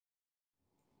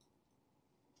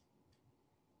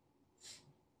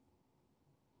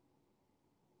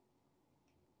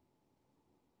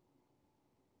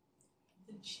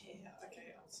chair.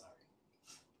 Okay, I'm sorry.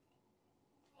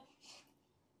 No,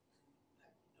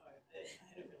 I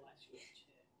hadn't realised you were the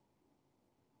chair.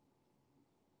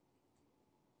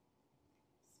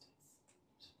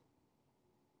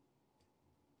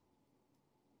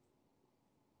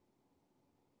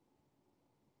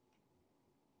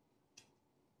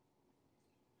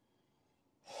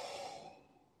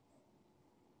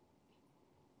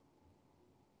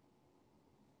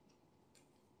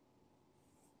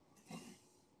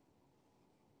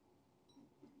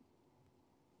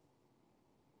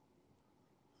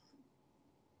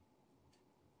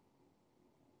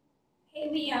 Hey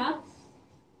Mia,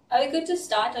 are we good to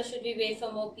start or should we wait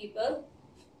for more people?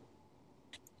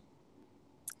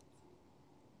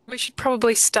 We should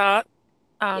probably start.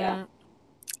 Yeah.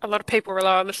 A lot of people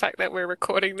rely on the fact that we're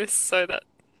recording this so that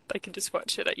they can just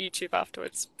watch it at YouTube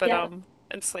afterwards, but Yeah.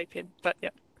 and sleep in. But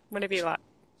yeah, whenever you like.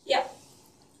 Yeah.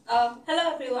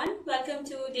 Hello everyone. Welcome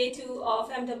to day 2 of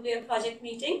MWA project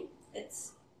meeting.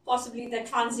 It's possibly the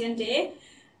transient day.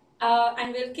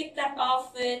 And we'll kick that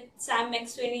off with Sam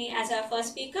McSweeney as our first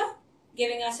speaker,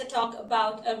 giving us a talk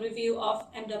about a review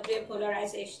of MWA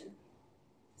polarization.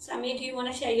 Sammy, do you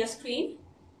want to share your screen?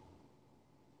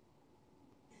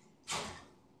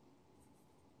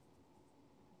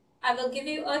 I will give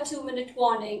you a 2-minute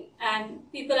warning,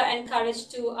 and people are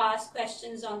encouraged to ask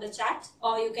questions on the chat,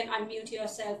 or you can unmute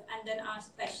yourself and then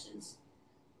ask questions.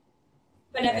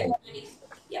 Whenever you're ready.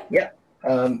 Yeah. Yeah.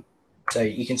 So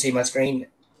you can see my screen?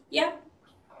 Yeah.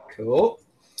 Cool.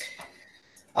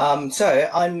 So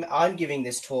I'm giving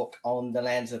this talk on the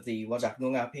lands of the Whadjuk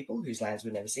Noongar people whose lands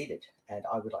were never ceded, and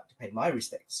I would like to pay my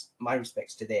respects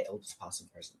to their elders past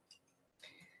and present.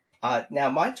 Now,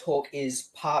 my talk is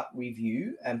part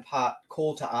review and part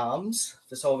call to arms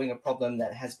for solving a problem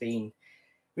that has been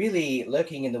really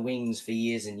lurking in the wings for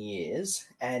years and years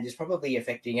and is probably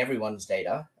affecting everyone's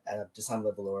data to some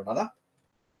level or another.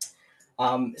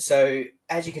 So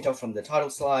as you can tell from the title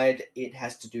slide, it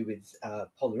has to do with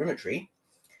polarimetry.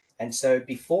 And so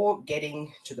before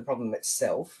getting to the problem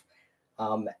itself,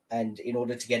 and in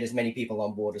order to get as many people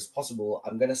on board as possible,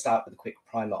 I'm going to start with a quick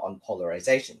primer on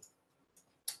polarization.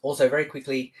 Also, very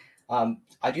quickly,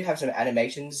 I do have some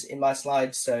animations in my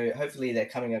slides, so hopefully they're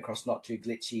coming across not too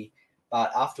glitchy.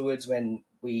 But afterwards, when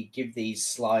we give these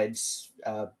slides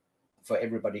for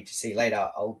everybody to see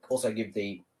later, I'll also give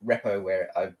the repo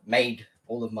where I've made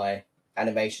all of my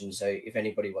animations. So if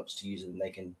anybody wants to use them, they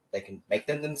can make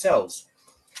them themselves.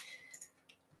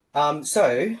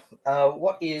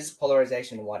 What is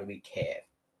polarization and why do we care?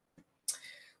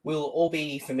 We'll all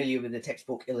be familiar with the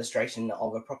textbook illustration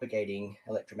of a propagating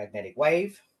electromagnetic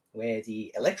wave, where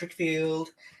the electric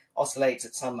field oscillates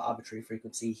at some arbitrary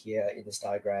frequency here in this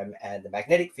diagram, and the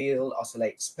magnetic field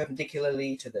oscillates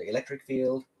perpendicularly to the electric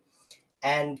field,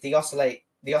 and the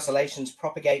oscillations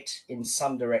propagate in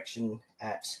some direction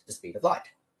at the speed of light.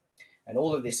 And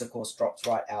all of this, of course, drops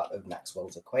right out of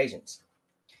Maxwell's equations.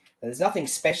 Now, there's nothing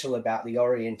special about the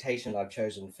orientation I've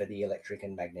chosen for the electric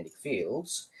and magnetic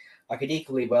fields. I could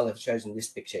equally well have chosen this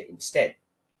picture instead.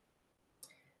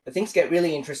 But things get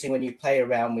really interesting when you play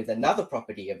around with another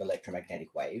property of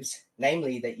electromagnetic waves,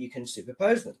 namely that you can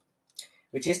superpose them,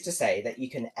 which is to say that you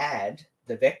can add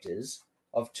the vectors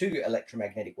of two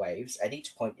electromagnetic waves at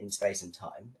each point in space and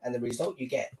time, and the result you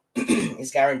get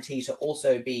is guaranteed to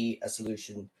also be a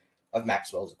solution of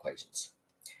Maxwell's equations.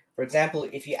 For example,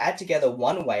 if you add together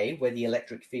one wave where the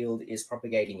electric field is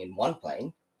propagating in one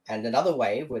plane, and another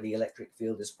wave where the electric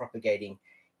field is propagating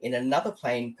in another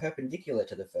plane perpendicular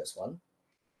to the first one,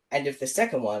 and if the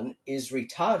second one is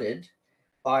retarded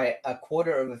by a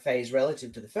quarter of a phase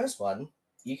relative to the first one,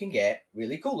 you can get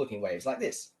really cool looking waves like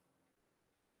this.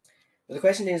 But the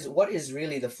question is, what is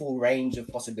really the full range of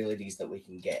possibilities that we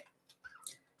can get?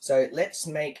 So let's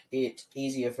make it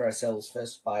easier for ourselves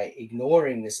first by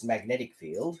ignoring this magnetic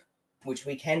field, which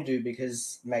we can do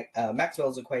because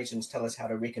Maxwell's equations tell us how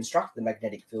to reconstruct the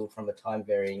magnetic field from a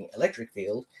time-varying electric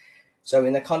field. So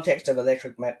in the context of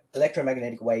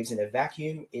electromagnetic waves in a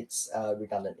vacuum, it's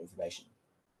redundant information.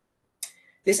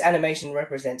 This animation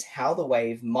represents how the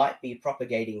wave might be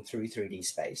propagating through 3D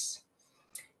space.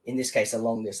 In this case,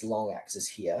 along this long axis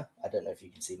here. I don't know if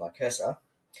you can see my cursor.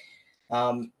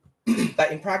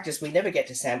 But in practice, we never get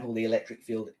to sample the electric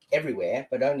field everywhere,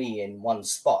 but only in one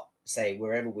spot, say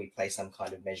wherever we place some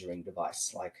kind of measuring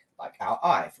device, like our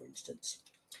eye, for instance.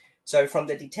 So from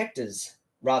the detector's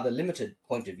rather limited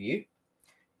point of view,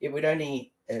 it would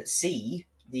only see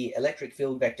the electric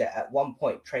field vector at one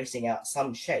point tracing out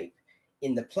some shape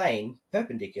in the plane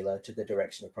perpendicular to the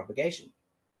direction of propagation.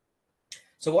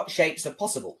 So what shapes are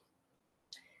possible?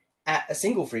 At a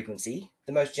single frequency,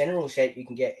 the most general shape you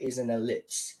can get is an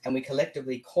ellipse, and we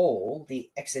collectively call the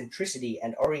eccentricity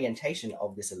and orientation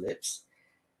of this ellipse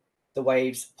the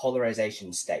wave's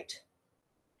polarization state.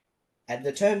 And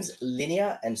the terms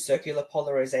linear and circular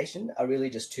polarization are really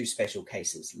just two special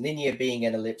cases. Linear being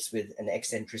an ellipse with an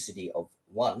eccentricity of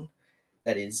 1,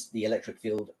 that is, the electric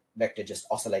field vector just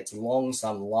oscillates along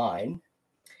some line,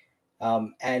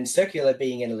 and circular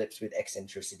being an ellipse with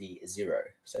eccentricity 0.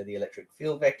 So the electric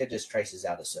field vector just traces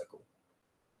out a circle.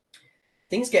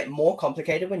 Things get more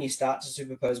complicated when you start to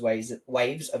superpose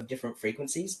waves of different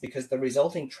frequencies, because the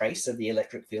resulting trace of the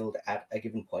electric field at a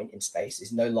given point in space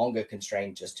is no longer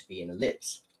constrained just to be an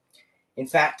ellipse. In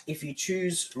fact, if you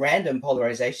choose random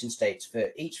polarization states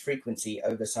for each frequency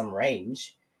over some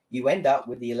range, you end up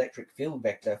with the electric field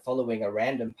vector following a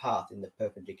random path in the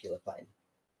perpendicular plane.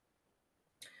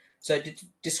 So to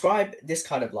describe this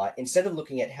kind of light, instead of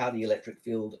looking at how the electric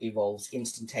field evolves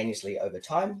instantaneously over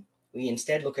time, we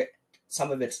instead look at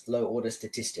some of its low-order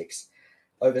statistics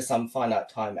over some finite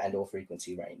time and or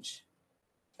frequency range,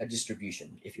 a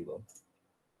distribution, if you will.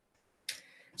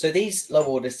 So these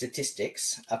low-order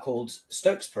statistics are called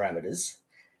Stokes parameters,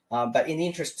 but in the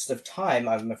interests of time,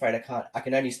 I'm afraid I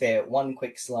can only spare one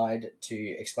quick slide to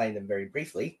explain them very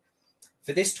briefly.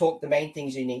 For this talk, the main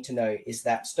things you need to know is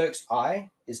that Stokes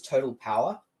I is total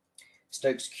power.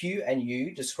 Stokes Q and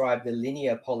U describe the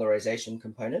linear polarization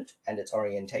component and its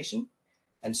orientation.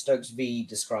 And Stokes V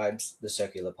describes the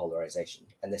circular polarization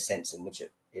and the sense in which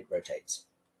it rotates.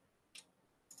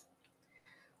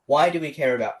 Why do we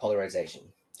care about polarization?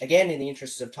 Again, in the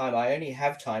interests of time, I only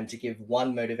have time to give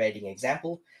one motivating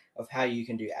example of how you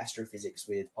can do astrophysics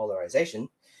with polarization.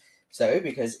 So,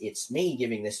 because it's me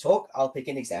giving this talk, I'll pick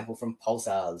an example from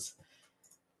pulsars.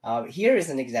 Here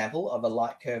is an example of a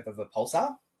light curve of a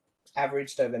pulsar,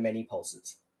 averaged over many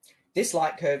pulses. This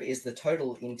light curve is the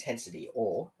total intensity,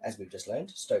 or, as we've just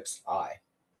learned, Stokes I.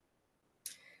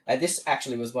 This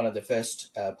actually was one of the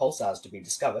first pulsars to be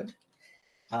discovered.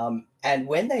 And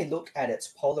when they look at its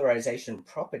polarization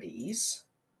properties,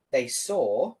 they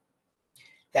saw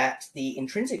that the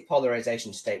intrinsic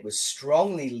polarization state was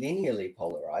strongly linearly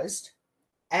polarized,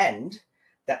 and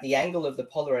that the angle of the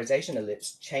polarization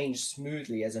ellipse changed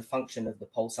smoothly as a function of the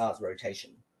pulsar's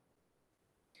rotation.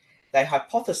 They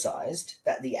hypothesized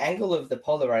that the angle of the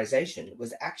polarization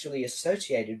was actually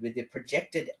associated with the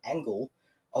projected angle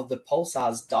of the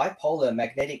pulsar's dipolar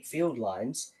magnetic field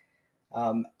lines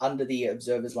under the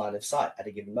observer's line of sight at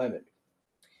a given moment.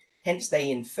 Hence,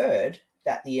 they inferred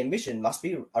that the emission must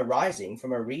be arising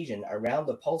from a region around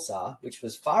the pulsar which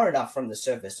was far enough from the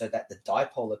surface so that the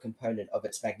dipolar component of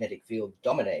its magnetic field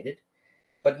dominated,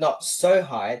 but not so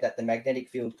high that the magnetic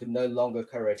field could no longer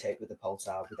co-rotate with the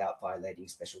pulsar without violating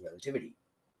special relativity.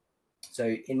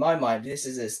 So in my mind, this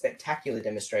is a spectacular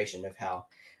demonstration of how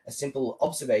a simple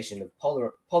observation of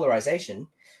polarization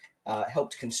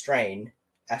helped constrain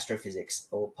astrophysics,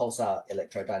 or pulsar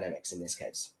electrodynamics in this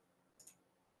case.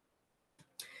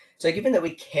 So given that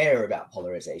we care about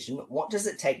polarization, what does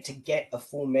it take to get a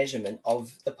full measurement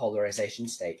of the polarization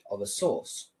state of a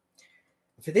source?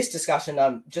 For this discussion,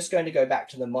 I'm just going to go back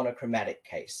to the monochromatic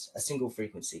case, a single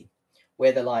frequency,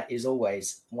 where the light is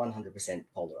always 100%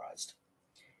 polarized.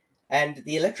 And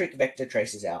the electric vector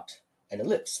traces out an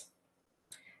ellipse.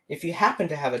 If you happen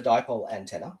to have a dipole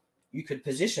antenna, you could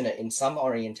position it in some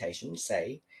orientation,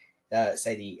 say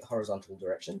the horizontal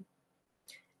direction.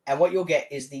 And what you'll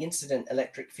get is the incident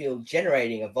electric field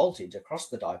generating a voltage across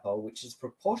the dipole, which is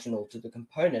proportional to the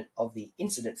component of the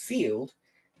incident field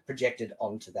projected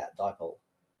onto that dipole.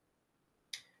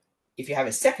 If you have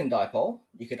a second dipole,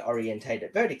 you could orientate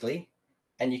it vertically,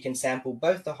 and you can sample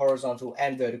both the horizontal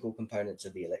and vertical components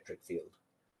of the electric field.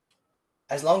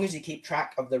 As long as you keep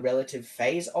track of the relative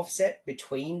phase offset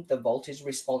between the voltage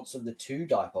response of the two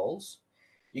dipoles,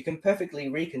 you can perfectly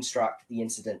reconstruct the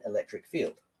incident electric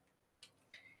field.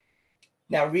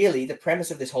 Now, really, the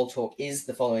premise of this whole talk is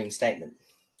the following statement.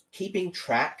 Keeping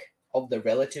track of the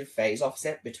relative phase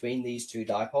offset between these two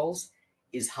dipoles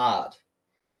is hard.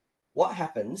 What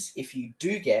happens if you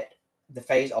do get the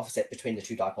phase offset between the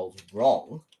two dipoles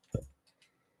wrong?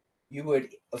 You would,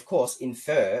 of course,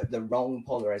 infer the wrong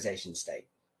polarization state.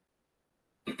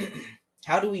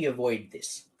 How do we avoid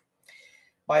this?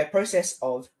 By a process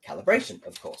of calibration,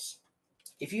 of course.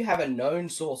 If you have a known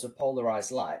source of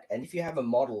polarized light, and if you have a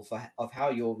model of how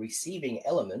your receiving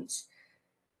elements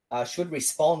should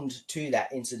respond to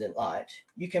that incident light,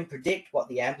 you can predict what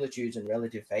the amplitudes and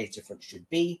relative phase difference should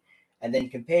be, and then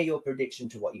compare your prediction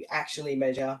to what you actually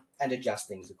measure and adjust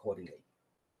things accordingly.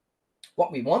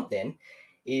 What we want then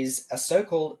is a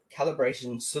so-called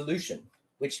calibration solution,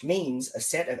 which means a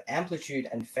set of amplitude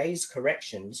and phase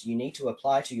corrections you need to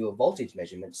apply to your voltage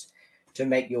measurements to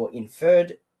make your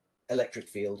inferred electric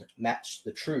field match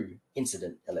the true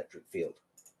incident electric field.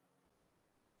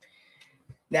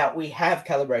 Now, we have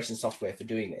calibration software for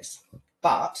doing this,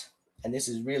 but, and this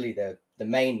is really the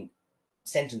main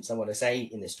sentence I want to say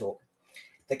in this talk,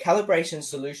 the calibration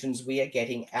solutions we are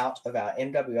getting out of our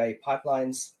MWA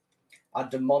pipelines are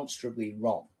demonstrably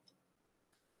wrong.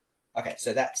 Okay,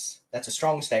 so that's a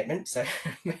strong statement, so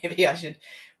maybe I should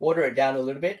water it down a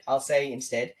little bit. I'll say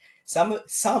instead, some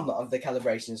of the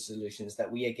calibration solutions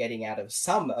that we are getting out of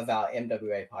some of our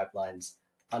MWA pipelines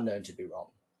are known to be wrong.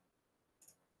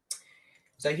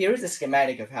 So here is a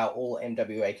schematic of how all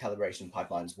MWA calibration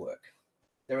pipelines work.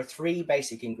 There are three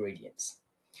basic ingredients.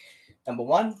 Number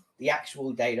one, the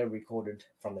actual data recorded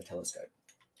from the telescope.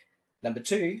 Number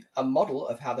two, a model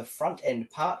of how the front end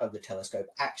part of the telescope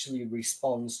actually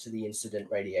responds to the incident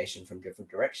radiation from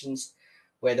different directions,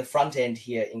 where the front end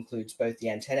here includes both the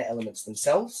antenna elements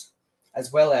themselves,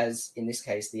 as well as, in this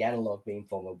case, the analog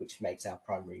beamformer, which makes our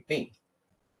primary beam.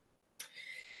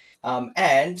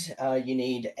 You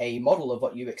need a model of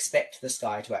what you expect the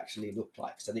sky to actually look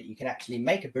like so that you can actually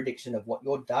make a prediction of what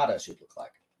your data should look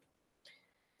like.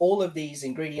 All of these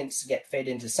ingredients get fed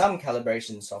into some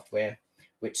calibration software,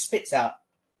 which spits out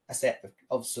a set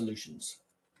of solutions.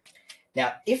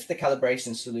 Now, if the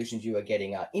calibration solutions you are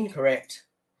getting are incorrect,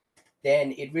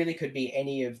 then it really could be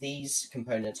any of these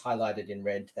components highlighted in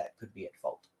red that could be at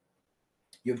fault.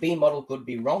 Your beam model could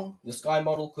be wrong, your sky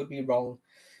model could be wrong,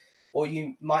 or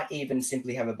you might even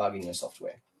simply have a bug in your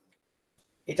software.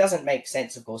 It doesn't make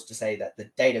sense, of course, to say that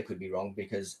the data could be wrong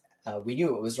because we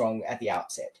knew it was wrong at the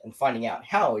outset, and finding out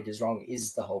how it is wrong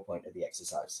is the whole point of the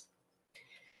exercise.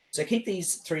 So keep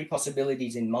these three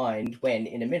possibilities in mind when,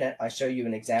 in a minute, I show you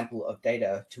an example of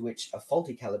data to which a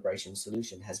faulty calibration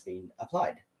solution has been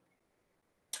applied.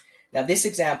 Now, this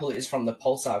example is from the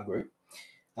pulsar group,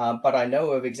 but I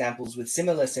know of examples with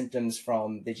similar symptoms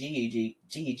from the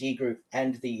GEG group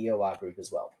and the EOR group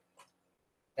as well.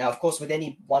 Now, of course, with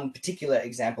any one particular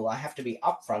example, I have to be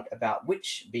upfront about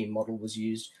which beam model was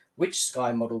used, which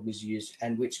sky model was used,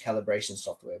 and which calibration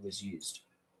software was used.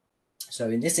 So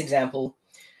in this example,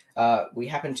 we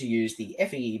happen to use the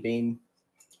FEE beam,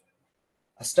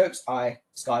 a Stokes eye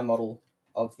sky model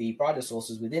of the brighter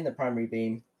sources within the primary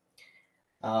beam,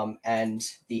 and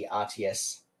the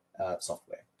RTS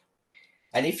software.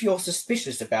 And if you're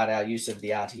suspicious about our use of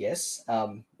the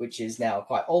RTS, which is now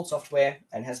quite old software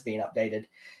and has been updated,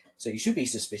 so you should be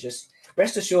suspicious,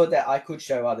 rest assured that I could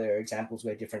show other examples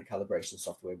where different calibration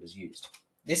software was used.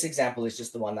 This example is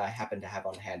just the one that I happened to have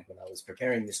on hand when I was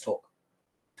preparing this talk.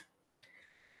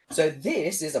 So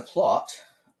this is a plot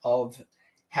of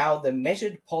how the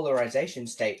measured polarization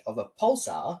state of a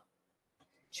pulsar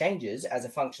changes as a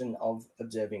function of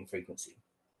observing frequency.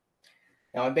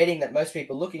 Now, I'm betting that most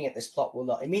people looking at this plot will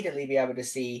not immediately be able to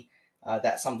see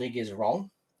that something is wrong.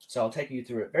 So I'll take you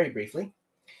through it very briefly.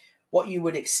 What you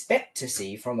would expect to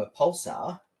see from a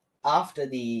pulsar after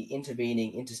the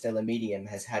intervening interstellar medium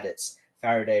has had its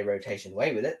Faraday rotation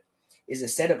way with it is a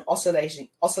set of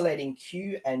oscillating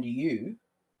Q and U,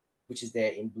 which is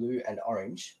there in blue and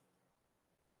orange,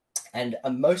 and a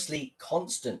mostly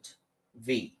constant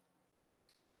V.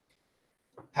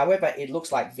 However, it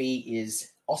looks like V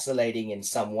is oscillating in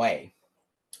some way,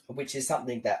 which is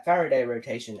something that Faraday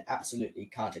rotation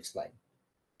absolutely can't explain.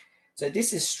 So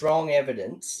this is strong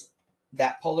evidence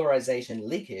that polarization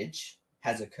leakage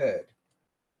has occurred.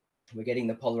 We're getting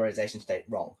the polarization state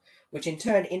wrong, which in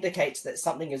turn indicates that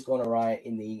something has gone awry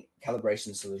in the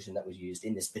calibration solution that was used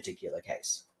in this particular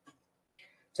case.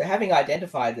 So having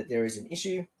identified that there is an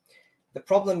issue, the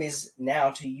problem is now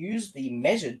to use the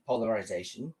measured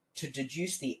polarization to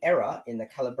deduce the error in the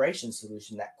calibration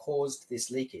solution that caused this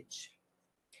leakage.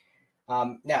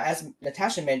 Now, as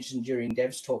Natasha mentioned during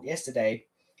Dev's talk yesterday,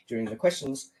 during the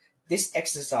questions, this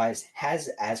exercise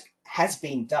has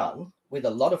been done with a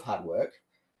lot of hard work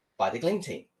by the Gling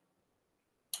team,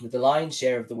 with the lion's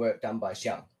share of the work done by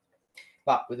Xiang,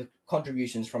 but with the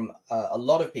contributions from a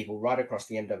lot of people right across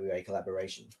the MWA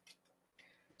collaboration.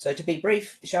 So to be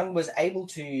brief, Xiang was able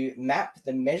to map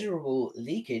the measurable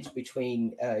leakage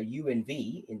between U and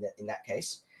V, in that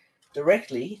case,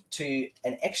 directly to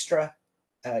an extra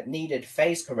needed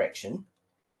phase correction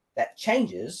that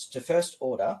changes to first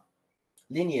order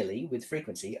linearly with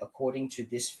frequency according to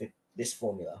this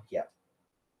formula here.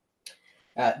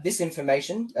 This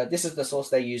information, this is the source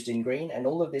they used in green, and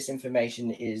all of this information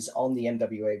is on the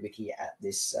MWA wiki at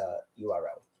this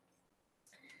URL.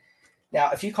 Now,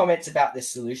 a few comments about this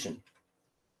solution.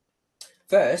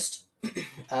 First,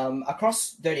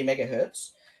 across 30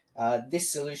 megahertz,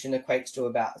 This solution equates to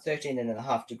about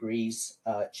 13.5 degrees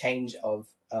change of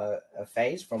a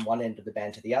phase from one end of the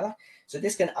band to the other. So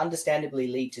this can understandably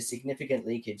lead to significant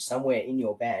leakage somewhere in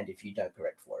your band if you don't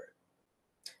correct for it.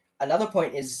 Another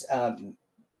point is,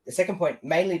 the second point,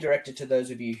 mainly directed to those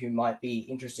of you who might be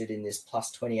interested in this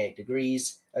plus 28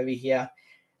 degrees over here,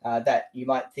 that you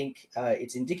might think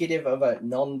it's indicative of a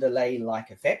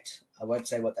non-delay-like effect. I won't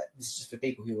say what that, this is just for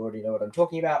people who already know what I'm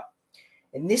talking about.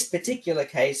 In this particular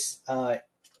case,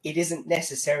 it isn't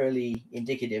necessarily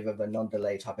indicative of a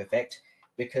non-delay type effect,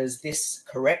 because this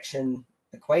correction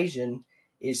equation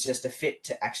is just a fit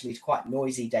to actually quite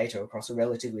noisy data across a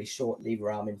relatively short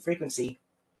lever arm in frequency.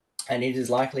 And it is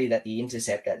likely that the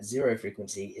intercept at zero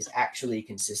frequency is actually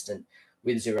consistent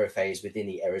with zero phase within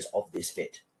the errors of this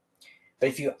fit. But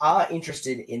if you are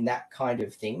interested in that kind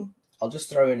of thing, I'll just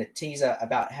throw in a teaser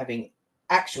about having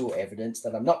actual evidence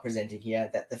that I'm not presenting here,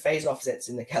 that the phase offsets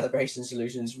in the calibration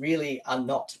solutions really are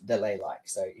not delay-like.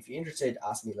 So if you're interested,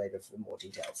 ask me later for more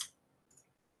details.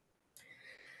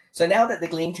 So now that the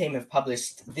Gleam team have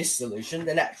published this solution,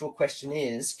 the natural question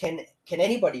is, can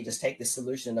anybody just take this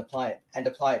solution and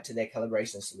apply it to their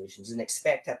calibration solutions and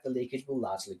expect that the leakage will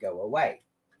largely go away?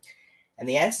 And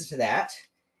the answer to that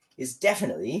is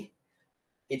definitely,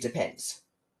 it depends.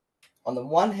 On the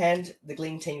one hand, the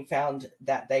Gleam team found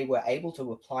that they were able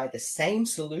to apply the same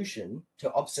solution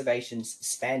to observations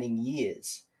spanning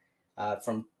years,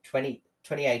 from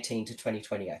 2018 to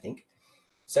 2020, I think.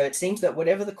 So it seems that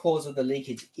whatever the cause of the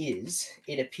leakage is,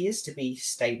 it appears to be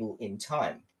stable in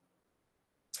time.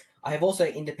 I have also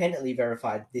independently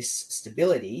verified this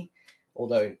stability,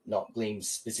 although not Gleam's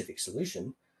specific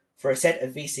solution, for a set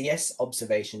of VCS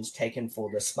observations taken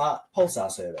for the SMART pulsar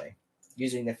survey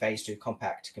using the phase 2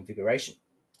 compact configuration.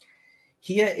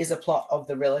 Here is a plot of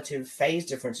the relative phase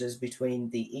differences between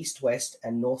the east-west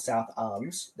and north-south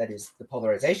arms, that is, the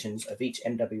polarizations of each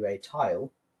MWA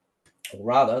tile, or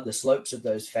rather the slopes of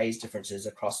those phase differences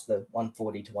across the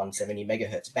 140 to 170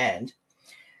 megahertz band,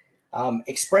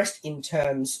 expressed in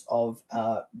terms of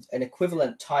an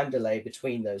equivalent time delay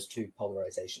between those two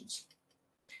polarizations.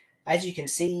 As you can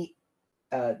see,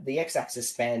 the x-axis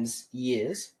spans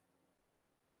years,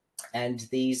 and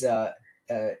these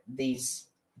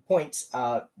points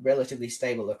are relatively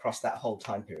stable across that whole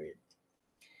time period.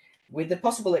 With the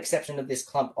possible exception of this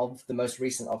clump of the most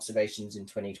recent observations in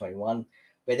 2021,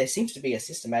 where there seems to be a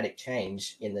systematic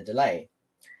change in the delay.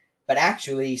 But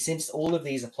actually, since all of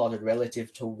these are plotted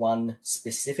relative to one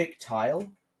specific tile,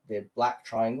 the black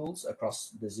triangles across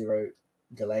the zero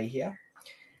delay here,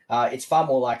 it's far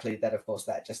more likely that, of course,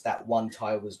 that just that one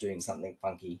tile was doing something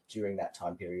funky during that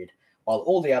time period, while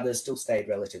all the others still stayed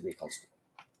relatively constant.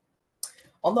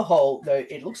 On the whole, though,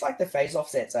 it looks like the phase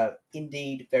offsets are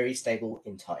indeed very stable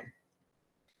in time.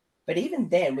 But even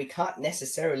then, we can't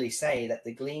necessarily say that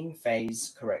the Gleam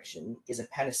phase correction is a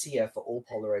panacea for all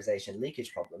polarization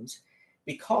leakage problems,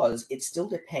 because it still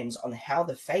depends on how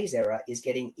the phase error is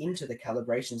getting into the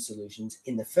calibration solutions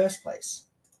in the first place.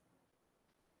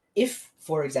 If,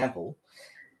 for example,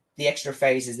 the extra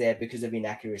phase is there because of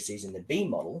inaccuracies in the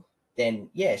beam model, then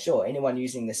yeah, sure, anyone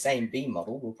using the same beam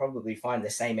model will probably find the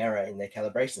same error in their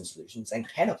calibration solutions and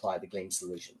can apply the Gleam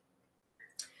solution.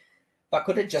 But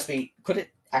could it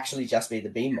actually just be the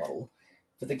beam model?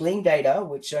 For the Gleam data,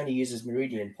 which only uses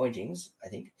meridian pointings, I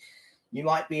think, you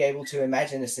might be able to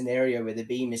imagine a scenario where the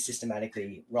beam is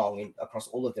systematically wrong across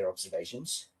all of their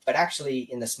observations. But actually,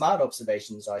 in the SMART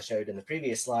observations I showed in the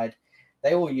previous slide,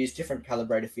 they all use different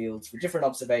calibrator fields for different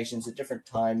observations at different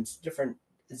times, different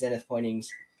zenith pointings,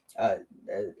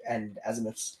 and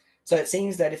azimuths. So it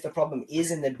seems that if the problem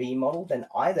is in the beam model, then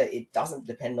either it doesn't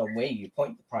depend on where you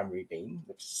point the primary beam,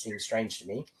 which seems strange to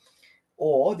me,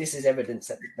 or this is evidence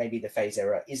that maybe the phase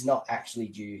error is not actually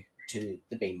due to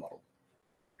the beam model.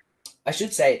 I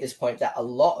should say at this point that a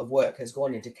lot of work has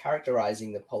gone into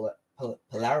characterizing the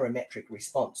polarimetric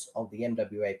response of the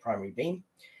MWA primary beam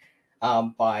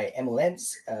by Emil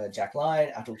Entz, Jack Line,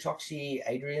 Atul Chokshi,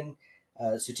 Adrian,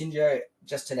 Sutinjo,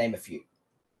 just to name a few.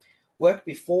 Work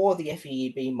before the FEE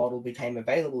beam model became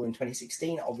available in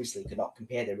 2016 obviously could not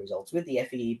compare their results with the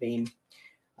FEE beam.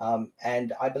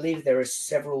 And I believe there are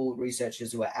several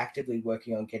researchers who are actively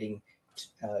working on getting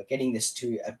this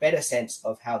to a better sense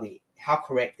of how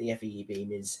correct the FEE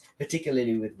beam is,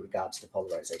 particularly with regards to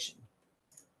polarization.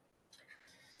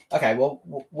 Okay, well,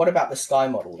 what about the sky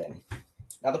model then?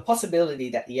 Now, the possibility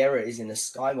that the error is in the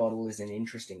sky model is an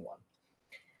interesting one.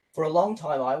 For a long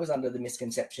time, I was under the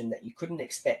misconception that you couldn't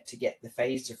expect to get the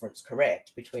phase difference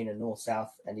correct between a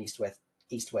north-south and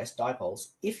east-west dipoles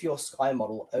if your sky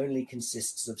model only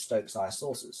consists of Stokes-Ice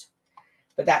sources.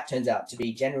 But that turns out to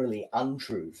be generally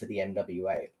untrue for the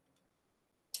MWA.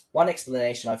 One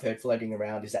explanation I've heard floating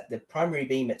around is that the primary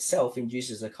beam itself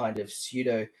induces a kind of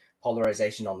pseudo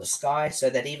polarization on the sky, so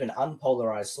that even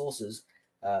unpolarized sources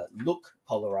look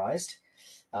polarized,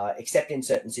 except in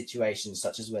certain situations,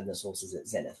 such as when the source is at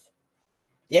zenith.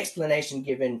 The explanation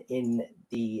given in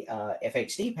the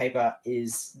FHD paper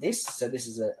is this. So this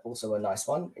is also a nice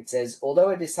one. It says, although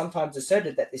it is sometimes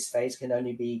asserted that this phase can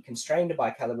only be constrained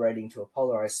by calibrating to a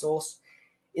polarized source,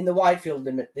 in the wide field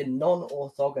limit, the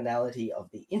non-orthogonality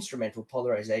of the instrumental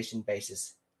polarization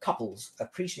basis couples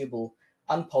appreciable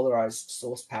unpolarized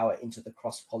source power into the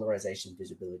cross-polarization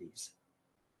visibilities.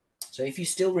 So if you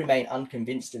still remain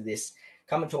unconvinced of this,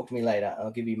 come and talk to me later.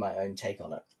 I'll give you my own take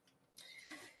on it.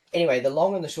 Anyway, the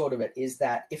long and the short of it is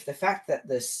that if the fact that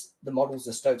the models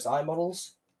are Stokes I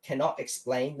models cannot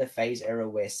explain the phase error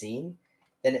we're seeing,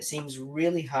 then it seems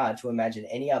really hard to imagine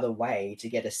any other way to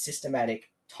get a systematic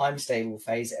time-stable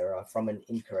phase error from an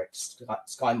incorrect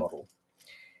sky model.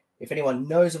 If anyone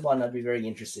knows of one, I'd be very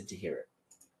interested to hear it.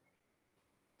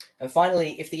 And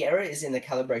finally, if the error is in the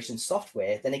calibration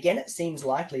software, then again, it seems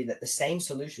likely that the same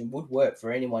solution would work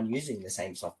for anyone using the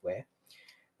same software,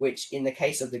 which in the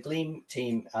case of the Gleam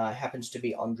team happens to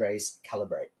be Andre's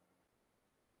Calibrate.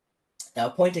 Now,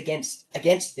 a point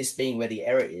against this being where the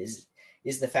error is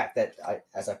the fact that,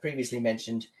 as I previously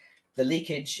mentioned, the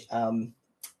leakage,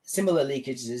 similar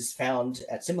leakage is found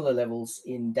at similar levels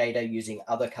in data using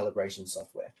other calibration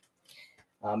software,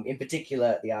 in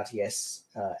particular the RTS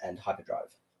and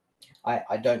Hyperdrive.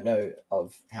 I don't know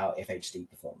of how FHD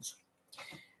performs.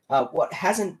 What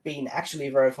hasn't been actually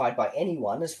verified by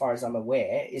anyone, as far as I'm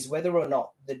aware, is whether or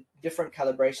not the different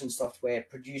calibration software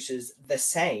produces the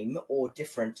same or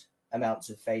different amounts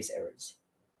of phase errors.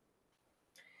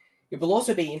 It will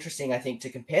also be interesting, I think, to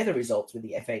compare the results with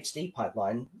the FHD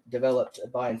pipeline developed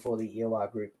by and for the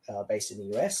EOR group based in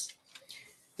the US.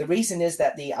 The reason is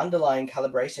that the underlying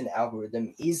calibration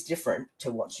algorithm is different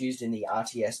to what's used in the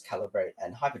RTS, Calibrate,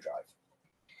 and Hyperdrive.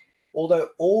 Although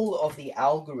all of the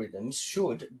algorithms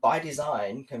should, by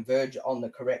design, converge on the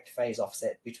correct phase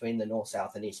offset between the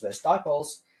north-south and east-west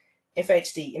dipoles,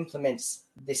 FHD implements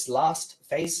this last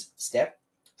phase step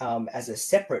as a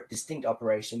separate, distinct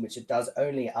operation, which it does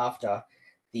only after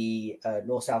the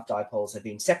north-south dipoles have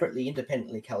been separately,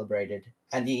 independently calibrated,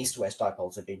 and the east-west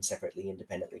dipoles have been separately,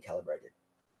 independently calibrated.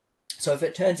 So if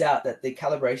it turns out that the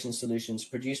calibration solutions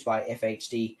produced by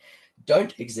FHD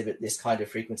don't exhibit this kind of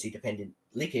frequency-dependent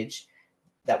leakage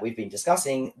that we've been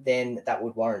discussing, then that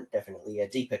would warrant definitely a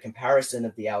deeper comparison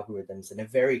of the algorithms and a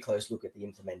very close look at the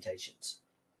implementations.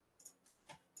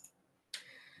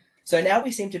 So now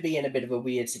we seem to be in a bit of a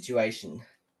weird situation.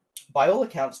 By all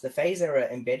accounts, the phase error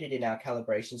embedded in our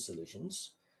calibration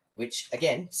solutions, which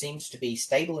again seems to be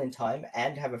stable in time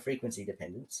and have a frequency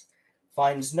dependence,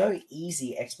 finds no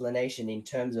easy explanation in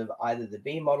terms of either the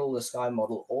beam model, the sky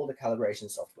model, or the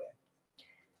calibration software.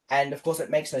 And of course, it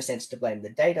makes no sense to blame the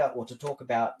data or to talk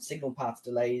about signal path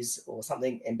delays or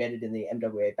something embedded in the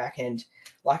MWA backend.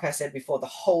 Like I said before, the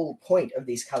whole point of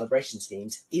these calibration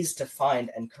schemes is to find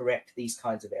and correct these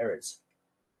kinds of errors.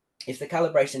 If the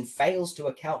calibration fails to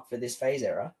account for this phase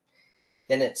error,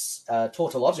 then it's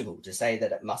tautological to say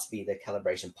that it must be the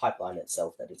calibration pipeline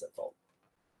itself that is at fault.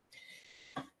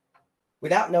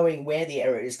 Without knowing where the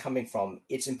error is coming from,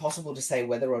 it's impossible to say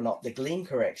whether or not the Gleam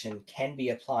correction can be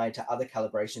applied to other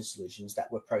calibration solutions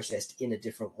that were processed in a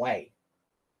different way.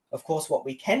 Of course, what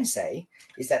we can say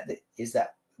is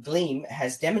that Gleam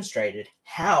has demonstrated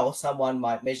how someone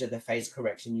might measure the phase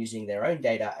correction using their own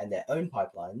data and their own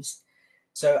pipelines.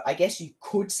 So I guess you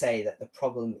could say that the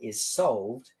problem is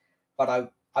solved,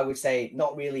 but I would say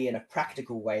not really in a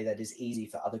practical way that is easy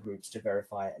for other groups to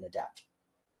verify and adapt.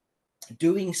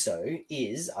 Doing so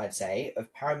is, I'd say,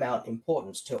 of paramount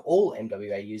importance to all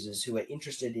MWA users who are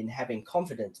interested in having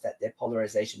confidence that their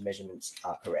polarization measurements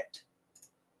are correct.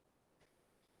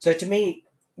 So to me,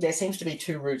 there seems to be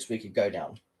two routes we could go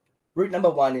down. Route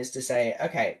number one is to say,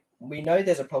 okay, we know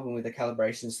there's a problem with the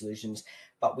calibration solutions,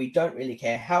 but we don't really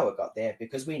care how it got there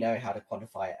because we know how to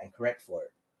quantify it and correct for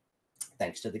it,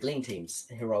 thanks to the Gleam team's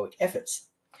heroic efforts.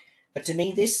 But to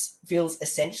me, this feels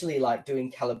essentially like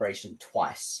doing calibration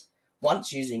twice.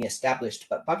 Once using established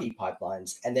but buggy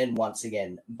pipelines, and then once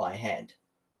again by hand.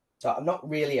 So I'm not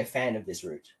really a fan of this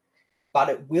route, but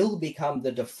it will become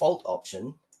the default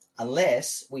option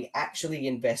unless we actually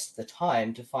invest the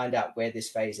time to find out where this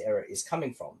phase error is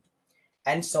coming from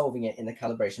and solving it in the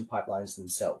calibration pipelines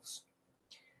themselves.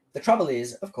 The trouble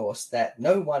is, of course, that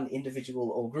no one individual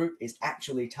or group is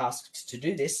actually tasked to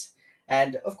do this,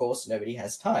 and of course, nobody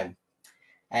has time.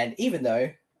 And even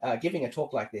though giving a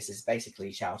talk like this is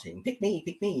basically shouting, pick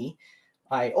me,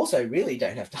 I also really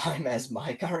don't have time as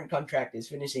my current contract is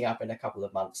finishing up in a couple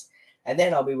of months. And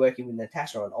then I'll be working with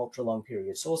Natasha on ultra long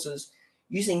period sources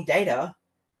using data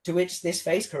to which this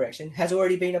phase correction has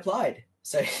already been applied.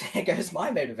 So there goes my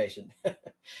motivation.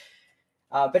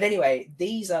 But anyway,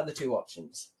 these are the two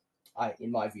options,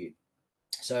 in my view.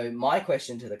 So my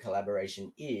question to the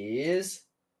collaboration is,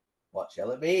 what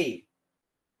shall it be?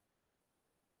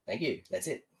 Thank you. That's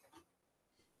it.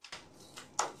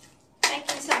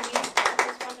 Thank you, Sammy. That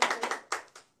was wonderful.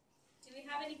 Do we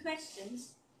have any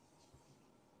questions?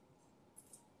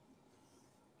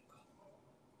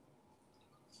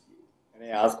 Can I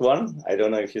ask one? I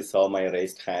don't know if you saw my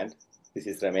raised hand. This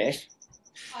is Ramesh.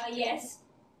 Yes.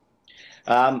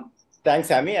 Thanks,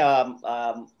 Sammy.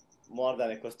 More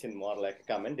than a question, more like a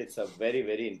comment. It's a very,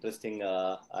 very interesting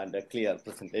and a clear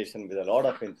presentation with a lot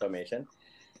of information.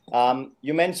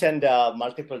 You mentioned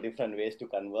multiple different ways to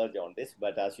converge on this,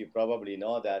 but as you probably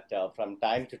know that from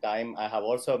time to time, I have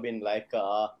also been like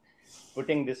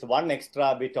putting this one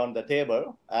extra bit on the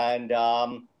table, and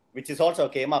which is also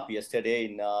came up yesterday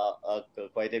in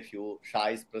quite a few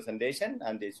Shai's presentation.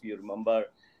 And if you remember,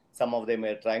 some of them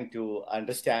are trying to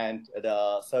understand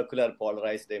the circular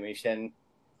polarized emission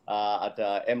at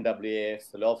MWA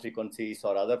low frequencies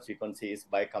or other frequencies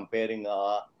by comparing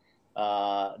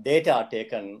data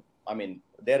taken. I mean,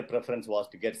 their preference was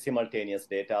to get simultaneous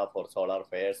data for solar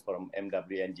flares from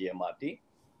MWA and GMRT.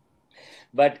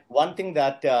 But one thing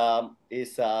that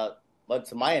is,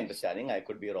 what's my understanding, I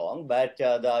could be wrong, but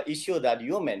the issue that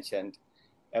you mentioned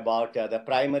about the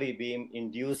primary beam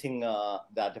inducing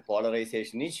that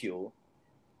polarization issue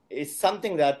is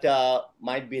something that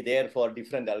might be there for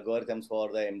different algorithms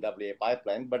for the MWA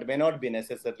pipeline, but may not be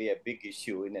necessarily a big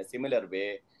issue in a similar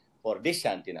way for dish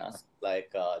antennas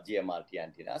like GMRT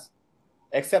antennas,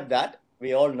 except that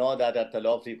we all know that at the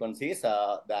low frequencies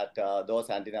that those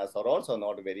antennas are also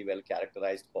not very well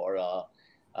characterized for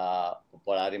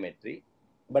polarimetry.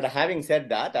 But having said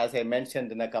that, as I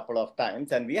mentioned in a couple of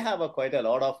times, and we have quite a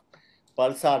lot of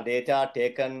pulsar data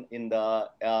taken in the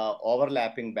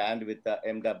overlapping band with the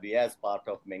MWA as part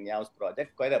of Meng Yao's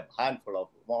project, quite a handful of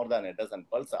more than a dozen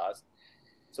pulsars.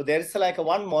 So there is like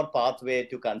one more pathway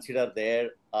to consider there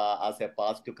as a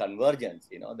path to convergence,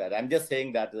 you know, that I'm just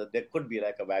saying that there could be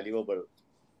like a valuable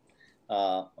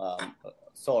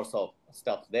source of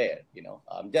stuff there, you know.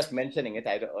 I'm just mentioning it.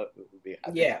 I don't.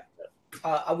 Yeah.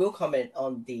 I will comment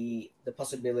on the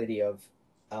possibility of.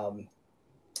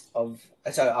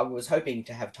 So I was hoping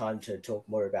to have time to talk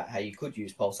more about how you could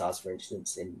use pulsars, for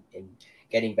instance, in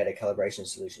getting better calibration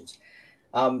solutions.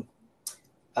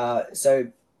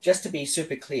 So just to be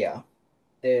super clear,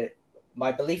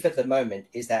 my belief at the moment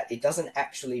is that it doesn't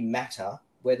actually matter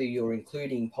whether you're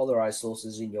including polarized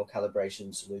sources in your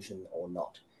calibration solution or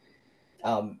not.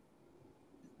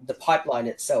 The pipeline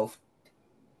itself.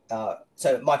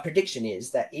 So my prediction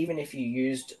is that even if you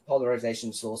used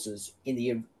polarization sources in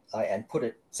the and put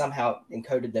it somehow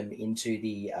encoded them into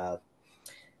the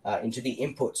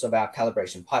inputs of our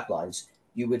calibration pipelines,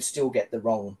 you would still get the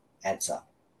wrong answer,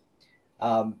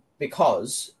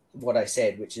 because what I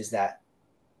said, which is that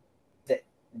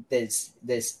there's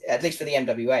at least for the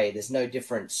MWA, there's no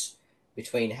difference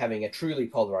between having a truly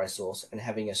polarized source and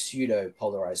having a pseudo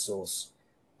polarized source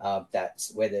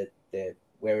that's where it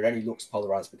only looks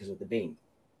polarized because of the beam.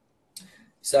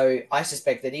 So I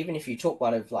suspect that even if you took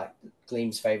one of like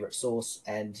Gleam's favorite source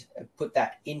and put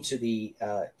that into the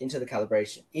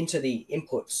calibration, into the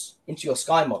inputs, into your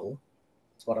Sky model,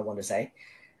 that's what I want to say,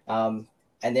 and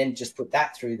then just put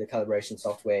that through the calibration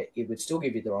software, it would still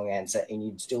give you the wrong answer, and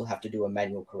you'd still have to do a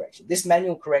manual correction. This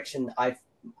manual correction, I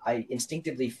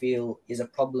instinctively feel, is a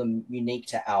problem unique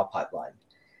to our pipeline.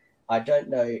 I don't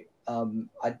know.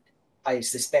 I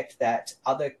suspect that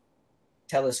other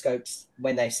telescopes,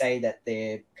 when they say that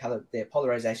their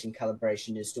polarization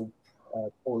calibration is still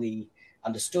poorly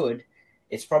understood,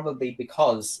 it's probably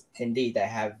because indeed they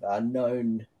have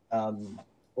known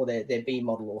or their beam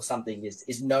model or something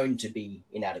is known to be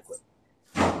inadequate.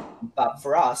 But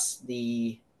for us,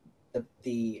 the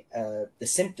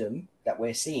symptom that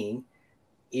we're seeing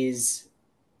is,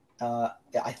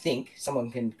 I think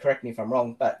someone can correct me if I'm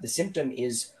wrong, but the symptom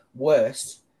is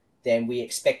worse than we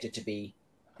expect it to be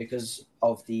because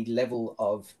of the level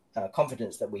of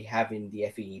confidence that we have in the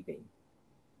FEE beam.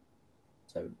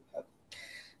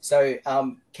 So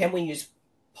can we use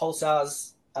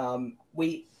pulsars?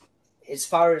 As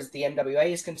far as the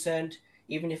MWA is concerned,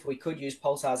 even if we could use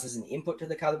pulsars as an input to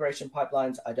the calibration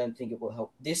pipelines, I don't think it will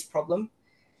help this problem.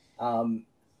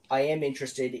 I am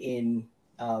interested in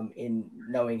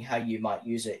knowing how you might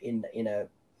use it in a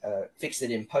fix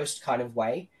it in post kind of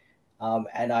way.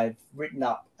 And I've written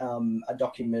up a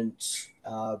document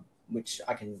which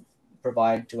I can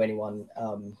provide to anyone,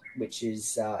 which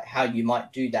is how you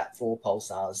might do that for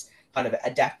pulsars, kind of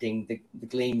adapting the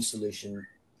gleam solution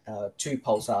to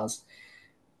pulsars.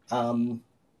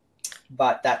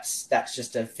 But that's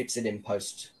just a fix it in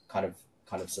post kind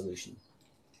of solution.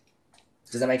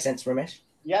 Does that make sense, Ramesh?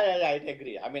 Yeah, I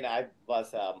agree. I mean,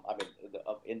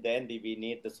 in the end, we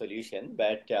need the solution,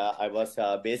 but I was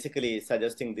basically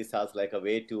suggesting this as like a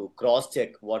way to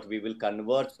cross-check what we will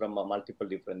convert from multiple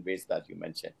different ways that you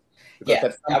mentioned.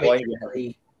 Because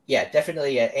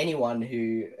definitely anyone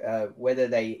who, whether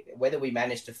we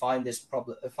manage to find this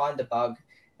problem, find the bug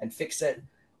and fix it,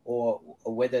 or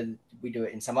whether we do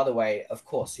it in some other way, of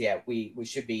course, we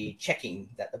should be checking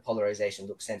that the polarization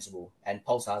looks sensible, and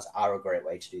pulsars are a great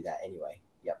way to do that anyway.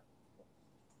 Yep.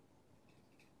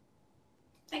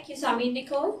 Thank you, Sami.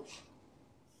 Nicole,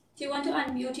 do you want to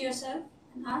unmute yourself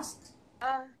and ask?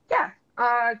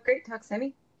 Great talk,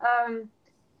 Sami.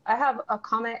 I have a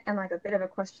comment and like a bit of a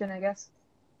question, I guess.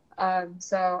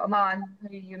 So Aman,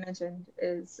 who you mentioned,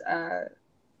 is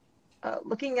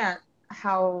looking at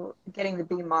how getting the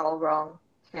beam model wrong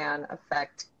can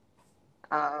affect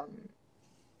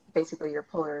basically your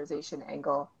polarization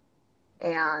angle.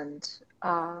 And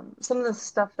some of the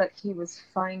stuff that he was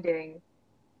finding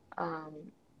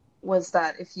was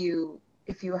that if you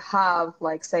have,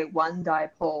 like, say, one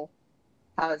dipole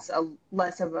has a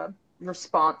less of a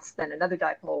response than another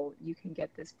dipole, you can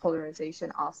get this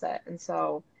polarization offset. And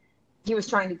so he was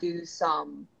trying to do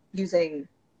some using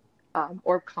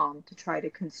OrbCom to try to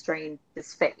constrain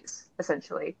this phase,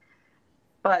 essentially.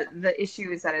 But the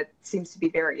issue is that it seems to be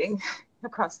varying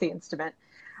across the instrument.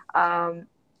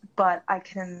 But I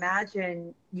can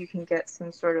imagine you can get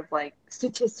some sort of, like,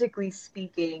 statistically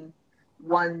speaking,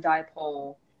 one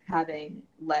dipole having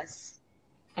less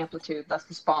amplitude, less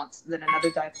response than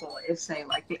another dipole if, say,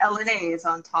 like, the LNA is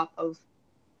on top of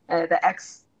the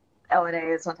X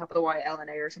LNA is on top of the Y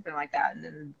LNA or something like that, and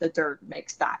then the dirt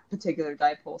makes that particular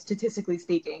dipole, statistically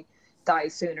speaking, die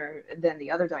sooner than the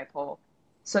other dipole.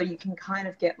 So you can kind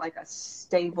of get like a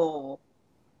stable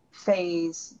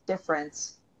phase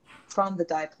difference from the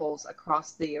dipoles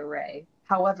across the array.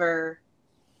 However,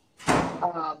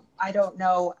 I don't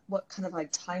know what kind of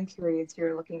like time periods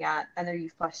you're looking at. I know you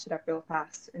flashed it up real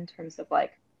fast in terms of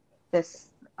like this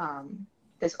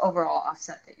this overall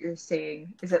offset that you're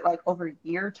seeing. Is it like over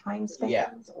year time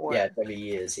spans? Or it's over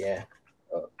years, yeah.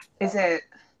 Is it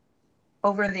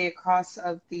over the across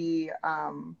of the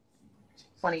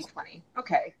 2020?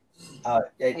 Okay.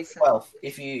 Well,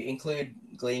 if you include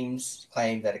Gleam's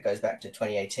claim that it goes back to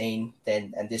 2018,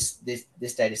 then and this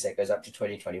data set goes up to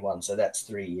 2021, so that's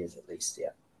 3 years at least,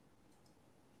 yeah.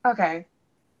 Okay.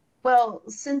 Well,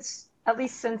 at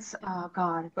least since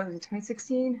God, what was it,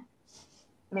 2016?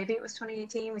 Maybe it was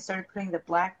 2018. We started putting the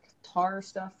black tar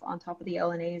stuff on top of the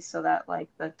LNAs so that like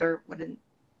the dirt wouldn't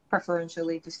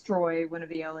preferentially destroy one of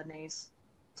the LNAs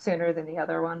sooner than the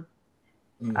other one.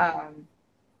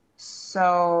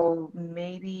 So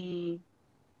maybe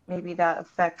that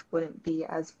effect wouldn't be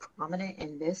as prominent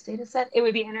in this data set. It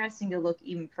would be interesting to look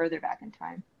even further back in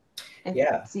time and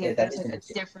see if there's like a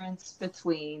difference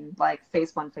between like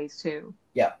phase 1, phase 2.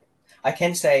 Yeah, I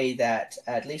can say that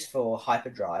at least for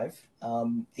hyperdrive,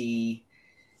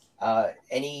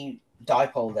 any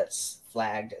dipole that's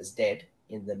flagged as dead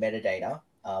in the metadata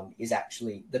is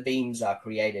actually, the beams are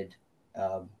created,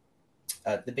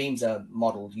 the beams are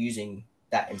modeled using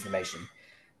that information.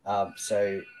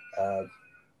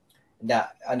 Now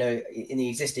I know in the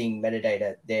existing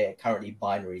metadata they're currently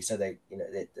binary, so they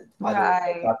either the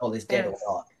dipole is dead or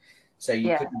not. So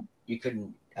you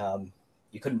couldn't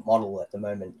model at the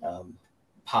moment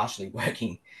partially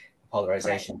working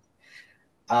polarization.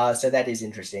 Right. So that is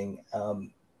interesting.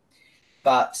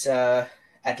 But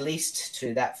at least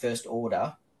to that first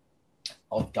order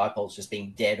of dipoles just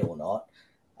being dead or not,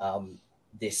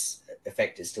 this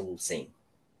effect is still seen.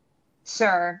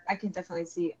 Sure, I can definitely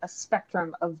see a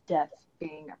spectrum of death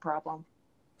being a problem.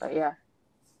 But yeah.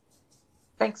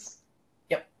 Thanks.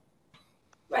 Yep.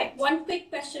 Right, one quick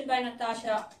question by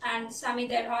Natasha, and Sami,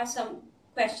 there are some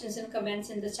questions and comments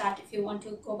in the chat if you want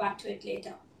to go back to it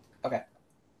later. Okay.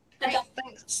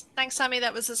 Thanks, Sami.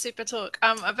 That was a super talk.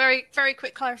 A very, very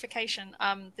quick clarification.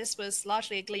 This was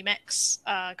largely a GleamX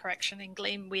correction. In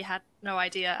Gleam, we had no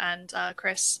idea, and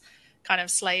Chris kind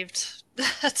of slaved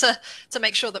to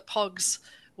make sure that POGS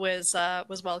was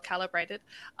well calibrated.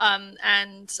 And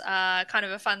kind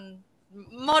of a fun,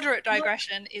 moderate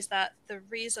digression is that the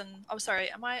reason. Oh,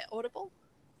 sorry. Am I audible?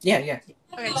 Yeah.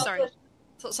 Okay, sorry.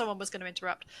 Thought someone was going to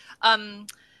interrupt.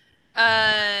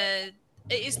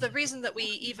 is the reason that we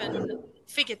even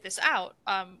figured this out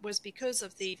was because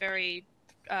of the very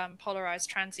polarized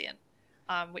transient,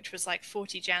 which was like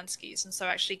 40 Janskys, and so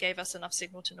actually gave us enough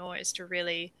signal to noise to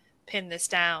really pin this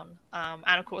down.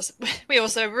 And of course, we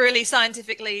also really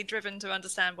scientifically driven to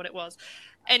understand what it was.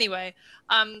 Anyway,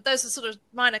 those are sort of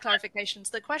minor clarifications.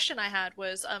 The question I had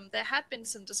was there had been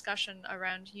some discussion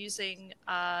around using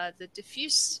the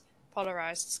diffuse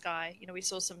polarized sky. You know, we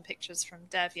saw some pictures from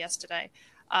Dev yesterday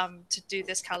to do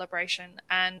this calibration.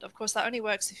 And of course, that only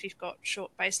works if you've got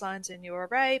short baselines in your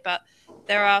array, but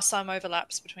there are some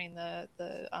overlaps between the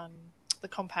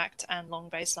compact and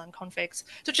long baseline configs.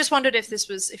 So just wondered if this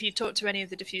was, if you talked to any of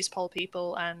the diffuse pol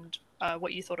people and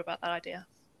what you thought about that idea.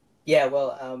 Yeah,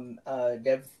 well,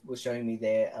 Dev was showing me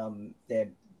their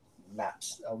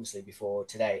maps, obviously before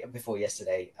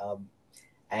yesterday,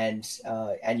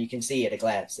 and you can see at a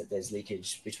glance that there's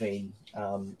leakage between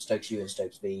Stokes U and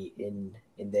Stokes V in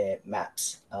their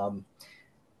maps,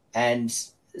 and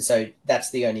so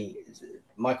that's the only.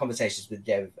 My conversations with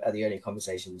Dev are the only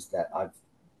conversations that I've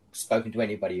spoken to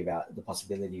anybody about the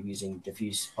possibility of using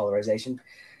diffuse polarization.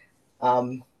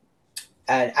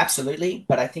 And absolutely,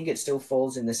 but I think it still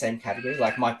falls in the same category.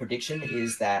 Like my prediction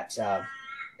is that that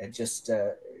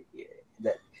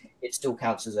it still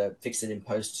counts as a fix it in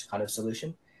post kind of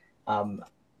solution.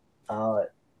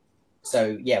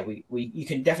 So yeah, you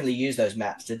can definitely use those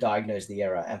maps to diagnose the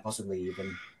error and possibly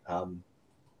even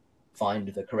find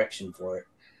the correction for it.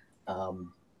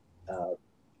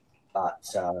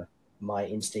 But my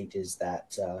instinct is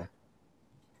that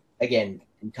again,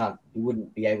 you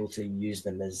wouldn't be able to use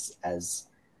them as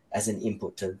an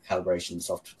input to calibration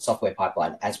software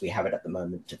pipeline as we have it at the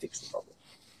moment to fix the problem.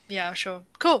 Yeah, sure.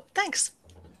 Cool. Thanks.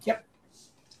 Yep.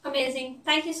 Amazing.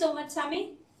 Thank you so much,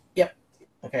 Sami. Yep.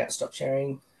 Okay, I'll stop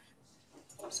sharing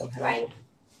somehow. Right.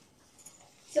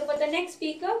 So for the next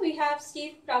speaker, we have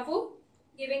Steve Prabu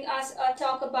giving us a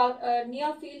talk about a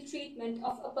near-field treatment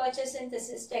of aperture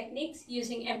synthesis techniques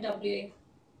using MWA.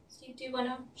 Steve, do you want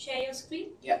to share your screen?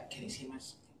 Yeah, can you see my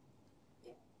screen?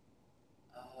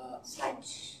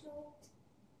 Slideshow.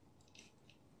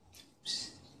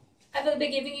 I will be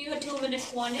giving you a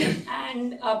 2-minute warning,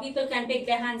 and people can pick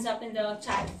their hands up in the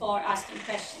chat for asking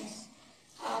questions.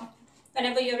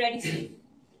 Whenever you're ready, Steve.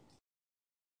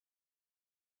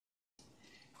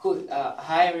 Cool.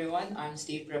 Hi, everyone. I'm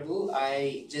Steve Prabu.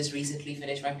 I just recently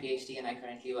finished my PhD, and I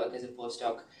currently work as a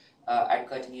postdoc at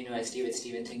Curtin University with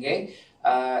Stephen Tingay.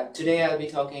 Today, I'll be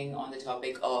talking on the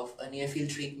topic of a near-field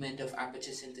treatment of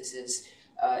aperture synthesis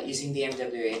using the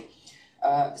MWA.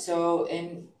 So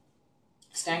in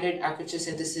standard aperture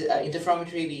synthesis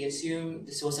interferometry, we assume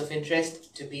the source of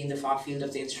interest to be in the far field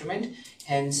of the instrument.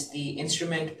 Hence, the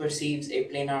instrument perceives a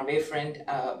planar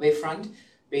wavefront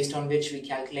based on which we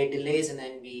calculate delays, and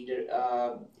then we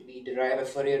derive a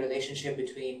Fourier relationship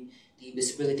between the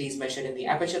visibilities measured in the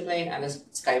aperture plane and the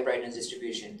sky brightness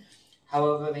distribution.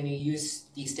 However, when you use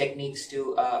these techniques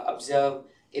to observe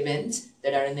events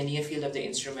that are in the near field of the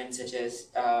instrument, such as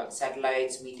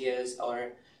satellites, meteors,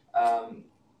 or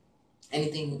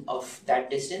anything of that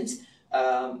distance,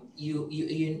 you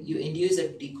induce a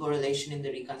decorrelation in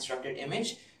the reconstructed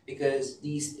image, because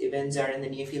these events are in the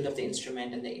near field of the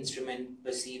instrument, and the instrument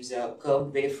perceives a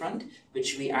curved wavefront,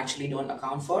 which we actually don't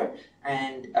account for,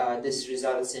 and this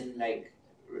results in like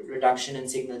reduction in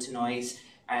signal to noise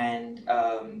and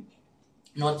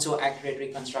not so accurate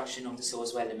reconstruction of the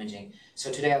source while imaging.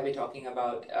 So today I'll be talking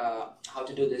about how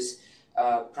to do this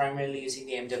primarily using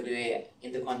the MWA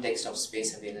in the context of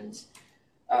space surveillance.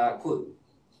 Cool.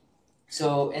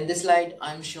 So in this slide,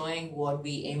 I'm showing what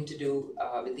we aim to do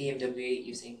with the MWA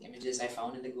using images I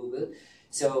found in the Google.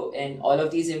 So in all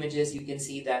of these images, you can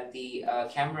see that the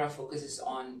camera focuses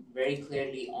on very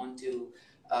clearly onto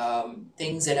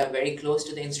things that are very close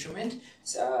to the instrument,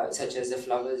 such as the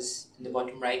flowers in the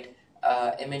bottom right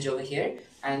image over here,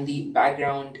 and the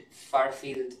background far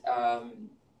field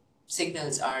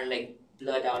signals are like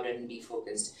blurred out and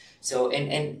defocused. So in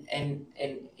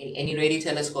any radio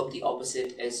telescope, the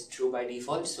opposite is true by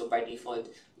default. So by default,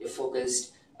 you're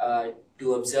focused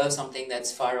to observe something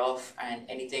that's far off, and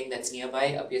anything that's nearby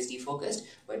appears defocused,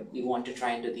 but we want to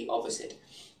try and do the opposite.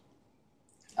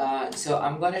 So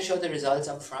I'm going to show the results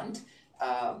up front.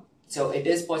 So it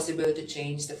is possible to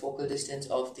change the focal distance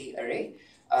of the array.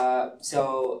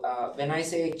 When I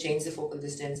say change the focal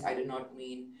distance, I do not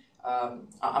mean,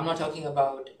 I'm not talking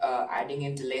about adding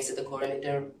in delays at the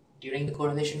correlator during the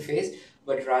correlation phase,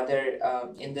 but rather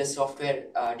in the software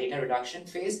data reduction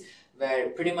phase, where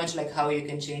pretty much like how you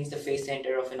can change the phase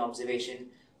center of an observation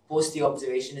post the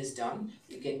observation is done,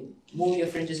 you can move your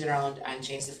fringes around and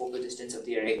change the focal distance of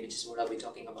the array, which is what I'll be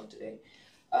talking about today.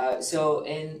 So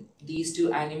in these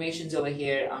two animations over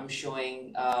here, I'm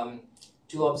showing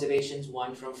two observations,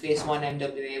 one from phase 1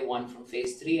 MWA, one from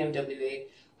phase 3 MWA.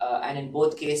 And in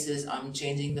both cases, I'm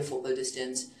changing the focal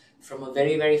distance from a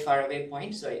very, very far away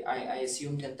point. So I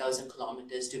assume 10,000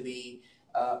 kilometers to be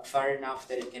far enough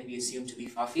that it can be assumed to be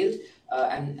far field.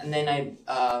 And then I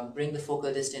bring the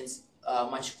focal distance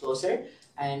much closer.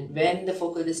 And when the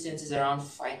focal distance is around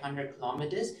 500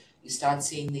 kilometers, you start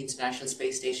seeing the International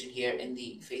Space Station here in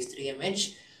the phase 3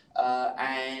 image.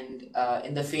 And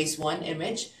in the phase 1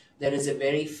 image, there is a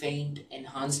very faint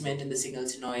enhancement in the signal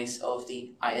to noise of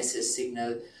the ISS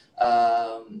signal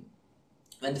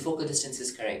when the focal distance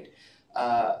is correct.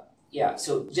 Yeah,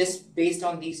 so just based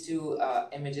on these two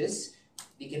images,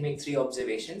 we can make three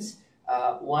observations.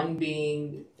 One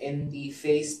being in the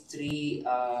phase 3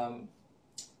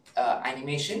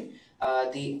 animation,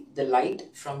 the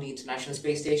light from the International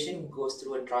Space Station goes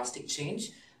through a drastic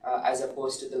change as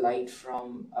opposed to the light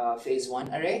from phase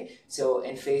 1 array. So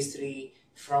in phase 3,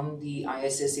 from the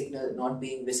ISS signal not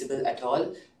being visible at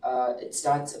all, it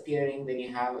starts appearing when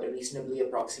you have a reasonably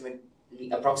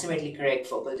approximately correct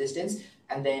focal distance,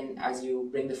 and then as you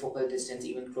bring the focal distance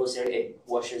even closer, it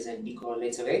washes and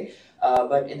decorrelates away.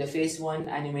 But in the phase 1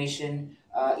 animation,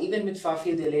 even with far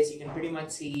field delays, you can pretty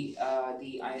much see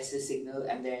the ISS signal,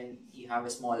 and then you have a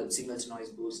small signal to noise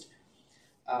boost.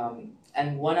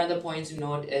 And one other point to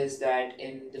note is that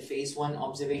in the phase 1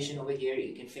 observation over here,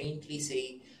 you can faintly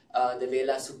see the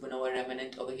Vela supernova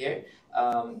remnant over here.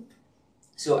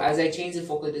 So as I change the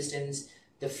focal distance,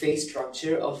 the phase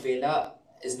structure of Vela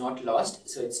is not lost,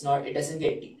 so it doesn't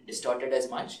get distorted as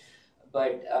much.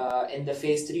 But in the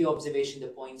phase 3 observation, the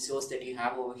point source that you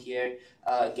have over here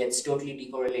gets totally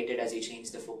decorrelated as you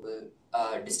change the focal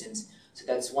distance. So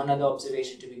that's one other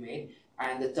observation to be made.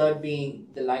 And the third being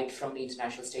the light from the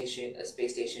International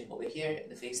Space Station over here,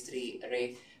 the phase 3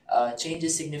 array,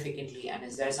 changes significantly. And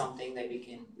is there something that we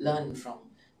can learn from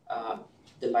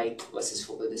the light versus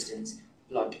focal distance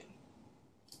plot?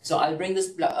 So I'll bring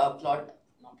this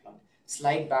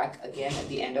slide back again at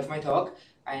the end of my talk,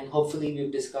 and hopefully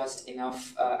we've discussed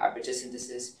enough aperture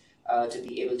synthesis to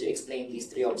be able to explain these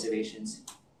three observations.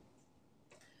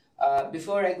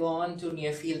 Before I go on to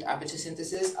near field aperture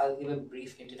synthesis, I'll give a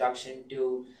brief introduction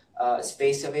to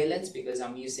space surveillance, because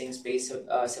I'm using space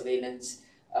surveillance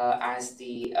as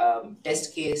the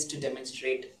test case to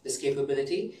demonstrate this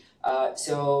capability.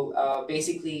 So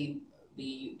basically,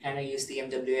 we kind of use the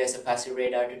MWA as a passive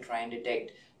radar to try and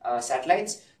detect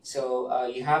satellites. So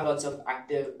you have lots of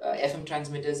active FM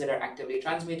transmitters that are actively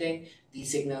transmitting. The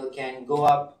signal can go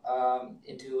up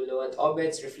into low Earth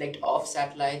orbits, reflect off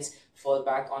satellites, fall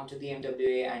back onto the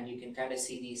MWA, and you can kind of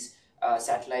see these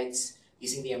satellites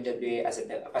using the MWA as a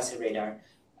passive radar.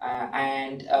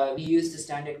 And we use the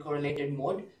standard correlated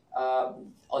mode,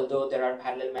 although there are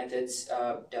parallel methods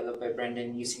developed by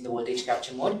Brendan using the voltage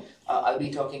capture mode. I'll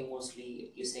be talking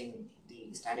mostly using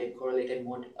the standard correlated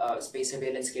mode space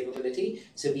surveillance capability.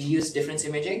 So we use difference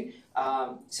imaging.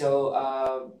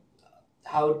 So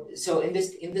in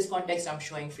this context, I'm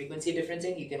showing frequency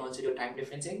differencing. You can also do time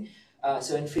differencing.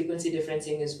 So in frequency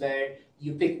differencing is where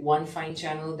you pick one fine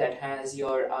channel that has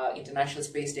your International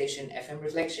Space Station FM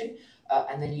reflection,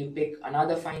 and then you pick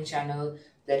another fine channel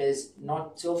that is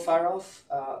not so far off,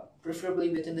 preferably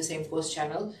within the same coast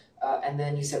channel, and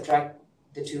then you subtract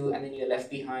the two, and then you're left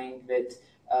behind with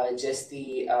just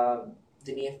the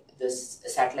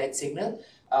satellite signal.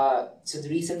 So the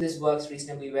reason this works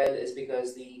reasonably well is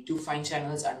because the two fine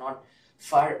channels are not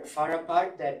far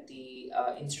apart, that the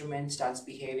instrument starts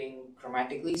behaving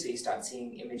chromatically, so you start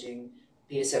seeing imaging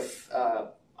PSF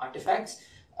artifacts.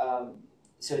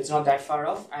 So it's not that far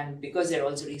off, and because they're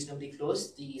also reasonably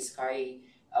close, the sky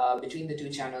between the two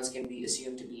channels can be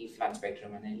assumed to be flat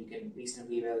spectrum, and then you can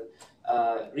reasonably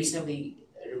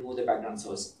remove the background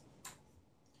source.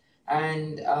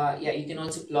 And yeah, you can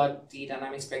also plot the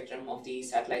dynamic spectrum of the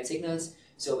satellite signals.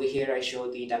 So over here, I show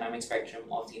the dynamic spectrum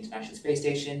of the International Space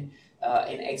Station.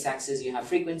 In x-axis, you have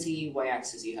frequency,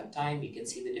 y-axis, you have time. You can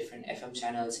see the different FM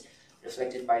channels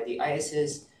reflected by the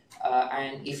ISS.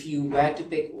 And if you were to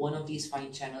pick one of these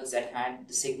fine channels that had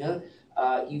the signal,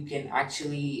 you can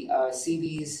actually see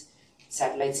these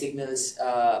satellite signals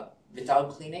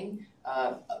without cleaning,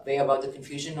 way above the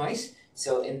confusion noise.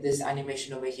 So in this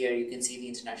animation over here, you can see the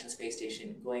International Space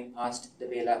Station going past the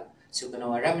Vela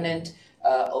supernova remnant.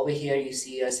 Over here, you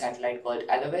see a satellite called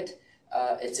Alouette.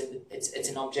 It's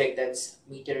an object that's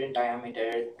meter in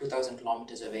diameter, 2,000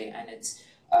 kilometers away, and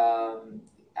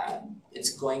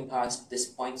it's going past this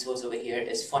point source over here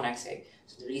is Phonax A.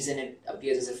 So the reason it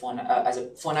appears as a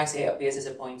Phonax A appears as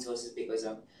a point source is because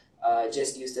of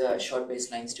just use the short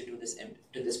baselines to do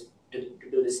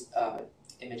this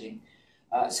imaging.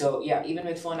 So yeah, even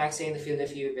with phone axis in the field of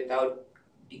view without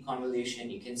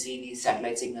deconvolution, you can see these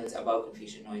satellite signals above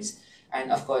confusion noise,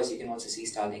 and of course you can also see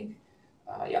Starlink.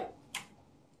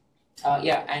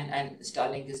 And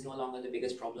Starlink is no longer the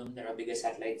biggest problem. There are bigger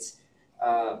satellites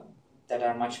that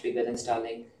are much bigger than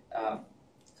Starlink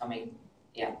coming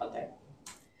out there.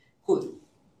 Cool.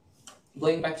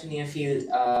 Going back to near field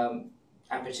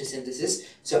aperture synthesis.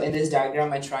 So in this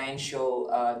diagram, I try and show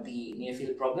the near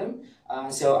field problem.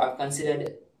 So I've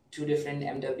considered two different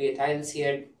MWA tiles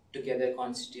here together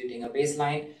constituting a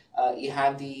baseline. You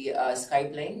have the sky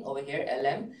plane over here,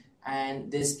 LM,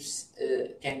 and this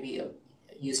can be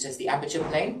used as the aperture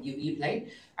plane, UV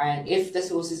plane. And if the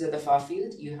source is at the far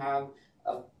field, you have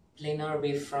a planar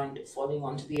wavefront falling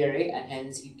onto the array, and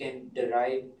hence you can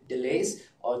derive delays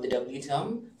or the W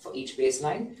term for each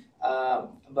baseline.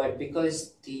 But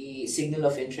because the signal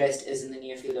of interest is in the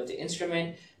near field of the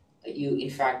instrument, you in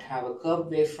fact have a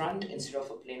curved wavefront instead of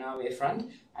a planar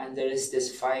wavefront, and there is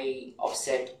this phi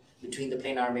offset between the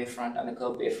planar wavefront and the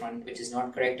curved wavefront, which is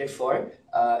not corrected for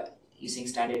using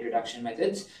standard reduction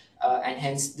methods, and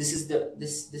hence this is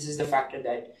the factor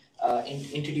that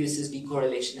introduces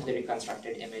decorrelation in the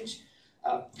reconstructed image.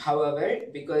 However,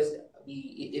 because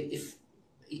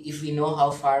if we know how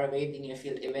far away the near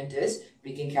field event is,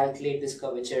 we can calculate this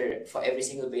curvature for every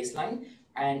single baseline.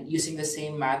 And using the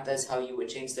same math as how you would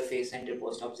change the phase center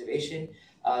post observation,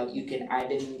 you can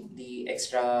add in the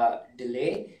extra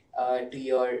delay to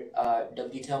your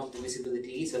W term of the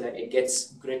visibility so that it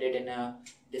gets gridded in a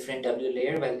different W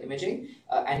layer while imaging.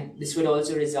 And this would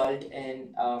also result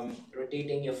in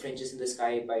rotating your fringes in the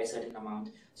sky by a certain amount.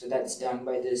 So that's done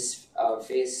by this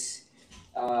phase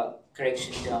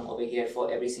correction term over here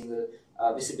for every single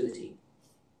visibility.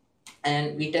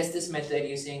 And we test this method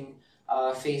using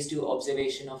phase 2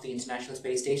 observation of the International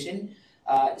Space Station.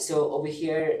 So over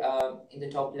here in the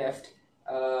top left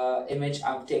image,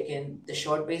 I've taken the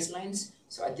short baselines.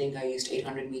 So I think I used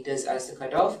 800 meters as the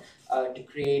cutoff to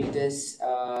create this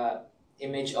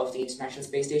image of the International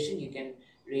Space Station. You can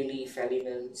really fairly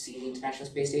well see the International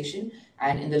Space Station.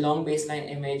 And in the long baseline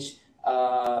image,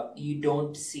 you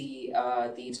don't see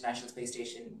the International Space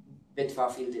Station with far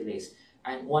field delays.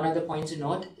 And one other point to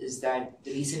note is that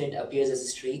the reason it appears as a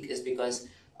streak is because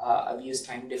I've used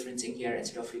time differencing here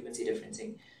instead of frequency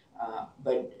differencing.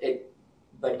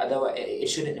 But otherwise, it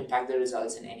shouldn't impact the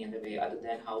results in any other way other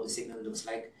than how the signal looks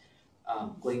like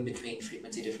going between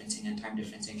frequency differencing and time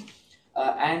differencing.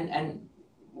 And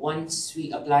once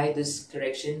we apply this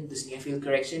correction, this near field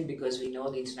correction, because we know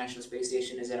the International Space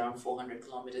Station is around 400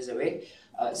 kilometers away,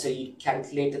 so you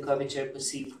calculate the curvature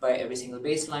perceived by every single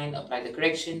baseline, apply the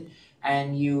correction,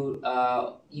 and you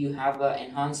have an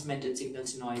enhancement in signal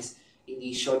to noise in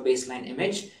the short baseline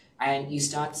image, and you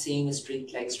start seeing a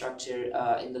streak-like structure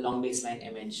in the long baseline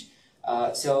image.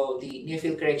 So the near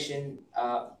field correction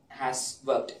has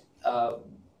worked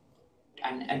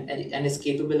and is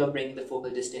capable of bringing the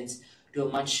focal distance to a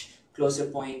much closer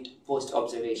point post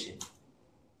observation.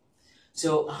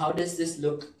 So how does this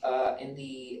look in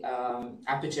the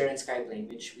aperture and sky plane,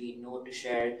 which we know to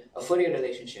share a Fourier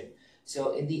relationship?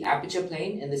 So in the aperture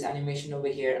plane, in this animation over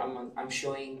here, I'm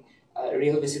showing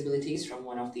real visibilities from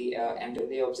one of the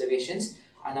MWA observations,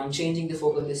 and I'm changing the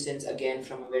focal distance again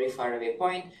from a very far away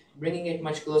point, bringing it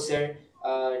much closer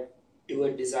to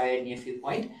a desired near field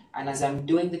point. And as I'm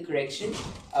doing the correction,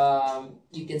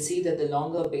 you can see that the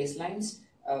longer baselines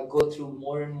go through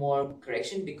more and more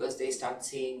correction because they start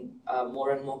seeing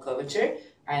more and more curvature,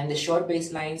 and the short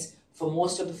baselines for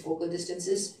most of the focal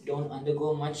distances don't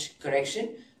undergo much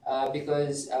correction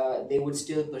because they would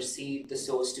still perceive the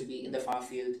source to be in the far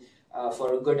field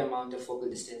for a good amount of focal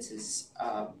distances,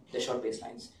 the short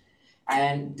baselines.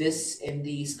 And this in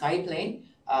the sky plane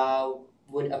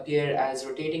would appear as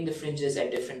rotating the fringes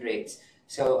at different rates.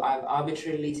 So I've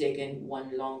arbitrarily taken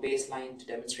one long baseline to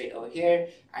demonstrate over here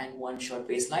and one short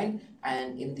baseline.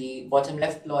 And in the bottom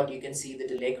left plot, you can see the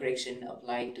delay correction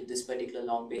applied to this particular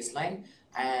long baseline.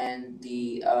 And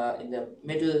the in the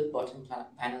middle bottom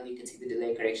panel, you can see the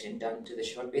delay correction done to the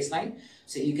short baseline.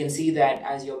 So you can see that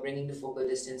as you're bringing the focal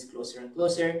distance closer and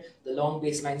closer, the long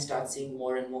baseline starts seeing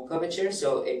more and more curvature.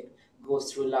 So it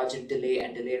goes through larger delay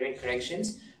and delay rate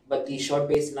corrections. But the short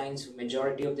baselines for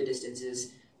majority of the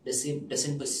distances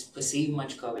doesn't perceive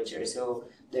much curvature. So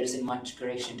there isn't much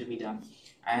correction to be done.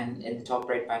 And in the top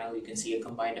right panel, you can see a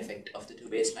combined effect of the two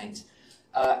baselines.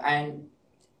 And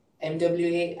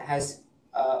MWA has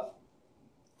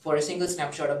for a single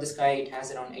snapshot of the sky, it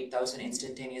has around 8,000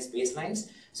 instantaneous baselines.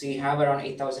 So you have around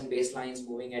 8,000 baselines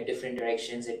moving at different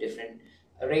directions at different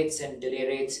rates and delay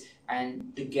rates,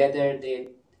 and together they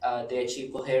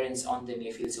achieve coherence on the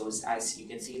near field source, as you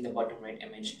can see in the bottom right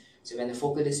image. So when the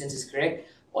focal distance is correct,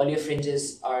 all your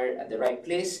fringes are at the right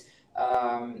place,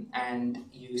 and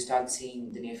you start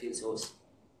seeing the near field source.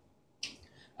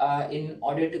 In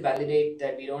order to validate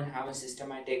that we don't have a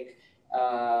systematic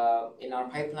in our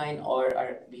pipeline,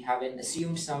 or we haven't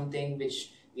assumed something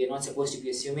which we are not supposed to be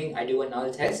assuming, I do a null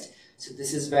test. So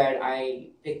this is where I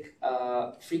pick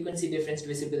frequency difference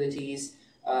visibilities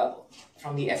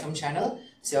from the FM channel.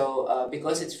 So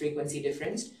because it's frequency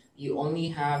difference, you only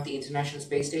have the International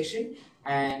Space Station,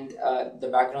 and the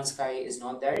background sky is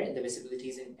not there in the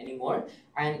visibilities anymore.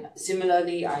 And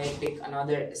similarly, I pick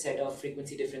another set of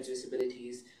frequency difference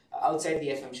visibilities outside the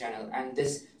FM channel. And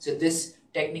this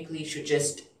technically should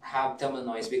just have thermal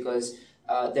noise, because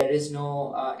there is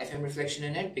no FM reflection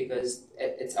in it, because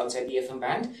it's outside the FM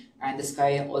band, and the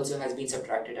sky also has been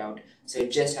subtracted out. So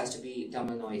it just has to be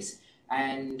thermal noise.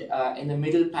 And in the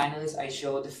middle panels, I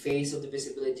show the phase of the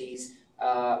visibilities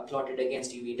plotted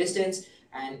against UV distance.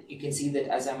 And you can see that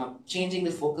as I'm changing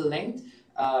the focal length,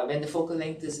 when the focal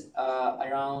length is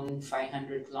around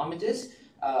 500 kilometers,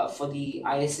 for the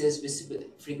ISS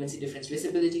frequency difference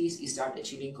visibilities, you start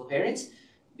achieving coherence.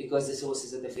 Because the source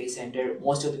is at the phase center,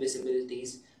 most of the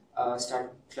visibilities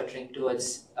start fluttering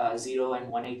towards 0 and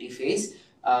 180 phase.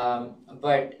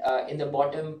 But in the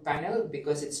bottom panel,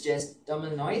 because it's just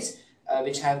thermal noise,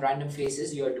 which have random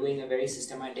phases, you're doing a very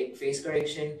systematic phase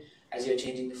correction as you're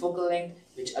changing the focal length,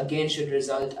 which again should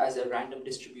result as a random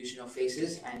distribution of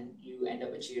phases, and you end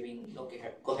up achieving no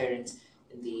coherence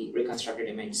in the reconstructed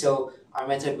image. So our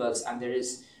method works, and there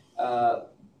is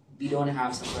we don't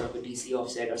have some sort of a DC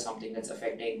offset or something that's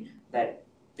affecting that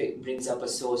brings up a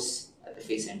source at the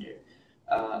phase center.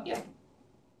 Yeah,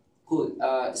 cool.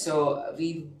 So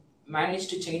we managed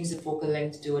to change the focal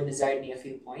length to a desired near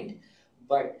field point,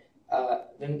 but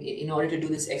in order to do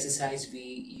this exercise, we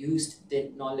used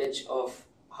the knowledge of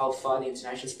how far the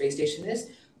International Space Station is.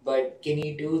 But can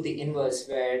you do the inverse,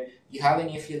 where you have a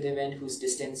near field event whose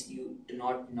distance you do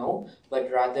not know, but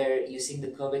rather using the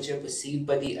curvature perceived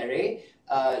by the array,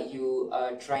 you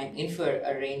try and infer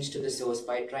a range to the source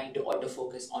by trying to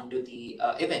autofocus onto the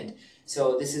event.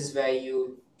 So this is where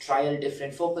you trial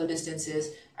different focal distances,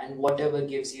 and whatever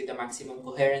gives you the maximum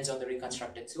coherence on the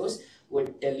reconstructed source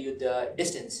would tell you the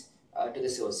distance to the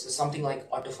source. So something like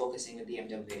autofocusing with the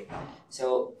MWA.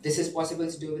 So this is possible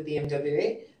to do with the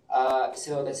MWA.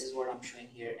 So this is what I'm showing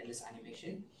here in this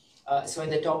animation. So in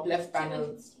the top left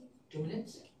panel, 2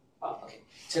 minutes? Oh, okay.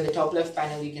 So in the top left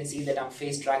panel, you can see that I'm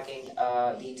phase tracking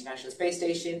the International Space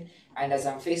Station. And as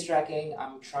I'm phase tracking,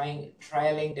 I'm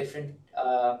trialing different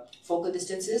focal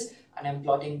distances, and I'm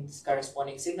plotting this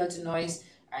corresponding signal to noise.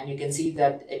 And you can see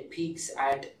that it peaks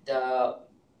at the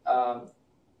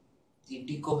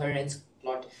decoherence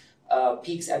plot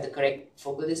peaks at the correct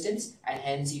focal distance, and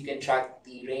hence you can track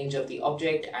the range of the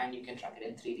object, and you can track it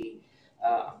in 3D.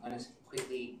 I'm going to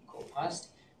quickly go past.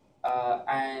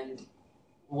 And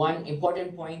one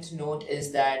important point to note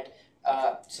is that,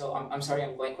 so I'm sorry,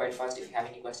 I'm going quite fast. If you have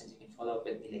any questions, you can follow up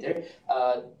with me later.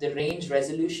 The range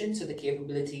resolution, so the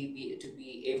capability to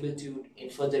be able to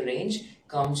infer the range,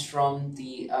 comes from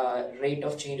the rate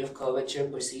of change of curvature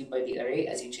perceived by the array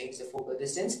as you change the focal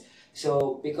distance.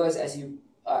 So because as you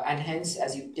and hence,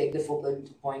 as you take the focal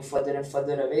point further and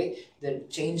further away, the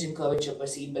change in curvature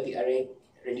perceived by the array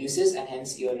reduces, and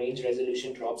hence your range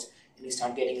resolution drops, and you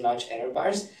start getting large error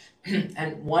bars.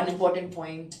 And one important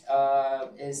point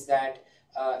is that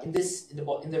in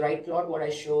the right plot, what I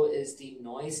show is the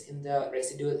noise in the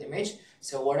residual image.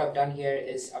 So what I've done here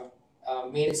is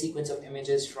I've made a sequence of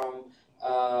images from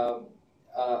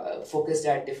focused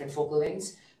at different focal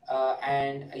lengths.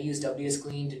 And I use WS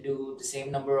clean to do the same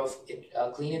number of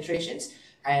clean iterations,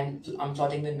 and I'm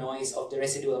plotting the noise of the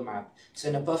residual map. So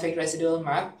in a perfect residual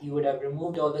map, you would have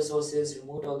removed all the sources,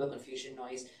 removed all the confusion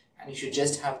noise, and you should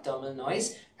just have thermal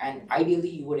noise. And ideally,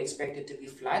 you would expect it to be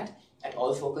flat at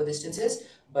all focal distances,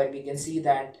 but we can see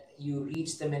that you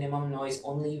reach the minimum noise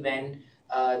only when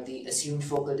the assumed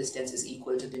focal distance is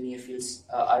equal to the near field's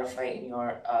RFI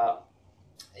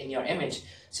in your image.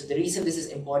 So the reason this is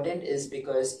important is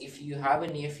because if you have a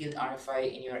near field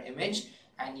RFI in your image,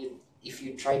 and if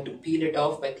you try to peel it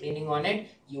off by cleaning on it,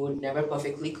 you would never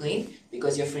perfectly clean,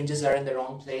 because your fringes are in the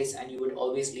wrong place, and you would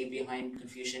always leave behind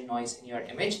confusion noise in your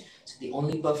image. So the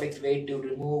only perfect way to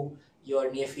remove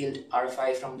your near field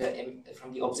RFI from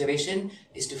the observation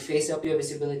is to face up your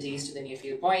visibilities to the near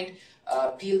field point,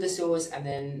 peel the source, and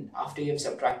then after you've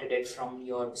subtracted it from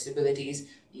your visibilities,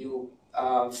 you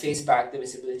face back the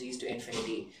visibilities to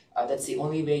infinity. That's the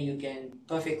only way you can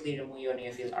perfectly remove your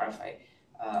near field RFI.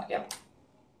 Yeah.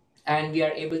 And we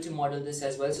are able to model this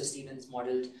as well. So Stephen's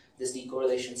modeled this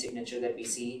decorrelation signature that we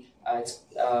see.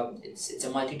 It's a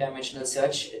multi-dimensional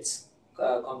search. It's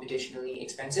computationally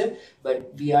expensive,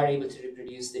 but we are able to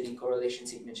reproduce the decorrelation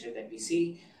signature that we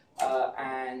see.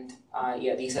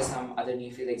 Yeah, these are some other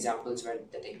near field examples where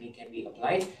the technique can be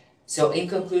applied. So in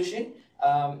conclusion,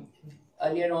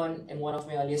 earlier on in one of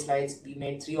my earlier slides, we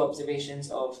made 3 observations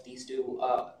of these 2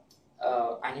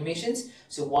 animations.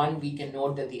 So one, we can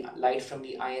note that the light from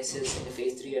the ISS in the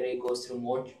phase 3 array goes through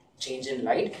more change in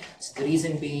light. So the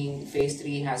reason being phase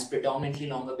 3 has predominantly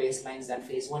longer baselines than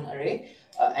phase 1 array,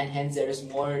 and hence there is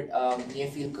more near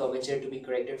field curvature to be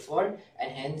corrected for,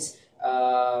 and hence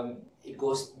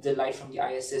the light from the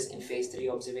ISS in phase 3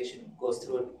 observation goes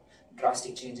through a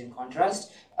drastic change in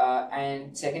contrast.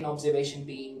 And second observation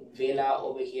being Vela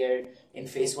over here in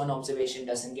phase 1 observation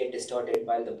doesn't get distorted,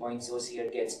 while the point source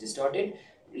here gets distorted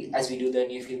as we do the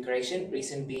near field correction.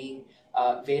 Reason being,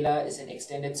 Vela is an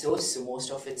extended source, so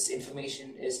most of its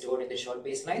information is stored in the short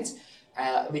baselines,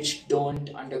 which don't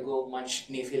undergo much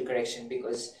near field correction,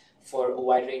 because for a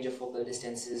wide range of focal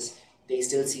distances, they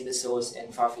still see the source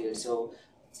in far field. So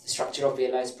the structure of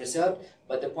Vela is preserved,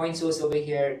 but the point source over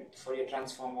here, for your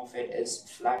transform of it, is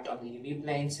flat on the UV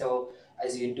plane. So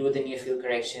as you do the near field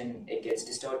correction, it gets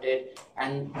distorted,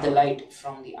 and the light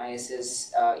from the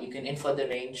ISS, you can infer the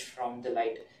range from the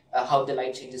light, how the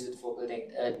light changes with focal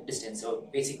distance. So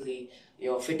basically,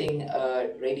 you're fitting a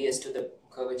radius to the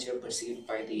curvature perceived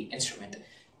by the instrument,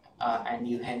 and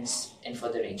you hence infer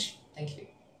the range. Thank you.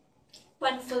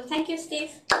 Wonderful. Thank you,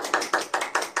 Steve.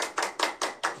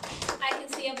 I can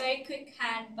see a very quick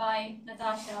hand by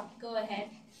Natasha. Go ahead.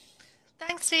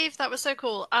 Thanks, Steve. That was so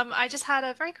cool. I just had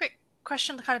a very quick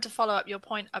question kind of to follow up your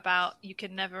point about you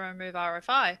can never remove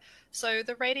RFI. So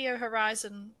the radio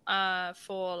horizon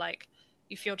for, like,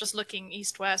 if you're just looking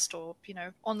east-west or, you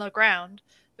know, on the ground,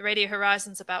 the radio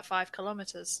horizon's about 5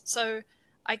 kilometers. So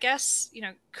I guess, you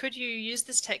know, could you use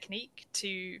this technique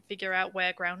to figure out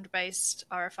where ground-based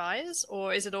RFI is,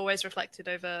 or is it always reflected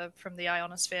over from the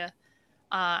ionosphere,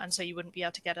 and so you wouldn't be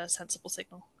able to get a sensible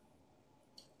signal?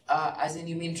 As in,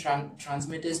 you mean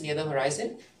transmitters near the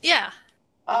horizon? Yeah.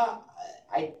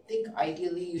 I think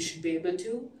ideally you should be able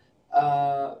to,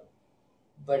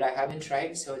 but I haven't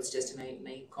tried, so it's just a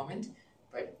naive comment.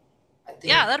 But I think,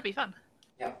 yeah, that'd be fun.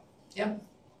 Yeah, yeah.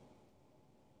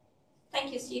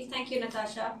 Thank you, Steve. Thank you,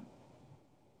 Natasha.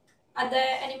 Are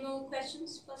there any more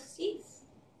questions for Steve?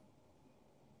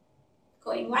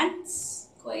 Going once,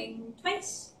 going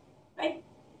twice, right?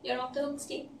 You're off the hook,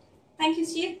 Steve. Thank you,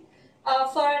 Steve.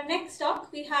 For our next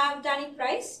talk, we have Danny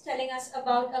Price telling us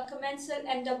about a commensal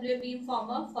MWA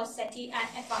beamformer for SETI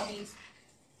and FRBs.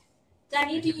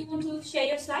 Danny, do you want to share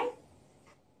your slide?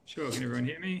 Sure. Can everyone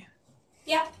hear me?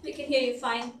 Yeah, we can hear you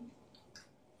fine.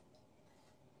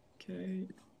 Okay.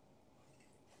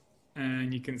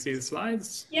 And you can see the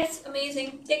slides? Yes,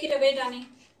 amazing. Take it away, Danny.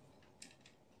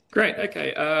 Great.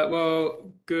 Okay. Well,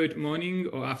 good morning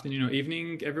or afternoon or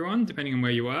evening, everyone, depending on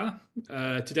where you are.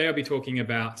 Today I'll be talking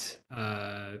about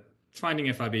finding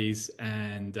FRBs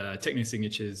and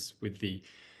technosignatures with the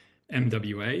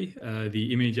MWA.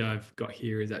 The image I've got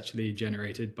here is actually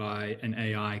generated by an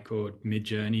AI called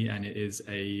Midjourney, and it is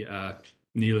a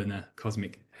needle in a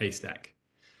cosmic haystack.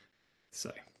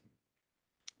 So,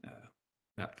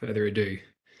 without further ado,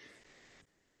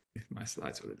 if my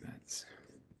slides will advance.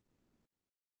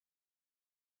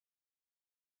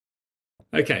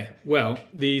 Okay, well,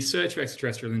 the search for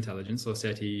extraterrestrial intelligence, or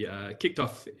SETI, kicked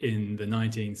off in the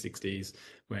 1960s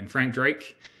when Frank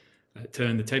Drake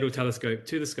turned the Tidal telescope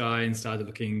to the sky and started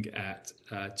looking at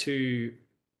 2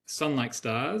 sun-like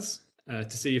stars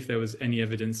to see if there was any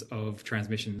evidence of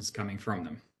transmissions coming from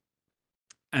them.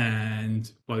 And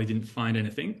while he didn't find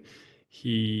anything,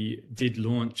 he did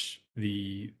launch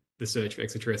the search for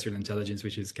extraterrestrial intelligence,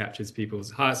 which has captured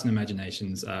people's hearts and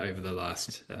imaginations over the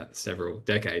last several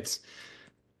decades.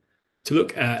 To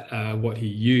look at what he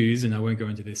used, and I won't go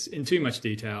into this in too much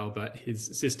detail, but his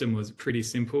system was pretty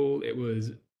simple. It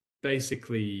was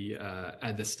basically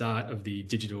at the start of the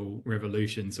digital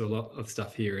revolution, so a lot of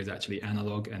stuff here is actually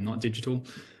analog and not digital.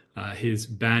 His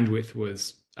bandwidth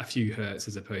was a few hertz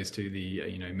as opposed to the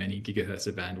many gigahertz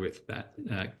of bandwidth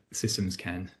that systems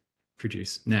can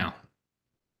produce now.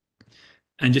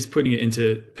 And just putting it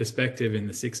into perspective, in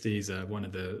the 60s, one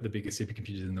of the biggest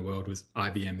supercomputers in the world was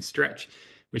IBM Stretch,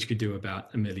 which could do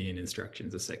about 1 million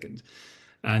instructions a second.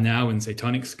 Now when say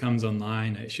Tonics comes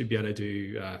online, it should be able to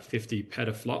do 50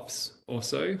 petaflops or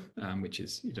so, which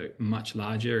is much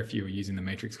larger. If you were using the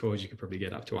matrix cores, you could probably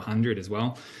get up to 100 as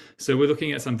well. So we're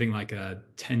looking at something like a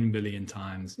 10 billion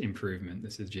times improvement.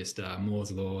 This is just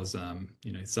Moore's laws.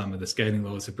 Some of the scaling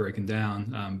laws have broken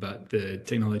down, but the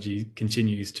technology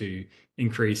continues to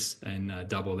increase and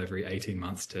double every 18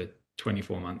 months to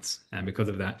 24 months. And because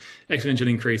of that exponential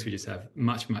increase, we just have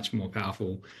much, much more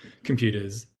powerful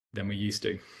computers than we used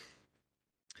to.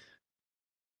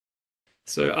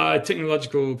 So our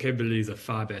technological capabilities are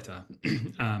far better.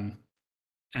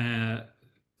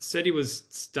 SETI was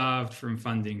starved from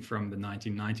funding from the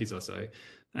 1990s or so.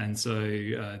 And so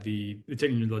the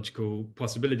technological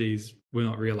possibilities were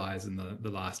not realized in the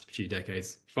last few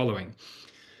decades following.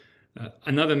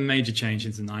 Another major change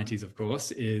since the 90s, of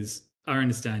course, is our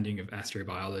understanding of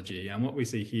astrobiology. And what we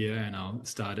see here, and I'll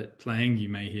start it playing, you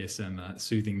may hear some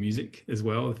soothing music as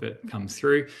well if it comes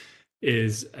through,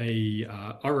 is a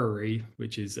orrery,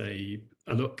 which is a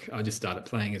look. I'll just start it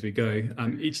playing as we go.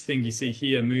 Each thing you see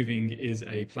here moving is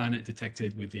a planet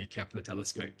detected with the Kepler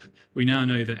telescope. We now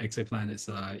know that exoplanets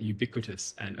are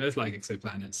ubiquitous, and Earth-like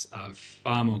exoplanets are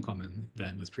far more common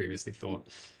than was previously thought.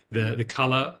 The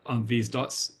color of these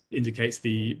dots indicates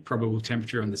the probable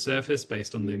temperature on the surface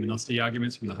based on luminosity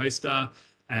arguments from the host star,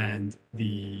 and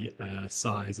the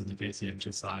size indicates the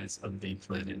actual size of the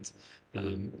planet.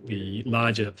 The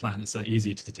larger planets are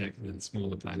easier to detect than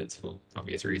smaller planets for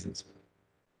obvious reasons.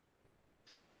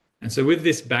 And so with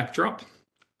this backdrop,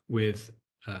 with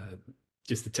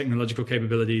just the technological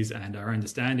capabilities and our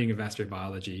understanding of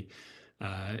astrobiology,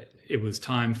 it was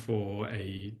time for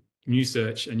a new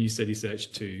SETI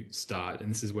search to start. And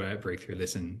this is where Breakthrough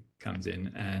Listen comes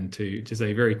in. And to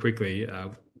say very quickly,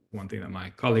 one thing that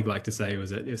my colleague liked to say was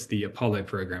that it's the Apollo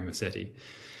program of SETI.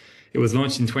 It was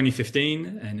launched in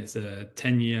 2015, and it's a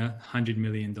 10-year, $100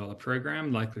 million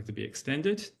program, likely to be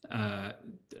extended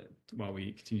while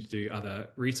we continue to do other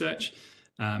research.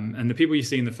 And the people you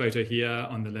see in the photo here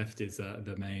on the left is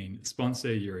the main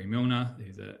sponsor, Yuri Milner,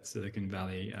 who's a Silicon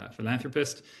Valley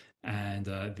philanthropist, and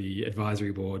the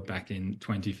advisory board back in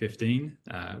 2015,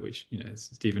 which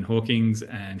Stephen Hawking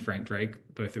and Frank Drake,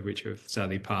 both of which have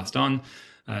sadly passed on.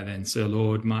 Then Sir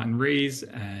Lord Martin Rees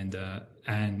and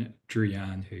Anne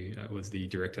Druyan, who was the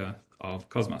director of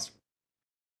Cosmos.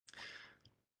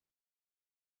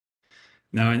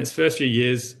 Now, in its first few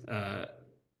years,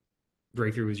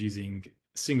 Breakthrough was using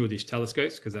single dish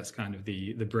telescopes because that's kind of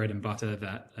the bread and butter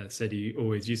that SETI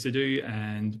always used to do.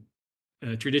 And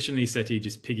traditionally, SETI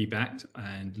just piggybacked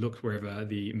and looked wherever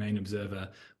the main observer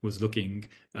was looking.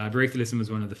 Breakthrough Listen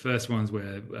was one of the first ones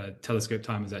where telescope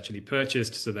time was actually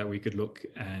purchased so that we could look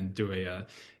and do a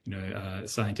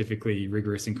scientifically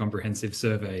rigorous and comprehensive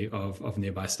survey of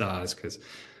nearby stars, because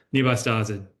nearby stars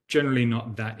are generally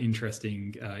not that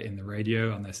interesting in the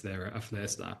radio unless they're a flare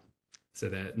star. So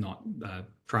they're not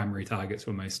primary targets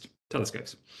for most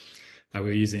telescopes.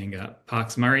 We're using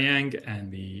Parkes Murray-Yang and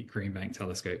the Green Bank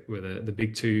telescope were the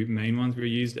big two main ones we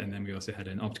used. And then we also had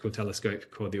an optical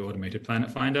telescope called the Automated Planet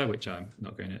Finder, which I'm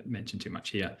not going to mention too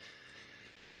much here.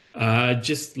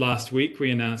 Just last week,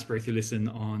 we announced Breakthrough Listen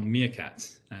on Meerkat.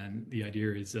 And the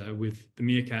idea is with the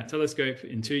Meerkat telescope,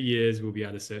 in 2 years, we'll be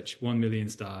able to search 1 million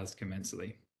stars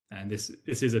commensally. And this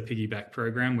is a piggyback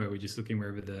program where we're just looking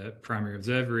wherever the primary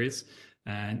observer is.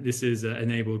 And this is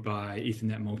enabled by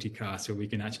Ethernet multicast, so we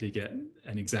can actually get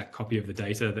an exact copy of the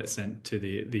data that's sent to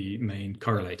the main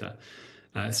correlator.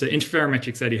 So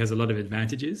interferometric SETI has a lot of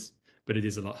advantages, but it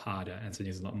is a lot harder, and so it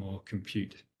needs a lot more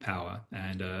compute power.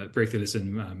 And Breakthrough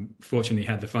Listen fortunately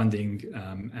had the funding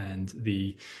and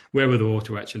the wherewithal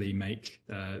to actually make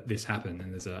this happen.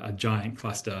 And there's a giant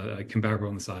cluster comparable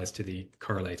in size to the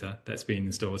correlator that's been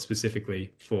installed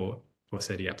specifically for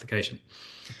SETI application.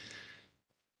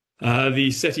 The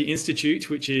SETI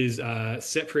Institute, which is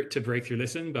separate to Breakthrough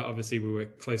Listen, but obviously we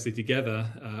work closely together,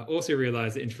 also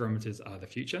realized that interferometers are the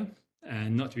future.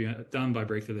 And not to be done by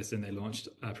Breakthrough Listen, they launched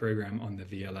a program on the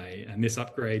VLA. And this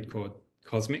upgrade called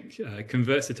Cosmic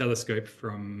converts the telescope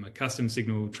from a custom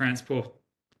signal transport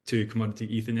to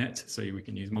commodity Ethernet, so we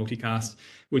can use multicast,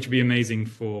 which would be amazing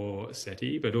for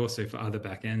SETI, but also for other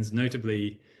backends,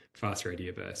 notably fast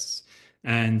radio bursts.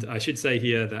 And I should say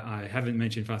here that I haven't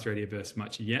mentioned fast radio bursts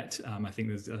much yet. I think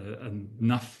there's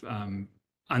enough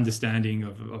understanding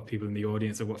of people in the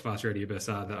audience of what fast radio bursts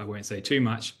are that I won't say too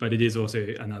much, but it is also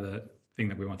another thing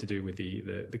that we want to do with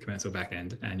the commensal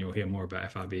backend. And you'll hear more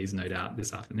about FRBs, no doubt,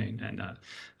 this afternoon and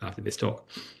after this talk.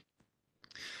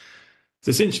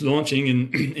 So since launching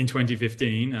in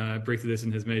 2015, Breakthrough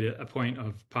Listen has made a point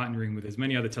of partnering with as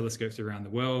many other telescopes around the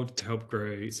world to help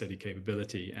grow SETI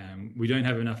capability. We don't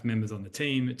have enough members on the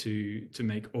team to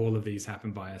make all of these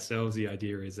happen by ourselves. The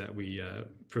idea is that we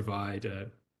provide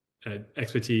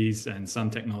expertise and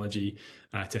some technology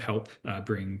to help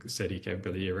bring SETI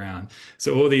capability around.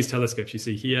 So all these telescopes you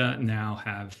see here now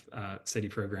have SETI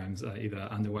programs either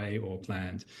underway or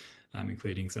planned,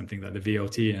 including something like the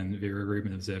VLT and Vera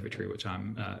Rubin Observatory, which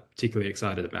I'm particularly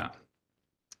excited about.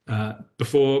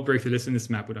 Before Breakthrough Listen, this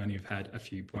map would only have had a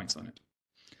few points on it.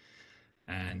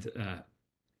 And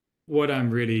what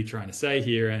I'm really trying to say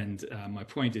here, and my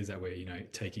point is that we're,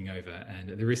 taking over.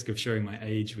 And at the risk of showing my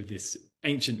age with this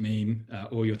ancient meme,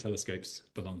 all your telescopes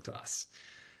belong to us.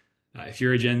 If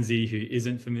you're a Gen Z who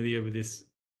isn't familiar with this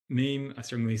meme, I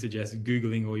strongly suggest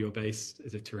Googling all your base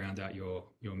to round out your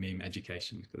meme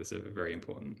education, because it's very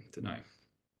important to know.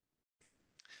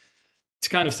 To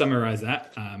kind of summarize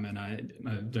that, and I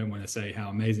don't want to say how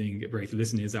amazing Breakthrough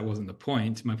Listen is, that wasn't the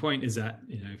point. My point is that,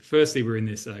 firstly, we're in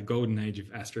this golden age of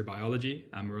astrobiology.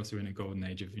 We're also in a golden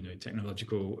age of,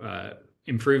 technological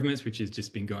improvements, which has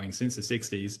just been going since the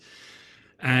 60s.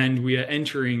 And we are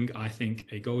entering, I think,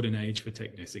 a golden age for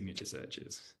technosignature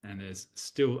searches. And there's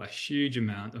still a huge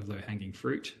amount of low-hanging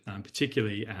fruit,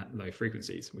 particularly at low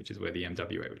frequencies, which is where the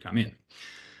MWA would come in.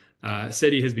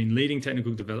 SETI has been leading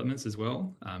technical developments as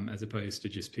well, as opposed to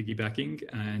just piggybacking.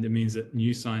 And it means that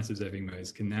new science observing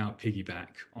modes can now piggyback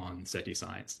on SETI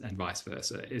science and vice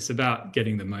versa. It's about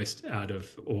getting the most out of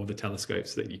all the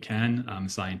telescopes that you can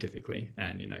scientifically,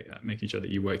 and making sure that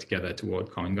you work together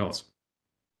toward common goals.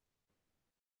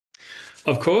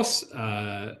 Of course,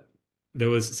 there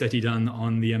was SETI done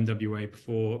on the MWA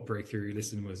before Breakthrough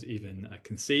Listen was even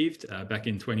conceived. Back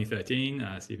in 2013,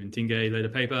 Stephen Tingay led a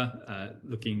paper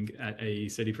looking at a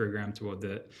SETI program toward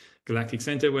the Galactic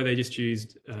Center, where they just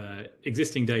used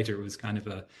existing data. It was kind of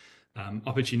a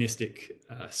opportunistic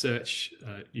search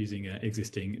using an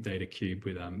existing data cube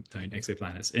with known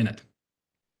exoplanets in it.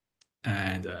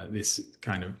 And this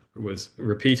kind of was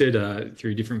repeated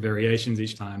through different variations,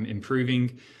 each time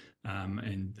improving,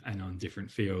 and on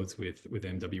different fields with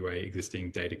MWA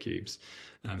existing data cubes.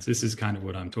 So this is kind of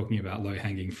what I'm talking about,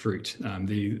 low-hanging fruit.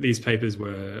 These papers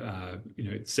were,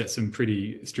 set some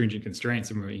pretty stringent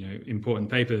constraints and were, important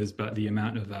papers, but the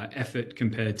amount of effort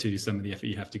compared to some of the effort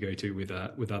you have to go to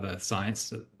with other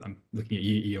science, I'm looking at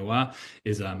EOR,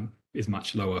 is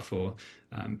much lower for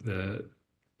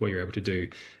what you're able to do.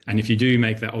 And if you do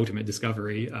make that ultimate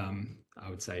discovery, I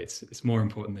would say it's more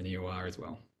important than EOR as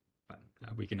well.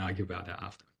 We can argue about that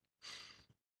after.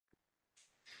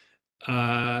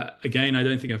 Again, I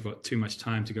don't think I've got too much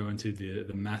time to go into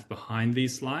the math behind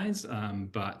these slides,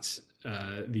 but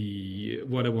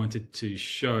what I wanted to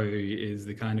show is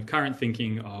the kind of current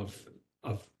thinking of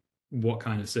what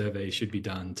kind of survey should be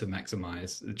done to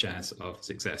maximize the chance of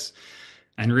success.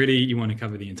 And really, you want to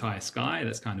cover the entire sky.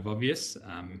 That's kind of obvious.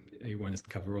 You want to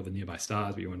cover all the nearby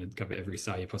stars, but you want to cover every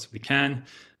star you possibly can.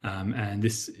 And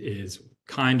this is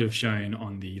kind of shown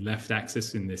on the left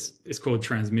axis in this. It's called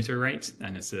transmitter rate,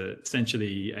 and it's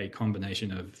essentially a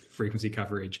combination of frequency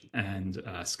coverage and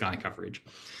sky coverage.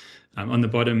 On the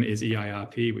bottom is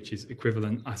EIRP, which is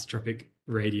equivalent isotropic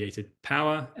radiated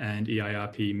power, and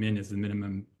EIRP min is the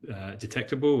minimum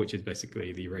detectable, which is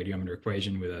basically the radiometer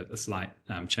equation with a slight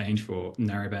change for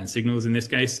narrowband signals in this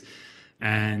case.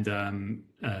 And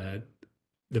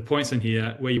the points on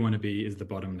here, where you want to be is the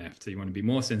bottom left. So you want to be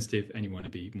more sensitive and you want to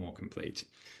be more complete.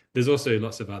 There's also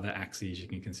lots of other axes you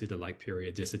can consider, like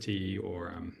periodicity,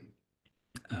 or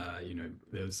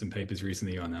there was some papers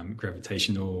recently on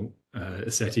gravitational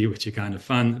SETI, which are kind of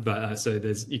fun, but so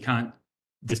you can't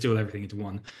distill everything into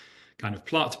one kind of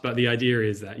plot, but the idea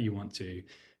is that you want to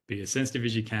be as sensitive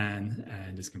as you can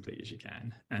and as complete as you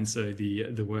can. And so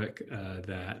the work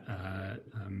that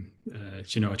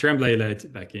Chinoa Tremblay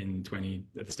led back in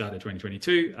at the start of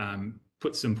 2022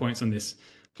 put some points on this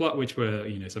plot, which were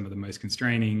some of the most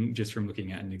constraining just from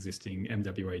looking at an existing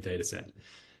MWA data set.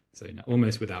 So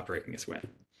almost without breaking a sweat.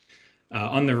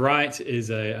 On the right is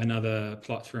another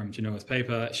plot from Chinoa's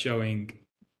paper showing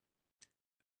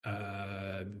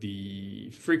the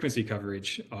frequency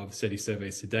coverage of SETI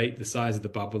surveys to date. The size of the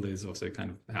bubble is also kind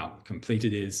of how complete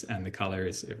it is, and the color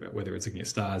is whether it's looking at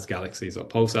stars, galaxies, or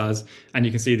pulsars. And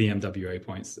you can see the MWA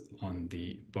points on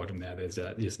the bottom there. There's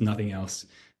just nothing else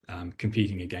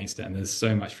competing against it, and there's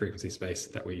so much frequency space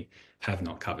that we have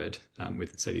not covered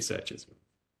with SETI searches.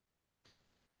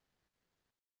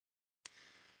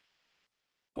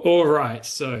 All right,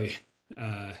 so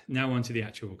now on to the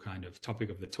actual kind of topic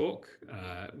of the talk,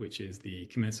 which is the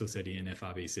commensal SETI and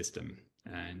FRB system.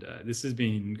 And this has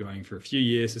been going for a few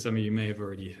years, so some of you may have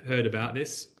already heard about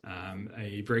this.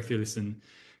 A breakthrough listen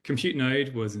compute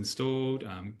node was installed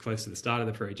close to the start of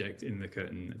the project in the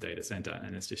Curtin data center,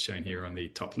 and it's just shown here on the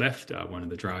top left. One of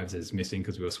the drives is missing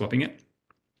because we were swapping it.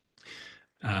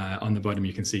 On the bottom,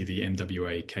 you can see the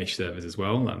MWA cache servers as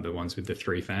well, the ones with the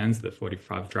 3 fans, the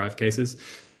 45 drive cases.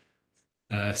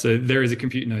 So there is a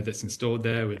compute node that's installed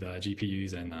there with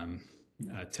GPUs and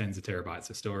tens of terabytes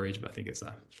of storage, but I think it's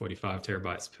 45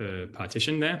 terabytes per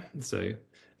partition there. So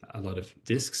a lot of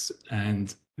disks.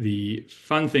 And the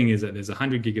fun thing is that there's a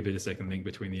 100 gigabit a second link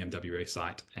between the MWA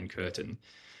site and Curtin.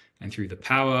 And through the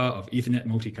power of Ethernet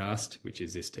multicast, which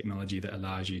is this technology that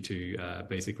allows you to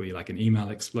basically, like an email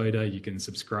exploder, you can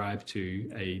subscribe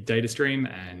to a data stream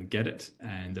and get it.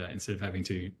 And instead of having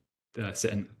to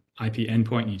set an IP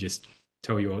endpoint, you just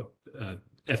tell your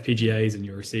FPGAs and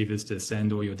your receivers to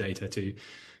send all your data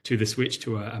to the switch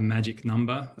to a magic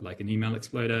number, like an email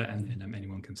exploder, and then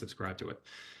anyone can subscribe to it.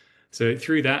 So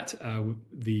through that,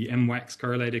 the MWAX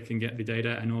correlator can get the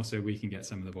data, and also we can get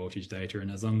some of the voltage data. And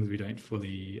as long as we don't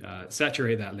fully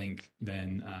saturate that link,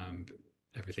 then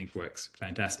everything works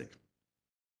fantastic.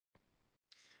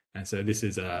 And so this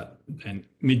is an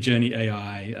Midjourney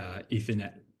AI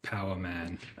Ethernet power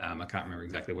man. I can't remember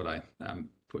exactly what I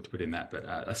put in that, but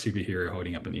a superhero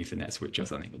holding up an Ethernet switch or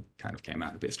something kind of came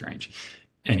out a bit strange.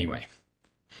 Anyway.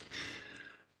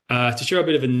 To show a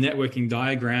bit of a networking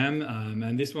diagram,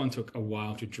 and this one took a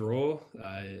while to draw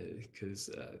because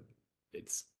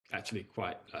it's actually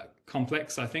quite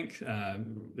complex, I think.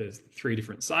 There's 3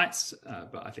 different sites,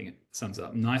 but I think it sums it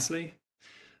up nicely.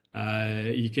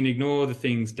 You can ignore the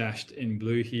things dashed in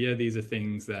blue here. These are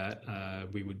things that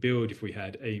we would build if we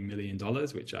had $1 million,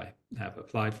 which I have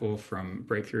applied for from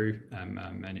Breakthrough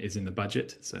and is in the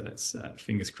budget. So that's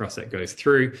fingers crossed that goes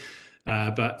through.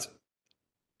 But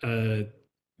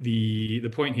the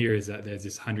point here is that there's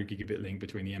this 100 gigabit link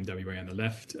between the MWA on the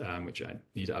left, which I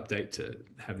need to update to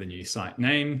have the new site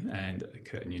name, and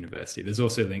Curtin University. There's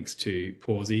also links to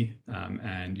Pawsey,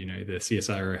 and the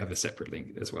CSIRO have a separate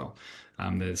link as well.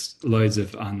 There's loads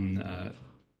of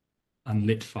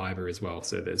unlit fiber as well,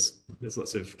 so there's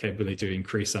lots of capability to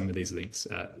increase some of these links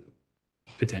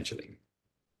potentially.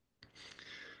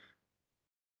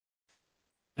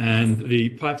 And the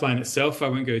pipeline itself, I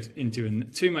won't go into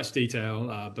in too much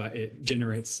detail, but it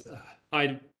generates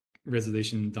high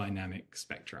resolution dynamic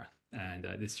spectra. And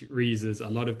this reuses a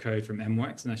lot of code from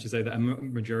MWAX. And I should say that a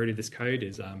majority of this code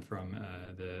is from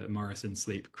the Morrison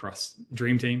Sleep Cross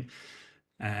Dream Team.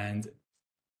 And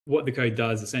what the code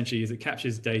does essentially is it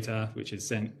captures data which is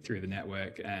sent through the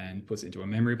network and puts it into a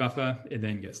memory buffer. It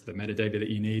then gets the metadata that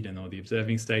you need and all the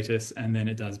observing status, and then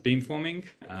it does beamforming,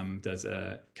 does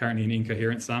currently an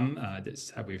incoherent sum.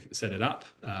 That's how we've set it up,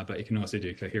 but it can also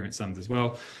do coherent sums as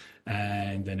well.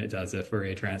 And then it does a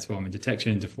Fourier transform and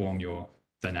detection to form your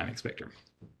dynamic spectrum.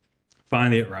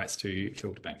 Finally, it writes to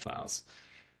filter bank files.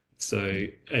 So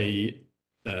the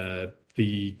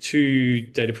 2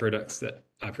 data products that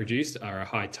I produced are a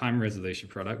high time resolution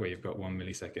product where you've got 1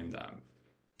 millisecond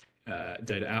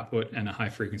data output, and a high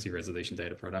frequency resolution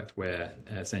data product where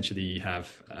essentially you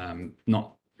have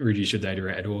not reduced your data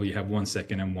rate at all. You have 1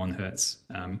 second and 1 hertz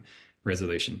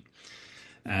resolution.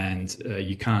 And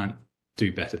you can't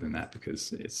do better than that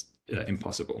because it's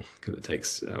impossible, because it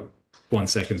takes 1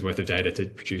 second's worth of data to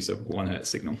produce a 1 hertz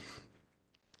signal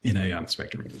in a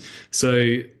spectrum.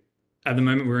 So at the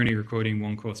moment, we're only recording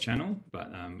 1 coarse channel,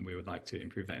 but we would like to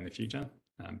improve that in the future.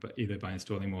 But either by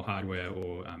installing more hardware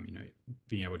or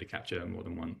being able to capture more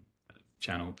than 1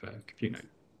 channel per compute node.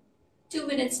 2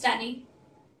 minutes, Danny.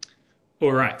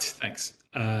 All right, thanks.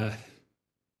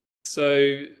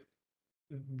 So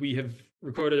we have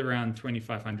recorded around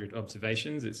 2,500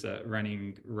 observations. It's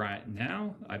running right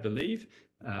now, I believe.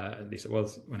 At least it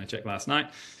was when I checked last night.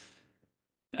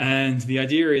 And the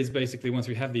idea is basically, once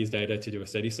we have these data, to do a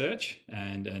SETI search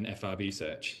and an FRB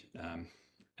search.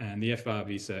 And the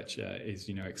FRB search is,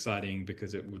 exciting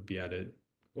because it would be able to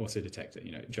also detect,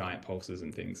 giant pulses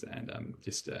and things, and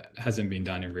just hasn't been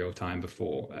done in real time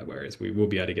before. Whereas we will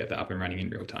be able to get that up and running in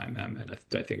real time. And I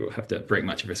don't think we'll have to break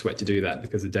much of a sweat to do that,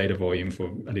 because the data volume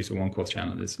for at least a 1 coarse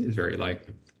channel is very low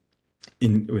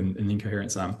in an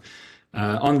incoherent sum.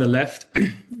 On the left,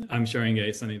 I'm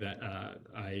showing something that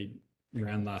I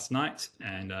ran last night,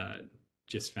 and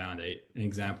just found an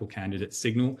example candidate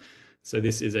signal. So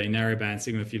this is a narrowband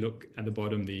signal. If you look at the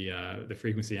bottom, the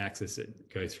frequency axis, it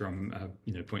goes from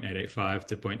 0.885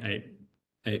 to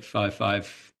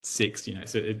 0.8556.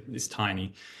 So it's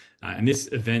tiny. And this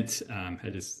event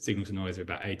had a signal to noise of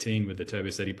about 18 with the turbo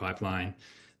SETI pipeline.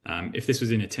 If this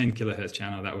was in a 10 kilohertz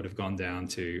channel, that would have gone down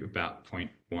to about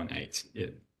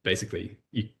 0.18. Basically,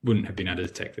 you wouldn't have been able to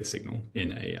detect the signal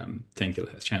in a 10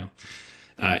 kilohertz channel.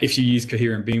 If you use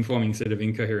coherent beamforming instead of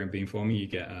incoherent beamforming, you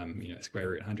get square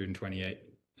root 128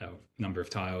 number of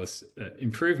tiles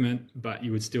improvement, but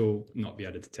you would still not be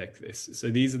able to detect this.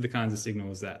 So these are the kinds of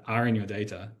signals that are in your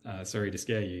data, sorry to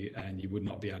scare you, and you would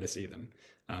not be able to see them.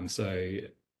 So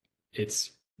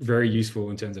it's very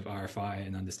useful in terms of RFI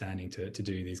and understanding to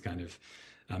do these kind of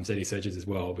SETI searches as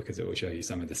well, because it will show you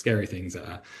some of the scary things that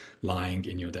are lying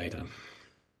in your data.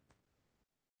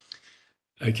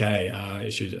 Okay, I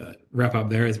should wrap up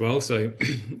there as well. So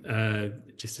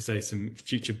just to say some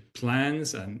future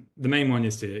plans, and the main one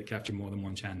is to capture more than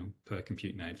one channel per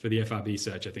compute node. For the FRB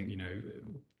search, I think,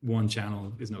 one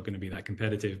channel is not going to be that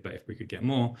competitive, but if we could get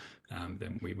more,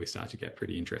 then we start to get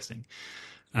pretty interesting.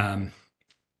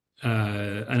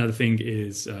 Another thing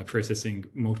is processing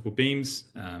multiple beams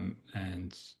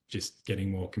and just getting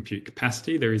more compute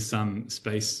capacity. There is some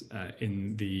space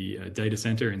in the data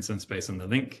center and some space on the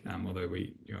link, although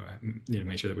we need to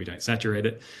make sure that we don't saturate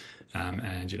it.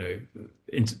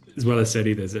 As well as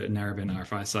SETI, there's a narrowband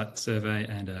RFI survey,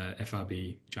 and a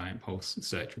FRB giant pulse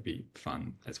search would be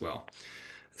fun as well.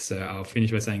 So I'll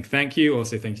finish by saying thank you.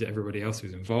 Also, thank you to everybody else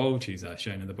who's involved, who's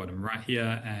shown at the bottom right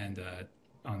here. And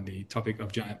on the topic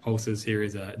of giant pulses, here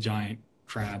is a giant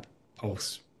crab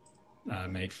pulsar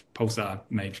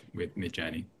made with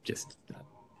Midjourney. Just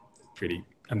pretty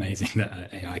amazing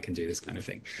that AI can do this kind of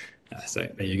thing. So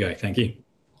there you go. Thank you.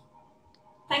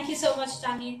 Thank you so much,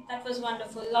 Danny. That was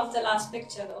wonderful. Love the last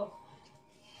picture, though.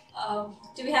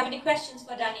 Do we have any questions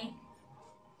for Danny?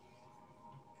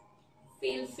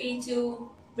 Feel free to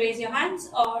raise your hands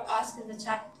or ask in the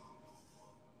chat.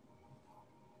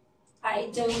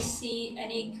 I don't see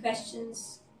any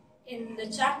questions in the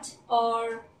chat,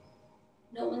 or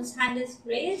no one's hand is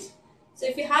raised. So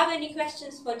if you have any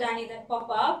questions for Danny that pop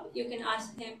up, you can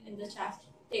ask him in the chat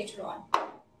later on.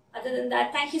 Other than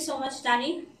that, thank you so much,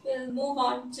 Danny. We'll move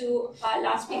on to our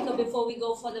last speaker before we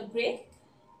go for the break.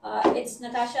 It's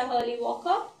Natasha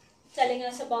Hurley-Walker telling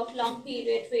us about long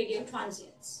period radio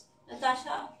transients.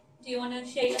 Natasha, do you want to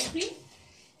share your screen?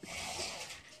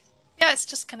 Yeah, it's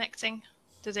just connecting.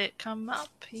 Did it come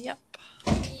up? Yep.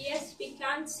 Yes, we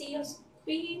can see your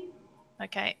screen.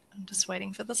 Okay, I'm just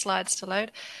waiting for the slides to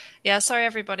load. Yeah, sorry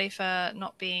everybody for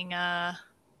not being there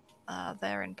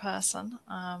in person.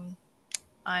 I'm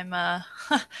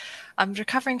I'm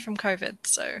recovering from COVID,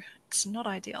 so it's not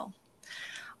ideal.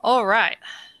 All right.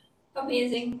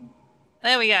 Amazing.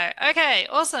 There we go. Okay,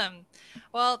 awesome.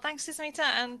 Well, thanks, Susmita,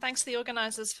 and thanks to the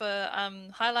organizers for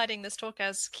highlighting this talk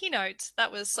as keynote.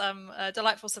 That was a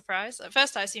delightful surprise. At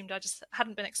first, I assumed I just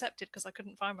hadn't been accepted because I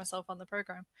couldn't find myself on the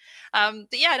program.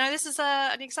 But yeah, no, this is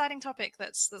an exciting topic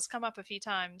that's come up a few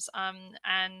times.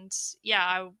 And yeah,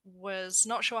 I was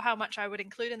not sure how much I would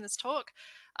include in this talk,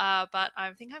 but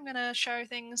I think I'm going to show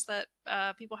things that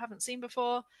people haven't seen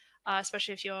before,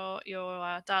 especially if you're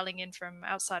dialing in from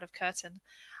outside of Curtin.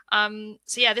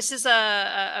 So yeah, this is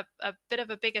a bit of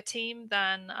a bigger team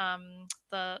than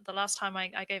the last time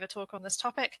I gave a talk on this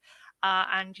topic,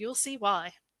 and you'll see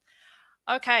why.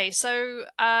 Okay, so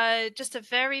just a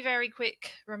very, very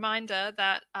quick reminder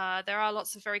that there are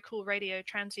lots of very cool radio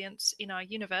transients in our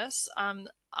universe.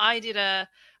 I did a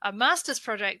master's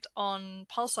project on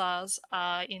pulsars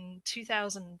in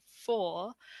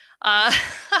 2004.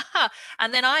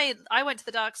 And then I went to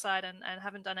the dark side and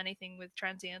haven't done anything with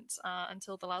transients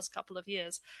until the last couple of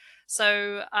years.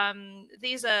 So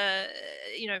these are,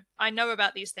 I know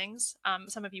about these things.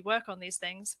 Some of you work on these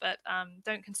things, but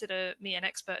don't consider me an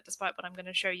expert despite what I'm going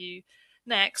to show you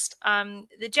next.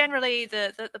 Generally,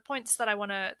 the points that I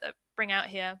want to bring out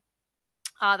here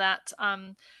are that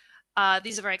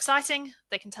these are very exciting.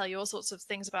 They can tell you all sorts of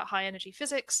things about high energy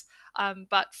physics,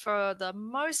 but for the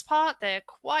most part, they're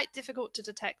quite difficult to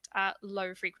detect at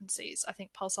low frequencies. I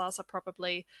think pulsars are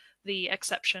probably the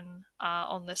exception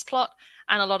on this plot,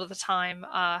 and a lot of the time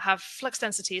have flux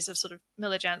densities of sort of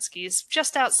millijanskis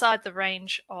just outside the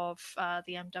range of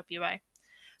the MWA.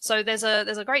 So there's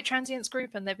a great transients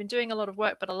group, and they've been doing a lot of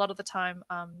work, but a lot of the time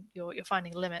you're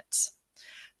finding limits.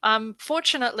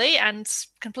 Fortunately, and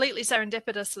completely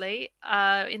serendipitously,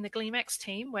 in the GleamX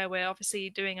team, where we're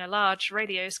obviously doing a large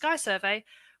radio sky survey,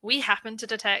 we happen to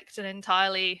detect an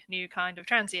entirely new kind of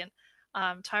transient.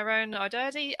 Tyrone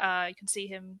O'Doherty, you can see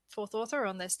him fourth author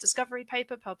on this discovery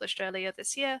paper published earlier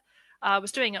this year,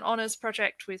 was doing an honors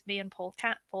project with me and Paul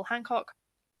Hancock.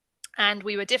 And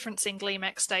we were differencing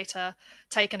GleamX data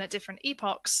taken at different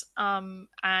epochs.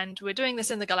 And we're doing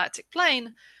this in the galactic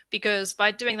plane because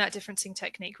by doing that differencing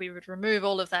technique, we would remove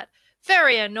all of that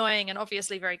very annoying and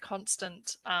obviously very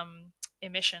constant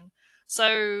emission.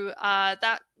 So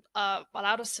that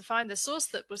allowed us to find the source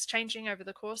that was changing over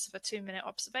the course of a 2-minute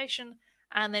observation,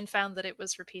 and then found that it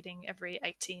was repeating every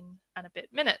 18 and a bit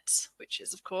minutes, which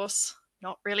is, of course,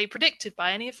 not really predicted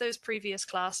by any of those previous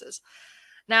classes.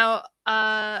 Now,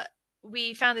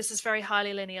 we found this is very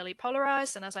highly linearly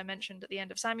polarized, and as I mentioned at the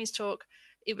end of Sammy's talk,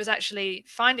 it was actually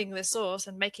finding this source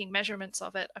and making measurements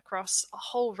of it across a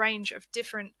whole range of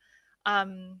different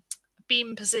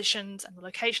beam positions and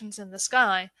locations in the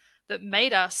sky that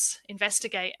made us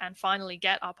investigate and finally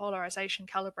get our polarization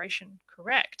calibration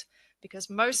correct, because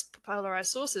most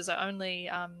polarized sources are only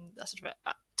sort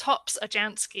of tops a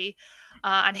Jansky,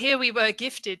 and here we were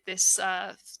gifted this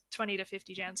 20 to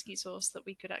 50 Jansky source that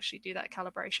we could actually do that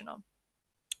calibration on.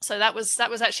 So that was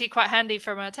actually quite handy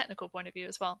from a technical point of view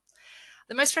as well.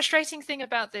 The most frustrating thing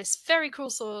about this very cool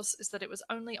source is that it was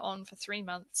only on for 3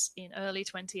 months in early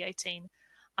 2018.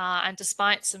 And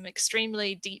despite some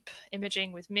extremely deep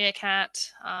imaging with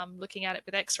Meerkat, looking at it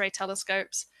with X-ray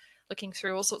telescopes, looking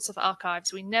through all sorts of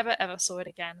archives, we never ever saw it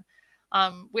again,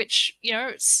 which, you know,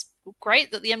 it's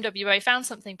great that the MWA found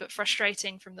something, but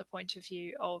frustrating from the point of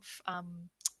view of,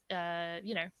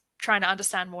 you know, trying to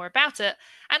understand more about it,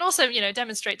 and also, you know,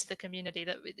 demonstrate to the community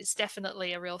that it's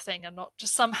definitely a real thing and not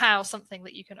just somehow something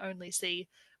that you can only see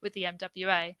with the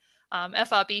MWA.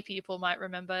 FRB people might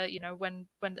remember, you know, when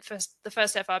the first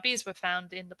FRBs were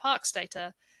found in the Parkes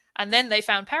data, and then they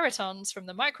found peritons from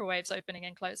the microwaves opening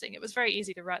and closing. It was very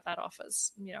easy to write that off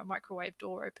as, you know, microwave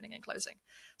door opening and closing.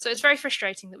 So it's very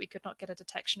frustrating that we could not get a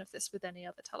detection of this with any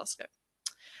other telescope.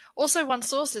 Also, one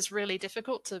source is really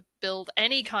difficult to build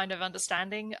any kind of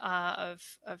understanding of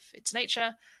its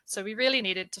nature, so we really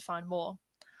needed to find more.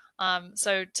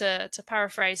 So to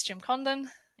paraphrase Jim Condon,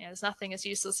 you know, there's nothing as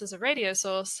useless as a radio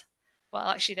source. Well,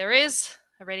 actually there is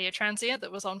a radio transient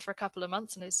that was on for a couple of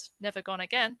months and is never gone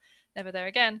again, never there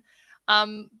again.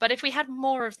 But if we had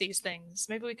more of these things,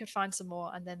 maybe we could find some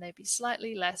more and then they'd be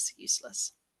slightly less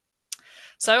useless.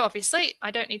 So obviously,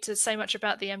 I don't need to say much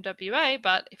about the MWA,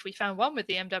 but if we found one with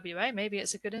the MWA, maybe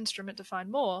it's a good instrument to find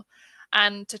more.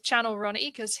 And to channel Ron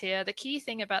Eakers here, the key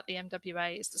thing about the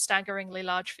MWA is the staggeringly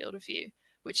large field of view,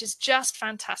 which is just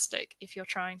fantastic if you're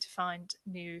trying to find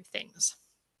new things.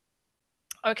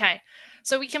 Okay,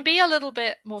 so we can be a little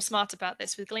bit more smart about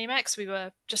this. With GleamX, we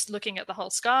were just looking at the whole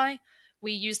sky.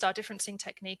 We used our differencing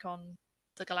technique on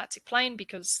the galactic plane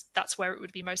because that's where it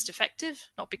would be most effective,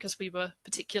 not because we were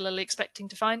particularly expecting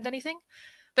to find anything.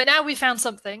 But now we found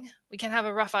something, we can have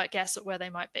a rough guess at where they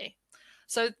might be.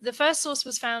 So the first source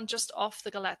was found just off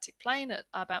the galactic plane at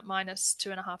about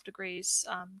 -2.5 degrees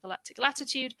galactic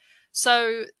latitude.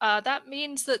 So that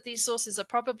means that these sources are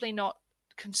probably not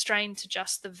constrained to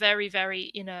just the very, very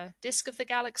inner disk of the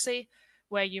galaxy,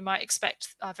 where you might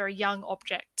expect very young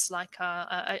objects like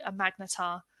a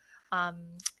magnetar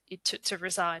to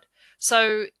reside.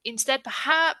 So instead,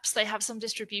 perhaps they have some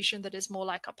distribution that is more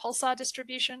like a pulsar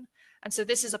distribution. And so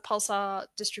this is a pulsar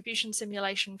distribution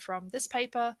simulation from this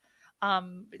paper.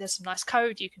 There's some nice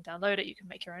code. You can download it. You can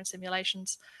make your own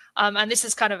simulations. And this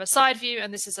is kind of a side view,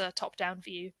 and this is a top-down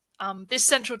view. This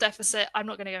central deficit, I'm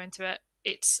not going to go into it.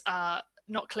 It's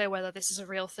not clear whether this is a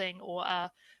real thing or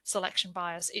a selection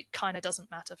bias. It kind of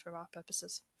doesn't matter for our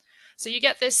purposes. So you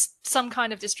get some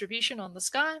kind of distribution on the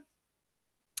sky.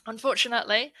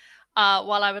 Unfortunately,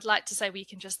 while I would like to say we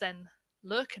can just then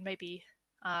look and maybe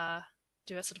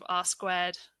do a sort of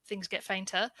R-squared, things get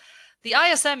fainter, the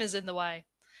ISM is in the way.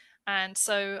 And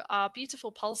so our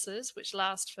beautiful pulses, which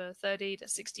last for 30 to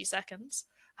 60 seconds,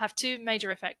 have two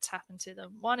major effects happen to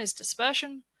them. One is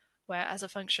dispersion, where as a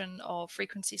function of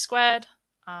frequency squared,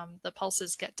 the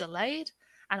pulses get delayed.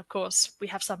 And of course, we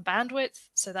have some bandwidth,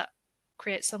 so that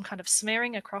creates some kind of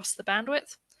smearing across the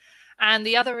bandwidth. And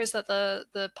the other is that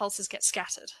the pulses get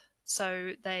scattered.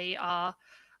 So they are,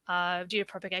 due to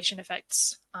propagation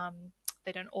effects,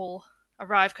 they don't all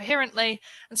arrive coherently.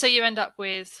 And so you end up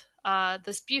with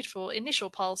this beautiful initial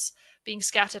pulse being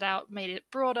scattered out, made it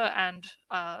broader and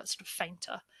sort of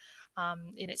fainter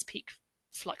in its peak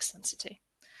flux density.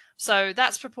 So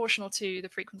that's proportional to the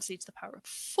frequency to the power of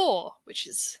 4, which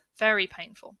is very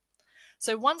painful.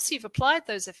 So once you've applied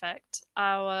those effects,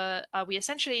 we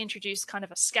essentially introduce kind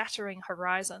of a scattering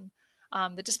horizon.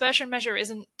 The dispersion measure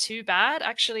isn't too bad.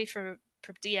 Actually, for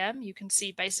DM, you can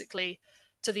see basically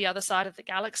to the other side of the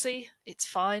galaxy. It's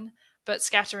fine. But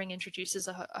scattering introduces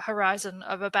a horizon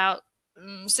of about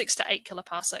 6 to 8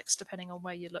 kiloparsecs, depending on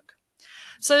where you look.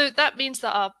 So that means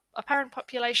that our apparent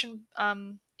population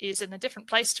is in a different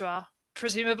place to our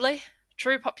presumably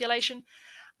true population.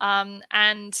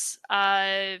 And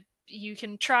you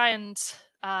can try and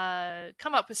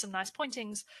come up with some nice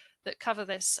pointings that cover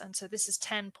this. And so this is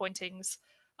 10 pointings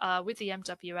with the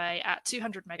MWA at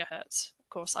 200 megahertz. Of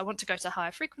course, I want to go to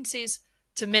higher frequencies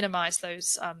to minimize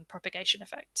those propagation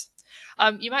effects.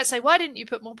 You might say, why didn't you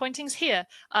put more pointings here?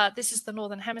 This is the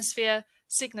Northern Hemisphere.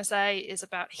 Cygnus A is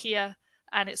about here,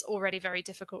 and it's already very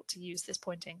difficult to use this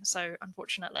pointing. So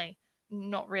unfortunately,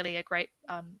 not really a great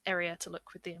area to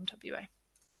look with the MWA.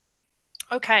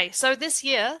 Okay, so this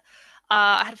year,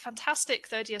 I had a fantastic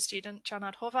third-year student,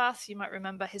 Janad Horvath. You might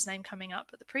remember his name coming up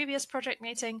at the previous project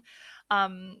meeting.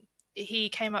 He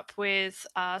came up with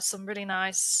some really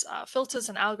nice filters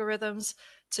and algorithms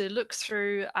to look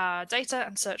through data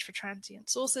and search for transient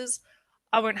sources.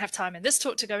 I won't have time in this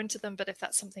talk to go into them, but if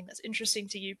that's something that's interesting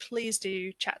to you, please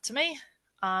do chat to me.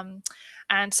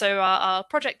 And so our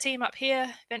project team up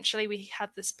here, eventually we had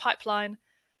this pipeline,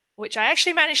 which I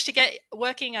actually managed to get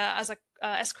working as a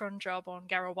S-cron job on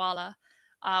Garawala,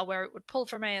 where it would pull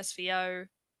from ASVO,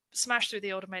 smash through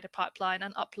the automated pipeline,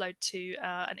 and upload to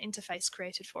an interface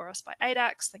created for us by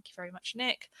ADAX. Thank you very much,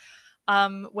 Nick.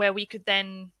 Where we could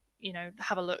then,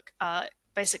 have a look,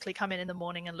 basically come in the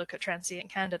morning and look at transient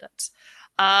candidates.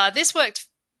 This worked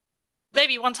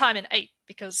maybe one time in 8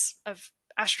 because of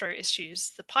Astro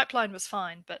issues. The pipeline was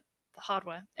fine, but the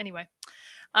hardware, anyway.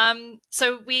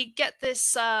 So we get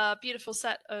this beautiful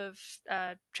set of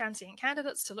transient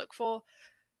candidates to look for.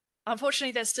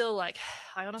 Unfortunately, there's still like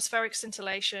ionospheric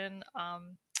scintillation,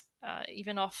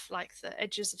 even off like the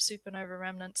edges of supernova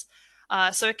remnants.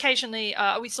 So occasionally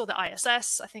we saw the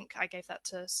ISS. I think I gave that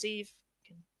to Steve.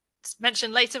 You can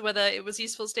mention later whether it was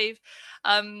useful, Steve.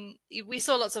 We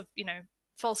saw lots of,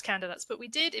 false candidates, but we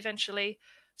did eventually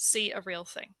see a real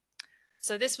thing.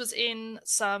 So this was in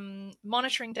some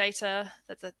monitoring data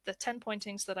that the 10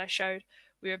 pointings that I showed.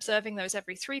 We were observing those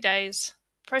every 3 days,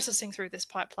 processing through this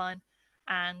pipeline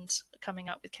and coming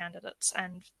up with candidates.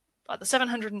 And the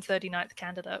 739th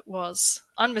candidate was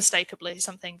unmistakably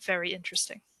something very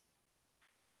interesting.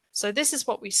 So this is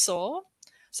what we saw.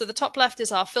 So the top left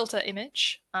is our filter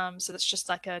image. So that's just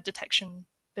like a detection,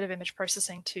 bit of image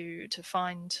processing to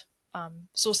find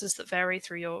sources that vary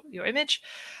through your image.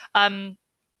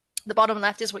 The bottom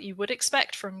left is what you would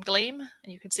expect from Gleam.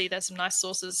 And you can see there's some nice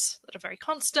sources that are very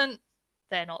constant.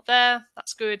 They're not there.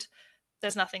 That's good.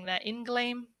 There's nothing there in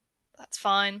Gleam. That's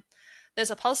fine. There's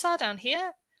a pulsar down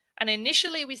here. And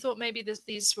initially we thought maybe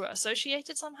these were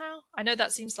associated somehow. I know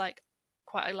that seems like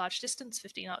quite a large distance,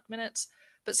 15 arc minutes,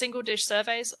 but single dish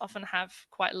surveys often have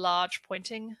quite large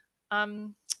pointing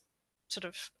sort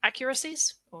of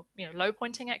accuracies, or low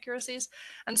pointing accuracies.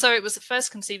 And so it was at first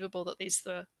conceivable that these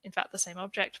were in fact the same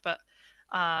object, but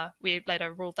we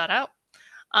later ruled that out.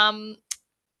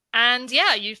 And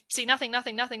yeah, you see nothing,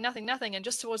 nothing, nothing, nothing, nothing. And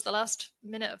just towards the last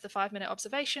minute of the 5-minute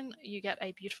observation, you get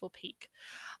a beautiful peak.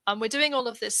 We're doing all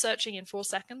of this searching in 4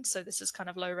 seconds, so this is kind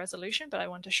of low resolution, but I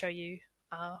want to show you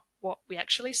what we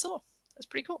actually saw. That's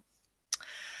pretty cool.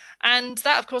 And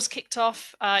that, of course, kicked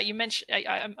off. You mentioned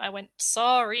I went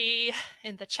sorry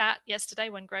in the chat yesterday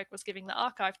when Greg was giving the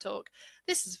archive talk.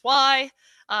 This is why,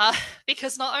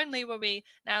 because not only were we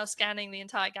now scanning the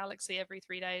entire galaxy every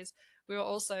 3 days, we were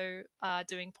also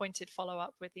doing pointed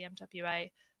follow-up with the MWA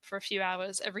for a few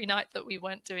hours every night that we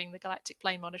weren't doing the galactic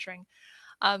plane monitoring.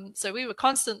 So we were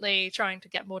constantly trying to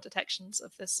get more detections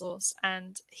of this source.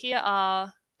 And here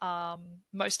are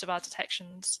most of our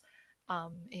detections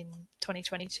in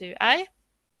 2022A,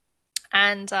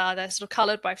 and they're sort of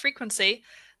colored by frequency.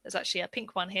 There's actually a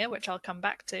pink one here, which I'll come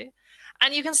back to.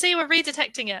 And you can see we're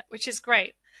redetecting it, which is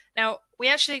great. Now, we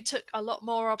actually took a lot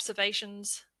more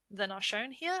observations than are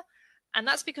shown here, and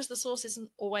that's because the source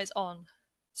isn't always on.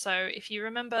 So if you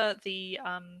remember the,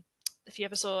 if you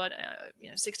ever saw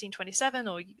 1627,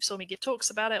 or you saw me give talks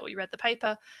about it, or you read the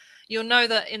paper, you'll know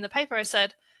that in the paper I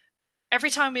said, every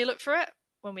time we looked for it,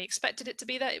 when we expected it to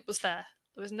be there, it was there.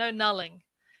 There was no nulling.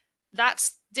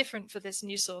 That's different for this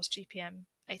new source, GPM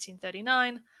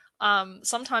 1839.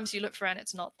 Sometimes you look for it and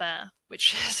it's not there,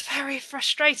 which is very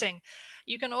frustrating.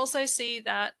 You can also see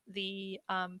that the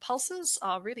pulses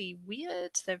are really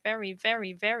weird. They're very,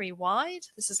 very, very wide.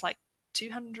 This is like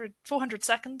 400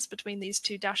 seconds between these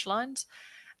two dashed lines.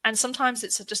 And sometimes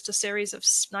it's just a series of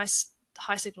nice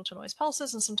high signal to noise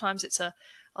pulses, and sometimes it's a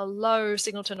low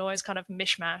signal to noise kind of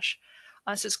mishmash.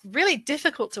 So it's really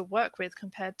difficult to work with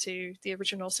compared to the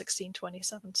original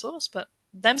 1627 source, but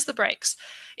them's the breaks.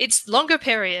 It's longer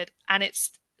period and it's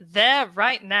there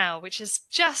right now, which is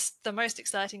just the most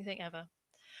exciting thing ever.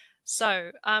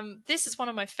 So this is one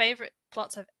of my favorite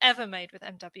plots I've ever made with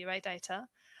MWA data.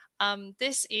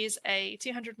 This is a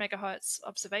 200 megahertz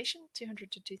observation,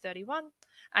 200 to 231,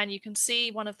 and you can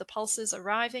see one of the pulses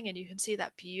arriving, and you can see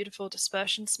that beautiful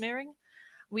dispersion smearing.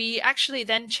 We actually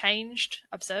then changed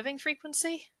observing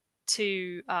frequency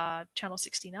to channel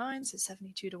 69, so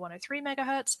 72 to 103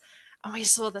 megahertz, and we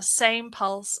saw the same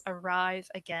pulse arrive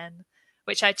again,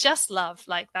 which I just love.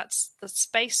 Like, that's the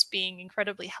space being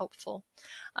incredibly helpful.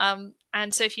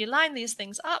 And so if you line these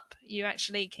things up, you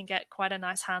actually can get quite a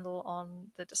nice handle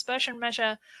on the dispersion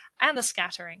measure and the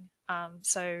scattering.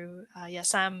 Yeah,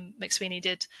 Sam McSweeney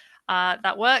did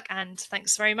that work, and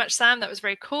thanks very much, Sam. That was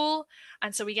very cool.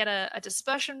 And so we get a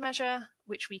dispersion measure,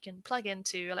 which we can plug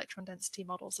into electron density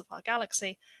models of our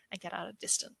galaxy and get out a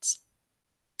distance.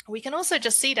 We can also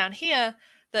just see down here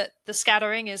that the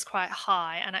scattering is quite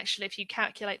high. And actually, if you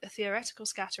calculate the theoretical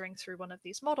scattering through one of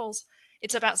these models,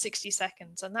 it's about 60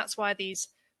 seconds. And that's why these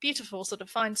beautiful sort of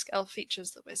fine scale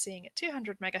features that we're seeing at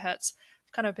 200 megahertz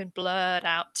have kind of been blurred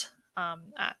out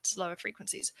at lower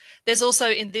frequencies. There's also,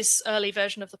 in this early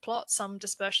version of the plot, some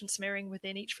dispersion smearing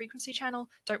within each frequency channel.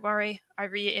 Don't worry, I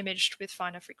re-imaged with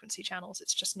finer frequency channels.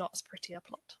 It's just not as pretty a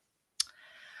plot.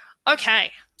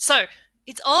 Okay, so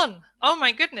it's on. Oh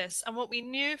my goodness. And what we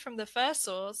knew from the first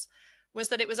source was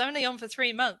that it was only on for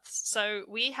 3 months. So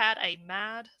we had a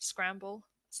mad scramble,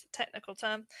 it's the technical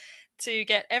term, to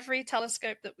get every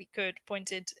telescope that we could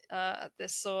pointed at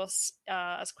this source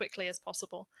as quickly as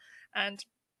possible. And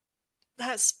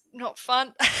that's not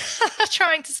fun,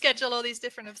 trying to schedule all these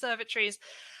different observatories.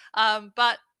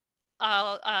 But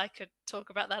I could talk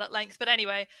about that at length. But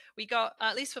anyway, we got,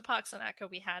 at least for Parkes and Acker,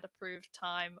 we had approved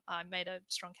time. I made a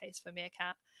strong case for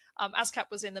Meerkat. ASCAP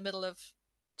was in the middle of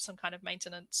some kind of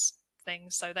maintenance thing,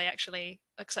 so they actually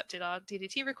accepted our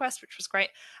DDT request, which was great.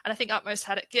 And I think Utmost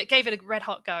had it, gave it a red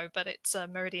hot go, but it's a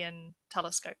Meridian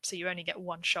telescope, so you only get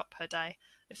 1 shot per day.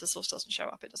 If the source doesn't show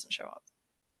up, it doesn't show up.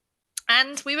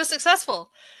 And we were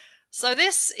successful. So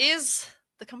this is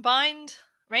the combined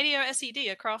radio SED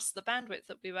across the bandwidth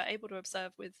that we were able to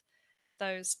observe with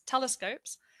those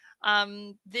telescopes.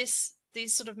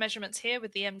 These sort of measurements here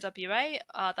with the MWA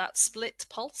are that split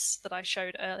pulse that I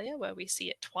showed earlier, where we see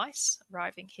it twice,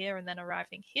 arriving here and then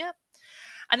arriving here.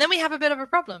 And then we have a bit of a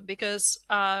problem because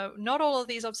not all of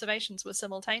these observations were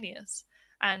simultaneous.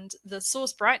 And the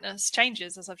source brightness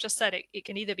changes, as I've just said. It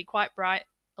can either be quite bright,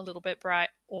 a little bit bright,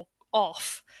 or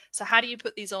off. So how do you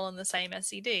put these all in the same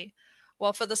SED?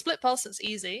 Well, for the split pulse, it's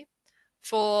easy.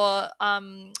 For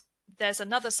there's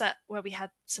another set where we had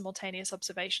simultaneous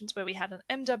observations, where we had an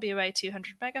MWA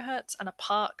 200 megahertz and a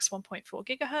Parkes 1.4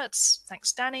 gigahertz.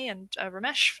 Thanks, Danny and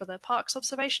Ramesh, for the Parkes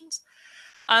observations.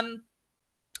 That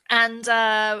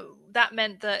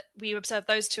meant that we observed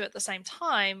those two at the same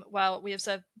time, while we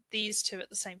observed these two at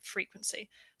the same frequency.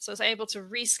 So I was able to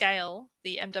rescale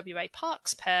the MWA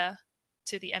Parkes pair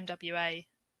to the MWA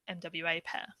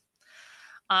pair.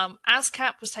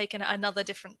 ASCAP was taken at another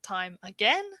different time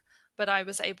again, but I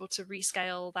was able to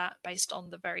rescale that based on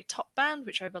the very top band,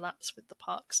 which overlaps with the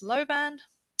Parkes low band.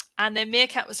 And then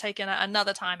Meerkat was taken at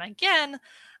another time again,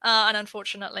 and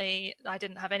unfortunately I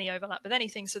didn't have any overlap with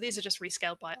anything, so these are just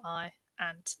rescaled by eye,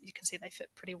 and you can see they fit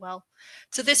pretty well.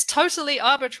 So this totally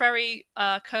arbitrary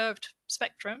curved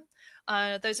spectrum,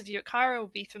 those of you at Cairo will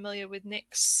be familiar with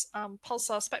Nick's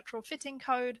pulsar spectral fitting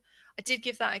code. I did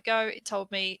give that a go. It told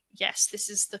me, yes, this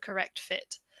is the correct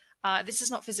fit. This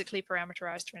is not physically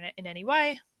parameterized in any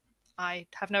way. I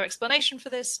have no explanation for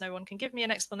this. No one can give me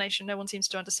an explanation. No one seems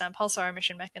to understand pulsar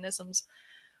emission mechanisms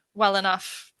well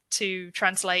enough to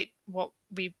translate what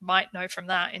we might know from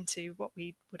that into what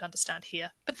we would understand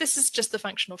here. But this is just the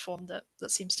functional form that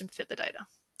seems to fit the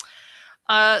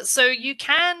data. So you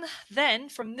can then,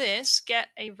 from this, get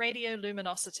a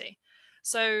radioluminosity.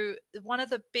 So one of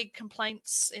the big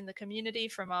complaints in the community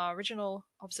from our original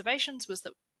observations was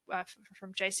that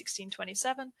from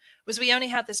J1627 was we only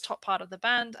had this top part of the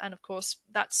band, and of course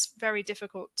that's very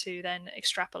difficult to then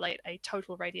extrapolate a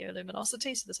total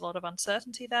radioluminosity, so there's a lot of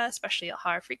uncertainty there, especially at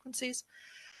higher frequencies.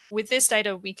 With this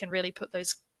data we can really put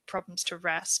those problems to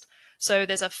rest. So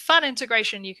there's a fun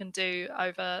integration you can do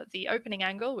over the opening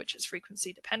angle, which is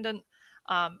frequency dependent,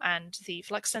 and the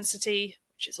flux density,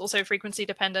 which is also frequency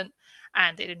dependent,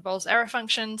 and it involves error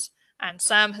functions. And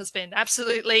Sam has been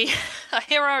absolutely a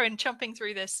hero in jumping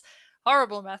through this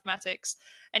horrible mathematics.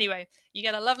 Anyway, you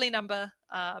get a lovely number,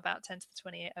 about 10 to the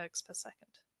 28 ergs per second,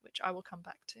 which I will come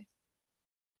back to.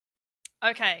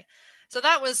 Okay, so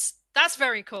that's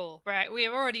very cool, right? We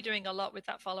are already doing a lot with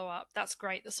that follow-up. That's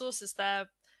great. The source is there.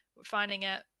 We're finding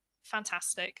it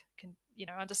fantastic. Can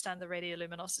understand the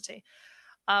radioluminosity.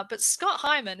 But Scott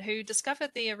Hyman, who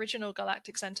discovered the original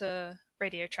galactic center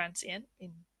radio transient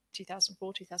in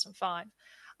 2004, 2005,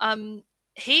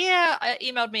 he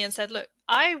emailed me and said, look,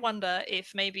 I wonder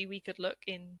if maybe we could look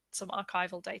in some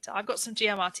archival data. I've got some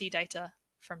GMRT data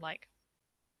from like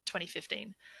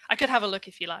 2015. I could have a look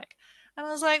if you like. And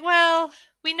I was like, well,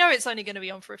 we know it's only going to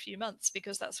be on for a few months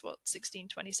because that's what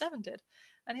 1627 did.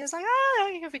 And he was like,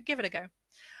 give it a go.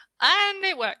 And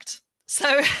it worked.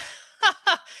 So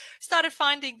started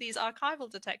finding these archival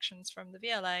detections from the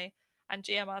VLA and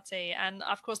GMRT. And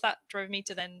of course, that drove me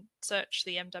to then search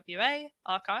the MWA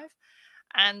archive.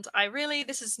 And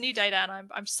this is new data, and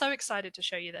I'm so excited to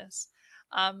show you this.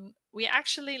 We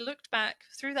actually looked back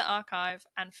through the archive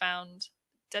and found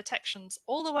detections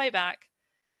all the way back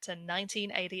to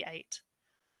 1988.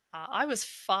 I was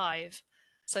 5.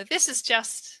 So this is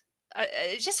just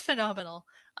phenomenal.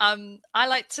 I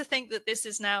like to think that this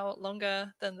is now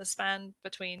longer than the span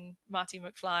between Marty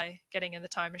McFly getting in the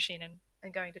time machine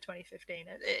and going to 2015.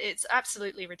 It's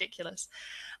absolutely ridiculous.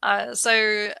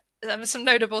 So some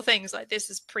notable things like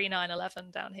this is pre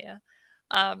 9/11 down here.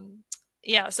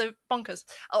 Yeah, so bonkers.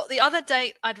 Oh, the other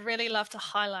date I'd really love to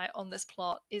highlight on this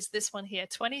plot is this one here,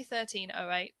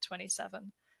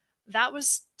 2013-08-27. That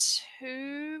was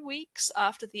 2 weeks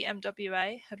after the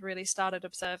MWA had really started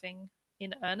observing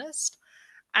in earnest.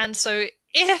 And so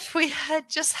if we had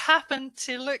just happened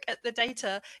to look at the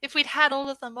data, if we'd had all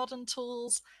of the modern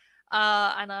tools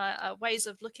and ways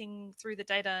of looking through the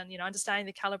data and understanding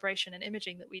the calibration and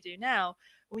imaging that we do now,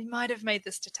 we might have made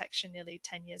this detection nearly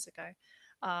 10 years ago.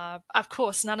 Of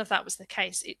course, none of that was the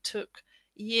case. It took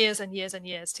years and years and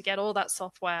years to get all that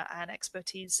software and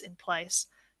expertise in place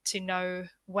to know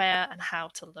where and how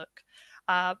to look.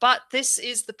 But this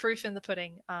is the proof in the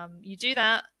pudding. You do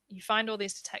that, you find all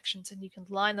these detections, and you can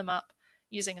line them up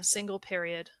using a single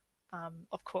period,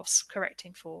 of course,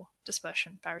 correcting for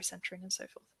dispersion, barycentering, and so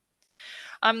forth.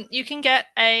 You can get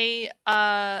a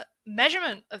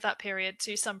measurement of that period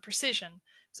to some precision.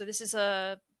 So this is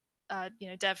Dev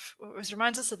always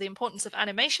reminds us of the importance of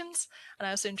animations, and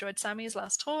I also enjoyed Sammy's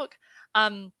last talk.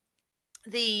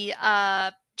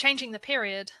 Changing the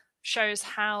period shows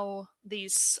how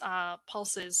these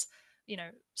pulses,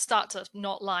 start to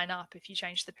not line up if you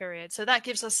change the period. So that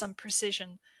gives us some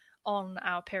precision on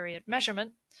our period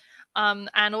measurement.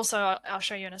 And also, I'll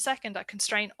show you in a second, a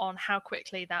constraint on how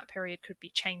quickly that period could be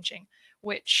changing,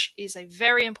 which is a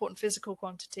very important physical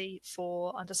quantity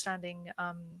for understanding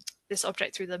this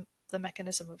object through the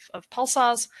mechanism of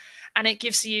pulsars. And it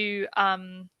gives you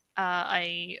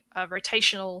a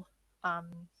rotational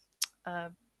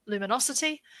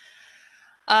luminosity,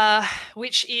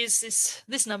 which is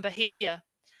this number here,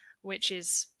 which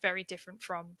is very different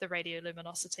from the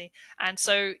radioluminosity. And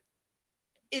so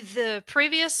in the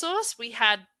previous source, we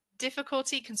had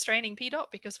difficulty constraining PDOT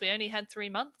because we only had 3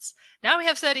 months. Now we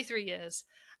have 33 years.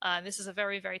 This is a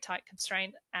very, very tight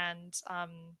constraint. And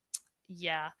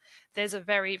yeah, there's a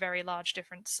very, very large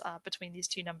difference between these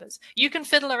two numbers. You can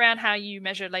fiddle around how you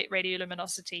measure late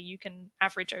radioluminosity. You can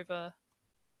average over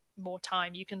more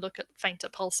time. You can look at fainter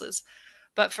pulses.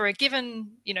 But for a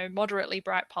given, moderately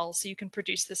bright pulse, you can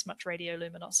produce this much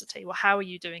radioluminosity. Well, how are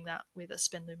you doing that with a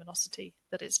spin luminosity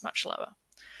that is much lower?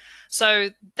 So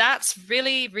that's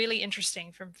really, really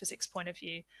interesting from physics point of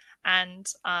view. And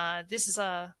this is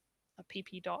a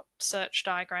PP dot search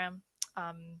diagram.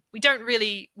 We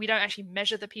don't actually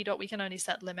measure the P dot. We can only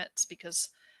set limits because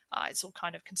it's all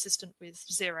kind of consistent with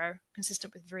 0,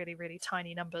 consistent with really, really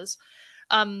tiny numbers.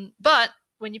 But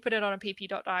when you put it on a PP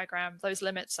dot diagram, those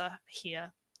limits are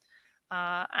here.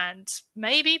 And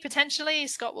maybe potentially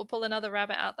Scott will pull another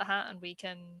rabbit out the hat and we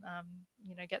can,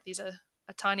 get these a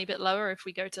tiny bit lower if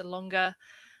we go to longer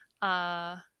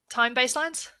time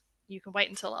baselines. You can wait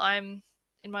until I'm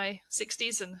in my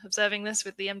 60s and observing this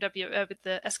with the with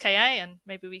the SKA, and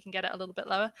maybe we can get it a little bit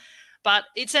lower. But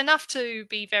it's enough to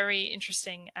be very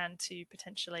interesting and to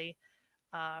potentially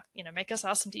make us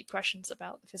ask some deep questions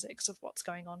about the physics of what's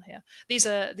going on here. These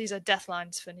are death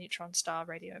lines for neutron star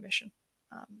radio emission.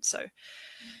 So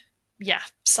yeah,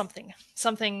 something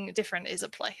different is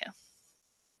at play here.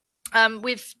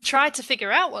 We've tried to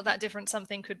figure out what that different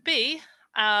something could be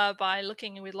by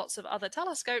looking with lots of other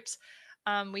telescopes.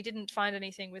 We didn't find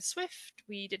anything with SWIFT.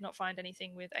 We did not find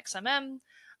anything with XMM.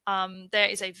 There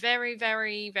is a very,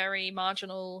 very, very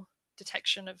marginal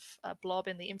detection of a blob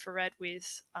in the infrared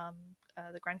with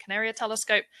the Gran Canaria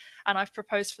telescope, and I've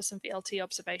proposed for some VLT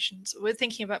observations. We're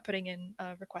thinking about putting in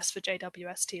a request for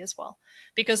JWST as well,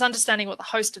 because understanding what the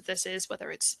host of this is,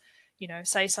 whether it's,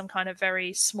 say some kind of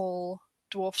very small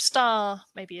dwarf star,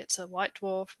 maybe it's a white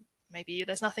dwarf, maybe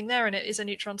there's nothing there and it is a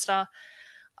neutron star,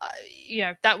 you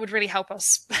know, that would really help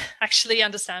us actually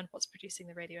understand what's producing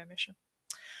the radio emission.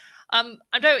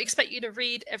 I don't expect you to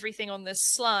read everything on this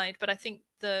slide, but I think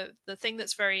the thing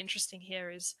that's very interesting here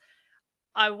is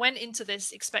I went into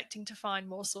this expecting to find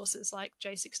more sources like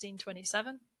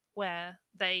J1627, where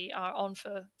they are on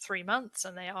for 3 months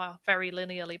and they are very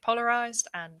linearly polarized,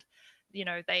 and you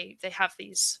know they have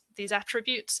these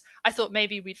attributes. I thought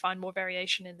maybe we'd find more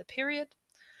variation in the period,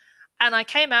 and I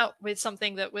came out with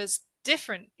something that was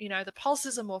different. You know, the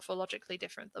pulses are morphologically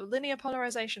different. The linear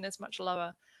polarization is much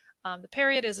lower. The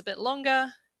period is a bit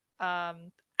longer,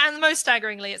 and most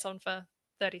staggeringly, it's on for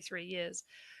 33 years.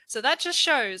 So that just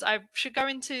shows I should go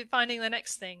into finding the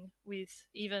next thing with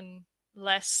even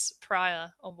less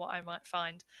prior on what I might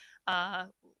find.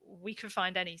 We could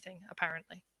find anything,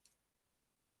 apparently.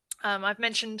 I've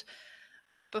mentioned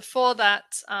before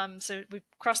that, so we've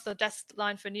crossed the death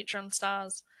line for neutron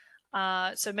stars.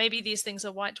 So maybe these things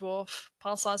are white dwarf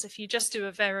pulsars. If you just do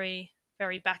a very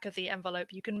back of the envelope,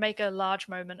 you can make a large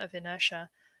moment of inertia,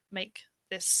 make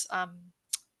this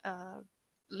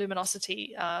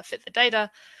luminosity fit the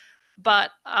data.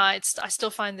 But I still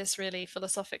find this really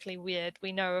philosophically weird.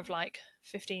 We know of like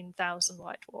 15,000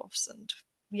 white dwarfs, and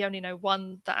we only know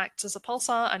one that acts as a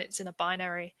pulsar, and it's in a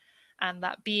binary. And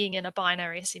that being in a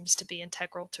binary seems to be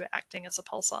integral to it acting as a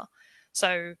pulsar.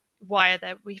 So why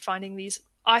are we finding these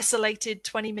isolated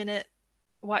 20-minute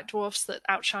white dwarfs that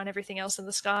outshine everything else in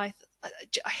the sky?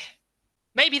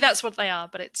 Maybe that's what they are,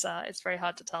 but it's very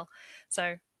hard to tell.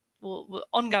 So we're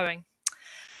ongoing.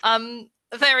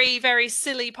 A very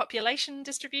silly population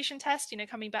distribution test. You know,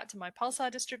 coming back to my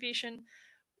pulsar distribution,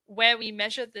 where we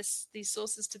measured these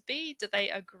sources to be, do they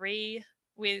agree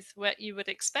with what you would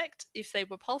expect if they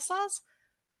were pulsars?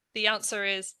 The answer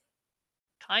is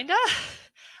kinda.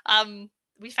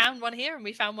 We found one here and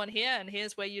we found one here, and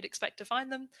here's where you'd expect to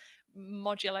find them,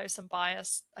 modulo some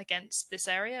bias against this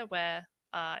area where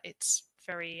it's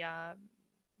very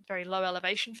low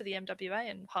elevation for the MWA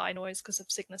and high noise because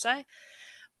of Cygnus A.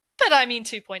 But I mean,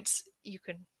 2 points you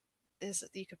could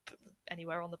put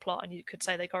anywhere on the plot and you could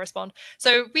say they correspond.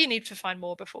 So we need to find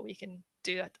more before we can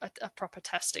do a proper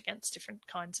test against different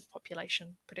kinds of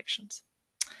population predictions.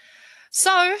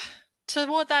 So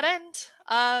toward that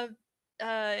end,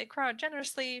 ICRA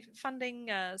generously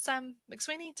funding Sam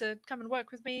McSweeney to come and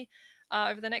work with me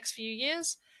over the next few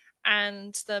years.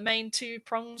 And the main 2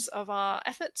 prongs of our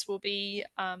efforts will be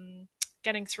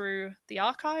getting through the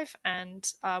archive,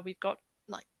 and we've got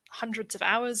like hundreds of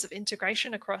hours of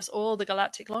integration across all the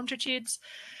galactic longitudes.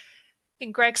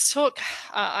 In Greg's talk,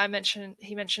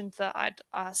 he mentioned that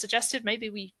I'd suggested maybe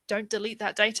we don't delete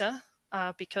that data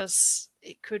because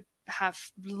it could have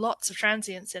lots of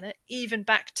transients in it, even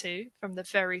back to from the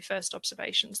very first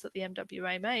observations that the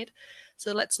MWA made.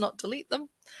 So let's not delete them.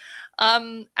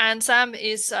 And Sam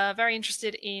is very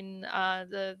interested in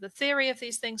the theory of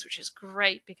these things, which is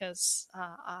great because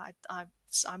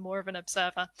I'm more of an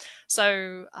observer.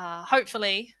 So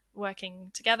hopefully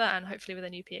working together and hopefully with a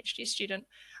new PhD student,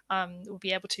 we'll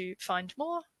be able to find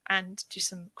more and do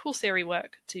some cool theory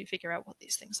work to figure out what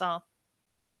these things are.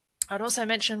 I'd also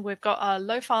mention we've got a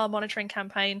LOFAR monitoring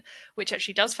campaign, which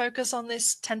actually does focus on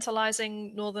this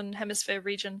tantalizing Northern Hemisphere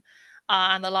region.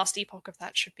 And the last epoch of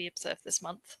that should be observed this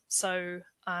month. So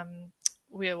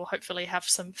we will hopefully have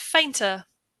some fainter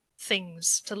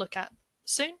things to look at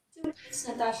soon. Thanks,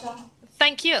 Natasha.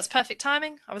 Thank you. That's perfect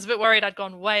timing. I was a bit worried I'd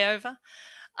gone way over.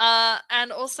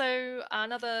 And also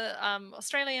another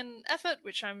Australian effort,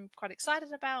 which I'm quite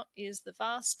excited about, is the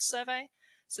VAST survey.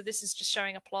 So this is just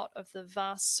showing a plot of the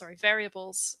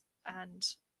variables and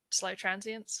slow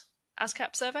transients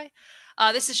ASCAP survey.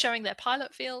 This is showing their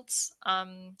pilot fields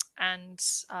and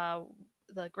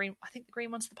the green. I think the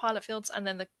green one's the pilot fields, and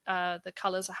then the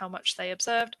colors are how much they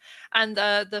observed. And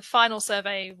the final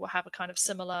survey will have a kind of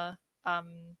similar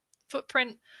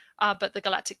footprint, but the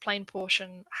galactic plane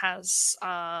portion has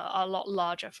a lot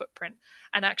larger footprint.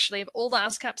 And actually, of all the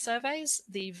ASCAP surveys,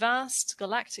 the vast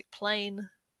galactic plane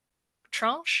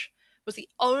tranche was the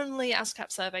only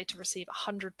ASCAP survey to receive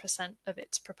 100% of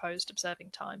its proposed observing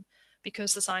time,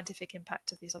 because the scientific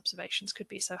impact of these observations could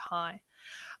be so high.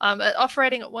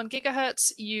 Operating at 1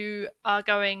 gigahertz, you are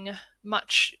going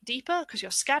much deeper because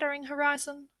your scattering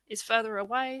horizon is further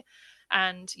away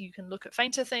and you can look at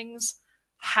fainter things.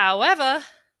 However,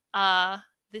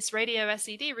 this radio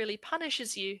SED really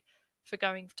punishes you for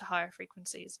going to higher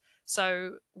frequencies.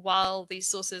 So while these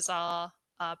sources are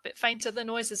a bit fainter, the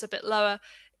noise is a bit lower.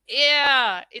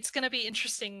 Yeah, it's going to be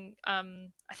interesting.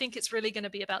 I think it's really going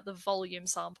to be about the volume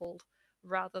sampled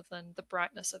rather than the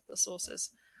brightness of the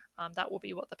sources. That will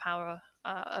be what the power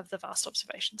of the vast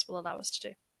observations will allow us to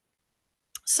do.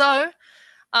 So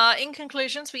In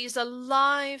conclusions, we used a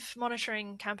live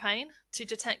monitoring campaign to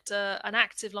detect an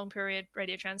active long period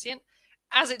radio transient.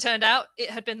 As it turned out, it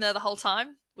had been there the whole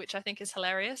time, which I think is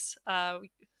hilarious.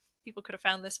 People could have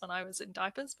found this when I was in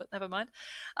diapers, but never mind.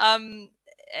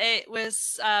 It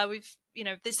was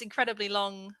this incredibly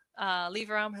long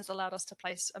lever arm has allowed us to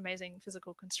place amazing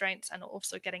physical constraints and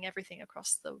also getting everything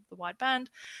across the wide band.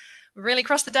 We've really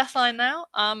crossed the death line now,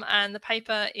 and the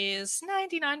paper is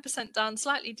 99% done,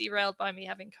 slightly derailed by me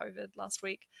having COVID last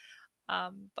week,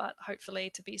 but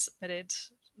hopefully to be submitted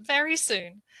very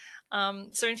soon.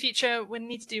 So in future, we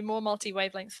need to do more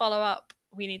multi-wavelength follow-up.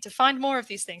 We need to find more of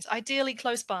these things, ideally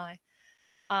close by.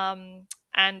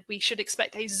 And we should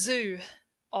expect a zoo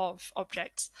of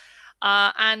objects.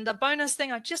 And a bonus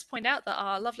thing, I just point out that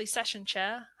our lovely session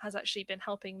chair has actually been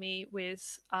helping me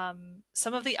with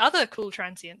some of the other cool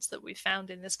transients that we found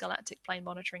in this galactic plane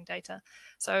monitoring data.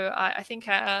 So I think,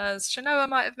 as Shanoa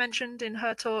might have mentioned in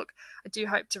her talk, I do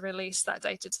hope to release that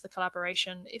data to the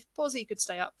collaboration. If Posy could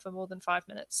stay up for more than 5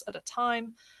 minutes at a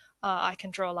time, I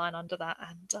can draw a line under that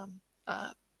and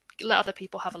let other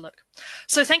people have a look.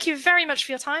 So thank you very much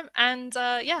for your time, and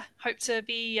hope to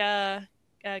be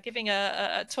giving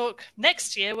a talk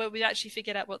next year where we actually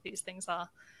figured out what these things are.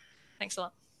 Thanks a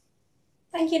lot.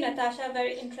 Thank you, Natasha.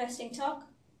 Very interesting talk.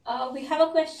 We have a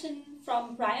question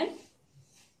from Brian.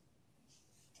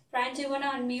 Brian, do you want to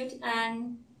unmute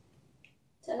and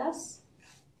tell us?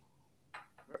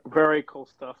 Very cool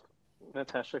stuff,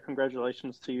 Natasha.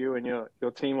 Congratulations to you and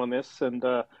your team on this. And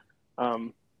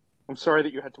I'm sorry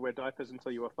that you had to wear diapers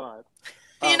until you were 5.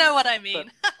 You know what I mean.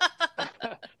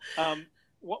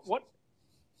 What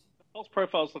pulse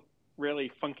profiles look really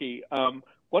funky.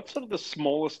 What's sort of the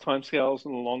smallest timescales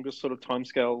and the longest sort of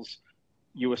timescales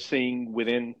you were seeing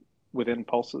within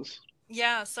pulses?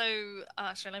 Yeah, so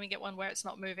actually, let me get one where it's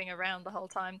not moving around the whole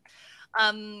time.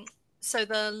 So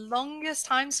the longest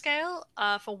timescale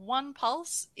for one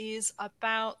pulse is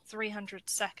about 300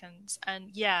 seconds. And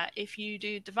yeah, if you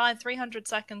divide 300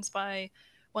 seconds by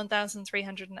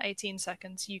 1,318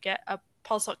 seconds, you get a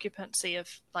pulse occupancy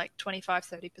of like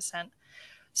 25-30%.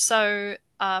 So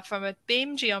from a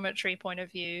beam geometry point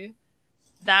of view,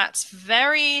 that's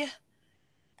very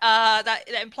that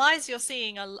implies you're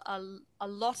seeing a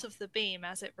lot of the beam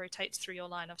as it rotates through your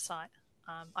line of sight,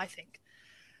 I think,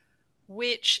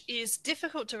 which is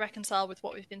difficult to reconcile with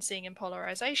what we've been seeing in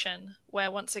polarization, where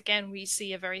once again we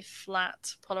see a very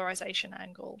flat polarization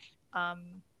angle,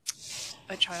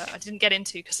 which I didn't get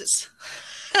into because it's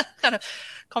kind of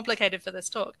complicated for this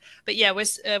talk. But yeah,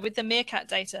 with the Meerkat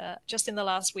data, just in the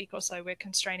last week or so, we're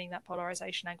constraining that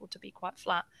polarization angle to be quite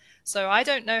flat. So I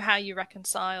don't know how you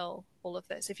reconcile all of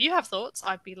this. If you have thoughts,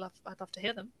 I'd love to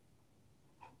hear them.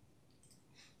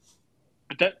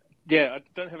 I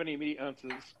don't have any immediate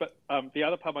answers, but the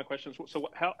other part of my question is, so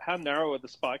how narrow are the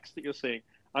spikes that you're seeing?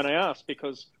 And I ask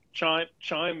because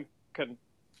Chime can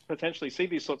potentially see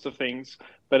these sorts of things,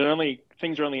 but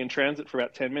things are only in transit for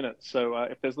about 10 minutes. So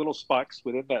if there's little spikes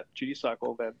within that duty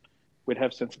cycle, then we'd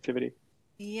have sensitivity.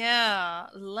 Yeah,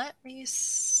 let me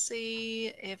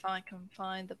see if I can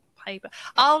find the paper.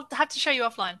 I'll have to show you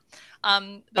offline.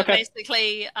 But okay.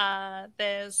 Basically,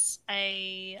 there's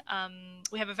we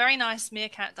have a very nice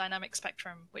Meerkat dynamic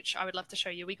spectrum, which I would love to show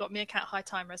you. We got Meerkat high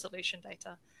time resolution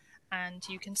data, and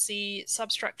you can see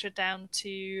substructure down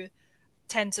to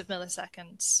tens of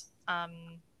milliseconds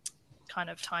kind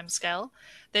of time scale.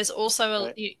 There's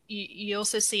also you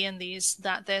also see in these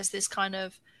that there's this kind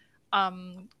of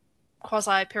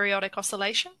quasi-periodic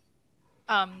oscillation.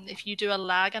 If you do a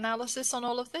lag analysis on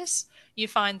all of this, you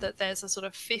find that there's a sort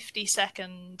of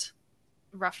 50-second,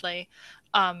 roughly,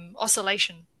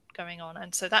 oscillation going on.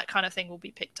 And so that kind of thing will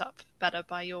be picked up better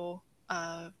by your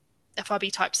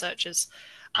FRB type searches,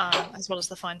 as well as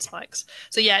the fine spikes.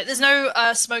 So yeah, there's no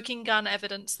smoking gun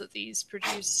evidence that these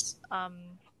produce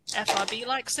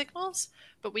FRB-like signals,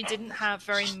 but we didn't have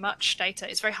very much data.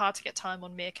 It's very hard to get time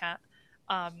on Meerkat.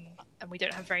 And we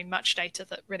don't have very much data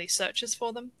that really searches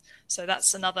for them. So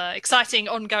that's another exciting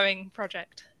ongoing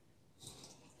project.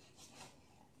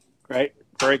 Great.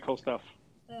 Very cool stuff.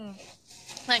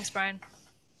 Thanks, Brian.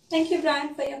 Thank you,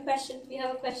 Brian, for your question. We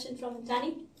have a question from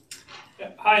Danny.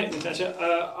 Hi,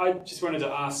 Natasha. I just wanted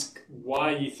to ask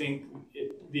why you think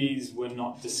these were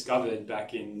not discovered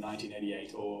back in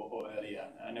 1988 or earlier.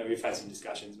 I know we've had some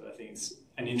discussions, but I think it's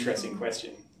an interesting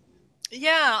question.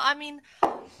 Yeah, I mean,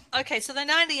 okay, so the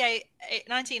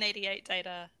 1988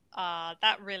 data,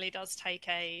 that really does take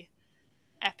a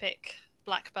epic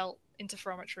black belt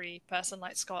interferometry person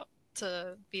like Scott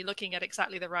to be looking at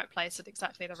exactly the right place at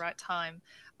exactly the right time.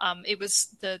 It was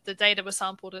the data was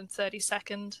sampled in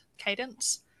 30-second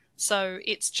cadence, So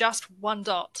it's just one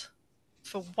dot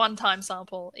for one time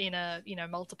sample in a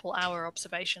multiple hour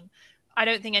observation. I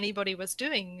don't think anybody was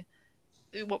doing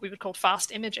what we would call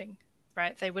fast imaging,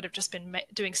 right? They would have just been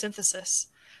doing synthesis.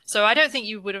 So I don't think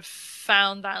you would have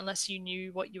found that unless you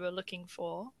knew what you were looking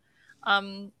for.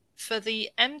 For the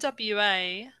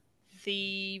MWA,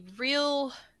 the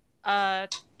real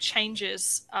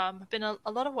changes have been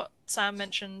a lot of what Sam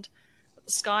mentioned,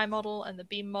 the sky model and the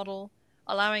beam model,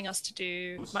 allowing us to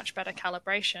do much better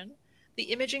calibration. The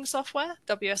imaging software,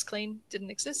 WS Clean,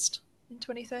 didn't exist in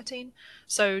 2013.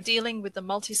 So dealing with the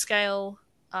multi-scale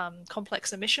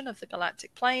complex emission of the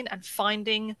galactic plane and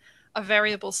finding a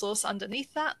variable source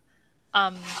underneath that,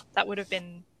 that would have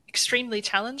been extremely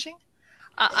challenging.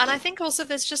 And I think also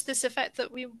there's just this effect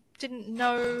that we didn't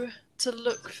know to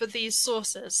look for these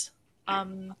sources.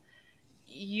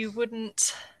 You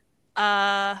wouldn't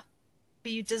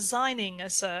be designing a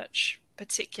search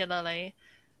particularly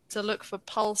to look for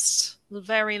pulsed,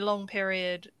 very long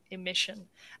period emission,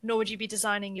 nor would you be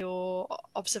designing your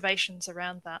observations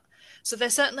around that. So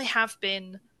there certainly have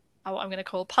been what I'm going to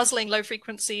call puzzling low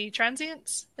frequency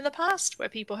transients in the past, where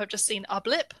people have just seen a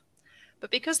blip. But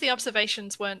because the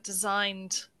observations weren't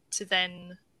designed to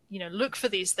then, look for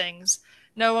these things,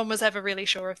 no one was ever really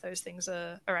sure if those things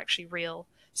are actually real.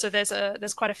 So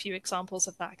there's quite a few examples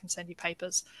of that. I can send you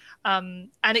papers. And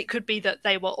it could be that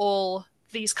they were all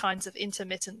these kinds of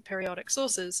intermittent periodic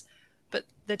sources, but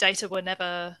the data were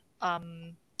never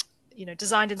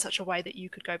designed in such a way that you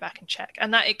could go back and check.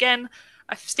 And that, again,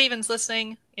 if Stephen's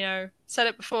listening, said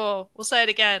it before, we'll say it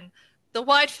again, the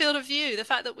wide field of view, the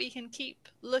fact that we can keep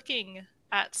looking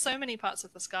at so many parts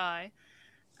of the sky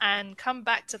and come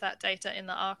back to that data in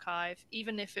the archive,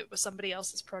 even if it was somebody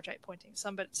else's project pointing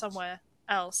somewhere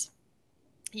else,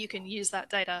 you can use that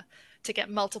data to get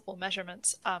multiple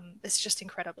measurements. It's just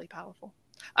incredibly powerful.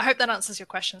 I hope that answers your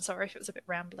question. Sorry if it was a bit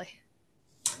rambly.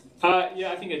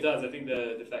 Yeah, I think it does. I think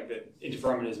the fact that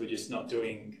interferometers were just not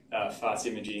doing fast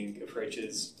imaging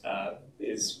approaches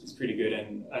is pretty good.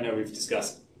 And I know we've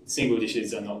discussed single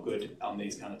dishes are not good on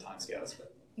these kind of timescales.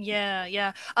 But...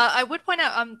 Yeah. I would point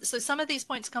out, so some of these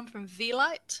points come from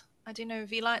VLight. I do know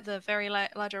VLight, the Very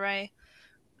Large Array.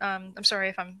 I'm sorry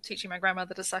if I'm teaching my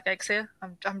grandmother to suck eggs here.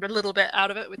 I'm a little bit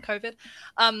out of it with COVID.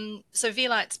 So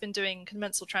VLight's been doing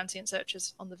commensal transient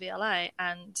searches on the VLA,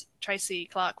 and Tracy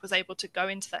Clark was able to go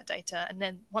into that data, and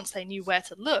then once they knew where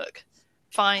to look,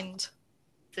 find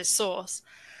this source.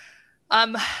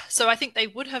 So I think they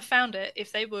would have found it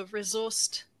if they were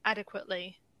resourced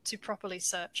adequately to properly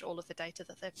search all of the data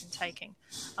that they've been taking,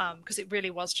 because it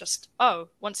really was just,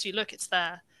 once you look, it's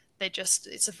there.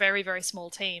 It's a very, very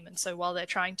small team. And so while they're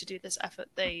trying to do this effort,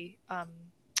 they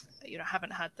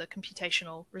haven't had the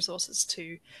computational resources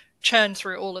to churn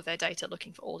through all of their data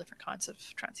looking for all different kinds of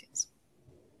transients.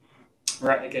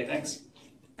 Right, okay, thanks.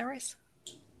 No worries.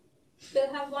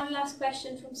 We'll have one last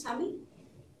question from Sami.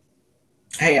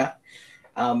 Hey,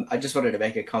 I just wanted to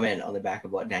make a comment on the back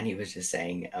of what Danny was just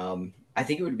saying. I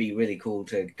think it would be really cool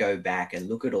to go back and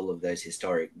look at all of those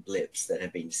historic blips that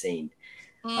have been seen.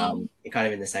 Kind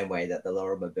of in the same way that the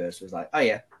Lorimer burst was like, oh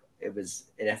yeah, it was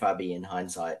an FRB in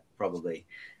hindsight, probably.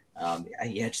 I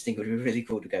just think it would be really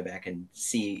cool to go back and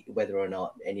see whether or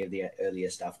not any of the earlier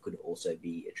stuff could also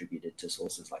be attributed to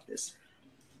sources like this.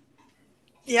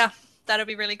 Yeah, that'd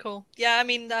be really cool. Yeah, I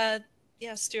mean,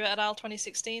 Stewart et al.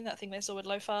 2016, that thing they saw with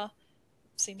LOFAR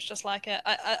seems just like it.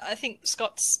 I think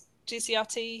Scott's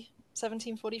GCRT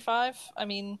 1745, I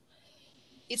mean,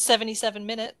 it's 77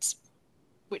 minutes,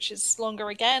 which is longer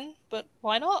again, but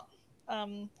why not?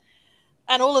 And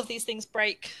all of these things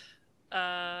break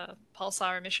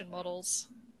pulsar emission models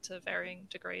to varying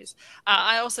degrees.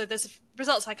 There's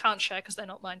results I can't share because they're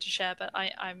not mine to share, but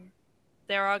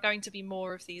there are going to be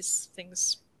more of these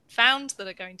things found that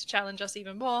are going to challenge us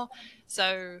even more.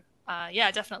 So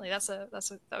yeah, definitely,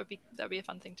 that would be a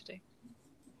fun thing to do.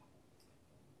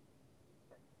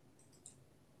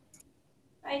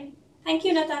 Right. Thank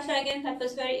you, Natasha. Again, that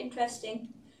was very interesting.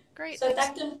 Great. So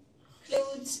that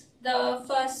concludes the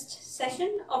first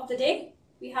session of the day.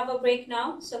 We have a break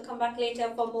now, so come back later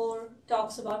for more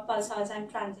talks about pulsars and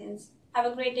transients.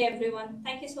 Have a great day, everyone.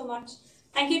 Thank you so much.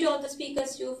 Thank you to all the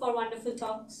speakers too for wonderful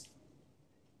talks.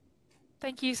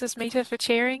 Thank you, Susmita, for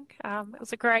chairing. It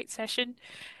was a great session.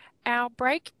 Our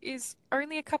break is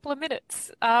only a couple of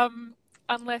minutes, so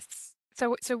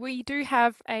we do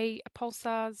have the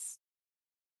pulsars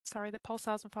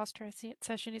and fast transient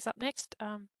session is up next.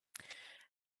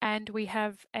 And we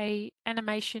have a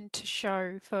animation to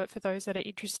show for those that are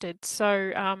interested.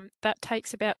 So that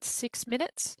takes about 6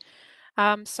 minutes.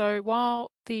 So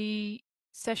while the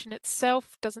session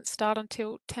itself doesn't start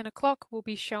until 10 o'clock. We'll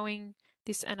be showing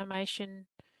this animation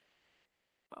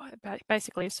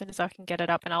basically as soon as I can get it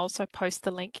up, and I'll also post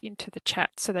the link into the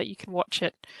chat so that you can watch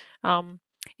it.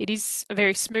 It is a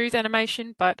very smooth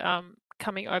animation, but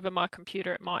coming over my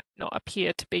computer it might not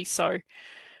appear to be so.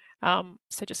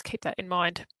 So just keep that in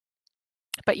mind.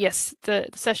 But yes, the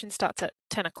session starts at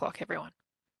 10 o'clock, everyone.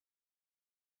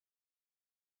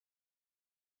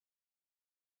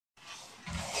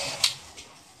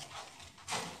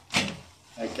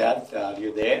 Hi, Kat, are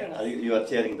you there? You are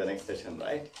chairing the next session,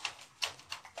 right?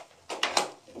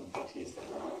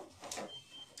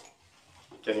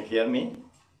 Can you hear me,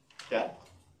 Kat?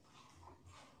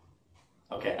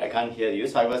 Okay, I can't hear you,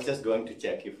 so I was just going to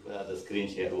check if the screen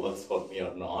share works for me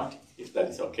or not, if that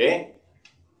is okay.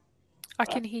 I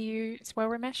can hear you as well,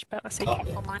 Ramesh, but I see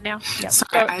you online now. Yeah,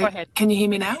 Sorry, go ahead. Can you hear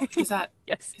me now? Is that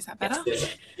yes? Is that better? Yes, I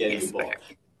hear you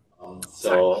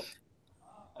both.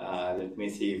 Let me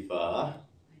see if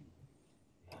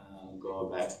go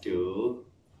back to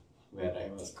where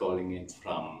I was calling it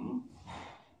from.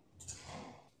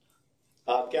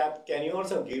 Kat, can you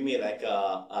also give me like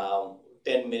a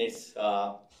 10 minutes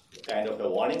kind of a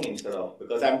warning instead of,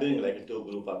 because I'm doing like a 2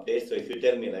 group updates, so if you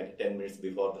tell me like 10 minutes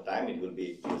before the time, it will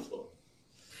be useful.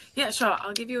 Yeah, sure.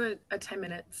 I'll give you a 10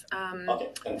 minutes. Okay,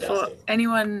 fantastic. For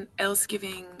anyone else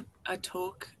giving a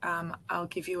talk, I'll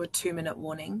give you a 2-minute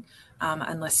warning,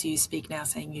 unless you speak now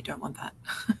saying you don't want that.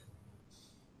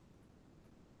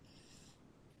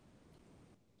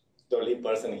 The only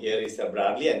person here is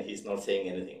Bradley, and he's not saying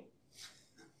anything.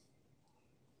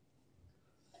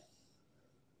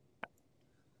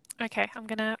 Okay, I'm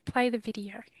going to play the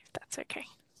video, if that's okay.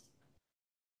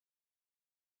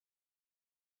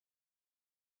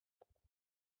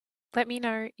 Let me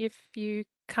know if you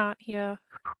can't hear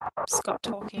Scott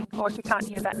talking, or if you can't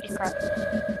hear that intro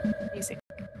music.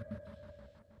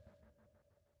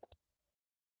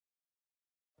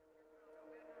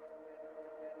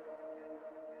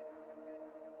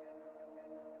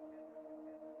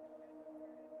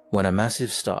 When a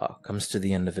massive star comes to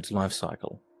the end of its life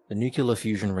cycle, the nuclear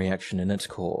fusion reaction in its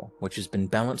core, which has been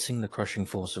balancing the crushing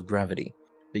force of gravity,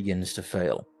 begins to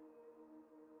fail.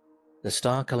 The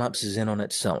star collapses in on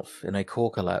itself in a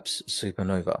core collapse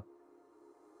supernova.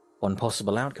 One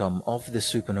possible outcome of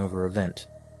this supernova event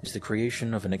is the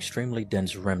creation of an extremely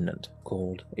dense remnant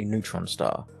called a neutron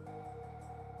star.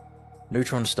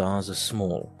 Neutron stars are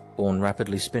small, born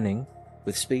rapidly spinning,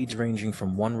 with speeds ranging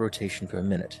from 1 rotation per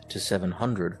minute to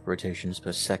 700 rotations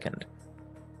per second.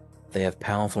 They have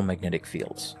powerful magnetic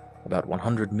fields, about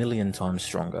 100 million times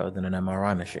stronger than an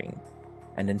MRI machine,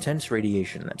 and intense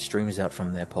radiation that streams out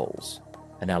from their poles,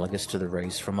 analogous to the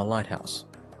rays from a lighthouse,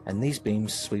 and these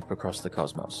beams sweep across the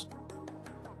cosmos.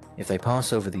 If they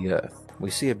pass over the Earth,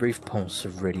 we see a brief pulse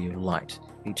of radio light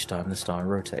each time the star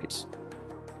rotates.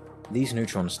 These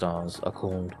neutron stars are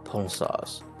called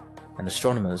pulsars, and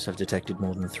astronomers have detected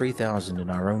more than 3,000 in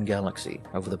our own galaxy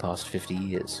over the past 50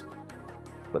 years.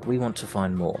 But we want to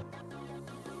find more.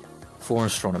 For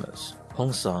astronomers,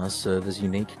 pulsars serve as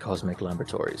unique cosmic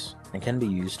laboratories and can be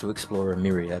used to explore a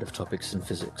myriad of topics in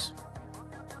physics.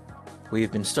 We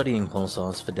have been studying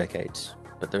pulsars for decades,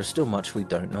 but there's still much we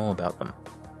don't know about them.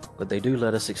 But they do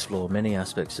let us explore many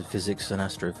aspects of physics and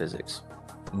astrophysics,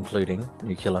 including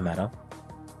nuclear matter,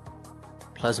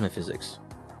 plasma physics,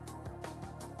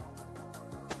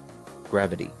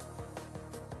 gravity,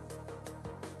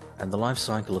 and the life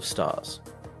cycle of stars.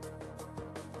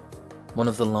 One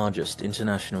of the largest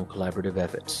international collaborative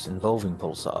efforts involving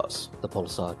pulsars, the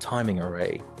Pulsar Timing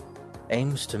Array,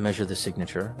 aims to measure the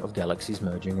signature of galaxies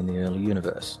merging in the early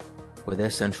universe, where their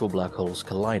central black holes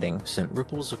colliding sent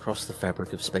ripples across the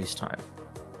fabric of space-time.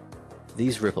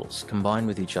 These ripples combine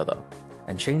with each other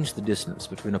and change the distance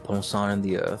between a pulsar and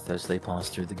the Earth as they pass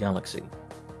through the galaxy.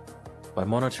 By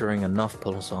monitoring enough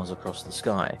pulsars across the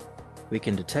sky, we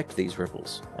can detect these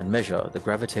ripples and measure the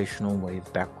gravitational wave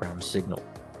background signal.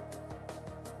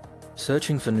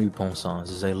 Searching for new pulsars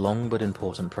is a long but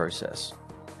important process,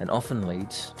 and often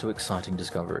leads to exciting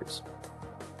discoveries.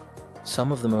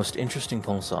 Some of the most interesting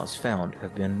pulsars found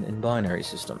have been in binary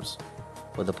systems,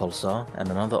 where the pulsar and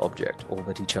another object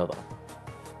orbit each other.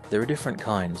 There are different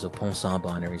kinds of pulsar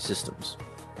binary systems,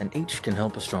 and each can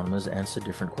help astronomers answer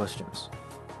different questions.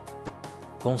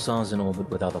 Pulsars in orbit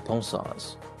with other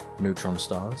pulsars, neutron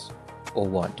stars, or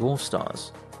white dwarf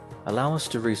stars allow us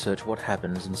to research what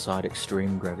happens inside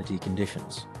extreme gravity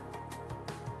conditions.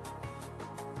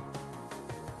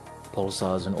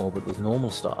 Pulsars in orbit with normal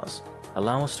stars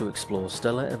allow us to explore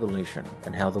stellar evolution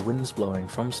and how the winds blowing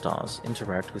from stars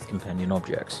interact with companion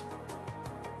objects.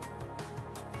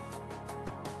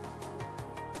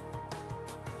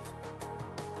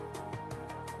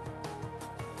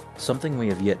 Something we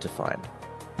have yet to find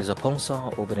is a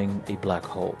pulsar orbiting a black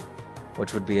hole,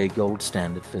 which would be a gold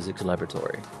standard physics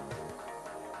laboratory.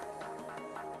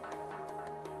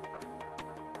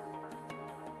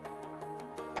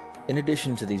 In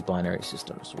addition to these binary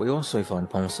systems, we also find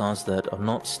pulsars that are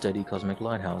not steady cosmic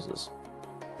lighthouses,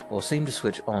 or seem to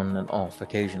switch on and off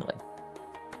occasionally.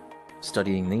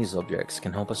 Studying these objects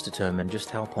can help us determine just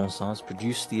how pulsars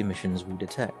produce the emissions we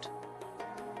detect.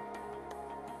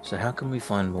 So how can we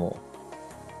find more?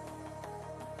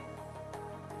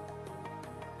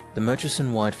 The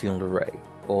Murchison Widefield Array,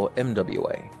 or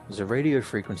MWA, is a radio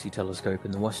frequency telescope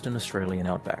in the Western Australian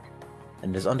outback,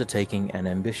 and is undertaking an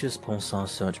ambitious pulsar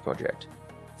search project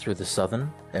through the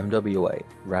Southern MWA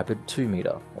Rapid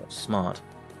 2-meter, or SMART,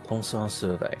 pulsar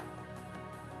survey.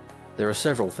 There are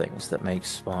several things that make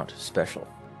SMART special.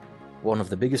 One of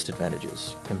the biggest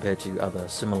advantages, compared to other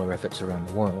similar efforts around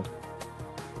the world,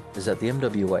 is that the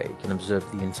MWA can observe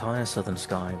the entire southern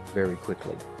sky very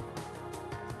quickly.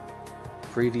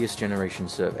 Previous generation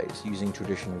surveys using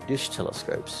traditional dish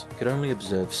telescopes could only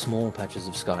observe small patches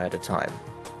of sky at a time,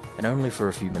 and only for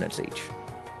a few minutes each.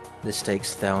 This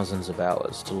takes thousands of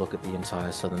hours to look at the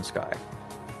entire southern sky.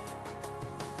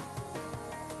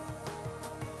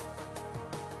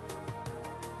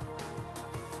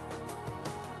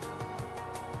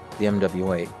 The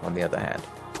MWA, on the other hand,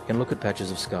 can look at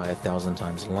patches of sky 1,000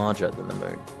 times larger than the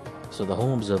Moon, so the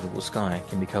whole observable sky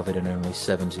can be covered in only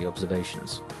 70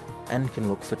 observations, and can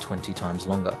look for 20 times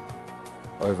longer.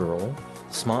 Overall,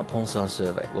 the SMART Pulsar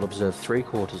Survey will observe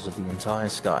 3/4 of the entire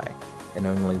sky in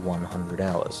only 100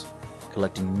 hours,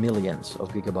 collecting millions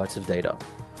of gigabytes of data,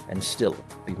 and still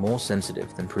be more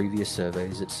sensitive than previous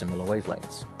surveys at similar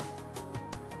wavelengths.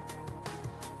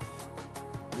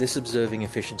 This observing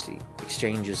efficiency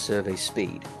exchanges survey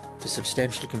speed for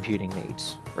substantial computing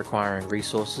needs, requiring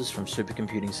resources from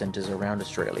supercomputing centres around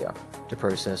Australia to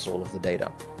process all of the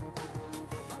data.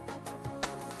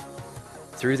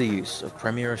 Through the use of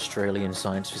premier Australian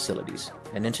science facilities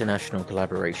and international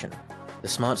collaboration, the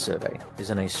SMART survey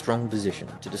is in a strong position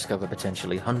to discover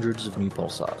potentially hundreds of new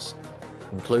pulsars,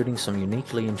 including some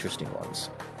uniquely interesting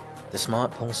ones. The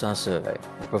SMART Pulsar Survey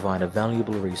will provide a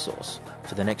valuable resource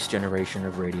for the next generation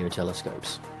of radio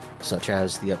telescopes, such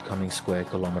as the upcoming Square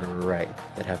Kilometre Array,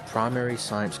 that have primary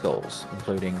science goals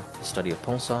including the study of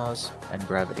pulsars and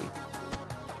gravity.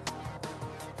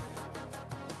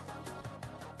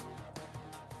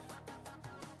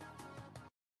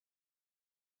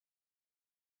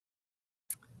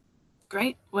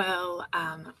 Great. Well,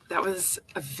 that was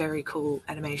a very cool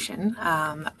animation,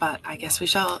 but I guess we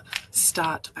shall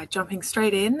start by jumping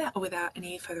straight in without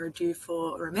any further ado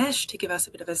for Ramesh to give us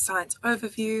a bit of a science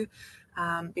overview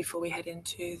before we head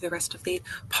into the rest of the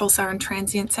pulsar and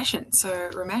transient session. So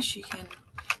Ramesh, you can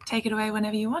take it away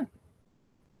whenever you want.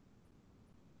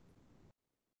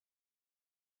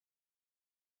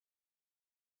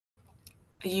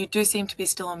 You do seem to be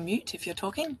still on mute if you're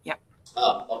talking. Yep.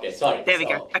 Oh, okay, sorry. There we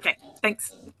go. Okay,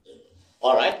 thanks.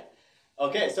 All right.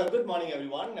 Okay, so good morning,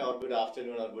 everyone, or good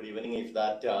afternoon, or good evening, if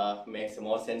that makes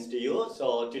more sense to you.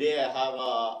 So today I have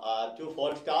a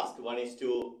twofold task. One is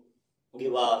to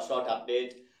give a short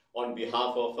update on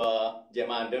behalf of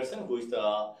Gemma Anderson, who is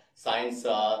the science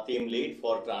team lead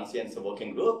for Transients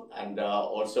working group, and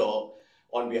also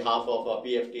on behalf of a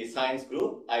PFT science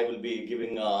group, I will be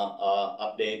giving an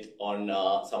update on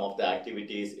some of the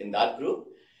activities in that group.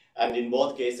 And in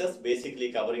both cases,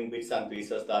 basically covering bits and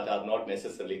pieces that are not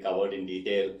necessarily covered in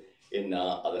detail in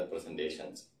other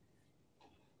presentations.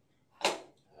 Okay,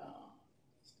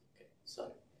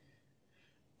 sorry.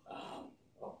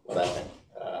 What happened?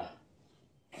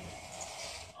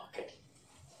 Okay.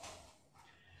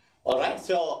 All right,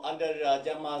 so under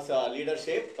Gemma's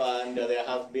leadership, and there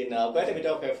has been quite a bit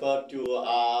of effort to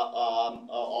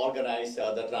organize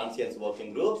the Transients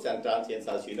working groups, and Transients,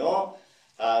 as you know,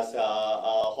 has a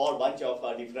whole bunch of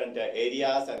different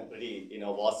areas and pretty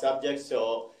vast subjects.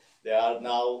 So there are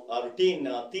now routine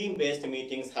theme-based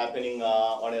meetings happening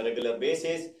on a regular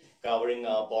basis, covering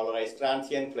polarized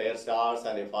transient, flare stars,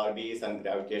 and FRBs and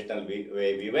gravitational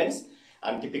wave events.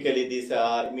 And typically these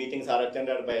meetings are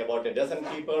attended by about a dozen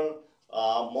people,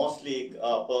 mostly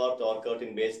Perth or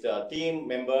Curtin-based team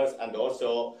members, and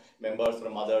also members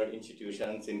from other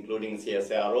institutions, including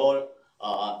CSIRO,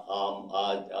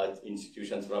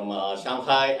 institutions from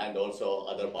Shanghai, and also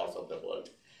other parts of the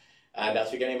world. And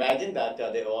as you can imagine, that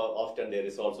often there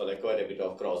is also quite a bit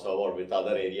of crossover with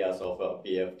other areas of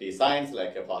PFT science,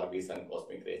 like FRBs and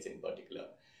cosmic rays in particular.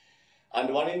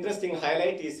 And one interesting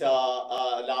highlight is a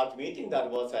large meeting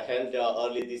that was held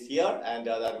early this year, and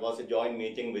that was a joint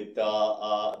meeting with the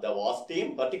WAS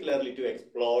team, particularly to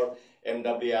explore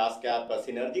MWA ASCAP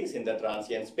synergies in the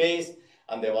transient space.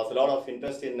 And there was a lot of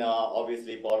interest in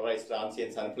obviously polarized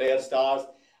transients and flare stars,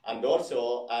 and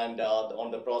also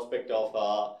on the prospect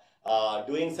of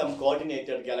doing some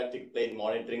coordinated galactic plane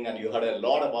monitoring. And you heard a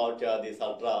lot about this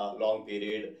ultra long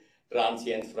period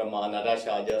transients from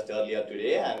Natasha just earlier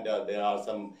today, and there are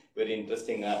some very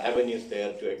interesting avenues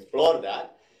there to explore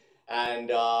that. And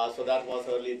so that was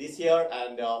early this year,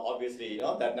 and obviously, you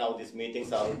know, that now these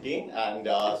meetings are routine, and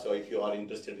so if you are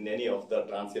interested in any of the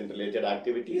transient related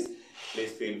activities,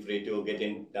 please feel free to get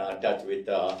in touch with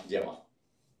Gemma.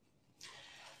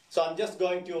 So I'm just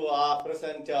going to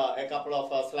present a couple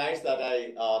of slides that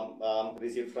I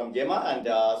received from Gemma, and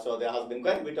so there has been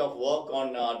quite a bit of work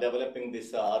on developing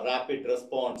this rapid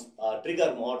response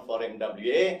trigger mode for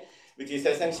MWA, which is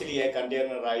essentially a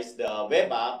containerized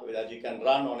web app that you can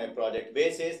run on a project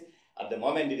basis. At the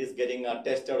moment, it is getting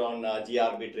tested on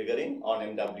GRB triggering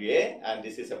on MWA, and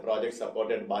this is a project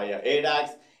supported by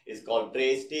ADAX. It's called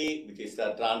TRACE-T, which is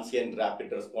a transient rapid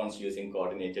response using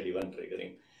coordinated event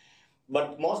triggering.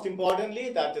 But most importantly,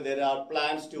 that there are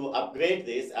plans to upgrade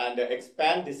this and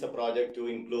expand this project to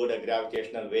include a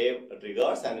gravitational wave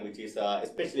triggers, and which is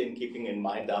especially in keeping in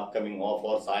mind the upcoming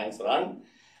O4 science run.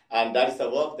 And that is the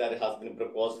work that has been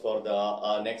proposed for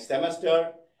the next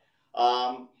semester.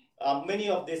 Many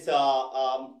of these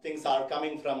things are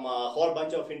coming from a whole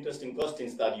bunch of interesting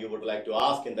questions that you would like to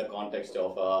ask in the context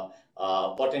of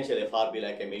potential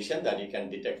FRB-like emission that you can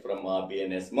detect from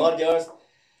BNS mergers.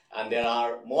 And there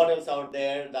are models out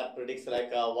there that predicts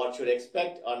like what should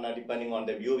expect on depending on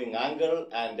the viewing angle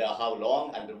and how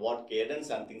long and what cadence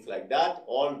and things like that,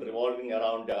 all revolving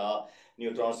around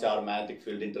neutron star magnetic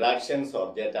field interactions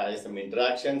or jet ISM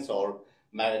interactions or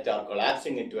magnetar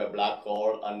collapsing into a black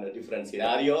hole under different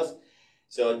scenarios.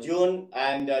 So Jun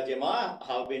and Gemma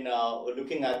have been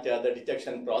looking at the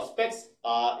detection prospects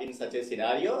in such a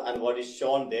scenario, and what is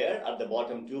shown there at the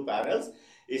bottom two panels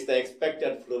is the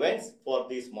expected fluence for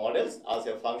these models as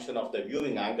a function of the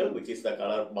viewing angle, which is the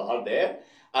color bar there,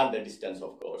 and the distance,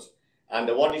 of course. And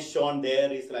what is shown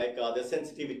there is like the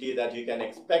sensitivity that you can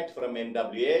expect from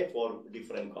MWA for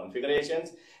different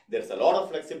configurations. There's a lot of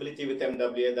flexibility with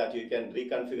MWA that you can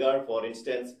reconfigure. For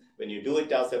instance, when you do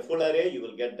it as a full array, you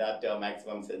will get that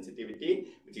maximum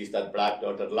sensitivity, which is that black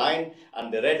dotted line.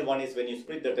 And the red one is when you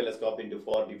split the telescope into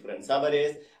 4 different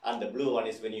subarrays. And the blue one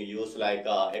is when you use like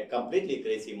a completely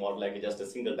crazy mode, like just a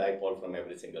single dipole from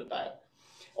every single tile.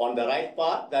 On the right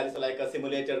part, there is like a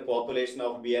simulated population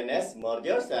of BNS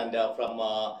mergers, and from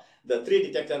the 3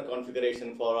 detector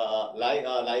configuration for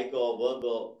LIGO,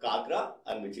 Virgo, Kagra,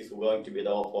 and which is going to be the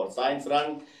O4 science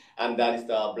run, and that is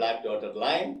the black dotted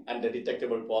line, and the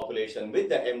detectable population with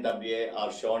the MWA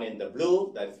are shown in the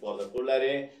blue, that is for the full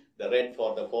array, the red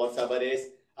for the 4 subarrays,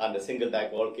 and the single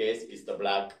dipole case is the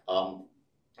black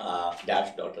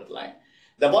dashed dotted line.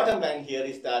 The bottom line here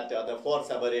is that the 4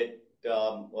 subarray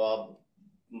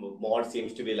mode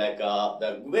seems to be like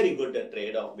the very good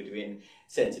trade-off between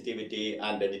sensitivity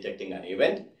and detecting an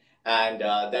event. And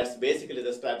that's basically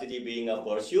the strategy being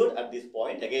pursued at this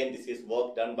point. Again, this is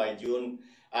work done by Jun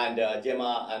and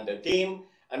Gemma and the team.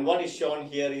 And what is shown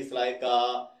here is like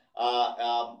a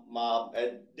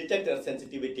detector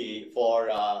sensitivity for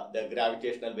the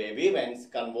gravitational wave events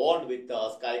convolved with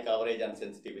sky coverage and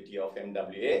sensitivity of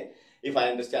MWA. If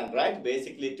I understand right,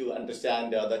 basically to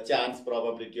understand the chance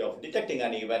probability of detecting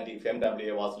an event if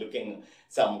MWA was looking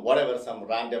some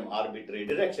random arbitrary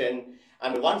direction.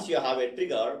 And once you have a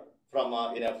trigger from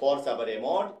in a 4 subarray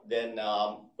mode, then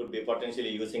could be potentially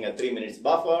using a 3 minutes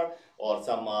buffer or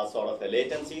some sort of a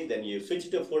latency. Then you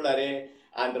switch to full array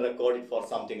and record it for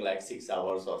something like 6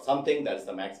 hours or something. That's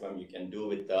the maximum you can do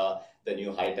with the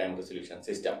new high time resolution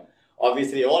system.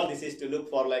 Obviously, all this is to look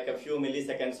for like a few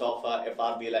milliseconds of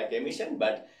FRB-like emission,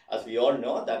 but as we all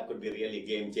know, that could be really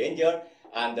game changer.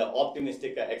 And the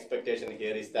optimistic expectation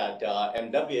here is that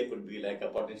MWA could be like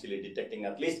potentially detecting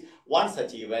at least one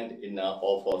such event in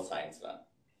O4 science run.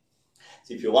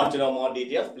 So if you want to know more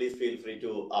details, please feel free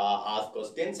to ask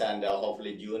questions, and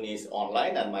hopefully June is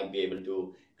online and might be able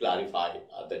to clarify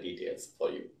the details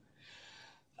for you.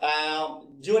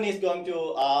 June is going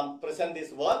to present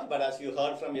this work, but as you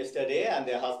heard from yesterday, and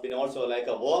there has been also like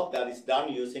a work that is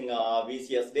done using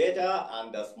VCS data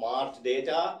and smart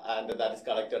data, and that is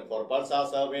collected for pulsar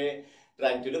survey,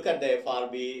 trying to look at the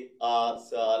FRB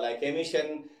like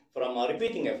emission from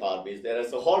repeating FRBs. There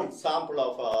is a whole sample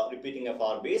of repeating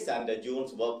FRBs, and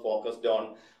June's work focused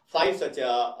on 5 such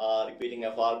repeating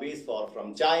FRBs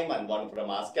from CHIME and 1 from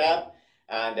ASCAP.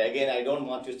 And again, I don't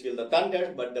want to steal the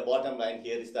thunder, but the bottom line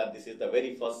here is that this is the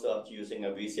very first search using a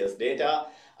VCS data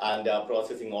and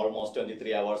processing almost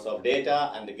 23 hours of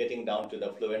data and getting down to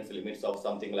the fluency limits of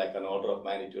something like an order of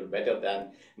magnitude better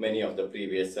than many of the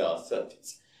previous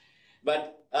searches.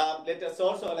 But let us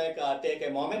also take a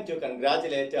moment to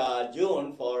congratulate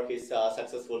Jun for his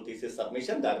successful thesis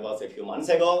submission. That was a few months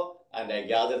ago, and I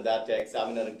gather that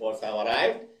examiner reports have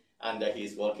arrived, and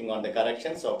he's working on the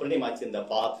correction. So pretty much in the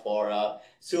path for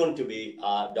soon to be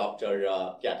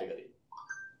doctor category.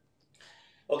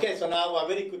 Okay, so now I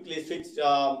very quickly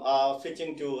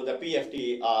switching to the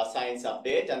PFT science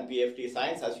update. And PFT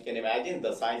science, as you can imagine,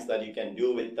 the science that you can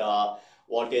do with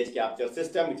voltage capture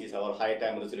system, which is our high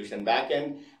time resolution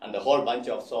backend, and a whole bunch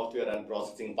of software and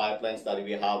processing pipelines that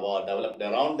we have developed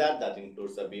around that. That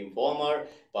includes the beamformer,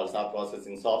 pulsar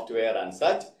processing software, and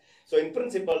such. So in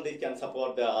principle, they can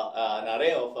support an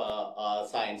array of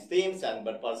science themes,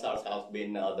 but pulsars have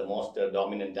been the most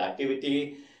dominant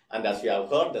activity. And as you have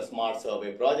heard, the SMART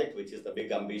survey project, which is the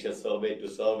big ambitious survey to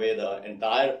survey the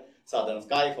entire southern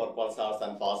sky for pulsars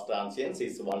and fast transients,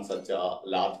 is one such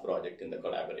large project in the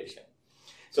collaboration.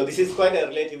 So this is quite a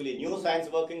relatively new science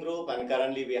working group, and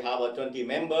currently we have 20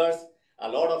 members. A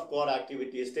lot of core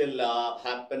activity still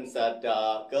happens at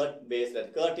based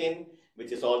at Curtin,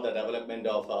 which is all the development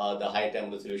of the high time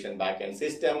resolution backend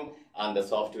system and the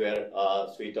software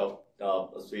suite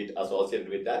associated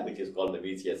with that, which is called the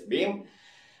VCS Beam.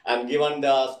 And given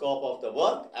the scope of the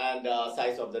work and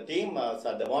size of the team, so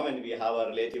at the moment we have a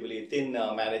relatively thin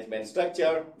management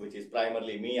structure, which is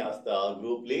primarily me as the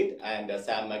group lead and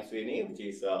Sam McSweeney, which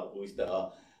is who is the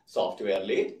software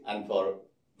lead. And for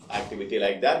activity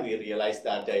like that, we realized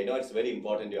that it's very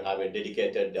important to have a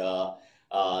dedicated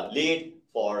lead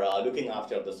for looking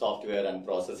after the software and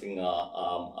processing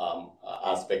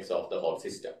aspects of the whole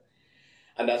system.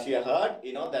 And as you heard,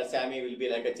 that Sammy will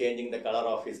be changing the color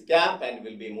of his cap and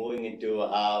will be moving into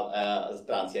a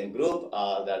transient group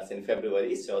that's in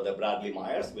February. So the Bradley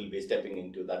Meyers will be stepping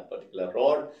into that particular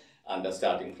role and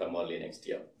starting from early next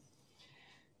year.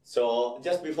 So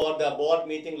just before the board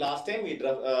meeting last time, we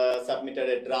submitted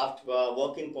a draft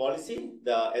working policy,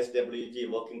 the SWG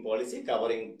working policy,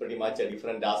 covering pretty much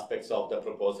different aspects of the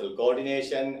proposal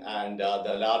coordination and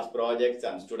the large projects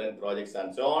and student projects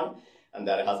and so on. And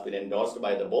that has been endorsed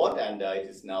by the board, and it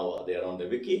is now there on the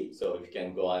wiki. So you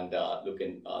can go and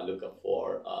look up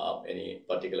for any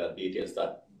particular details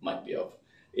that might be of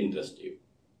interest to you.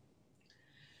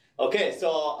 Okay,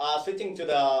 so switching to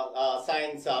the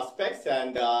science aspects,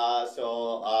 and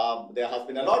so there has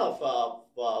been a lot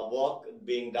of work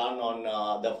being done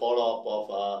on the follow-up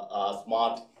of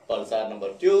SMART Pulsar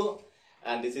number 2.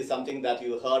 And this is something that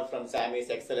you heard from Sammy's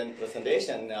excellent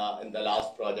presentation in the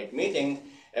last project meeting.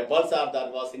 A pulsar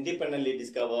that was independently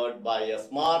discovered by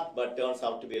SMART, but turns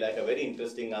out to be a very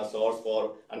interesting source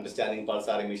for understanding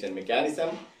pulsar emission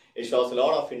mechanism. It shows a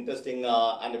lot of interesting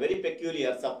and very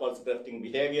peculiar subpulse drifting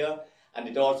behavior, and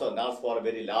it also nulls for a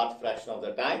very large fraction of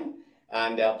the time.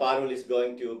 And Parul is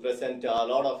going to present a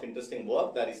lot of interesting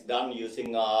work that is done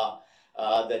using the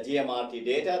GMRT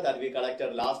data that we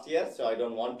collected last year. So I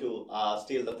don't want to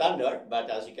steal the thunder, but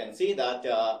as you can see that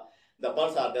the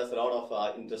pulsar does a lot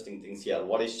of interesting things here.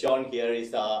 What is shown here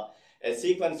is a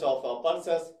sequence of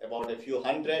pulses, about a few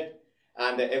hundred,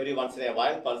 and every once in a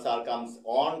while pulsar comes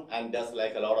on and does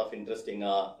a lot of interesting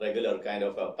regular kind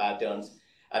of patterns,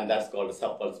 and that's called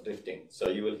subpulse drifting. So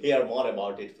you will hear more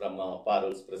about it from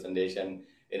Parul's presentation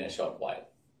in a short while.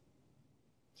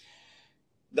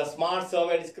 The SMART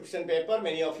survey description paper,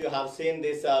 many of you have seen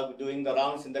this doing the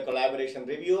rounds in the collaboration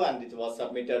review, and it was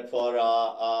submitted for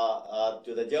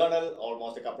to the journal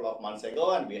almost a couple of months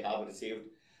ago, and we have received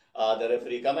the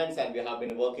referee comments, and we have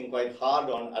been working quite hard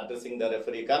on addressing the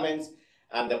referee comments,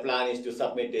 and the plan is to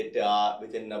submit it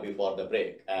before the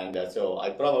break. And so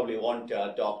I probably won't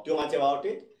talk too much about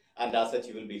it, and as such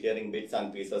you will be hearing bits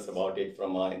and pieces about it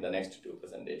from in the next two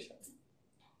presentations.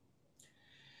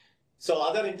 So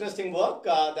other interesting work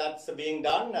that's being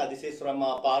done, this is from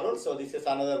Parul. So this is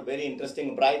another very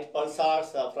interesting bright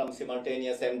pulsars from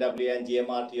simultaneous MWA and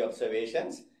GMRT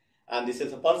observations. And this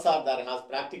is a pulsar that has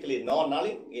practically no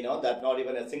nulling, that not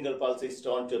even a single pulse is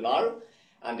shown to null.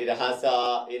 And it has,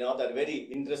 that very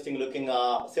interesting looking,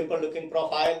 simple looking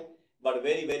profile, but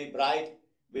very, very bright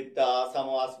with some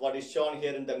of what is shown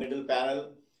here in the middle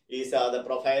panel is the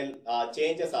profile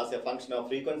changes as a function of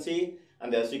frequency.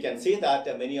 And as you can see that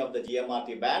many of the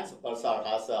GMRT bands, pulsar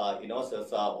has,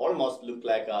 almost look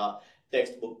like a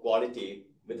textbook quality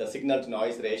with a signal to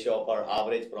noise ratio per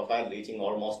average profile reaching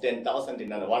almost 10,000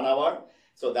 in 1 hour.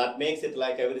 So that makes it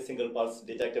like every single pulse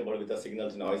detectable with a signal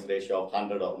to noise ratio of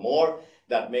 100 or more.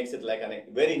 That makes it like a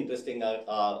very interesting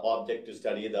object to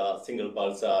study the single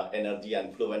pulse energy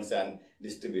and fluence and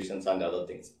distributions and other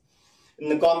things. In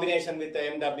the combination with the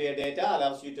MWA data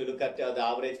allows you to look at the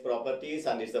average properties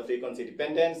and its frequency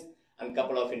dependence, and a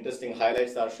couple of interesting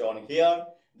highlights are shown here.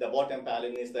 The bottom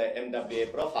panel is the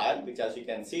MWA profile, which as you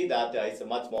can see that is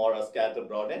much more scatter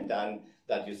broadened than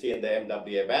that you see in the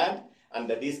MWA band. And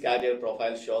the descattered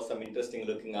profile shows some interesting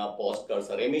looking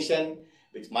post-cursor emission,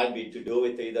 which might be to do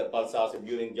with either pulsars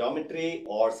viewing geometry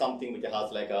or something which has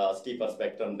like a steeper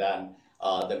spectrum than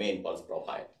the main pulse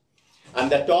profile. And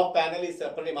the top panel is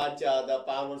pretty much the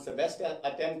Parul's best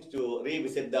attempt to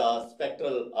revisit the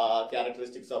spectral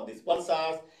characteristics of these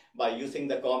pulsars by using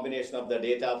the combination of the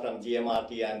data from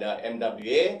GMRT and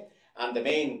MWA. And the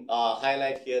main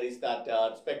highlight here is that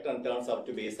spectrum turns out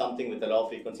to be something with a low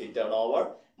frequency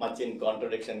turnover, much in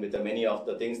contradiction with many of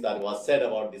the things that was said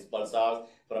about these pulsars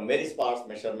from very sparse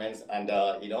measurements and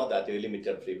that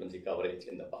limited frequency coverage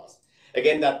in the past.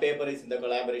 Again, that paper is in the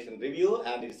collaboration review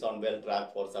and it's on well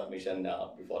track for submission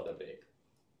before the break.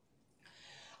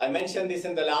 I mentioned this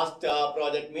in the last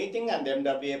project meeting and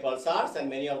MWA pulsars, and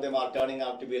many of them are turning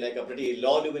out to be like a pretty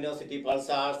low luminosity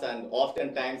pulsars and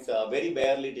oftentimes very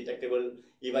barely detectable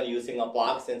even using a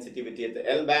Park sensitivity at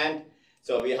the L band.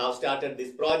 So we have started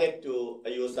this project to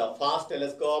use a fast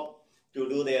telescope to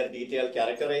do their detailed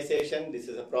characterization. This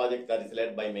is a project that is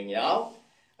led by Meng Yao.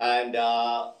 And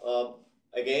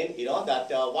again, that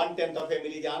 1/10 of a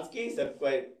millijansky is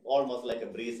quite almost like a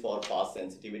breeze for fast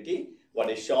sensitivity. What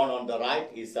is shown on the right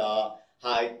is a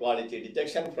high quality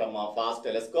detection from a fast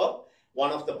telescope.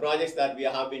 One of the projects that we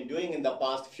have been doing in the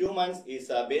past few months is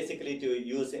basically to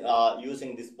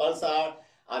using this pulsar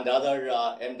and other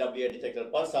MWA detector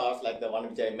pulsars like the one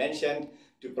which I mentioned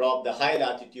to probe the high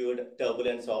latitude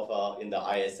turbulence of in the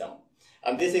ISM.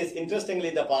 And this is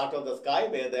interestingly the part of the sky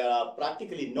where there are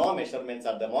practically no measurements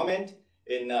at the moment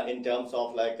in terms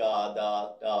of like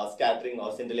the scattering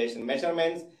or scintillation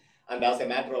measurements. And as a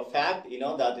matter of fact,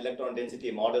 that electron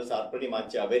density models are pretty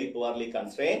much very poorly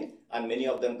constrained, and many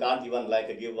of them can't even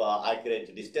like give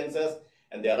accurate distances,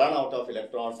 and they run out of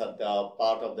electrons at the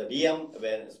part of the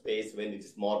DM space when it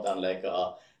is more than like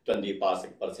 20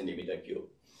 parsec per centimeter cube.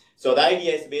 So the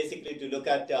idea is basically to look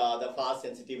at the fast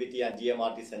sensitivity and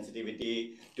GMRT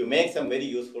sensitivity to make some very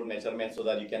useful measurements so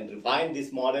that you can refine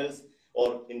these models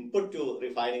or input to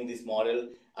refining this model.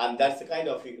 And that's the kind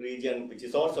of region which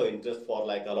is also interest for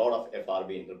like a lot of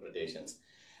FRB interpretations.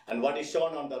 And what is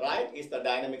shown on the right is the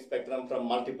dynamic spectrum from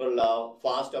multiple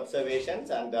fast observations,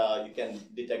 and you can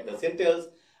detect the scintillas,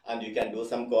 and you can do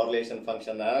some correlation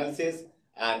function analysis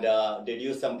and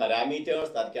deduce some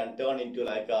parameters that can turn into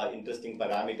like interesting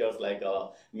parameters like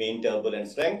mean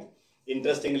turbulence strength.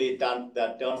 Interestingly,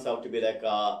 that turns out to be like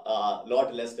a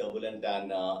lot less turbulent than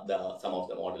some of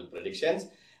the model predictions.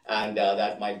 And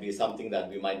that might be something that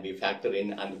we might be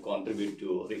factoring and contribute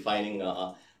to refining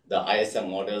the ISM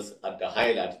models at the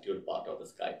high latitude part of the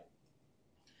sky.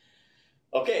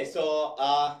 Okay, so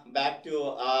back to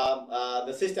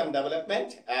the system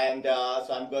development. And so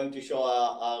I'm going to show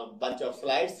a bunch of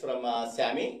slides from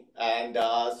Sammy. And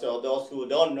so those who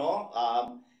don't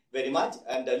know very much,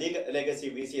 and the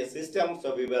legacy VCS system,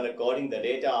 so we were recording the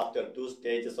data after 2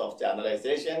 stages of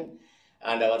channelization.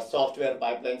 And our software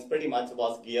pipelines pretty much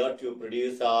was geared to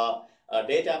produce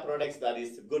data products that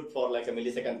is good for like a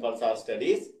millisecond pulsar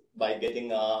studies by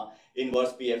getting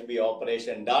inverse PFB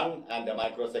operation done and a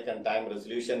microsecond time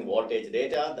resolution voltage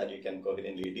data that you can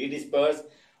coherently de-disperse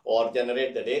or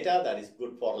generate the data that is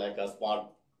good for like a smart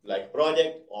like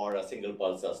project or a single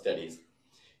pulsar studies.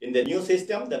 In the new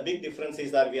system, the big difference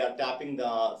is that we are tapping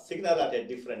the signal at a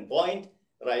different point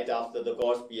right after the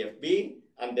coarse PFB,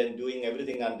 and then doing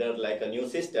everything under like a new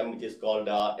system, which is called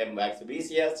MWA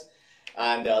VCS.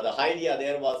 And the idea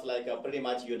there was like pretty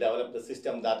much you develop the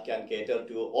system that can cater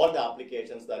to all the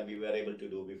applications that we were able to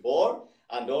do before,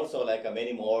 and also like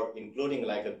many more, including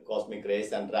like a cosmic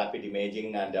rays and rapid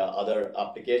imaging and other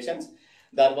applications.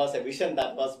 That was a vision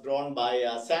that was drawn by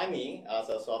Sammy as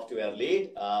a software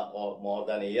lead or more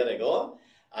than a year ago.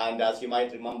 And as you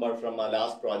might remember from our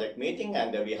last project meeting,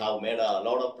 and we have made a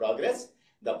lot of progress.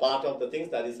 The part of the things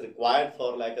that is required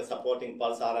for like a supporting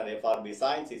pulsar and FRB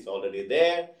science is already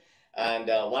there. And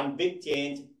one big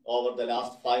change over the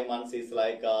last 5 months is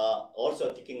like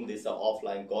also taking this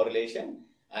offline correlation.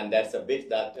 And that's a bit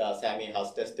that Sammy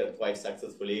has tested quite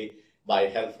successfully by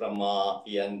help from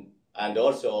Ian and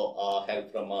also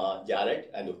help from Jared,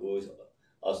 and who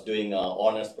was doing an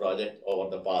honors project over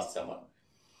the past summer.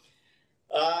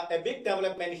 A big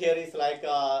development here is like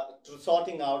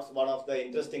sorting out one of the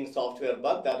interesting software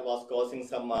bug that was causing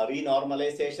some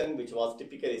renormalization, which was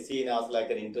typically seen as like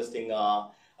an interesting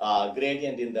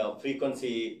gradient in the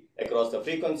frequency across the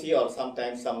frequency, or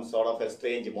sometimes some sort of a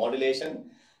strange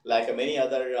modulation. Like many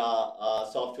other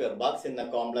software bugs in the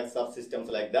complex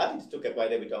subsystems like that, it took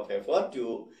quite a bit of effort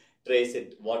to trace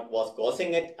it, what was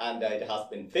causing it, and it has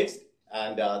been fixed.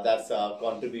 And that's a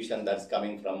contribution that's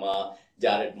coming from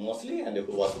Jared Mosley, and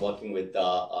who was working with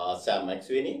Sam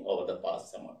McSweeney over the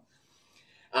past summer.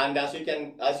 And as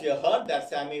you heard, that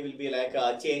Sammy will be like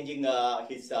changing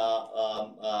his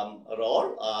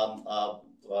role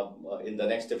in the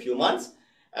next few months,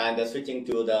 and switching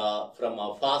to from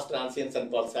fast transients and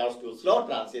pulsars to slow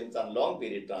transients and long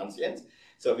period transients.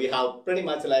 So we have pretty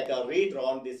much like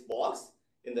redrawn this box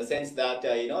in the sense that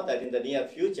that in the near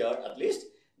future, at least,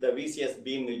 the VCS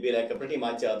beam will be like pretty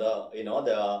much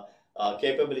the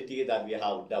capability that we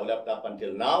have developed up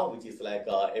until now, which is like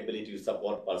ability to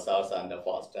support pulsars and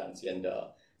fast transient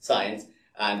science.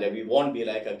 And we won't be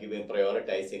like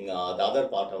prioritizing the other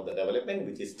part of the development,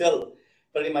 which is still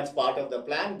pretty much part of the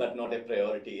plan, but not a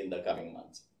priority in the coming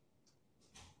months.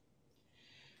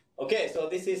 Okay, so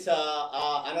this is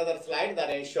another slide that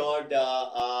I showed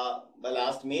the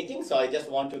last meeting. So I just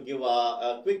want to give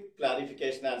a quick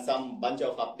clarification and some bunch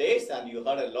of updates. And you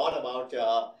heard a lot about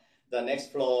the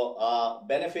next flow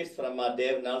benefits from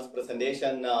Dave Null's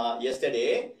presentation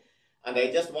yesterday. And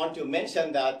I just want to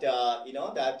mention that,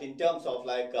 that in terms of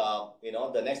like,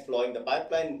 the next flow in the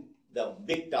pipeline, the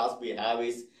big task we have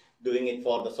is doing it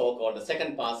for the so-called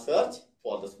second pass search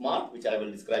for the smart, which I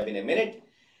will describe in a minute.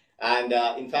 And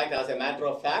in fact, as a matter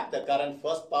of fact, the current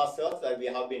first pass search that we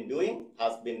have been doing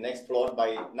has been explored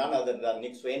by none other than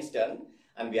Nick Swainston.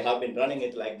 And we have been running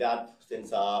it like that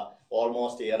since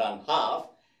almost a year and a half.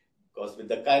 Because with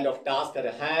the kind of task at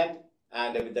hand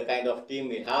and with the kind of team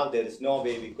we have, there is no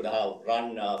way we could have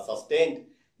sustained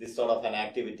this sort of an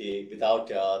activity without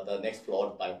the next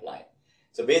flowed pipeline.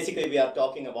 So basically, we are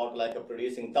talking about like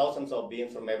producing thousands of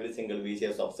beams from every single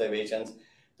VCS observations,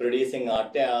 producing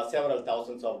several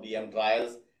thousands of DM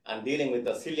trials, and dealing with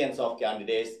the zillions of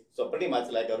candidates. So pretty much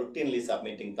like routinely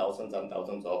submitting thousands and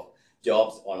thousands of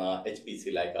jobs on a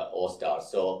HPC like O-star.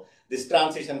 So this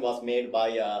transition was made by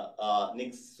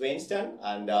Nick Swainston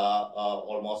and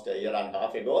almost a year and a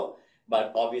half ago.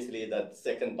 But obviously, the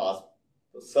second pass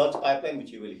search pipeline,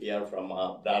 which you will hear from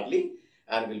Bradley,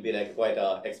 and will be like quite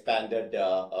an expanded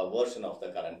version of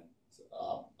the current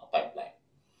pipeline.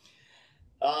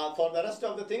 For the rest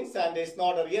of the things, and it's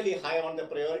not really high on the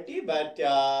priority, but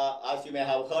as you may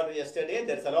have heard yesterday,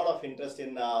 there's a lot of interest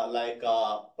in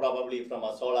probably from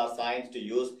a solar science to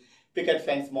use picket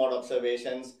fence mode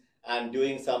observations and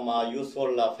doing some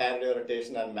useful Faraday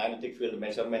rotation and magnetic field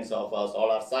measurements of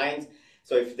solar science.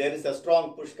 So if there is a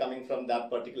strong push coming from that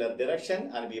particular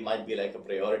direction, and we might be like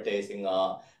prioritizing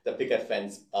the picket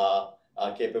fence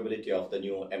capability of the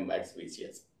new MWA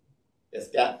VCS. Yes,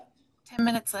 Dan? 10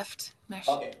 minutes left, Mesh.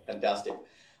 Okay, fantastic.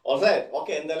 All right.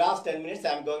 Okay, in the last 10 minutes,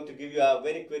 I'm going to give you a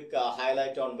very quick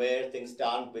highlight on where things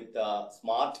stand with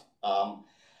SMART.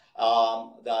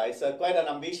 It's quite an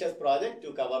ambitious project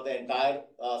to cover the entire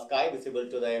sky visible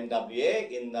to the MWA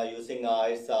in using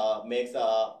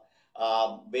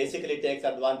basically takes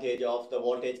advantage of the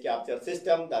voltage capture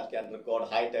system that can record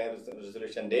high-time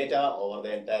resolution data over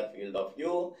the entire field of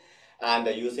view, and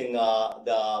using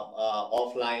the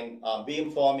offline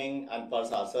beamforming and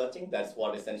pulsar searching. That's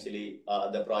what essentially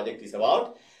the project is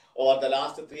about. Over the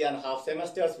last 3.5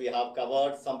 semesters, we have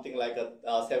covered something like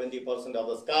 70% of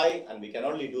the sky, and we can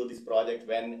only do this project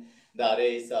when the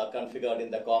array is configured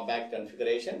in the compact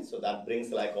configuration. So that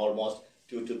brings like almost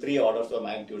 2 to 3 orders of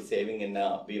magnitude saving in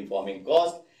beamforming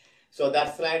cost. So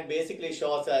that slide basically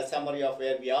shows a summary of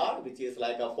where we are, which is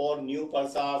like 4 new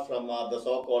pulsars from the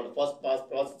so-called first pass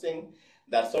processing.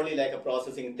 That's only like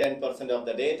processing 10% of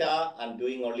the data and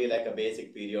doing only like a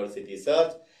basic periodicity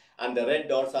search. And the red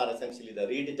dots are essentially the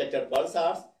redetected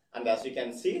pulsars. And as you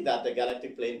can see, that the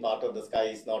galactic plane part of the sky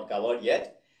is not covered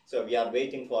yet. So we are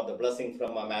waiting for the blessing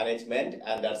from management.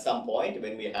 And at some point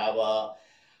when we have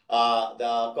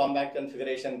the compact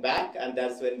configuration back, and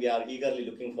that's when we are eagerly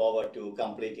looking forward to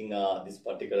completing this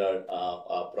particular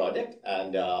project,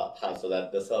 and so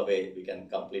that the survey, we can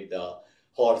complete the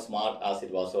whole SMART as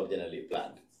it was originally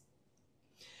planned.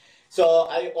 So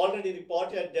I already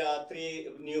reported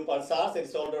 3 new pulsars.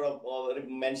 It's already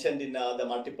mentioned in the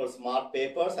multiple SMART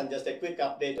papers, and just a quick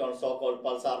update on so-called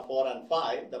pulsar 4 and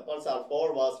 5. The pulsar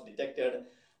 4 was detected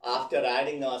after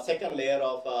adding a second layer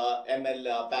of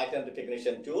ML pattern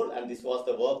recognition tool, and this was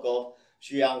the work of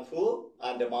Xuyang Fu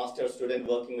and a master student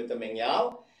working with the Meng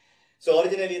Yao. So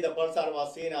originally the pulsar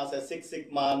was seen as a 6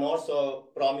 sigma, not so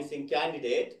promising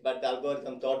candidate, but the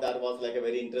algorithm thought that was like a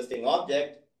very interesting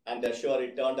object, and sure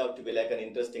it turned out to be like an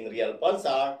interesting real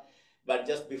pulsar. But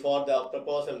just before the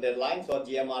proposal deadline for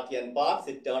GMRT and parts,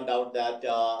 it turned out that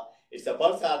it's a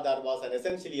pulsar that was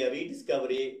essentially a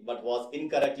rediscovery, but was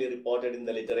incorrectly reported in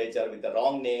the literature with the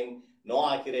wrong name, no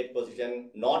accurate position,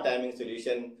 no timing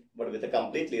solution, but with a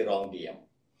completely wrong DM.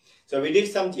 So we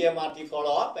did some GMRT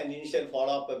follow-up, and initial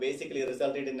follow-up basically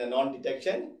resulted in a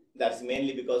non-detection. That's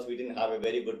mainly because we didn't have a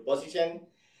very good position.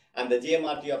 And the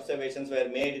GMRT observations were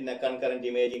made in a concurrent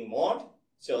imaging mode.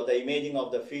 So the imaging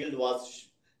of the field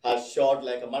has showed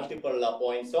like a multiple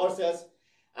point sources.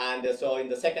 And so in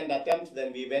the second attempt,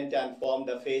 then we went and formed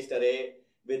a phased array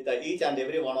with each and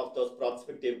every one of those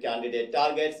prospective candidate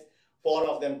targets. 4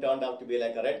 of them turned out to be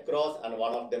like a red cross, and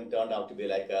 1 of them turned out to be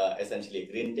like essentially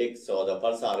green tick. So the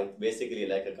pulsar is basically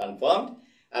like a confirmed,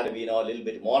 and we know a little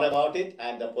bit more about it.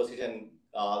 And the position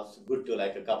is good to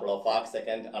like a couple of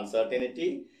arc-second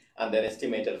uncertainty, and then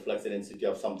estimated flux density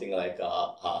of something like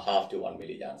half to 1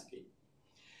 millijansky.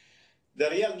 The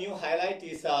real new highlight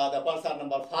is the pulsar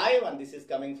number 5, and this is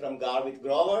coming from Garvit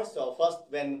Grover. So first,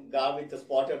 when Garvit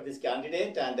spotted this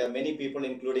candidate, and many people,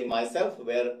 including myself,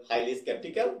 were highly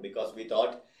skeptical because we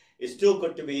thought it's too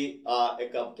good to be a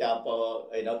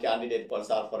candidate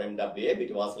pulsar for MWA.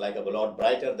 It was like a lot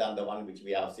brighter than the one which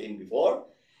we have seen before.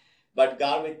 But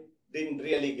Garvit didn't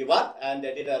really give up, and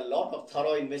they did a lot of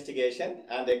thorough investigation.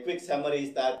 And a quick summary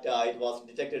is that it was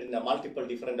detected in multiple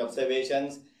different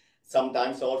observations,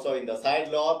 sometimes also in the side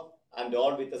lobe, and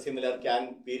all with a similar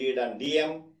period and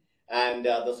DM. And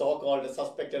the so-called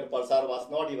suspected pulsar was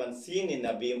not even seen in the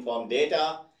beamform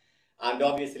data. And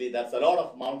obviously, that's a lot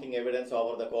of mounting evidence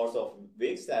over the course of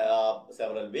weeks,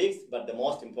 several weeks. But the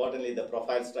most importantly, the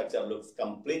profile structure looks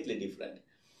completely different.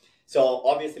 So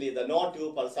obviously, the no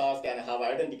two pulsars can have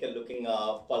identical looking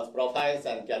pulse profiles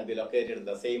and can be located in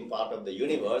the same part of the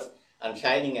universe and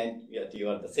shining at you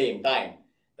at the same time.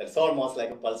 That's almost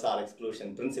like a pulsar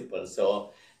exclusion principle.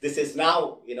 So this is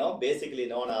now, basically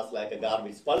known as like a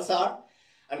Garvit's pulsar,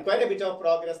 and quite a bit of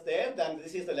progress there. Then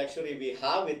this is the luxury we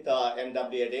have with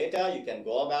MWA data. You can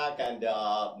go back and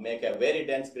make a very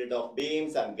dense grid of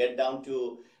beams and get down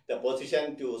to the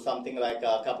position to something like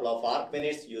a couple of arc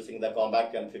minutes using the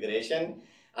compact configuration.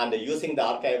 And using the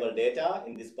archival data,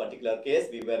 in this particular case,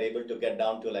 we were able to get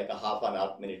down to like a half an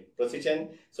arc minute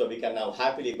precision. So we can now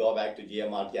happily go back to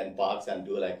GMRT and parks and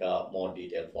do like a more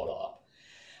detailed follow-up.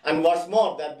 And what's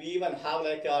more, that we even have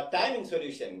like a timing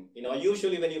solution.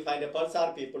 Usually when you find a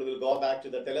pulsar, people will go back to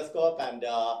the telescope and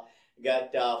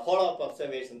get follow-up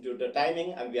observation to the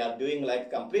timing. And we are doing like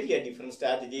completely a different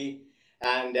strategy.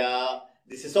 And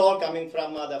this is all coming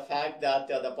from the fact that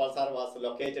the pulsar was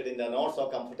located in the not so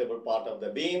comfortable part of the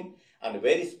beam and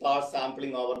very sparse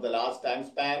sampling over the large time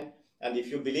span. And if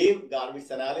you believe Garvit's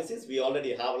analysis, we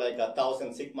already have like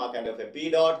 1,000 sigma kind of a P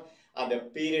dot and a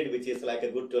period which is like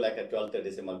a good to like a 12th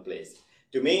decimal place.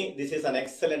 To me, this is an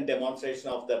excellent demonstration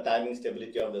of the timing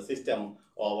stability of the system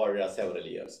over several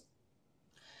years.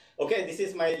 Okay, this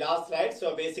is my last slide.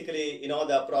 So basically,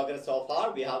 the progress so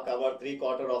far, we have covered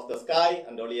 3/4 of the sky,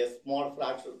 and only a small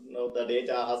fraction of the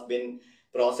data has been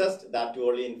processed, that too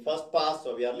only in first pass.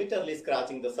 So we are literally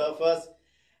scratching the surface,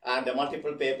 and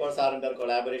multiple papers are under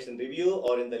collaboration review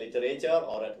or in the literature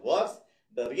or at works.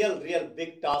 The real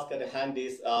big task at hand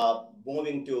is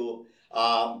moving to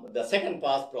the second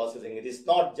pass processing. It is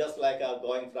not just like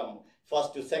going from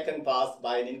first to second pass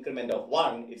by an increment of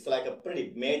 1. It's like a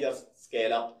pretty major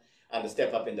scale up and a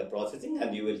step up in the processing,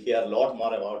 and you will hear a lot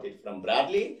more about it from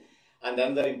Bradley. And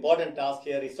another important task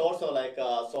here is also like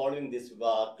solving this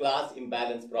class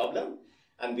imbalance problem.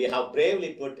 And we have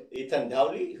bravely put Ethan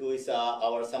Dowley, who is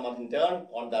our summer intern,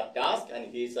 on that task,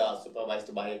 and he's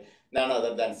supervised by none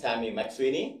other than Sammy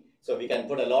McSweeney. So we can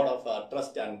put a lot of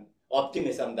trust and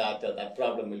optimism that that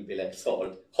problem will be like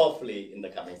solved, hopefully in the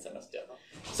coming semester.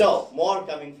 So more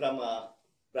coming from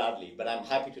Bradley, but I'm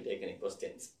happy to take any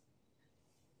questions.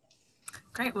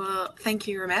 Great. Well, thank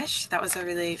you, Ramesh. That was a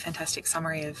really fantastic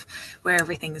summary of where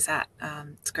everything is at.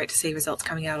 It's great to see results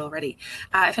coming out already.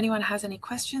 If anyone has any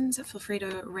questions, feel free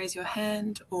to raise your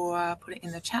hand or put it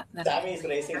in the chat. Sammy is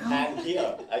raising hand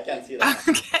here. I can see that.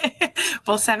 Okay.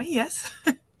 Well, Sammy, yes.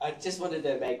 I just wanted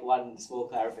to make one small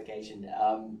clarification.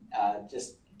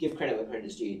 Just give credit where credit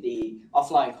is due. The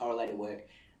offline correlator work,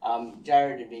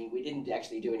 Jared and me, we didn't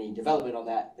actually do any development on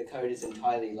that. The code is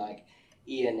entirely like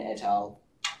Ian et al.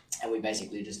 And we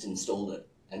basically just installed it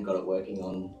and got it working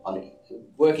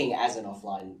working as an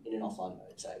offline, in an offline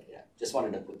mode. So just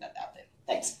wanted to put that out there.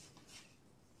 Thanks.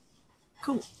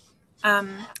 Cool.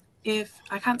 if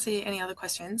I can't see any other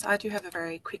questions, I do have a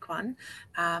very quick one,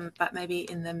 but maybe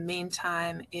in the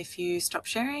meantime, if you stop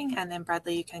sharing and then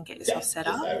Bradley, you can get yourself set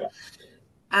up.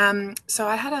 So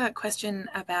I had a question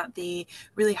about the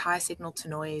really high signal to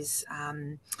noise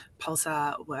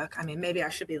pulsar work. I mean, maybe I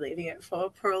should be leaving it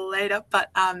for Parul later,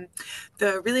 but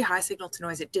the really high signal to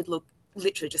noise, it did look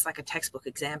literally just like a textbook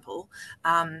example.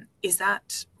 Is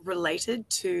that related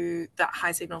to that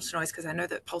high signal to noise? Because I know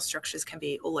that pulse structures can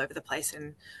be all over the place,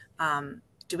 and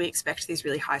do we expect these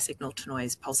really high signal to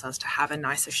noise pulsars to have a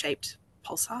nicer shaped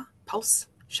pulse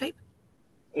shape?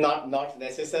 Not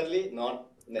necessarily.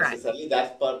 Right.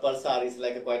 That pulsar is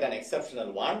like quite an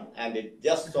exceptional one, and it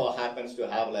just so happens to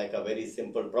have like a very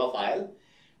simple profile.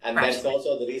 And right. That's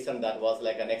also the reason that was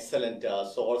like an excellent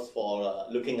source for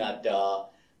looking at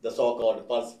the so-called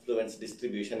pulse fluence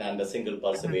distribution and the single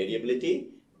pulse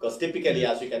variability. Because typically,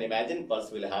 as you can imagine, pulse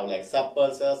will have like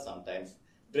subpulses, sometimes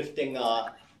drifting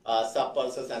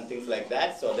subpulses and things like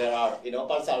that. So there are,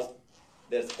 pulsars,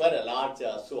 there's quite a large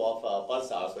slew of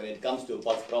pulsars when it comes to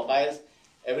pulse profiles.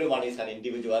 Everyone is an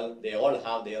individual. They all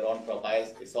have their own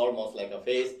profiles. It's almost like a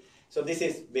phase. So this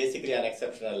is basically an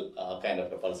exceptional kind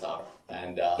of a pulsar.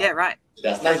 And yeah, right. It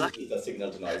does not use the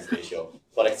signal to noise ratio.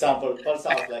 For example,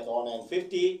 pulsars like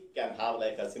 150 can have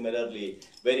like a similarly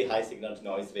very high signal to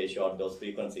noise ratio at those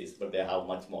frequencies, but they have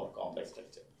much more complex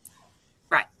structure.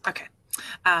 Right. Okay.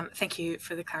 Thank you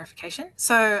for the clarification.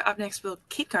 So up next, we'll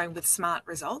keep going with smart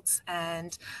results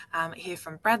and hear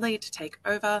from Bradley to take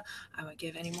over. I won't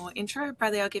give any more intro.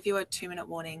 Bradley, I'll give you a 2-minute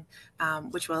warning,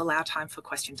 which will allow time for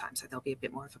question time. So there'll be a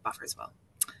bit more of a buffer as well.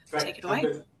 Great. Take it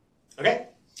away. Okay.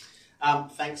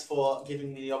 Thanks for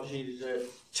giving me the opportunity to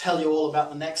tell you all about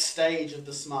the next stage of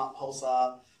the smart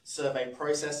pulsar survey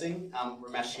processing.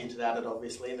 Ramesh hinted at it,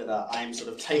 obviously, that I am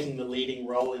sort of taking the leading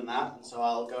role in that. And so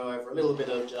I'll go over a little bit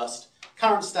of just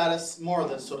current status, more of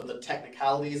the sort of the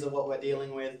technicalities of what we're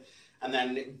dealing with, and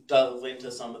then delve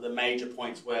into some of the major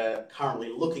points we're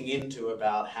currently looking into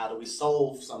about how do we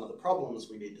solve some of the problems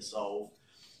we need to solve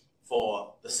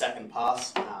for the second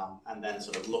pass, and then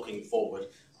sort of looking forward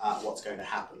what's going to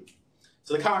happen.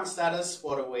 So the current status,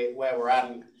 where we're at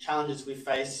and challenges we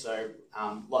face. So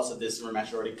lots of this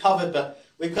Ramesh already covered, but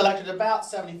we've collected about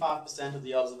 75% of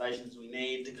the observations we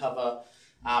need to cover,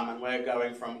 and we're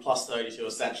going from +30 to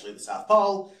essentially the South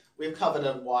Pole. We've covered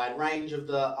a wide range of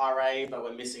the array, but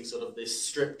we're missing sort of this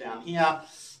strip down here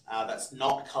that's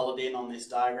not coloured in on this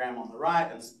diagram on the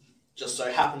right, and just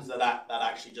so happens that that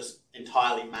actually just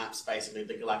entirely maps basically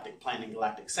the galactic plane and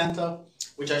galactic centre,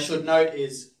 which I should note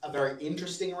is a very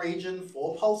interesting region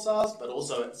for pulsars, but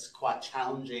also it's quite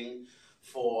challenging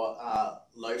for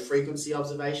low frequency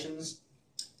observations.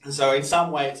 And so in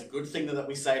some way, it's a good thing that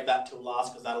we save that till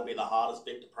last, because that'll be the hardest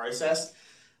bit to process.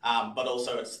 But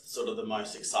also it's sort of the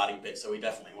most exciting bit, so we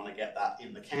definitely want to get that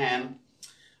in the can.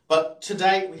 But to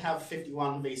date, we have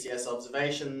 51 VCS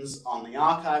observations on the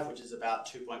archive, which is about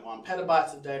 2.1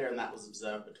 petabytes of data, and that was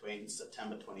observed between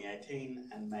September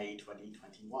 2018 and May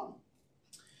 2021.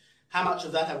 How much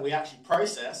of that have we actually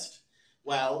processed?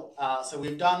 Well, so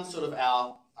we've done sort of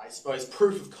our, I suppose,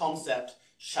 proof of concept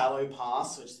shallow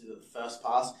pass, which is the first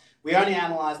pass. We only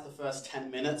analysed the first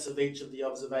 10 minutes of each of the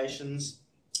observations,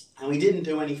 and we didn't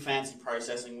do any fancy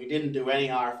processing. We didn't do any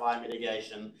RFI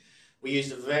mitigation. We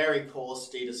used a very coarse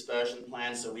de-dispersion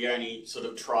plan, so we only sort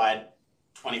of tried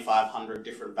 2,500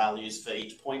 different values for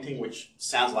each pointing, which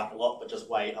sounds like a lot, but just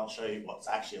wait, I'll show you what's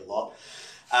actually a lot.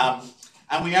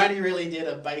 And we only really did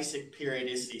a basic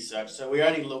periodicity search, so we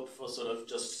only looked for sort of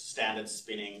just standard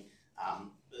spinning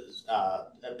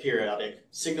periodic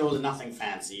signals, nothing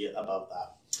fancy above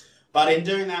that. But in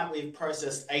doing that, we've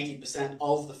processed 80%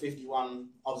 of the 51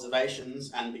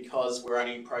 observations, and because we're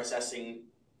only processing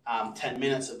 10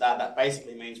 minutes of that, that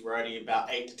basically means we're only about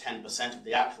 8 to 10% of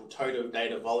the actual total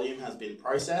data volume has been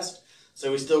processed.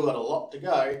 So we've still got a lot to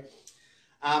go.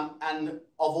 And of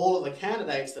all of the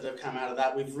candidates that have come out of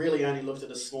that, we've really only looked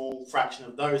at a small fraction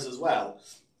of those as well.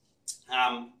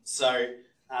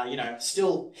 You know,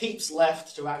 still heaps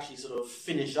left to actually sort of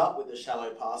finish up with the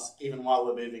shallow pass, even while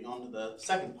we're moving on to the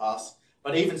second pass.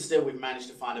 But even still, we've managed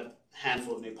to find a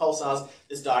handful of new pulsars.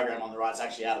 This diagram on the right is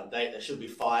actually out of date. There should be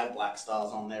 5 black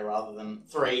stars on there rather than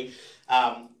 3.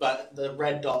 But the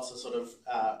red dots are sort of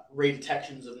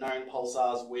redetections of known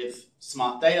pulsars with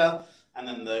smart data. And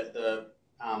then the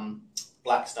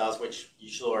black stars, which you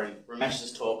saw in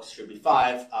Ramesh's talks, should be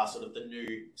 5, are sort of the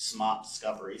new smart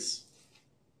discoveries.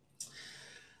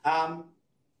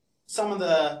 Some of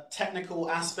the technical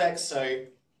aspects, so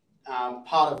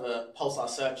part of a pulsar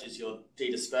search is your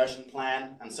de-dispersion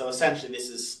plan, and so essentially this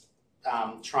is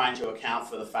trying to account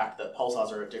for the fact that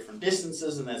pulsars are at different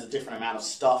distances and there's a different amount of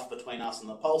stuff between us and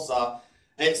the pulsar,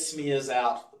 it smears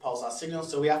out the pulsar signal,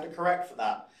 so we have to correct for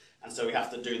that. And so we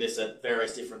have to do this at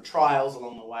various different trials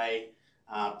along the way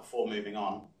before moving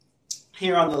on.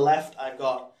 Here on the left, I've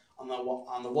got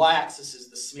on the y-axis is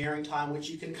the smearing time, which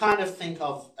you can kind of think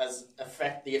of as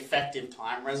the effective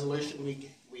time resolution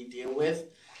we deal with.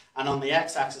 And on the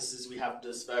x-axis is we have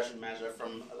dispersion measure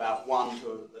from about 1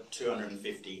 to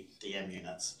 250 dm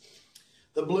units.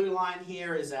 The blue line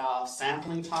here is our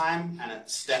sampling time, and it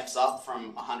steps up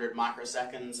from 100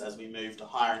 microseconds as we move to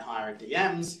higher and higher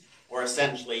DMs, or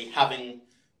essentially having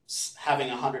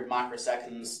 100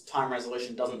 microseconds time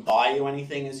resolution doesn't buy you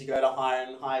anything as you go to higher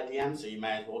and higher DMs, so you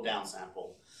may as well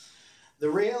downsample. The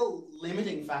real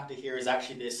limiting factor here is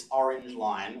actually this orange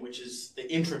line, which is the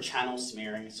intra-channel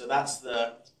smearing. So that's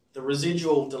the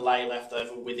residual delay left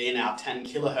over within our 10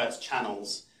 kilohertz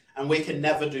channels, and we can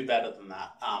never do better than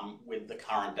that with the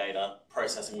current data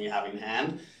processing we have in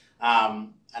hand.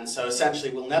 And so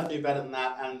essentially we'll never do better than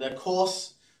that, and the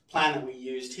course plan that we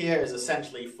used here is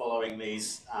essentially following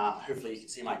these, hopefully you can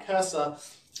see my cursor,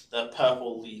 the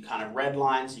purple, the kind of red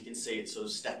lines, you can see it sort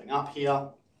of stepping up here.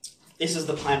 This is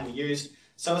the plan we used.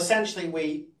 So essentially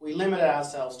we limited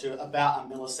ourselves to about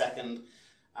a millisecond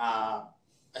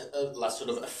sort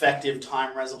of effective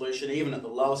time resolution, even at the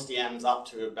lowest DMs up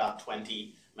to about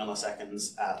 20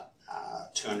 milliseconds at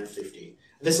 250.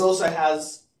 This also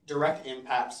has direct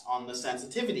impacts on the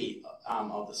sensitivity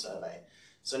of the survey.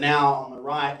 So now on the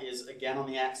right is, again on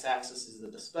the x-axis is the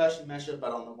dispersion measure,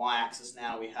 but on the y-axis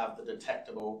now we have the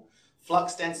detectable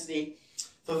flux density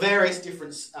for various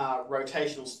different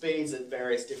rotational speeds at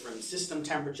various different system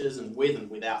temperatures and with and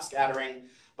without scattering.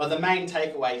 But the main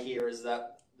takeaway here is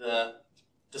that the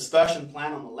dispersion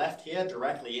plan on the left here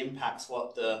directly impacts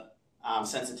what the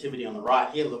sensitivity on the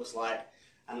right here looks like.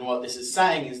 And what this is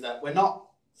saying is that we're not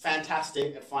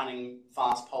fantastic at finding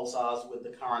fast pulsars with the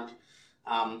current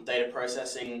data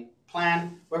processing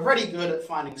plan. We're pretty good at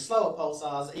finding slower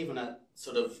pulsars, even at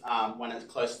sort of when it's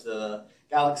close to the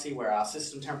galaxy where our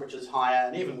system temperature is higher,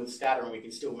 and even with scattering we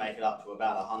can still make it up to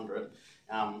about 100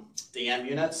 DM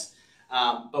units.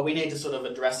 But we need to sort of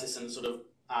address this and sort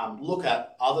of look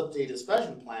at other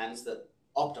de-dispersion plans that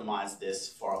optimize this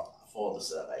for the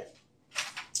survey.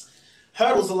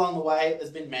 Hurdles along the way,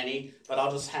 there's been many, but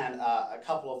I'll just hand a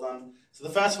couple of them. So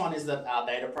the first one is that our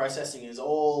data processing is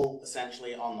all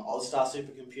essentially on the OzStar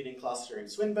supercomputing cluster in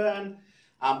Swinburne,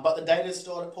 but the data is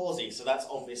stored at Pawsey, so that's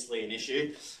obviously an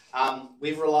issue.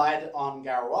 We've relied on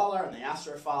Garawala and the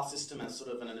Astrofile system as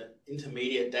sort of an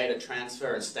intermediate data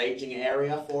transfer and staging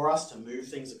area for us to move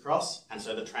things across, and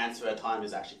so the transfer time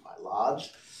is actually quite large,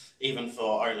 even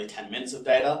for only 10 minutes of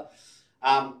data.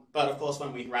 But of course,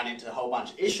 when we ran into a whole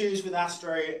bunch of issues with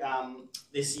Astro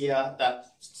this year, that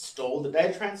stalled the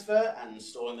data transfer, and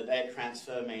stalling the data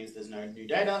transfer means there's no new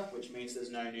data, which means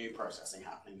there's no new processing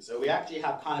happening. So we actually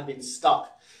have kind of been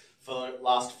stuck for the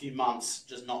last few months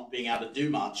just not being able to do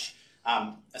much,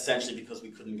 essentially because we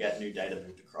couldn't get new data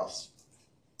moved across.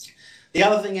 The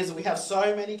other thing is that we have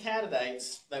so many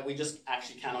candidates that we just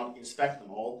actually cannot inspect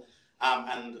them all.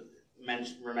 And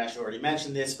Ramesh already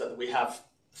mentioned this, but we have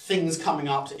things coming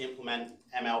up to implement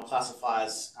ML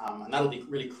classifiers, and that'll be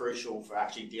really crucial for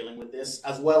actually dealing with this,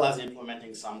 as well as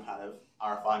implementing some kind of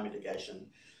RFI mitigation.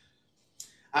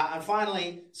 And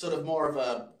finally, sort of more of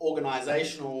an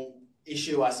organizational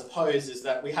issue, I suppose, is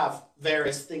that we have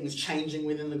various things changing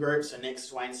within the group. So Nick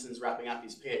Swainson's wrapping up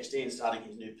his PhD and starting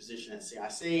his new position at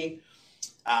CIC,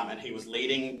 and he was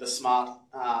leading the SMART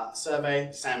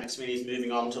survey. Sam McSweeney's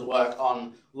moving on to work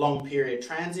on long period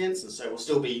transients, and so we'll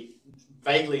still be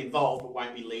vaguely involved but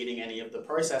won't be leading any of the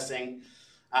processing.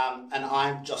 And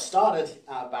I've just started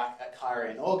back at Cairo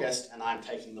in August, and I'm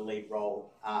taking the lead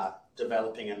role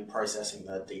developing and processing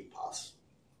the deep pass.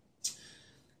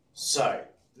 So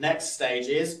next stage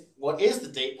is, what is the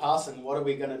deep pass and what are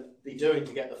we going to be doing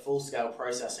to get the full scale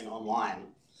processing online?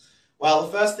 Well,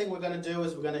 the first thing we're going to do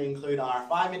is we're going to include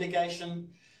RFI mitigation.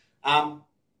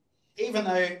 Even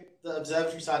though the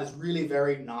observatory side is really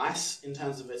very nice in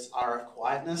terms of its RF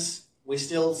quietness, we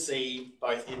still see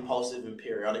both impulsive and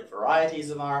periodic varieties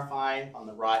of RFI. On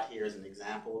the right here is an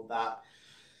example of that.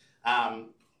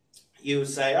 You would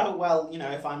say, oh, well, you know,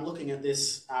 if I'm looking at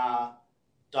this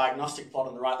diagnostic plot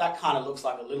on the right, that kind of looks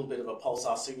like a little bit of a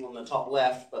pulsar signal on the top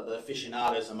left, but the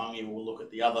aficionados among you will look at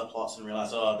the other plots and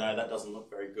realize, oh, no, that doesn't look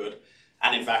very good.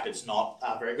 And in fact, it's not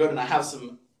very good. And I have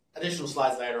some additional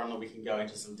slides later on that we can go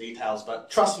into some details, but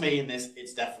trust me in this,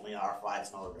 it's definitely RFI,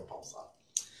 it's not a real pulsar.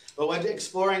 But we're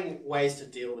exploring ways to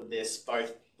deal with this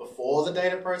both before the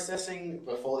data processing,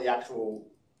 before the actual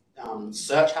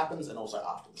search happens and also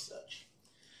after the search.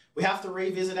 We have to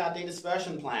revisit our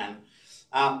dedispersion plan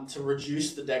to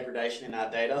reduce the degradation in our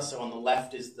data. So on the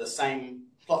left is the same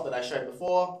plot that I showed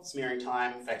before, smearing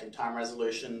time, effective time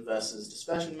resolution versus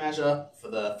dispersion measure for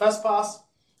the first pass.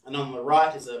 And on the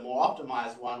right is a more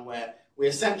optimized one where we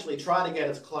essentially try to get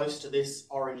as close to this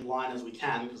orange line as we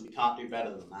can because we can't do better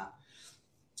than that.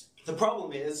 The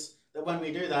problem is that when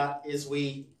we do that is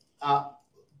we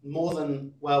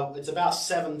it's about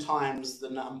 7 times the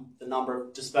number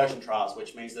of dispersion trials,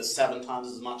 which means there's 7 times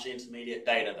as much intermediate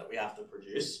data that we have to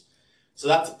produce. So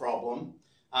that's a problem,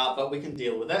 but we can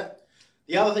deal with it.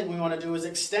 The other thing we want to do is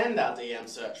extend our DM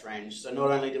search range. So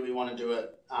not only do we want to do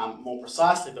it more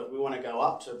precisely, but we want to go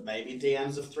up to maybe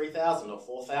DMs of 3,000 or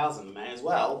 4,000, may as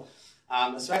well,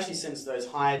 especially since those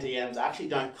higher DMs actually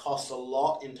don't cost a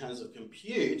lot in terms of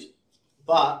compute,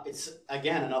 but it's,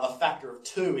 again, another factor of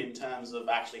 2 in terms of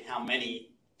actually how many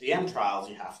DM trials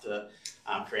you have to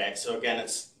create. So again,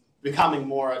 it's becoming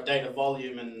more a data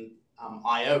volume and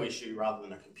I/O issue rather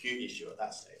than a compute issue at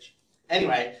that stage.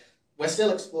 Anyway, we're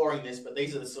still exploring this, but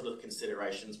these are the sort of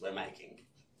considerations we're making.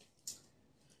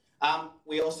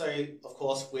 We also, of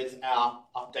course, with our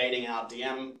updating our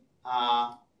DM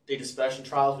dedispersion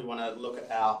trials, we want to look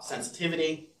at our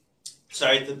sensitivity.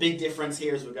 So the big difference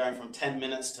here is we're going from 10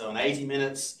 minutes to an 80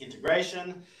 minutes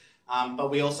integration,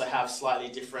 but we also have slightly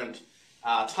different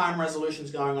time resolutions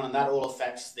going on, and that all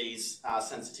affects these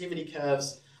sensitivity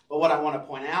curves. But what I want to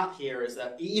point out here is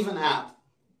that even at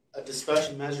a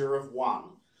dispersion measure of 1,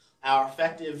 our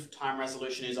effective time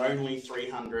resolution is only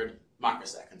 300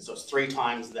 microseconds, so it's 3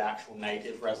 times the actual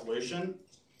native resolution.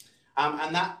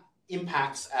 And that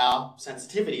impacts our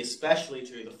sensitivity, especially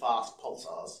to the fast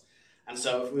pulsars. And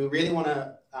so if we really want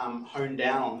to hone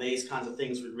down on these kinds of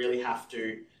things, we really have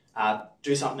to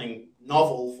do something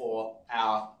novel for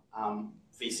our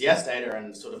VCS data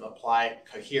and sort of apply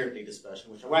coherent dedispersion,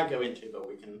 which I won't go into, but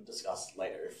we can discuss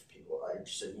later if people are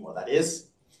interested in what that is.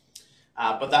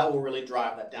 But that will really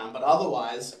drive that down. But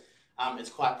otherwise, it's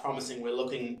quite promising. We're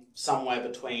looking somewhere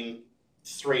between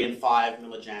 3 and 5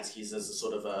 millijanskis as a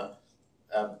sort of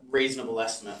a reasonable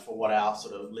estimate for what our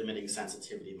sort of limiting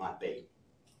sensitivity might be.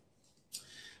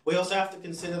 We also have to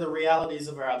consider the realities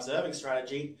of our observing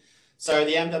strategy. So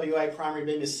the MWA primary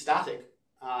beam is static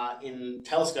in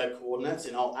telescope coordinates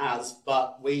in alt-az,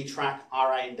 but we track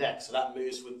RA and DEC, so that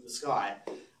moves with the sky.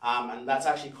 And that's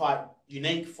actually quite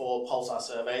unique for pulsar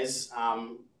surveys.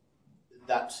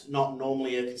 That's not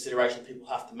normally a consideration people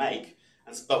have to make,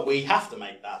 but we have to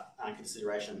make that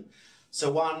consideration.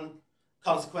 So one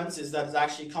consequence is that it's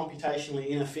actually computationally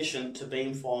inefficient to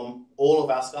beamform all of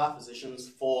our sky positions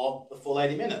for the full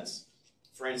 80 minutes.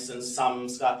 For instance, some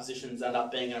sky positions end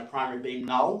up being in a primary beam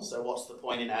null, so what's the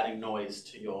point in adding noise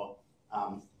to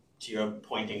your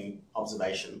pointing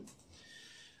observation?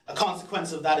 A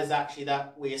consequence of that is actually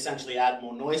that we essentially add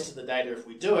more noise to the data if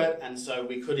we do it, and so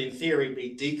we could in theory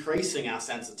be decreasing our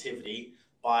sensitivity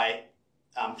by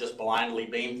just blindly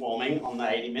beamforming on the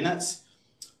 80 minutes.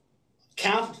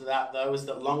 Counter to that, though, is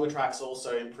that longer tracks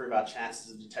also improve our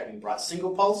chances of detecting bright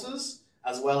single pulses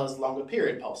as well as longer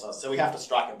period pulsars. So we have to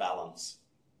strike a balance.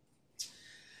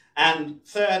 And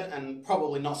third, and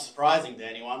probably not surprising to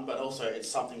anyone, but also it's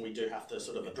something we do have to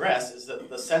sort of address, is that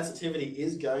the sensitivity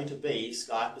is going to be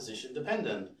sky position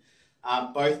dependent,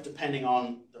 both depending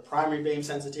on the primary beam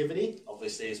sensitivity,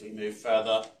 obviously as we move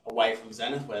further away from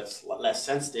zenith where it's less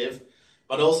sensitive,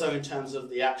 but also in terms of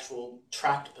the actual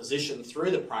tracked position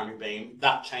through the primary beam,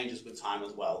 that changes with time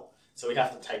as well. So we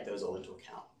have to take those all into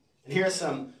account. And here are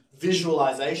some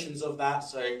visualizations of that.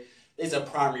 So these are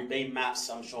primary beam maps.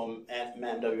 I'm sure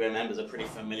MWA members are pretty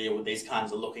familiar with these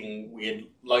kinds of looking weird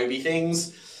loby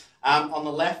things. On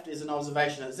the left is an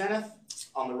observation at zenith.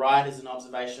 On the right is an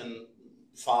observation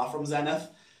far from zenith.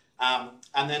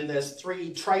 And then there's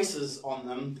 3 traces on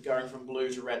them going from blue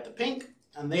to red to pink.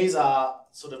 And these are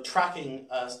sort of tracking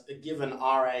a given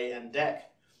RA and DEC,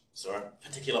 so a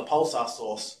particular pulsar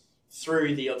source,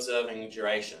 through the observing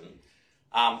duration.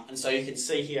 And so you can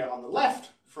see here on the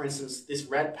left, for instance, this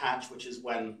red patch, which is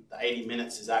when the 80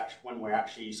 minutes is when we're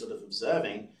actually sort of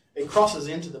observing, it crosses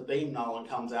into the beam null and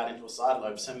comes out into a side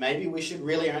lobe. So maybe we should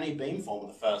really only beamform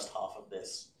the first half of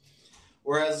this.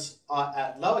 Whereas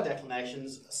at lower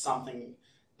declinations, something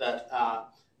that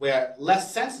we're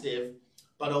less sensitive,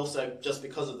 but also just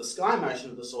because of the sky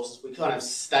motion of the sources, we kind of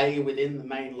stay within the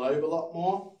main lobe a lot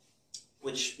more,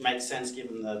 which makes sense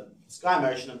given the sky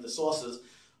motion of the sources,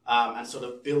 and sort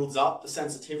of builds up the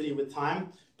sensitivity with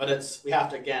time. But we have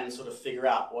to, again, sort of figure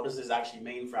out what does this actually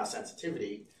mean for our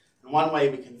sensitivity. And one way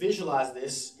we can visualize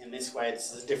this in this way,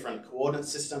 this is a different coordinate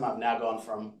system. I've now gone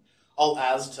from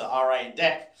Alt-AS to RA and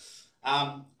DEC.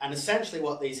 And essentially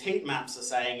what these heat maps are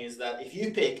saying is that if you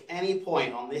pick any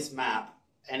point on this map,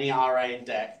 any RA and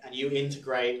DEC, and you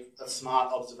integrate a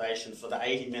smart observation for the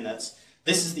 80 minutes,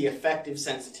 this is the effective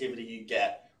sensitivity you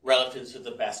get relative to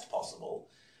the best possible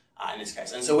in this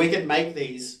case. And so we could make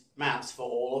these maps for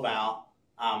all of our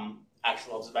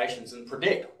actual observations and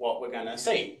predict what we're going to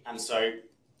see. And so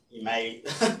you may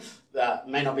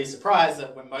not be surprised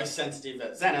that we're most sensitive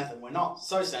at zenith, and we're not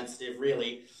so sensitive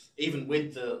really, even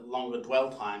with the longer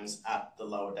dwell times at the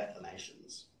lower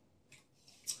declinations.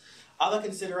 Other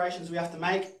considerations we have to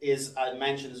make is, I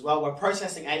mentioned as well, we're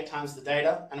processing 8 times the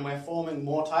data and we're forming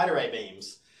more tide array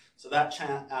beams. So that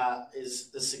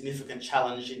is a significant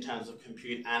challenge in terms of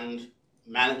compute and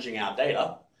managing our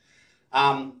data.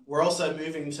 We're also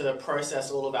moving to process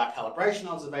all of our calibration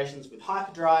observations with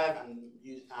hyperdrive and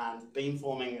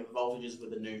beamforming voltages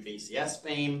with the new VCS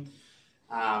beam.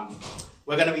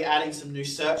 We're going to be adding some new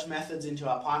search methods into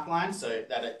our pipeline, so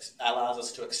that it allows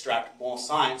us to extract more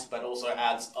science, but also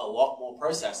adds a lot more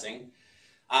processing.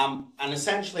 And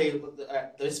essentially,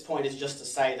 at this point is just to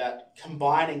say that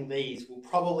combining these will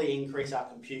probably increase our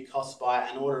compute costs by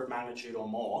an order of magnitude or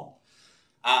more.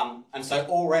 And so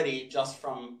already, just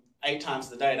from 8 times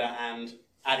the data and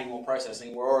adding more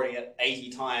processing, we're already at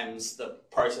 80 times the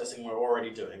processing we're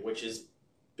already doing, which is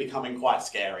becoming quite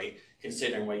scary,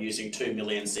 considering we're using 2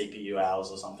 million CPU hours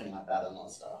or something like that on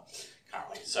Northstar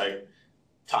currently. So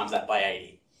times that by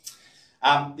 80.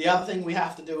 The other thing we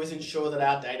have to do is ensure that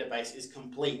our database is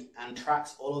complete and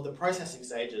tracks all of the processing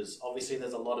stages. Obviously,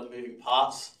 there's a lot of moving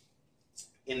parts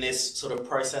in this sort of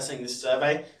processing, this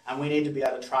survey, and we need to be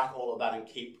able to track all of that and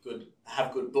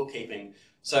have good bookkeeping.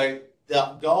 So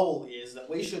the goal is that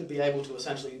we should be able to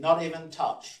essentially not even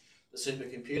touch the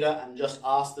supercomputer and just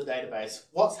ask the database,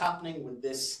 what's happening with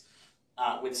this,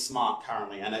 with SMART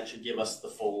currently, and it should give us the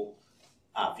full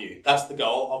view. That's the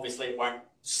goal. Obviously, it won't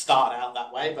start out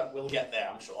that way, but we'll get there,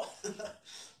 I'm sure.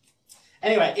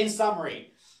 Anyway, in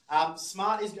summary,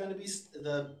 SMART is going to be,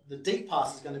 the deep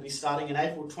pass is going to be starting in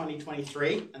April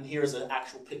 2023, and here is an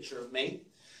actual picture of me.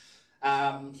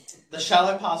 The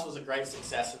shallow pass was a great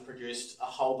success and produced a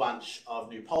whole bunch of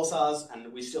new pulsars,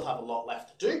 and we still have a lot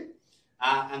left to do.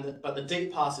 But the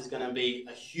deep pass is going to be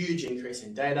a huge increase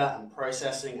in data and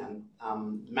processing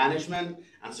and management,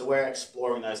 and so we're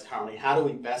exploring those currently. How do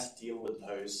we best deal with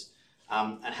those,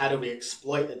 and how do we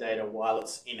exploit the data while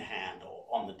it's in hand or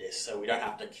on the disk, so we don't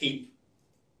have to keep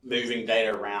moving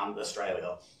data around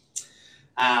Australia.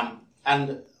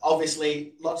 And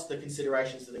obviously, lots of the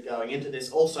considerations that are going into this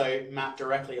also map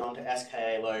directly onto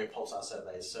SKA low pulsar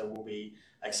surveys, so we'll be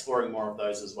exploring more of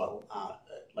those as well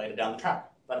later down the track.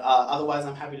 But otherwise,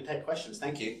 I'm happy to take questions.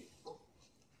 Thank you.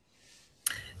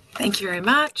 Thank you very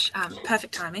much.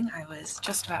 Perfect timing. I was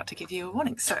just about to give you a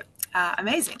warning, so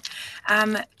amazing.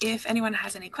 If anyone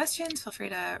has any questions, feel free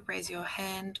to raise your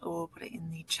hand or put it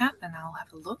in the chat and I'll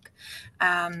have a look.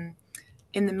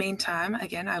 In the meantime,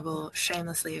 again, I will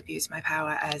shamelessly abuse my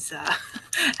power as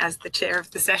as the chair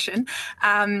of the session.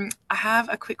 I have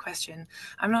a quick question.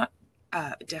 I'm not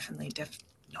definitely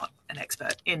not an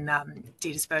expert in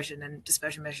de-dispersion and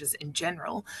dispersion measures in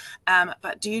general,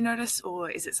 but do you notice, or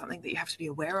is it something that you have to be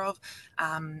aware of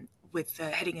with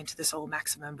heading into the solar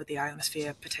maximum with the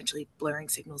ionosphere potentially blurring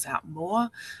signals out more?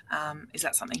 Is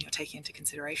that something you're taking into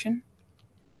consideration?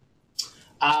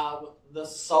 The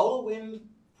solar wind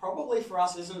probably for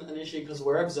us isn't an issue because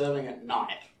we're observing at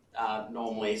night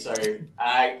normally, so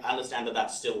I understand that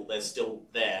they're still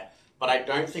there, but I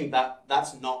don't think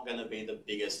that's not going to be the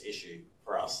biggest issue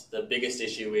for us. The biggest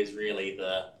issue is really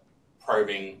the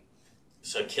probing,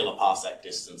 so kiloparsec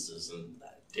distances and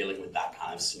dealing with that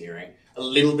kind of smearing. A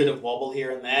little bit of wobble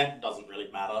here and there doesn't really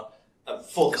matter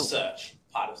for the search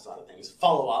side of things.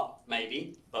 Follow up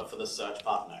maybe, but for the search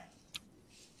part, no.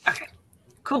 Okay,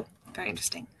 cool, very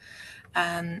interesting.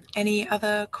 Any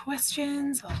other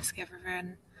questions? I'll just give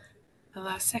everyone the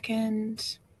last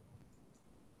second.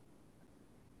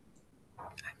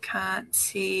 I can't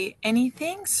see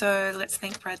anything, so let's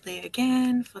thank Bradley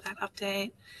again for that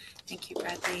update. Thank you,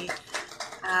 Bradley.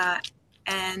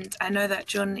 And I know that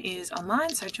Jun is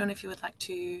online, so Jun, if you would like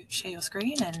to share your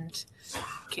screen and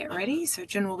get ready. So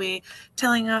Jun will be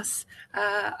telling us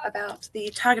about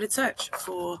the targeted search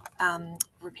for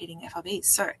repeating FRBs.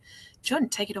 So Jun,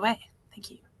 take it away. Thank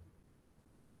you.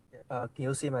 Can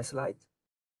you see my slide?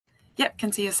 Yep,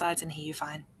 can see your slides and hear you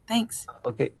fine. Thanks.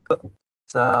 Okay, good.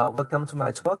 So welcome to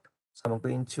my talk. So I'm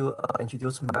going to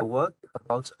introduce my work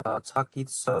about target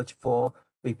search for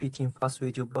repeating fast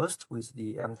radio burst with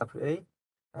the MWA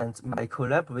And my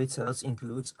collaborators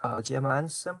include Gemma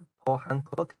Anson, Paul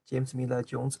Hancock, James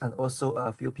Miller-Jones, and also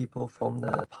a few people from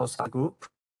the pulsar group.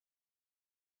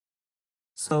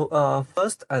 So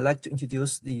first, I'd like to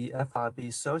introduce the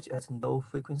FRB search at low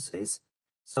frequencies.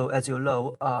 So as you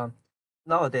know,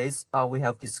 nowadays we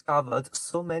have discovered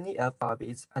so many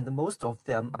FRBs, and most of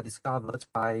them are discovered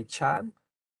by CHAM.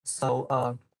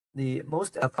 So the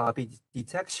most FRB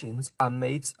detections are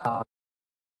made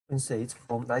frequencies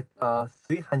from like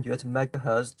 300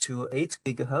 megahertz to 8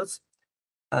 gigahertz.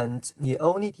 And the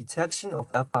only detection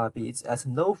of FRBs at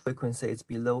low frequencies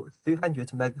below 300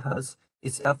 megahertz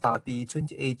is FRB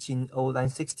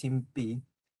 2018-0916B.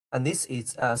 And this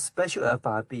is a special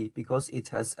FRB because it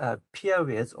has a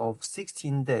period of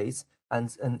 16 days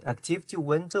and an activity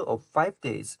window of 5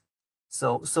 days.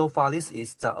 So far, this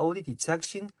is the only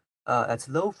detection at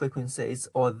low frequencies,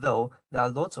 although there are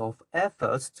lots of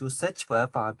efforts to search for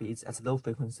FRBs at low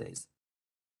frequencies.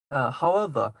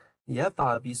 However, the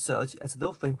FRB search at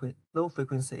low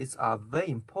frequencies are very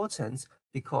important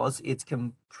because it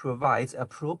can provide a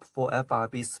probe for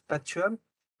FRB spectrum,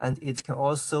 and it can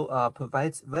also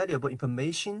provide valuable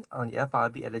information on the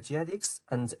FRB energetics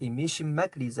and emission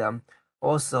mechanism.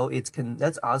 Also, it can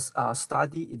let us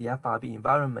study the FRB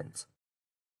environment.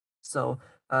 So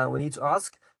we need to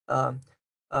ask,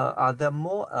 are there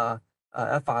more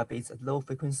FRBs at low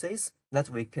frequencies that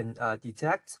we can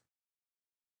detect?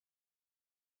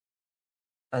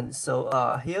 And so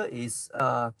here is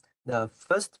the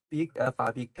first big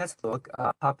FRB catalog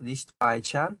published by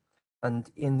CHAM.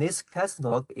 And in this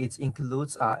catalog, it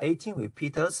includes 18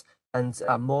 repeaters and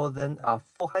more than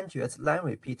 400 line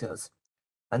repeaters.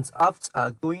 And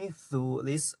after going through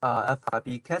this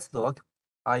FRB catalog,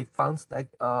 I found that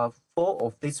 4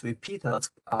 of these repeaters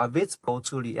are visible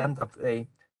to the MWA.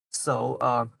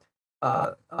 So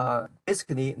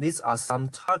basically, these are some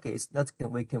targets that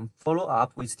we can follow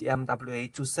up with the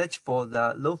MWA to search for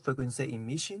the low frequency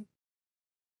emission.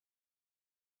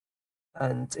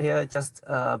 And here just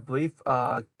a brief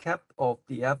cap of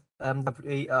the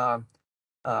MWA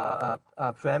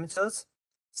parameters.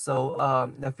 So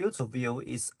the field of view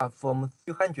is from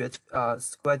 300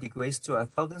 square degrees to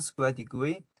 1000 square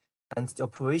degree, and the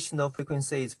operational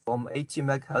frequency is from 80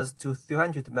 megahertz to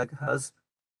 300 megahertz,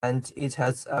 and it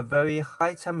has a very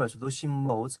high time resolution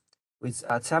mode with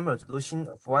a time resolution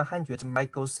of 100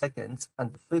 microseconds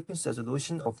and frequency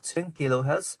resolution of 10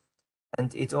 kilohertz,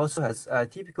 and it also has a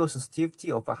typical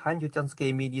sensitivity of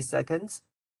 100,000 milliseconds.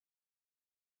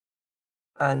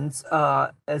 And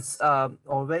as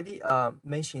already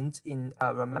mentioned in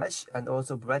Ramesh and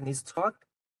also Bradley's talk,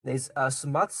 there's a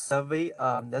smart survey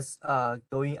that's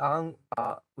going on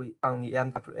the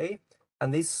MWA.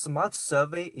 And this smart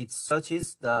survey, it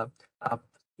searches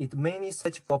it mainly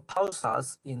searches for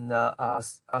pulsars in the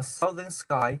southern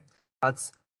sky.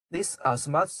 But this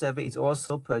smart survey is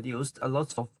also produced a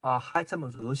lot of high time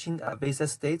resolution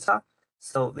VCS data.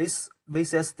 So this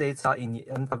VCS data in the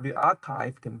MWA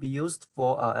archive can be used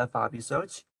for FRB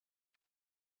search.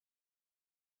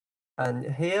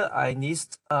 And here I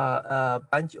list a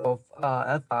bunch of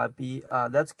FRB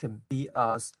that can be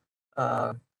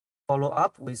follow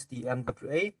up with the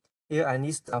MWA. Here I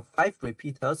list 5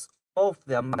 repeaters. 4 of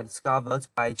them are discovered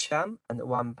by CHAM and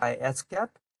 1 by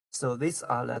SCAP. So these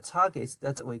are the targets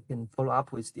that we can follow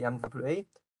up with the MWA.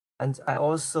 And I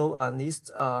also list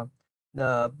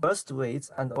the burst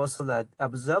rates and also the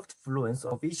observed fluence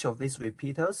of each of these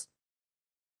repeaters.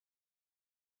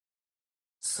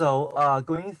 So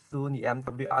going through the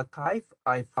MWA archive,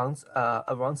 I found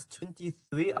around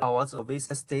 23 hours of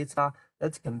VCS data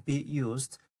that can be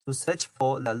used to search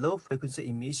for the low frequency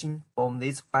emission from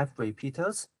these 5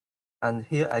 repeaters. And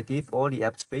here I give all the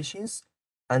observations.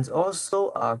 And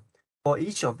also for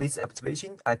each of these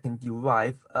observations, I can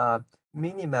derive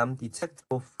minimum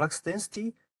detectable flux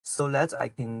density so that I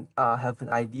can have an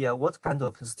idea what kind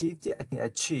of sensitivity I can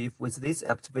achieve with these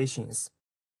observations.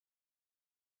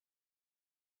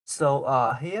 So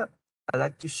here I'd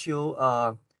like to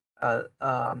show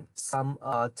some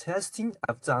testing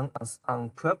I've done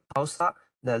on Crab pulsar.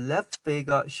 The left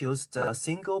figure shows the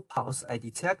single pulse I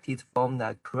detected from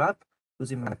the Crab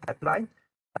using my pipeline,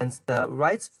 and the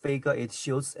right figure, it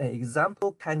shows an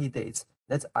example candidate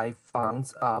that I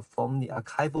found from the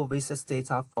archival VCS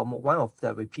data from one of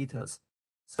the repeaters.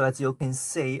 So as you can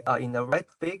see in the right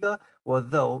figure,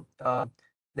 although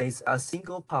there's a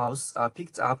single pulse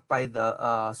picked up by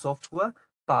the software,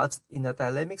 but in the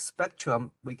dynamic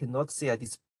spectrum, we cannot see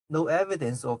no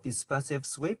evidence of dispersive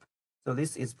sweep. So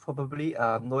this is probably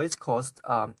a noise caused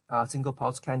single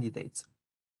pulse candidate.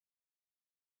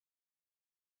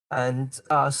 And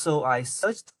so I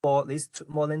searched for at least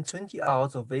more than 20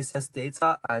 hours of VCS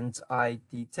data, and I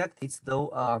detected low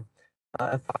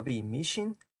FRB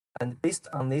emission. And based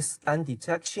on this stand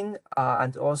detection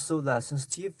and also the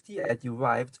sensitivity I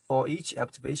derived for each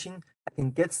observation, I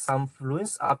can get some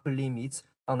fluence upper limits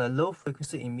on the low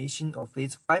frequency emission of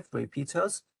these 5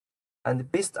 repeaters.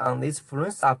 And based on these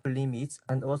fluence upper limits,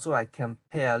 and also I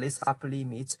compare this upper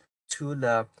limit to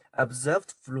the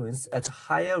observed fluence at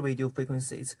higher radio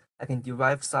frequencies, I can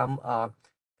derive some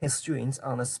constraints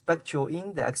on the spectral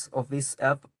index of these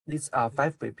 5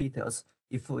 repeaters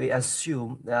if we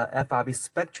assume the FRB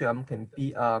spectrum can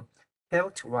be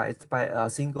characterized by a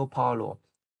single power law.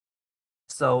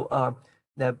 So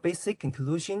the basic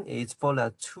conclusion is for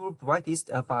the 2 brightest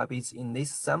FRBs in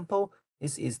this sample,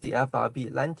 this is the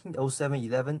FRB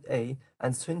 190711A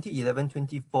and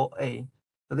 201124A.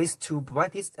 So these 2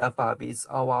 brightest FRBs,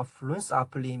 our fluence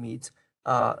upper limit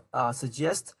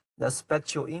suggests the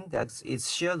spectral index is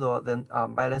shallower than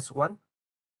 -1.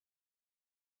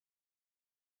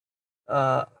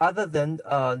 Other than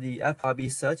the FRB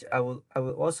search, I would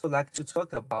also like to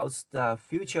talk about the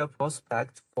future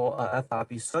prospect for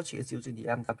FRB searches using the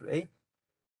MWA.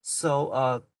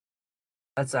 So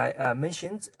as I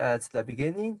mentioned at the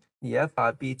beginning, the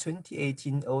FRB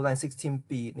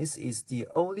 2018-0916B, this is the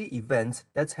only event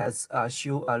that has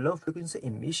shown a low frequency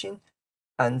emission,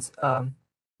 and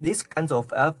this kind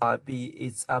of FRB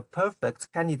is a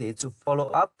perfect candidate to follow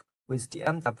up with the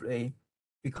MWA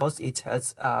because it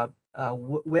has a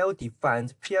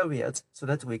well-defined period so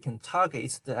that we can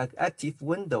target the active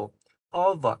window.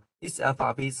 However, this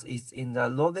FRB is in the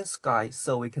northern sky,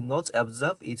 so we cannot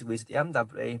observe it with the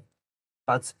MWA.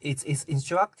 But it is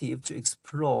instructive to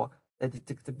explore the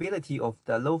detectability of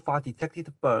the low-far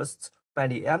detected bursts by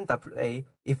the MWA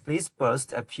if these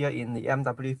bursts appear in the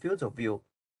MW field of view.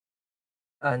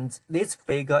 And this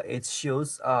figure, it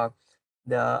shows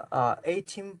the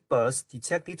 18 bursts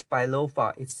detected by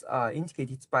low-far. It's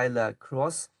indicated by the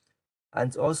cross,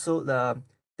 and also the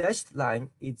dashed line,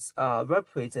 it's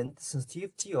represents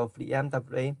sensitivity of the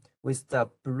MWA, with the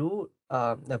blue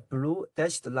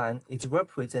dashed line, it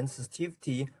represents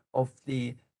sensitivity of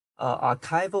the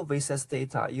archival VCS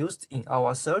data used in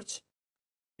our search.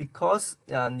 Because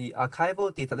the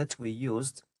archival data that we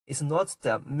used is not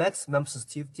the maximum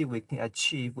sensitivity we can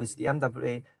achieve with the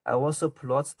MWA, I also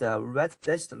plot the red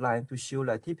dashed line to show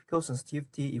the typical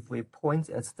sensitivity if we point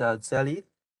at the zenith.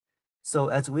 So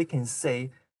as we can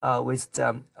say, with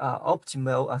the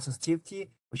optimal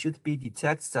sensitivity, we should be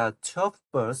detect the 12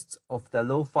 bursts of the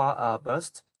low-far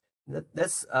burst.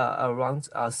 That's around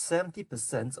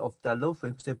 70% of the low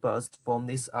frequency burst from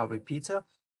this repeater.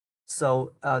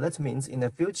 So that means in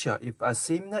the future, if a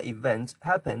similar event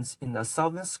happens in the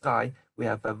southern sky, we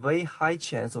have a very high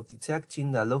chance of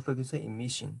detecting the low frequency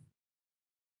emission.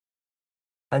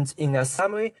 And in a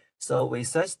summary, so we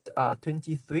searched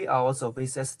 23 hours of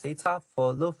VCS data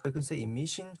for low frequency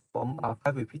emission from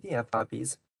 5 repeating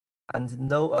FRBs, and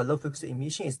no low frequency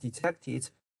emission is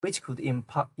detected, which could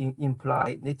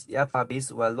imply that the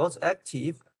FRBs were not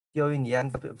active during the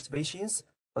MW observations,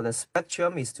 but the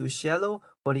spectrum is too shallow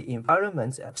for the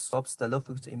environment absorbs the low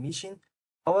frequency emission.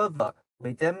 However,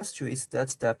 we demonstrate that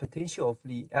the potential of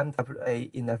the MWA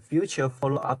in the future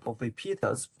follow-up of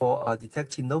repeaters for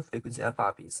detecting low frequency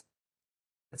FRBs.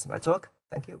 That's my talk.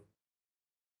 Thank you.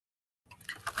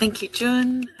 Thank you,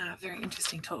 Jun. Very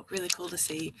interesting talk. Really cool to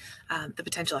see the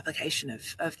potential application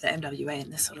of the MWA in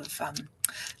this sort of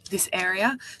this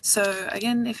area. So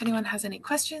again, if anyone has any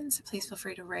questions, please feel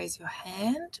free to raise your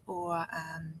hand or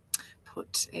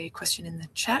put a question in the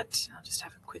chat. I'll just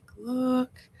have a quick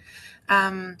look.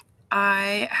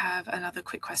 I have another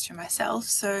quick question myself.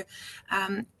 So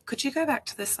could you go back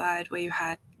to the slide where you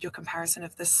had your comparison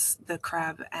of the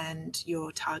crab and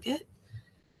your target?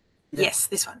 Yeah. Yes,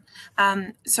 this one.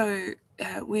 So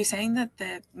we were saying that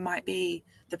there might be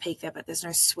the peak there, but there's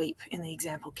no sweep in the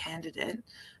example candidate.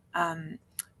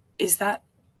 Is that,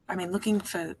 I mean, looking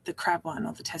for the crab one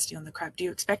or the testing on the crab, do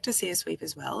you expect to see a sweep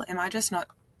as well? Am I just not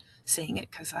seeing it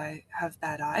because I have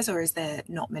bad eyes, or is there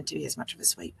not meant to be as much of a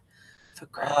sweep for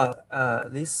crab?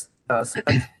 This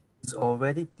spectrum is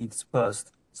already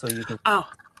dispersed, so you can. Oh,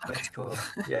 okay.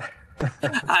 Yeah.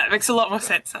 It makes a lot more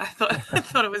sense. I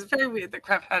thought it was very weird that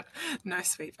crab had no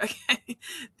sweep. Okay,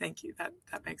 thank you. That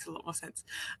makes a lot more sense.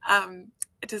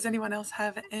 Does anyone else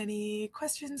have any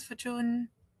questions for Jun?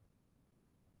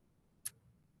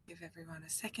 Give everyone a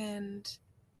second.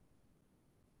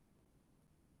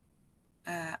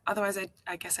 Otherwise,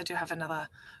 I guess I do have another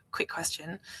quick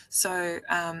question. So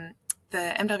the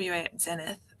MWA at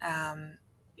zenith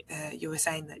you were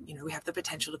saying that, you know, we have the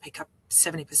potential to pick up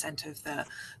 70% of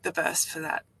the burst for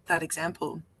that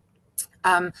example.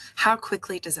 How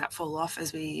quickly does that fall off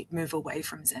as we move away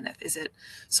from zenith? Is it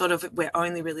sort of we're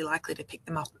only really likely to pick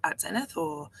them up at zenith,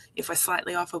 or if we're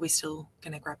slightly off, are we still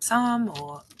going to grab some,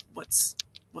 or what's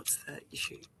the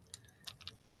issue?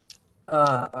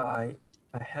 I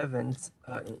haven't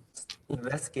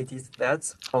investigated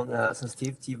that, how the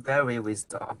sensitivity vary with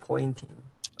the pointing.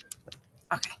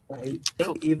 Okay. I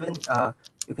think even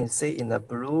you can say in the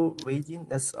blue region,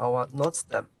 that's our not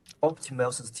the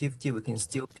optimal sensitivity. We can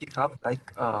still pick up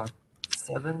like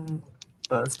 7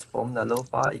 bursts from the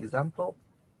LOFA example.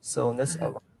 So that's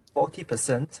about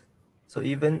 40%. So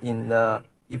even in the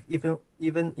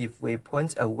even if we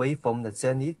point away from the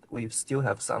zenith, we still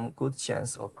have some good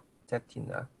chance of detecting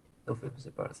the low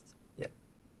frequency burst. Yeah.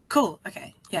 Cool.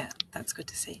 Okay. Yeah, that's good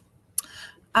to see.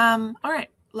 All right.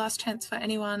 Last chance for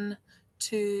anyone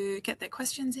to get their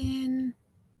questions in.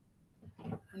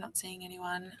 I'm not seeing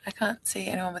anyone. I can't see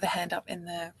anyone with a hand up in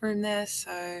the room there.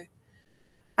 So,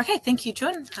 okay. Thank you,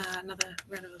 Jun. Another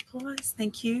round of applause.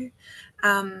 Thank you.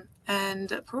 And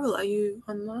Parul, are you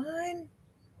online?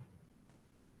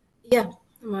 Yeah,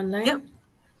 I'm online. Yep.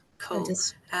 Cool. I'll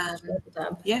just share the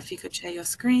tab. Yeah, if you could share your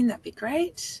screen, that'd be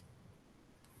great.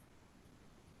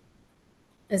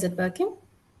 Is it working?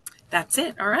 That's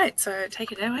it. All right. So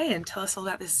take it away and tell us all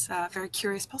about this very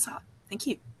curious pulsar. Thank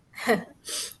you.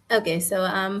 Okay, so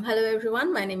hello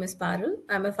everyone. My name is Parul.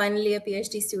 I'm a final year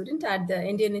PhD student at the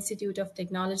Indian Institute of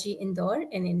Technology, Indore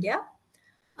in India.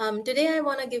 Today I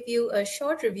want to give you a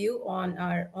short review on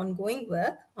our ongoing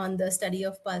work on the study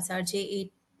of pulsar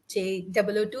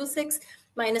J0026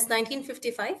 minus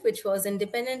 1955, which was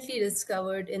independently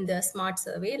discovered in the SMART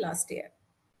survey last year.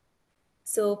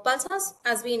 So pulsars,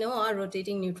 as we know, are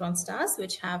rotating neutron stars,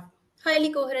 which have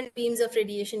highly coherent beams of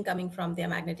radiation coming from their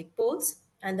magnetic poles.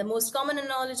 And the most common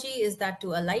analogy is that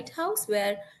to a lighthouse,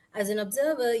 where as an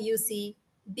observer, you see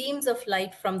beams of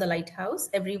light from the lighthouse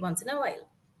every once in a while.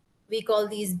 We call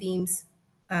these beams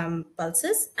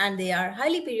pulses, and they are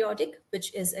highly periodic,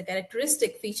 which is a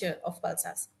characteristic feature of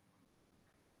pulsars.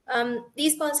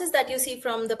 These pulses that you see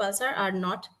from the pulsar are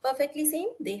not perfectly same.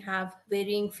 They have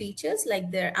varying features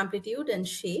like their amplitude and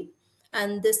shape.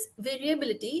 And this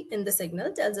variability in the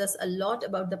signal tells us a lot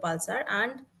about the pulsar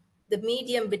and the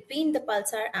medium between the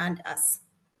pulsar and us.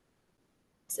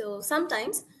 So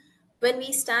sometimes when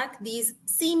we stack these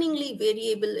seemingly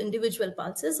variable individual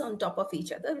pulses on top of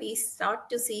each other, we start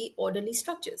to see orderly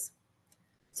structures.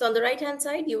 So on the right-hand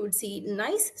side, you would see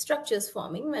nice structures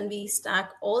forming when we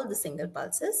stack all the single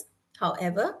pulses.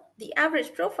 However, the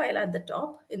average profile at the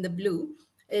top in the blue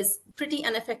is pretty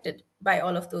unaffected by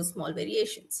all of those small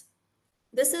variations.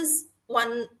 This is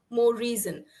one more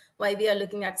reason why we are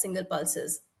looking at single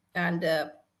pulses and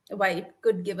why it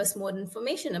could give us more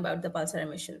information about the pulsar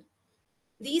emission.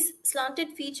 These slanted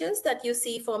features that you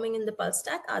see forming in the pulse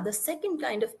stack are the second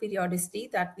kind of periodicity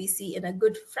that we see in a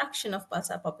good fraction of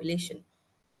pulsar population.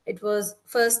 It was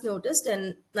first noticed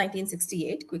in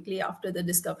 1968, quickly after the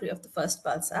discovery of the first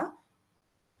pulsar.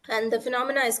 And the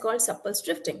phenomena is called subpulse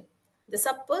drifting. The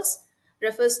subpulse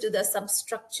refers to the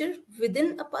substructure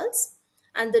within a pulse,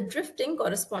 and the drifting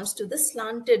corresponds to the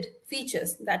slanted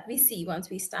features that we see once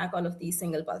we stack all of these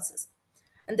single pulses.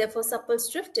 And therefore,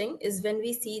 subpulse drifting is when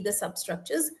we see the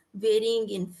substructures varying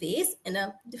in phase in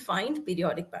a defined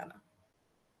periodic manner.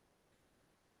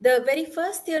 The very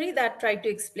first theory that tried to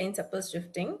explain subpulse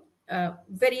drifting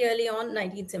very early on,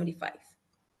 1975.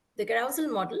 The carousal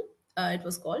model, it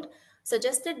was called,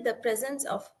 suggested the presence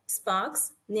of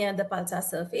sparks near the pulsar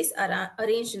surface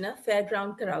arranged in a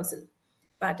fairground carousal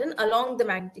pattern along the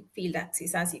magnetic field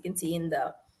axis, as you can see in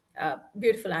the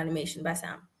beautiful animation by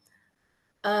Sam.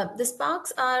 The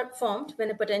sparks are formed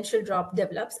when a potential drop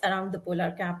develops around the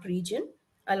polar cap region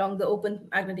along the open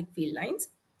magnetic field lines.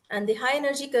 And the high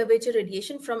energy curvature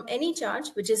radiation from any charge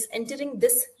which is entering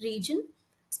this region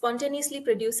spontaneously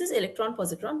produces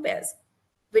electron-positron pairs,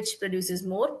 which produces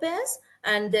more pairs,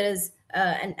 and there is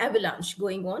an avalanche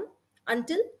going on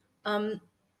until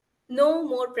no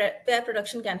more pair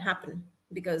production can happen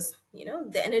because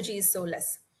the energy is so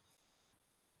less.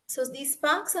 So these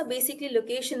sparks are basically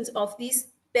locations of these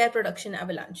pair production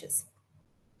avalanches.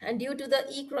 And due to the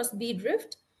E cross B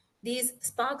drift, these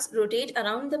sparks rotate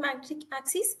around the magnetic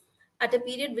axis at a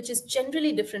period which is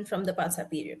generally different from the pulsar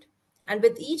period. And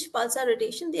with each pulsar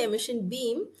rotation, the emission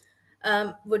beam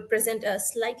would present a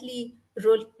slightly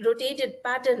rotated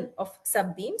pattern of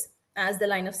subbeams as the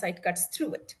line of sight cuts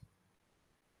through it.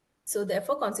 So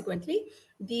therefore, consequently,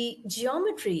 the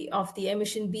geometry of the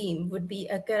emission beam would be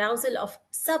a carousel of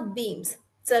sub-beams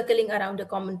circling around a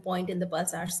common point in the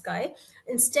pulsar sky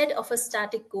instead of a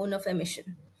static cone of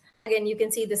emission. Again, you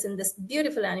can see this in this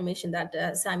beautiful animation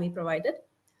that Sammy provided.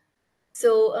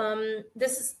 So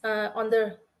this is on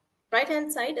the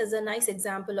right-hand side is a nice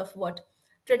example of what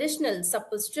traditional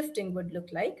subpulse drifting would look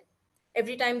like.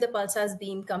 Every time the pulsar's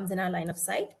beam comes in our line of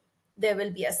sight, there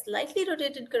will be a slightly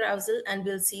rotated carousel and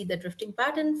we'll see the drifting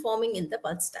pattern forming in the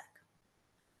pulse stack.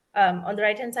 On the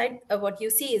right-hand side, what you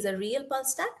see is a real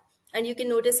pulse stack, and you can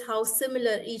notice how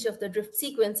similar each of the drift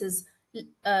sequences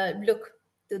look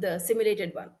to the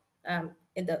simulated one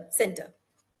in the center.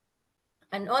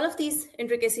 And all of these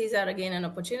intricacies are again an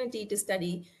opportunity to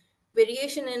study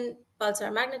variation in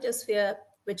pulsar magnetosphere,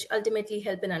 which ultimately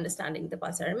help in understanding the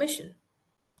pulsar emission.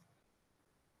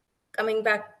 Coming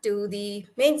back to the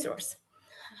main source.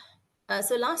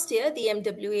 So last year, the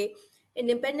MWA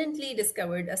independently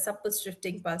discovered a subpulse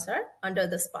drifting pulsar under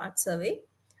the SPART survey.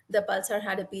 The pulsar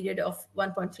had a period of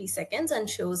 1.3 seconds and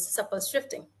shows subpulse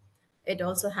drifting. It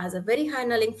also has a very high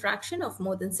nulling fraction of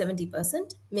more than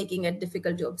 70%, making it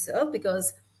difficult to observe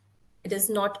because it is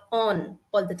not on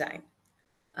all the time.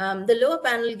 The lower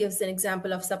panel gives an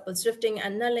example of subpulse drifting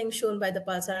and nulling shown by the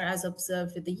pulsar as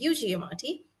observed with the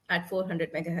UGMRT at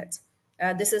 400 megahertz.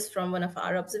 This is from one of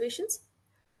our observations.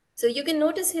 So you can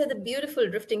notice here the beautiful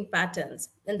drifting patterns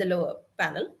in the lower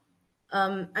panel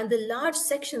and the large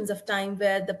sections of time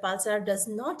where the pulsar does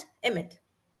not emit.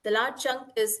 The large chunk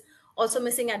is also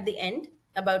missing at the end,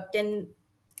 about 10-12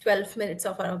 minutes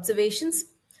of our observations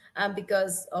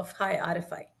because of high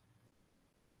RFI.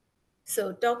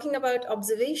 So talking about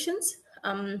observations,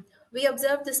 we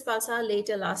observed this pulsar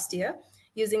later last year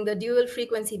using the dual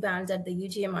frequency bands at the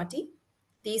UGMRT.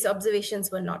 These observations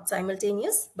were not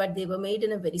simultaneous, but they were made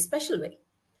in a very special way.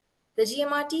 The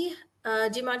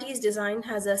GMRT's design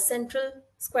has a central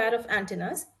square of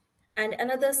antennas and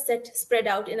another set spread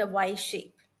out in a Y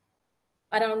shape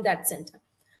around that center.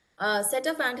 A set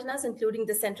of antennas, including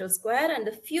the central square and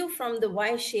a few from the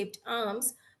Y-shaped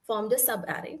arms, formed a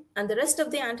sub-array, and the rest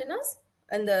of the antennas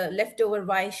and the leftover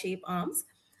Y-shaped arms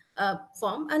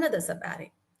form another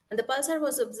sub-array. And the pulsar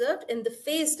was observed in the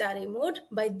phased array mode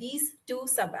by these two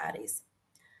sub-arrays.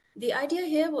 The idea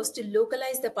here was to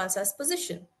localize the pulsar's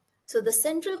position. So the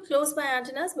central close-by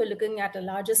antennas were looking at a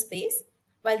larger space,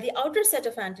 while the outer set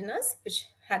of antennas, which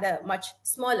had a much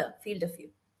smaller field of view.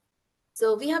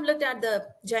 So we have looked at the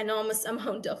ginormous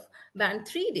amount of band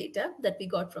 3 data that we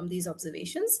got from these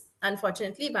observations.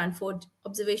 Unfortunately, band 4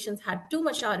 observations had too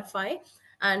much RFI,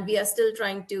 and we are still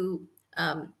trying to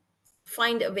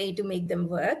find a way to make them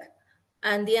work.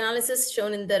 And the analysis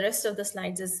shown in the rest of the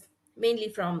slides is mainly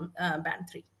from band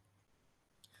 3.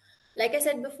 Like I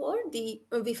said before,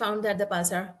 we found that the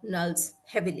pulsar nulls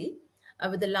heavily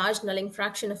with a large nulling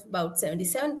fraction of about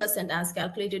 77% as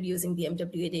calculated using the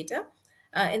MWA data.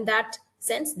 In that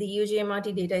sense, the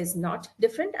UGMRT data is not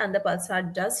different, and the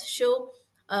pulsar does show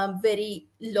very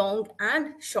long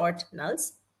and short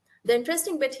nulls. The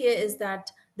interesting bit here is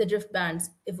that the drift bands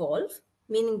evolve,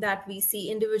 meaning that we see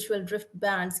individual drift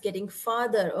bands getting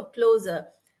farther or closer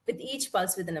with each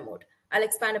pulse within a mode. I'll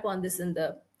expand upon this in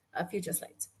the future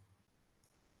slides.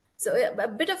 So a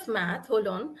bit of math, hold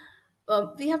on.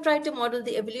 We have tried to model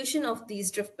the evolution of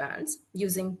these drift bands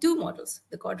using two models,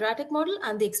 the quadratic model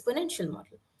and the exponential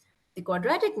model. The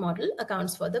quadratic model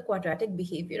accounts for the quadratic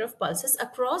behavior of pulses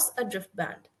across a drift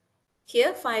band.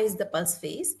 Here, phi is the pulse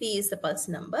phase, p is the pulse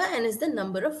number, and is the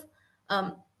number of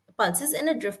pulses in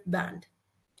a drift band.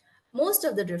 Most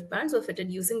of the drift bands were fitted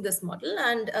using this model,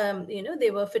 and they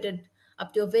were fitted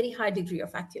up to a very high degree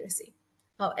of accuracy.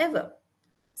 However,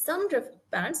 some drift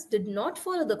bands did not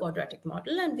follow the quadratic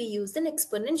model, and we used an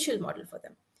exponential model for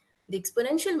them. The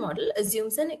exponential model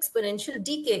assumes an exponential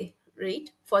decay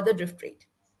rate for the drift rate.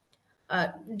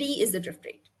 D is the drift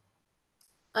rate.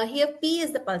 Here, P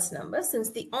is the pulse number since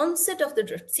the onset of the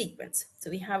drift sequence. So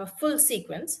we have a full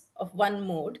sequence of one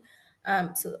mode.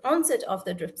 So the onset of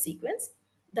the drift sequence,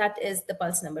 that is the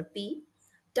pulse number P.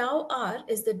 Tau R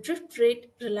is the drift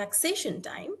rate relaxation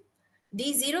time.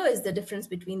 D0 is the difference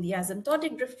between the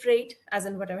asymptotic drift rate, as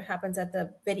in whatever happens at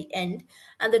the very end,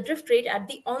 and the drift rate at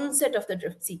the onset of the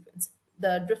drift sequence,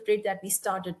 the drift rate that we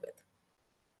started with.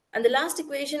 And the last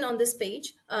equation on this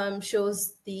page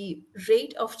shows the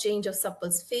rate of change of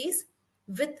subpulse phase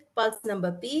with pulse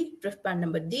number P, drift band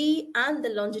number D, and the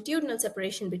longitudinal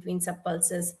separation between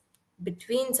subpulses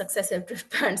between successive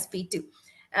drift bands P2.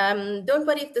 Don't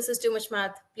worry if this is too much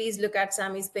math. Please look at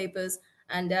Sammy's papers,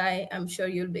 and I am sure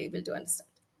you'll be able to understand.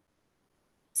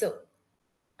 So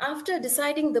after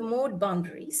deciding the mode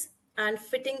boundaries and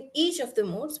fitting each of the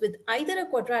modes with either a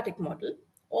quadratic model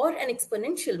or an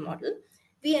exponential model,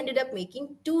 we ended up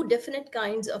making two definite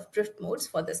kinds of drift modes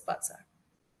for this pulsar.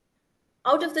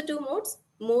 Out of the two modes,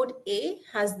 mode A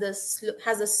has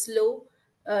a slow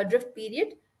drift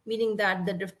period, meaning that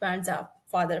the drift bands are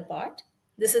farther apart.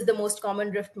 This is the most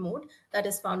common drift mode that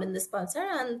is found in this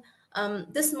pulsar,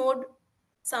 and this mode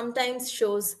sometimes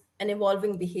shows an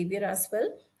evolving behavior as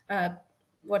well,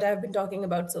 what I've been talking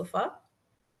about so far,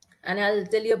 and I'll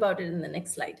tell you about it in the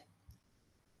next slide.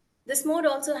 This mode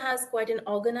also has quite an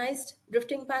organized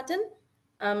drifting pattern.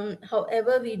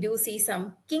 However, we do see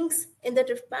some kinks in the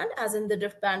drift band, as in the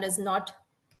drift band is not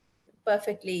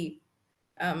perfectly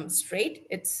straight.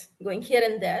 It's going here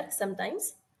and there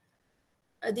sometimes.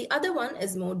 The other one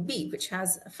is mode B, which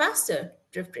has a faster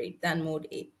drift rate than mode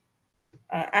A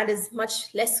and is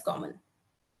much less common.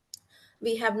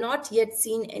 We have not yet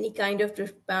seen any kind of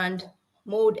drift band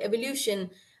mode evolution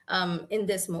in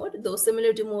this mode, though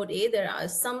similar to mode A, there are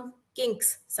some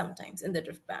kinks sometimes in the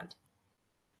drift band.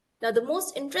 Now, the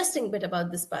most interesting bit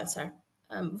about this pulsar,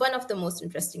 one of the most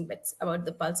interesting bits about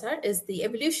the pulsar is the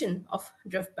evolution of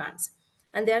drift bands.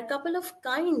 And there are a couple of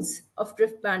kinds of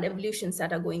drift band evolutions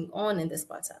that are going on in this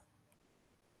pulsar.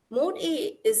 Mode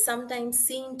A is sometimes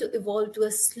seen to evolve to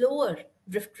a slower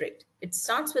drift rate. It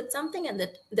starts with something and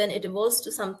then it evolves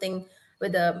to something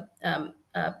with a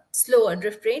slower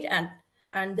drift rate,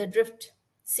 and the drift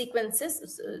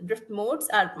sequences, drift modes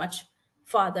are much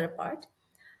farther apart,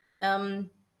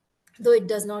 though it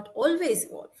does not always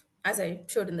evolve, as I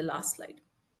showed in the last slide.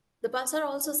 The pulsar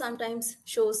also sometimes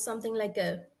shows something like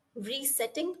a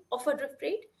resetting of a drift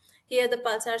rate. Here, the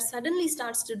pulsar suddenly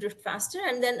starts to drift faster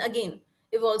and then again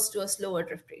evolves to a slower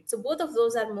drift rate. So both of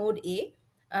those are mode A,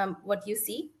 what you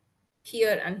see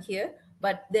here and here,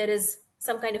 but there is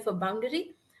some kind of a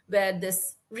boundary where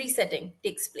this resetting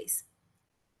takes place.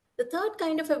 The third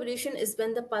kind of evolution is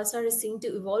when the pulsar is seen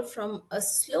to evolve from a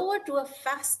slower to a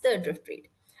faster drift rate.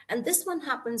 And this one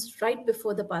happens right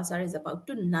before the pulsar is about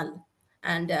to null.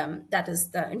 And that is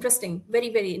the interesting,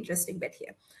 very, very interesting bit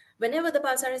here. Whenever the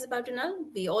pulsar is about to null,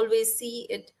 we always see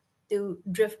it to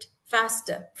drift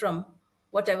faster from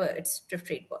whatever its drift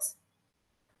rate was.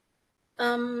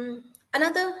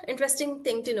 Another interesting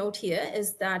thing to note here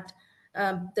is that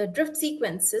the drift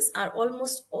sequences are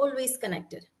almost always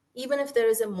connected, even if there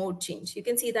is a mode change. You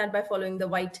can see that by following the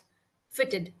white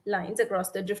fitted lines across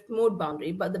the drift mode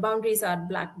boundary, but the boundaries are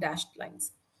black dashed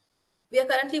lines. We are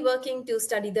currently working to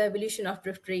study the evolution of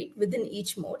drift rate within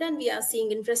each mode, and we are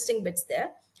seeing interesting bits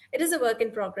there. It is a work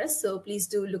in progress, so please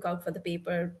do look out for the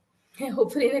paper,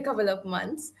 hopefully in a couple of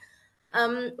months.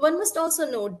 One must also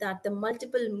note that the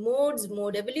multiple modes,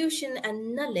 mode evolution,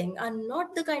 and nulling are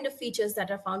not the kind of features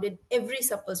that are found in every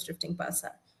subpulse drifting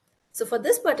pulsar. So for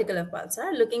this particular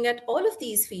pulsar, looking at all of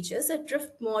these features, a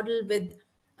drifting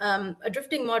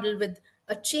model with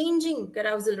a changing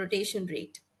carousal rotation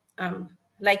rate,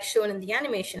 like shown in the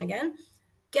animation again,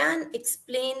 can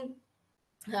explain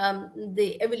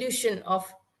the evolution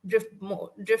of drift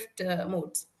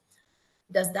modes.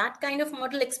 Does that kind of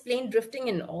model explain drifting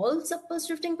in all subpulse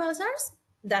drifting pulsars?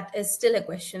 That is still a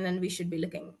question, and we should be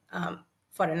looking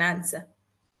for an answer.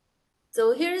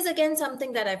 So here is again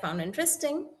something that I found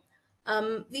interesting.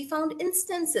 We found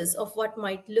instances of what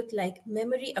might look like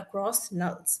memory across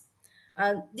nulls.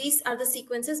 These are the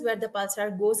sequences where the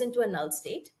pulsar goes into a null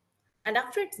state, and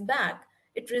after it's back,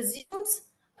 it resumes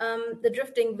the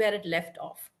drifting where it left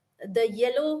off. The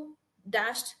yellow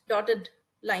dashed dotted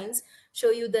lines show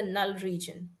you the null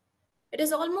region. It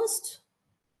is almost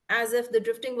as if the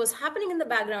drifting was happening in the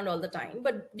background all the time,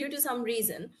 but due to some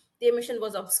reason, the emission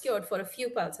was obscured for a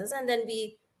few pulses, and then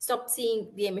we stopped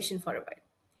seeing the emission for a while.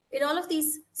 In all of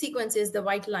these sequences, the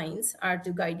white lines are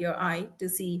to guide your eye to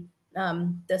see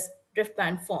this drift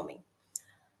band forming.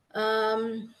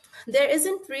 There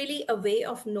isn't really a way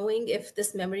of knowing if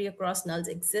this memory across nulls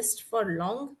exists for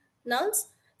long nulls,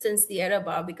 since the error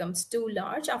bar becomes too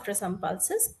large after some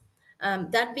pulses.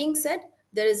 That being said,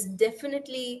 there is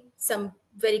definitely some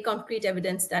very concrete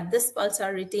evidence that this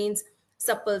pulsar retains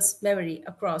subpulse memory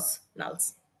across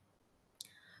nulls.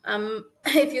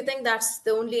 If you think that's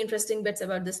the only interesting bits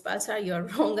about this pulsar, you're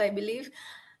wrong, I believe.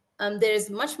 There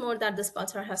is much more that this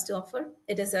pulsar has to offer.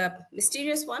 It is a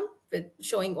mysterious one with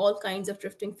showing all kinds of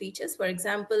drifting features. For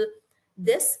example,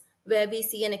 this, where we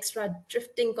see an extra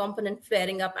drifting component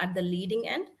flaring up at the leading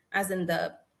end, as in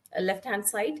the left-hand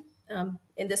side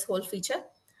in this whole feature.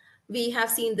 We have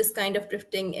seen this kind of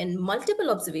drifting in multiple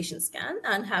observation scans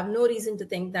and have no reason to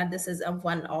think that this is a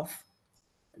one-off.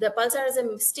 The pulsar is a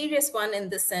mysterious one in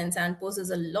this sense and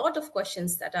poses a lot of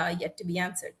questions that are yet to be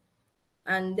answered.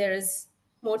 And there is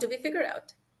more to be figured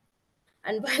out.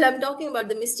 And while I'm talking about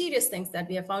the mysterious things that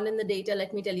we have found in the data,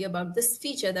 let me tell you about this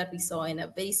feature that we saw in a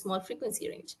very small frequency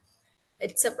range.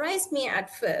 It surprised me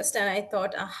at first, and I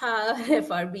thought, aha,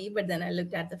 FRB, but then I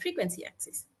looked at the frequency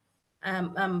axis.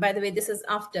 By the way, this is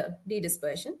after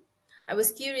de-dispersion. I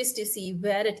was curious to see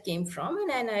where it came from,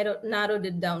 and I narrowed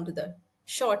it down to the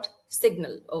short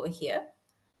signal over here.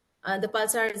 The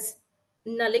pulsar is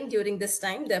nulling during this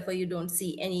time, therefore you don't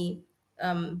see any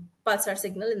pulsar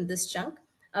signal in this chunk.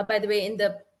 By the way, in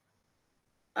the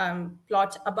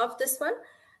plot above this one,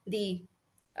 the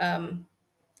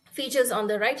features on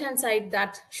the right-hand side,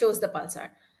 that shows the pulsar.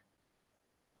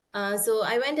 So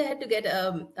I went ahead to get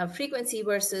a frequency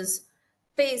versus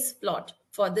phase plot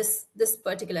for this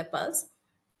particular pulse,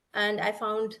 and I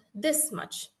found this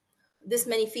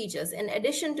many features in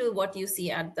addition to what you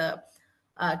see at the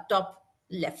top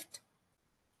left.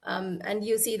 And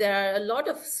you see there are a lot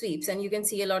of sweeps, and you can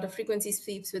see a lot of frequency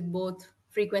sweeps with both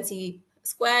frequency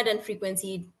squared and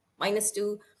frequency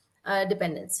 -2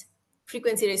 dependence,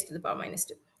 frequency raised to the power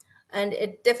 -2. And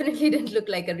it definitely didn't look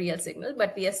like a real signal,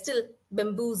 but we are still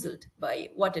bamboozled by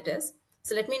what it is.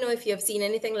 So let me know if you have seen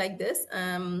anything like this.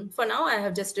 For now, I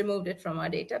have just removed it from our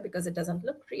data because it doesn't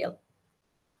look real.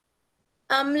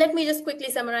 Let me just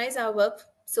quickly summarize our work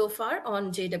so far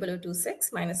on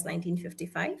J0026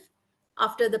 -1955.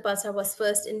 After the pulsar was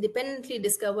first independently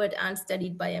discovered and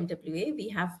studied by MWA, we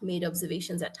have made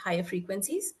observations at higher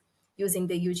frequencies using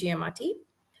the UGMRT.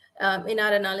 In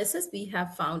our analysis, we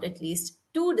have found at least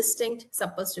 2 distinct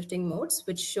subpulse drifting modes,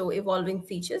 which show evolving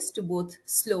features to both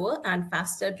slower and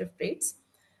faster drift rates.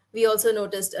 We also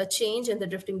noticed a change in the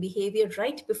drifting behavior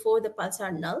right before the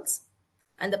pulsar nulls,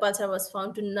 and the pulsar was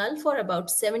found to null for about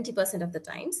 70% of the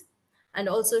times, and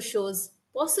also shows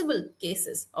possible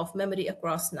cases of memory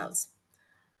across nulls.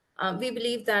 We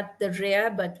believe that the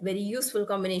rare but very useful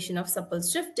combination of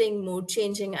subpulse drifting, mode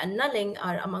changing, and nulling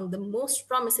are among the most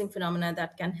promising phenomena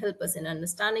that can help us in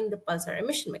understanding the pulsar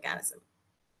emission mechanism.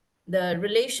 The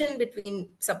relation between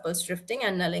subpulse drifting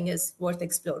and nulling is worth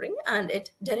exploring, and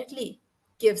it directly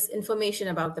gives information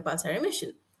about the pulsar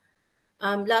emission.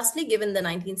 Lastly, given the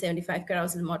 1975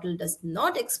 carousel model does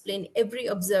not explain every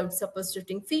observed subpulse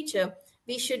drifting feature,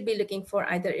 we should be looking for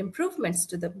either improvements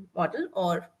to the model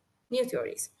or new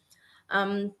theories.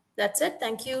 That's it.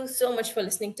 Thank you so much for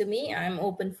listening to me. I'm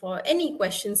open for any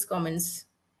questions, comments,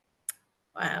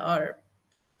 or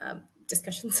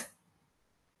discussions.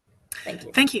 Thank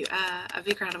you. Thank you. A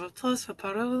big round of applause for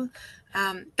Parul.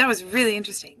 That was really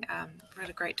interesting. What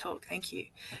a great talk. Thank you.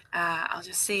 I'll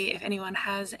just see if anyone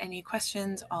has any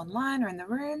questions online or in the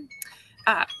room.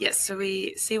 Yes, so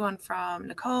we see one from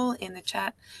Nicole in the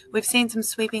chat. We've seen some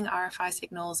sweeping RFI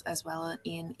signals as well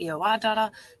in EOR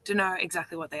data. Don't know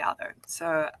exactly what they are though.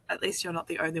 So at least you're not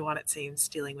the only one, it seems,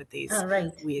 dealing with these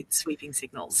weird sweeping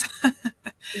signals.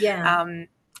 Yeah.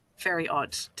 Very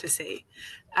odd to see.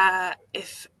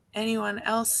 If anyone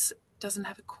else doesn't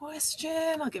have a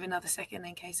question, I'll give another second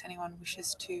in case anyone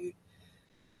wishes to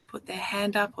put their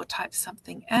hand up or type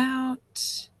something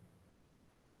out.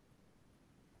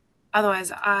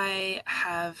 Otherwise, I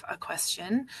have a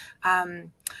question.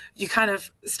 You kind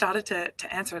of started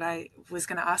to answer it. I was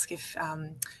going to ask if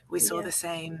we saw the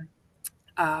same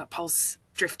pulse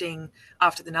drifting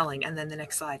after the nulling, and then the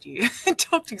next slide you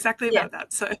talked exactly about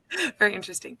that. So very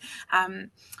interesting.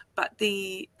 But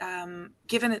the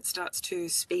given it starts to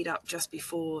speed up just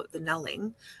before the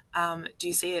nulling, do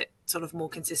you see it sort of more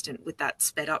consistent with that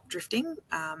sped up drifting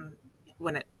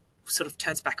when it sort of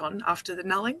turns back on after the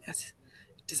nulling?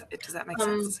 Does that make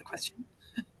sense as a question?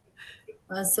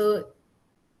 So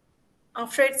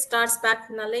after it starts back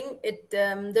nulling,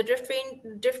 the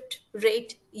drift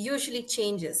rate usually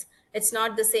changes. It's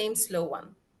not the same slow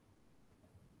one.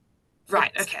 Right.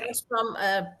 It okay. starts from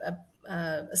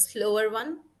a slower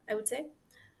one, I would say,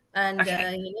 and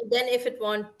then if it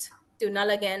wants to null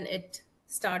again, it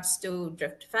starts to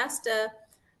drift faster.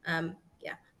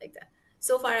 Yeah, like that.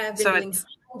 So far, I've been doing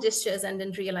gestures and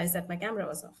didn't realize that my camera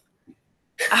was off.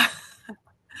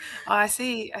 Oh, I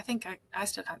see. I think I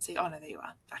still can't see. Oh, no, there you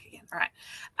are. Back again. All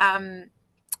right.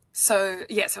 So,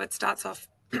 yeah, so it starts off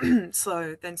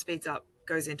slow, then speeds up,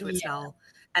 goes into its null,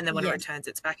 and then when it returns,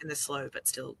 it's back in the slow, but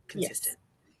still consistent.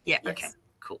 Yeah, okay,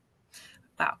 cool.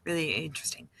 Wow, really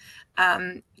interesting.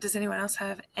 Does anyone else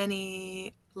have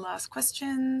any last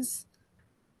questions?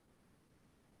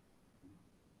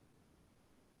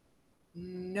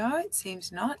 No, it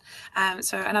seems not.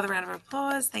 So another round of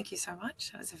applause. Thank you so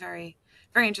much. That was a very,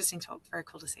 very interesting talk. Very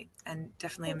cool to see, and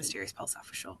definitely a mysterious pulsar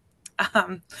for sure.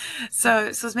 So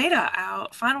Susmita, our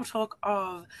final talk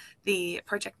of the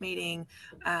project meeting.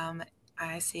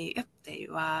 I see. Yep, there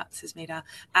you are, Susmita.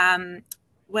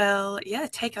 will, yeah,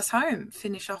 take us home,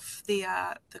 finish off the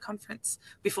conference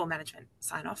before management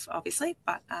sign off, obviously.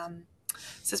 But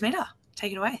Susmita,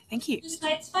 take it away. Thank you.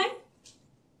 Slides fine?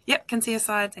 Yep, can see your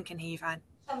slides and can hear you fine.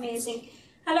 Amazing.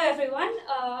 Hello everyone.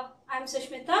 I'm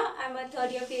Susmita. I'm a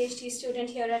third-year PhD student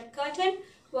here at Curtin,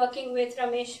 working with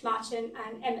Ramesh, Martin,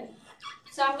 and Emil.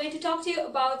 So I'm going to talk to you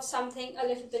about something a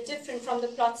little bit different from the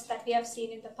plots that we have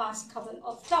seen in the past couple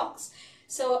of talks.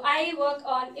 So I work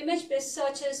on image-based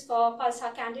searches for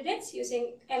pulsar candidates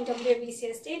using MWA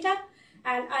VCS data,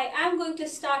 and I am going to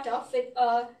start off with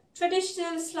a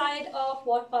traditional slide of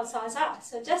what pulsars are.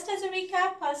 So just as a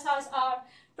recap, pulsars are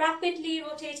rapidly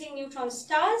rotating neutron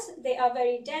stars. They are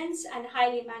very dense and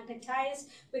highly magnetized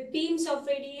with beams of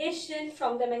radiation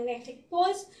from the magnetic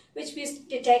poles, which we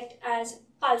detect as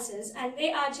pulses, and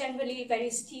they are generally very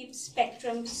steep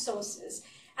spectrum sources.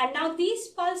 And now these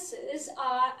pulses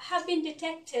have been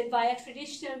detected via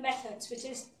traditional methods, which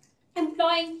is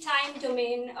employing time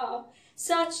domain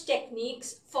search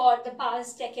techniques for the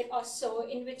past decade or so,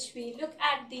 in which we look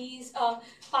at these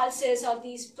pulses or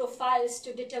these profiles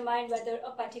to determine whether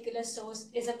a particular source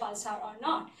is a pulsar or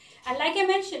not. And like I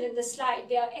mentioned in the slide,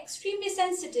 they are extremely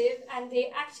sensitive, and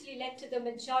they actually led to the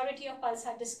majority of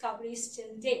pulsar discoveries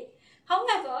till date.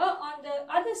 However, on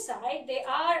the other side, they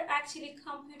are actually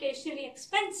computationally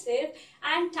expensive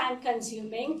and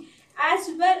time-consuming, as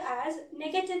well as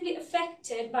negatively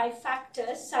affected by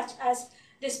factors such as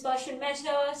dispersion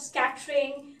measure,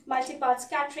 scattering, multipart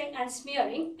scattering, and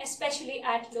smearing, especially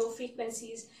at low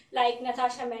frequencies, like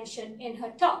Natasha mentioned in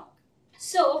her talk.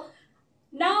 So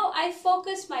now I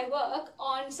focus my work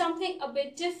on something a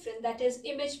bit different, that is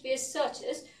image-based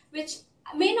searches, which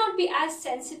may not be as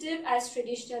sensitive as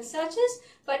traditional searches,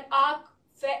 but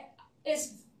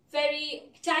is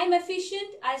very time efficient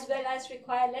as well as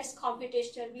require less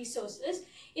computational resources,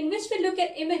 in which we look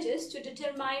at images to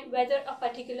determine whether a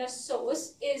particular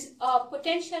source is a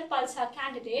potential pulsar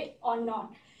candidate or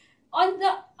not. On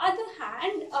the other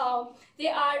hand, they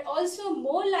are also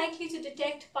more likely to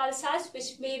detect pulsars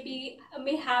which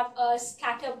may have a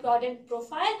scatter broadened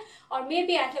profile, or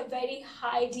maybe at a very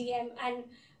high DM and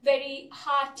very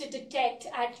hard to detect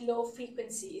at low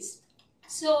frequencies.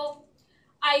 So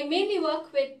I mainly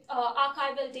work with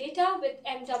archival data with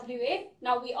MWA.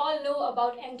 Now we all know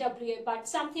about MWA, but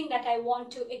something that I want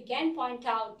to again point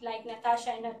out, like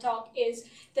Natasha in her talk, is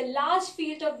the large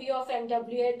field of view of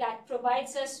MWA that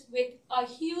provides us with a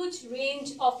huge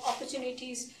range of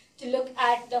opportunities to look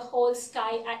at the whole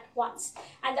sky at once.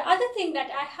 And the other thing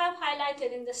that I have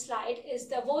highlighted in the slide is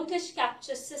the voltage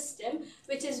capture system,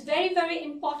 which is very, very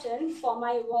important for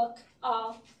my work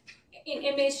in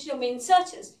image domain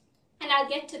searches. And I'll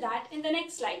get to that in the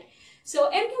next slide.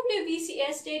 So MWA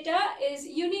VCS data is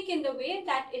unique in the way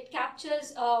that it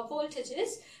captures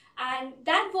voltages, and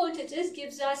that voltages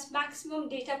gives us maximum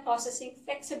data processing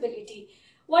flexibility.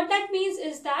 What that means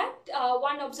is that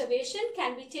one observation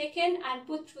can be taken and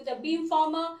put through the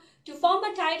beamformer to form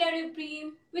a tide array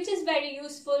beam, which is very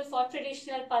useful for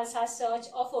traditional pulsar search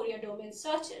or Fourier domain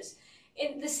searches.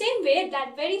 In the same way,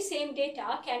 that very same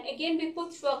data can again be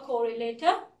put through a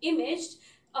correlator, imaged,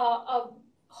 a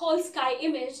whole sky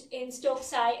image in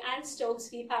Stokes I and Stokes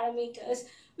V parameters,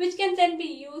 which can then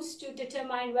be used to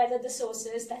determine whether the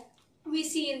sources that we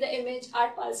see in the image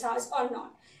are pulsars or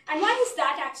not. And why is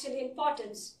that actually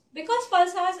important? Because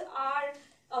pulsars are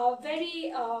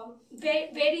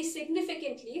vary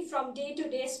significantly from day to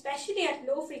day, especially at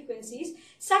low frequencies.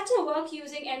 Such a work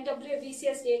using MWA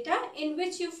VCS data, in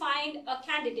which you find a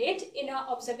candidate in an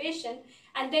observation,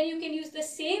 and then you can use the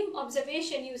same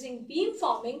observation using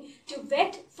beamforming to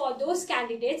vet for those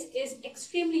candidates, is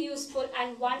extremely useful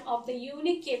and one of the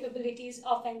unique capabilities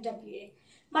of MWA.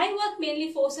 My work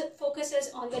mainly focuses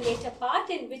on the later part,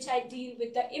 in which I deal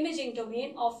with the imaging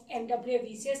domain of MWA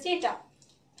VCS data.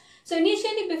 So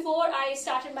initially, before I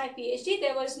started my PhD,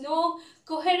 there was no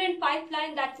coherent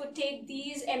pipeline that would take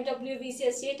these MWA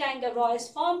VCS data in the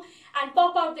rawest form and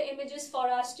pop out the images for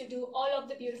us to do all of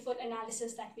the beautiful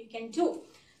analysis that we can do.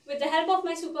 With the help of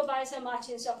my supervisor,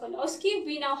 Marcin Sokolowski,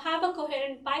 we now have a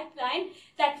coherent pipeline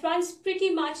that runs pretty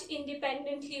much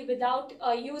independently without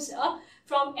a user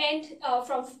from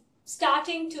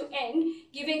starting to end,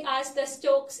 giving us the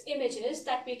Stokes images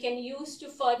that we can use to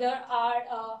further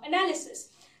our analysis.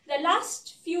 The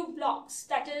last few blocks,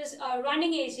 that is a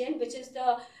running agent, which is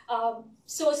the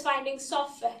source finding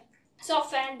software,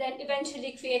 and then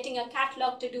eventually creating a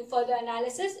catalog to do further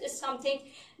analysis, is something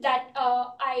that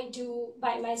I do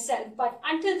by myself. But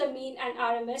until the mean and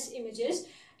RMS images,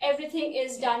 everything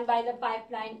is done by the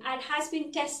pipeline and has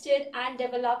been tested and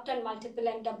developed on multiple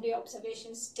MWA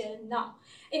observations till now.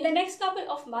 In the next couple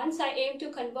of months, I aim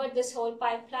to convert this whole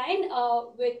pipeline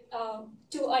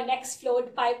to a next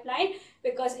flowed pipeline,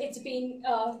 because it's been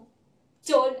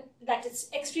told that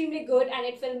it's extremely good and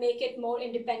it will make it more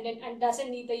independent and doesn't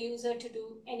need the user to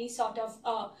do any sort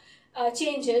of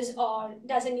changes, or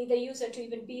doesn't need the user to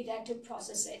even be there to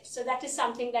process it. So that is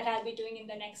something that I'll be doing in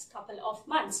the next couple of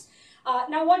months.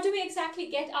 Now, what do we exactly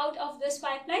get out of this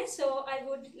pipeline? So I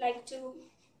would like to,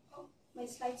 my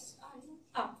slides are,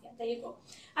 yeah, there you go.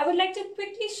 I would like to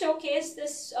quickly showcase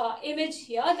this image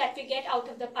here that we get out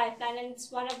of the pipeline, and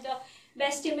it's one of the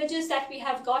best images that we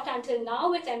have got until now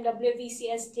with MWA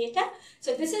VCS data.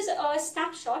 So this is a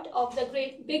snapshot of the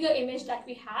bigger image that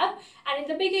we have. And in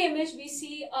the bigger image, we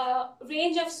see a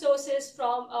range of sources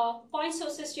from point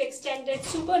sources to extended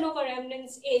supernova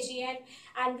remnants, AGN,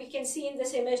 and we can see in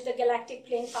this image the galactic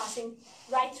plane passing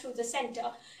right through the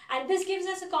center. And this gives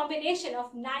us a combination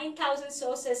of 9,000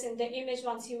 sources in the image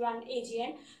once you run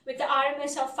AGN, with the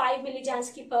RMS of 5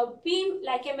 millijansky per beam.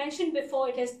 Like I mentioned before,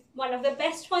 it is one of the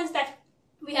best ones that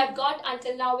we have got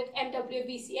until now with MWA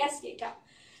VCS data.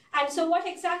 And so what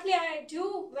exactly I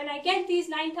do when I get these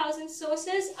 9,000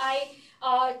 sources,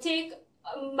 I take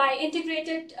my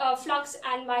integrated flux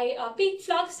and my peak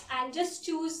flux and just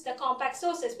choose the compact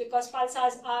sources, because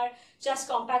pulsars are just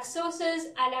compact sources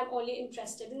and I'm only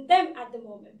interested in them at the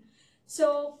moment.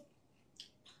 So,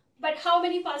 but how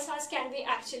many pulsars can we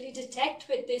actually detect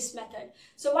with this method?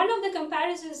 So one of the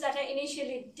comparisons that I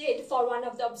initially did for one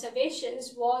of the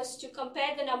observations was to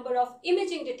compare the number of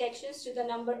imaging detections to the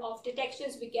number of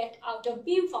detections we get out of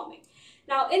beamforming.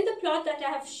 Now, in the plot that I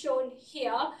have shown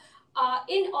here,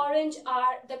 in orange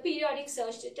are the periodic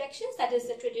surge detections, that is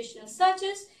the traditional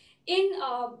surges. In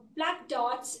black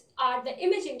dots are the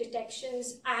imaging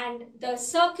detections, and the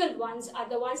circled ones are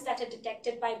the ones that are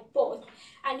detected by both.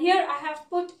 And here I have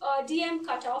put a DM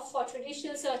cutoff for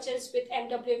traditional searches with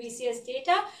MWA VCS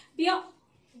data. Beyond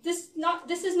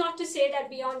this is not to say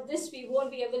that beyond this we won't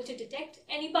be able to detect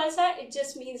any pulsar. It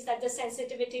just means that the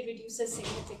sensitivity reduces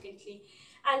significantly.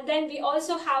 And then we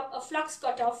also have a flux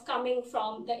cutoff coming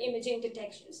from the imaging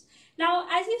detections. Now,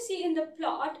 as you see in the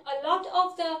plot, a lot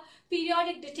of the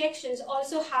periodic detections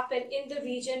also happen in the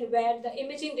region where the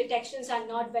imaging detections are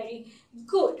not very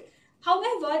good.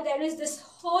 However, there is this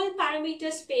whole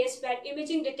parameter space where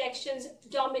imaging detections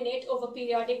dominate over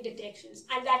periodic detections,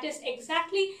 and that is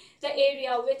exactly the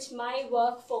area which my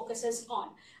work focuses on.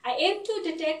 I aim to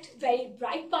detect very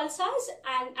bright pulsars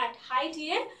and at high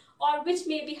TN, or which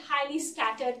may be highly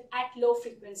scattered at low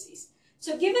frequencies.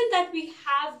 So given that we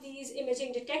have these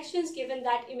imaging detections, given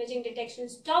that imaging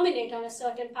detections dominate on a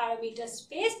certain parameter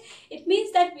space, it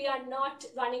means that we are not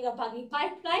running a buggy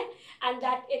pipeline and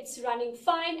that it's running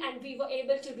fine, and we were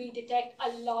able to redetect a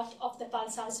lot of the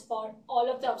pulsars for all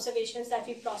of the observations that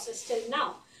we processed till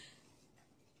now.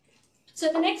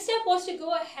 So the next step was to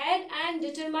go ahead and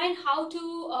determine how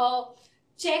to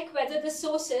check whether the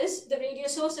sources, the radio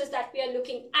sources that we are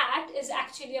looking at, is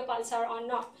actually a pulsar or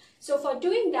not. So for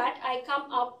doing that, I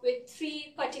come up with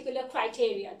 3 particular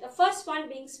criteria. The first one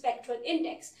being spectral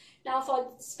index. Now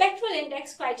for spectral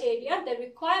index criteria, the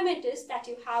requirement is that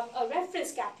you have a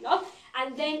reference catalog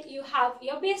and then you have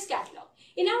your base catalog.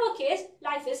 In our case,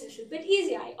 life is a little bit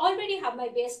easier. I already have my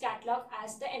base catalog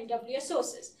as the MWA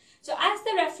sources. So as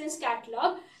the reference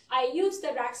catalog, I use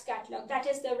the RACS catalog, that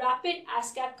is the Rapid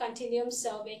ASCAP Continuum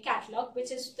Survey catalog, which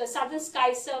is the Southern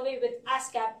Sky survey with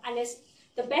ASCAP and is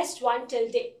the best one till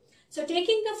date. So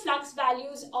taking the flux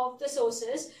values of the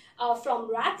sources from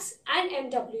RACS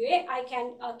and MWA, I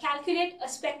can calculate a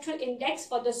spectral index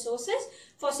for the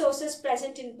sources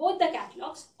present in both the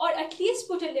catalogs, or at least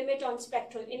put a limit on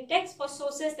spectral index for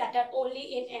sources that are only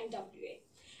in MWA.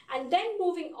 And then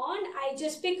moving on, I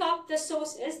just pick up the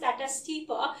sources that are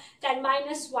steeper than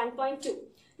 -1.2.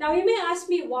 Now you may ask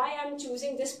me why I'm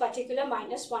choosing this particular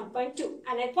 -1.2,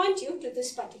 and I point you to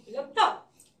this particular plot.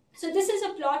 So this is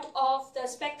a plot of the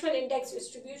spectral index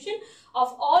distribution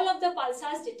of all of the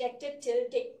pulsars detected till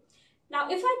date. Now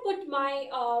if I put my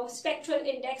spectral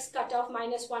index cutoff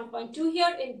 -1.2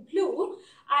 here in blue,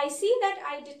 I see that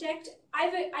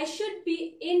I should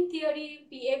be, in theory,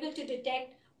 be able to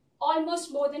detect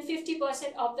almost more than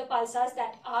 50% of the pulsars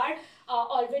that are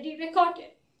already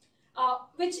recorded,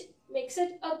 which makes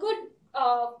it a good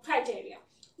criteria.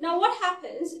 Now what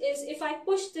happens is if I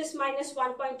push this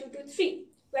 -1.2 to 3,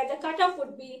 where the cutoff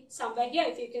would be somewhere here,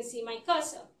 if you can see my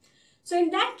cursor. So in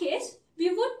that case,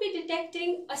 we would be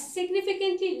detecting a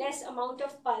significantly less amount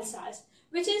of pulsars,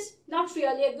 which is not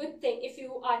really a good thing if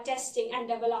you are testing and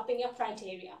developing your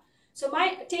criteria. So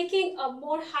taking a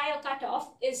more higher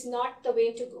cutoff is not the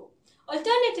way to go.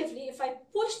 Alternatively, if I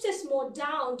push this more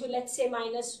down to, let's say,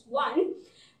 -1,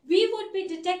 we would be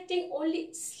detecting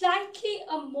only slightly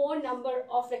a more number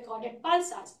of recorded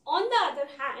pulsars. On the other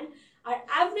hand, our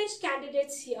average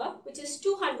candidates here, which is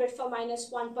 200 for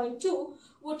 -1.2,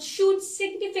 would shoot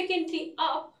significantly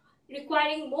up,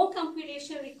 requiring more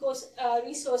computational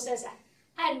resources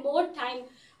and more time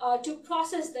to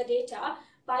process the data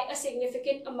by a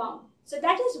significant amount. So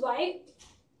that is why,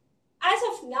 as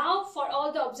of now, for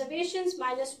all the observations,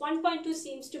 -1.2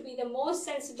 seems to be the most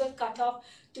sensible cutoff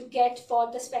to get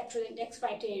for the spectral index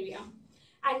criteria.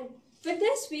 And with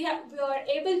this, we are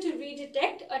able to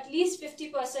redetect at least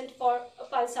 50% for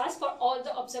pulsars for all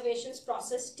the observations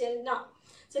processed till now.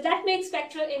 So that makes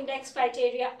spectral index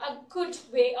criteria a good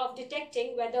way of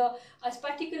detecting whether a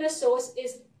particular source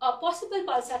is a possible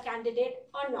pulsar candidate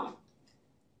or not.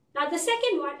 Now, the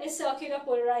second one is circular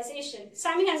polarization.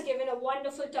 Sami has given a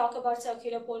wonderful talk about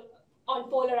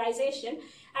polarization,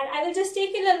 and I will just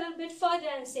take it a little bit further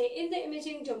and say, in the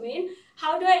imaging domain,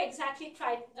 how do I exactly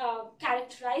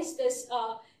characterize this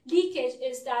leakage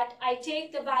is that I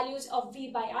take the values of V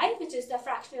by I, which is the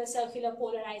fractional circular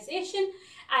polarization,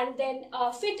 and then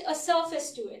fit a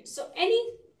surface to it. So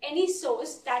any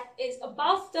source that is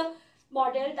above the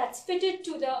model that's fitted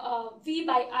to the V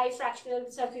by I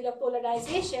fractional circular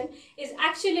polarization is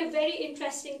actually a very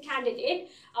interesting candidate,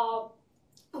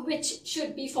 which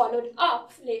should be followed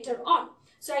up later on.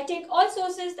 So I take all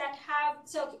sources that have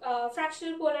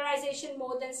fractional polarization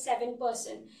more than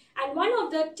 7%. And one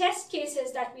of the test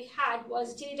cases that we had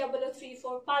was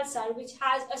J0034 pulsar, which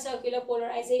has a circular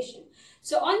polarization.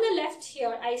 So on the left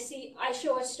here, I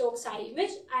show a Stokes I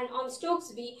image, and on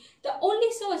Stokes V, the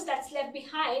only source that's left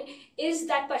behind is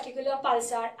that particular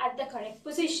pulsar at the correct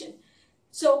position.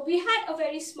 So we had a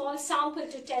very small sample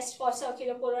to test for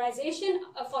circular polarization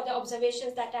for the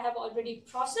observations that I have already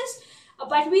processed,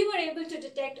 but we were able to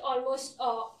detect almost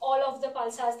all of the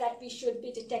pulsars that we should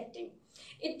be detecting.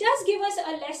 It does give us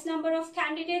a less number of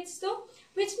candidates though,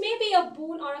 which may be a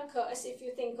boon or a curse if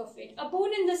you think of it. A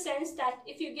boon in the sense that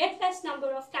if you get less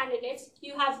number of candidates,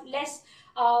 you have less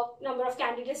number of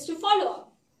candidates to follow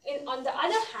up. On the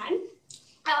other hand,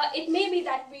 it may be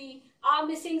that we are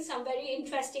missing some very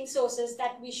interesting sources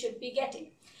that we should be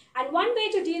getting. And one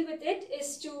way to deal with it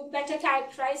is to better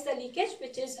characterize the leakage,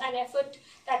 which is an effort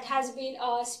that has been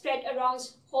spread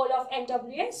around whole of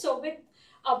MWA. So with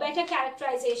a better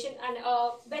characterization and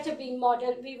a better beam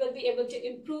model, we will be able to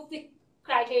improve the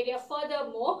criteria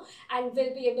furthermore and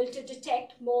will be able to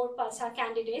detect more pulsar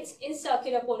candidates in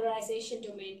circular polarization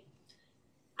domain.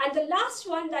 And the last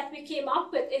one that we came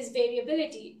up with is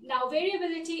variability. Now,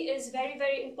 variability is very,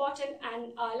 very important.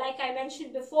 And like I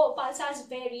mentioned before, pulsars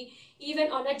vary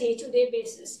even on a day-to-day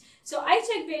basis. So I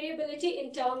check variability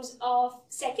in terms of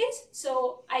seconds.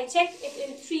 So I check it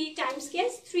in 3 time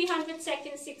scales, 300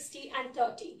 seconds, 60, and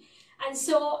 30. And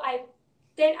so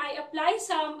then I apply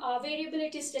some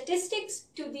variability statistics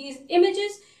to these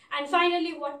images. And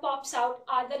finally, what pops out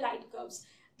are the light curves.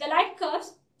 The light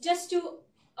curves, just to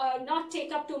not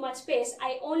take up too much space,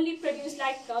 I only produce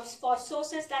light curves for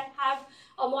sources that have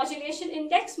a modulation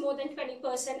index more than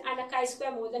 20% and a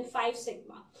chi-square more than 5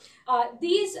 sigma.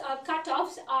 These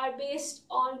cutoffs are based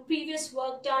on previous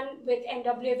work done with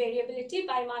MWA variability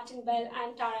by Martin Bell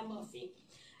and Tara Murphy.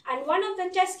 And one of the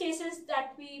test cases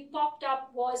that we popped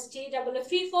up was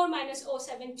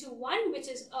J0034-0721, which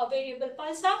is a variable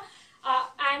pulsar.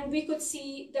 And we could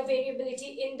see the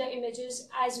variability in the images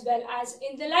as well as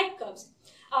in the light curves.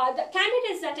 The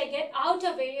candidates that I get out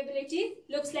of variability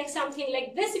looks like something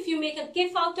like this if you make a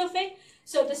GIF out of it.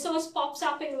 So the source pops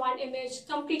up in one image,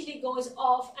 completely goes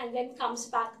off, and then comes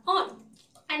back on.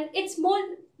 And it's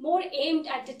more aimed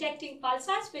at detecting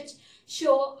pulsars which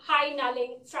show high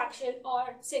nulling, fraction,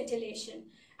 or scintillation.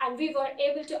 And we were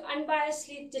able to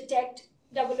unbiasedly detect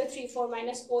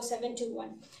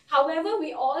 0034-0721. However,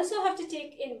 we also have to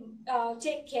take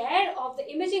care of the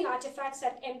imaging artifacts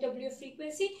at MW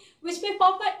frequency, which may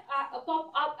pop up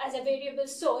as a variable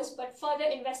source, but further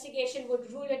investigation would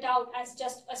rule it out as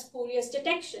just a spurious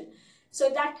detection. So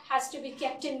that has to be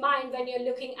kept in mind when you're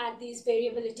looking at these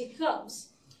variability curves.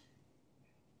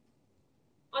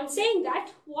 On saying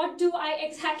that, what do I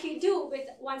exactly do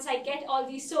once I get all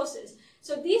these sources?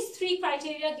 So these 3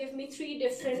 criteria give me 3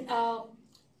 different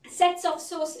sets of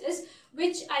sources,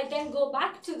 which I then go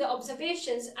back to the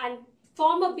observations and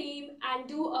form a beam and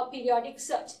do a periodic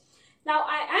search. Now,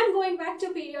 I am going back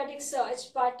to periodic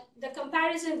search, but the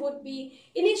comparison would be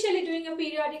initially doing a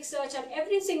periodic search on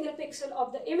every single pixel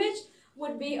of the image,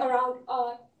 would be around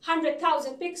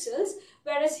 100,000 pixels,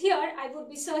 whereas here I would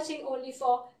be searching only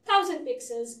for 1,000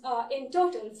 pixels in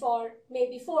total for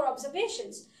maybe 4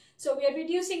 observations. So we are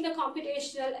reducing the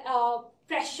computational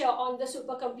pressure on the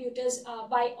supercomputers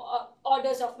by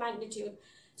orders of magnitude.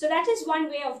 So that is one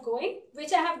way of going,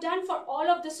 which I have done for all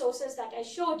of the sources that I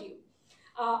showed you.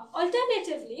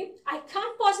 Alternatively, I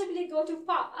can't possibly go to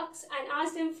Parks and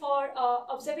ask them for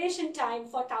observation time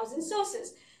for 1,000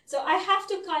 sources. So I have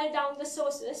to cull down the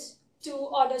sources to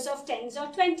orders of 10s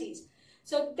or 20s.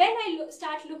 So then I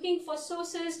start looking for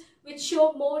sources which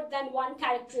show more than one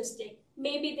characteristic.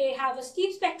 Maybe they have a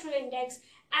steep spectral index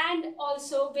and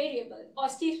also variable, or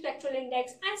steep spectral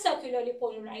index and circularly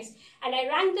polarized. And I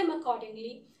rank them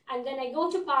accordingly. And then I go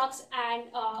to Parks and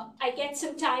I get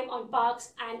some time on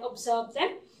Parks and observe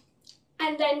them.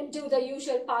 And then do the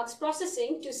usual Parks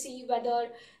processing to see whether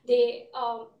they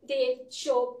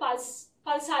show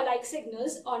pulsar-like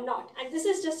signals or not. And this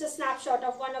is just a snapshot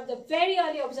of one of the very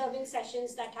early observing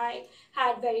sessions that I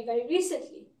had very, very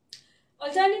recently.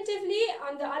 Alternatively,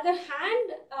 on the other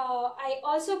hand, I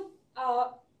also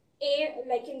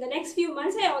like in the next few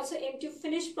months, I also aim to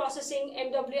finish processing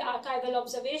MWA archival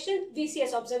observations,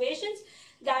 VCS observations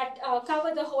that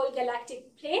cover the whole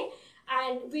galactic plane.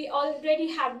 And we already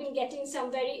have been getting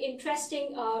some very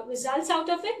interesting results out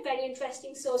of it, very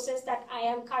interesting sources that I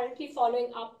am currently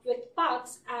following up with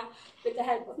Parks with the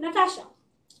help of Natasha.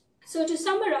 So to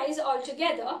summarize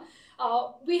altogether,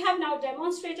 we have now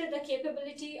demonstrated the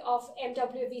capability of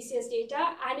MWA VCS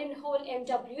data and in whole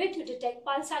MWA to detect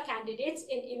pulsar candidates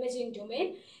in imaging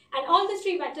domain. And all the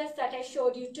 3 methods that I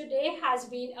showed you today has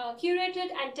been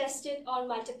curated and tested on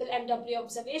multiple MWA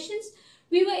observations.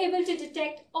 We were able to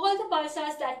detect all the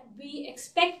pulsars that we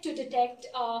expect to detect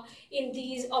in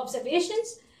these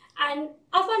observations. And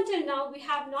up until now, we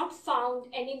have not found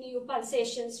any new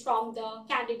pulsations from the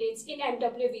candidates in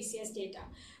MWA VCS data.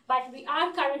 But we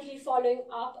are currently following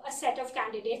up a set of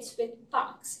candidates with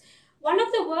Parks. One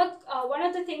of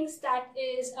the things that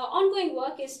is ongoing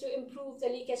work is to improve the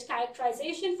leakage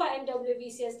characterization for MWA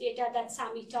VCS data that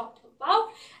Sami talked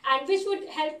about, and which would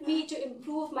help me to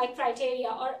improve my criteria,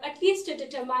 or at least to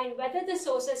determine whether the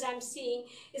sources I'm seeing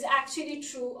is actually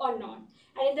true or not.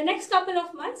 And in the next couple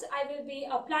of months, I will be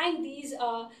applying these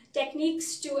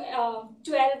techniques to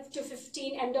 12 to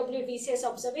 15 MWA VCS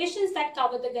observations that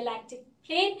cover the galactic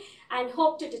plane and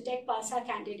hope to detect pulsar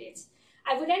candidates.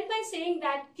 I would end by saying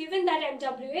that given that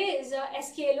MWA is a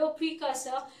SKLO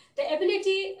precursor, the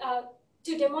ability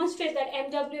to demonstrate that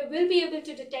MWA will be able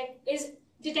to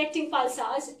detecting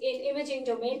pulsars in imaging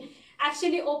domain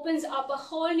actually opens up a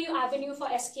whole new avenue for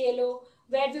SKLO,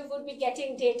 where we would be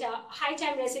getting data, high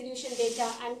time resolution data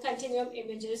and continuum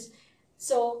images.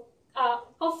 So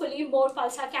hopefully more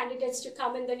pulsar candidates to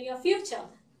come in the near future.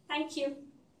 Thank you.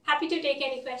 Happy to take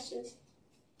any questions.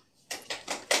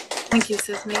 Thank you,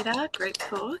 Susmita. Great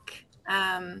talk.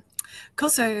 Cool.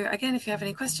 So again, if you have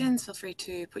any questions, feel free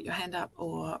to put your hand up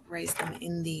or raise them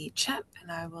in the chat,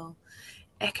 and I will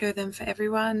echo them for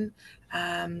everyone.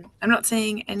 I'm not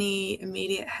seeing any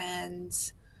immediate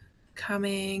hands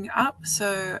coming up,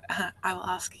 so I will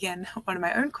ask again one of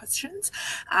my own questions.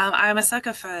 I'm a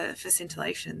sucker for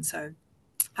scintillation, so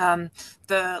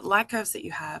the light curves that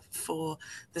you have for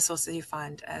the sources you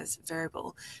find as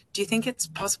variable, do you think it's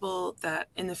possible that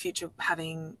in the future,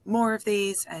 having more of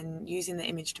these and using the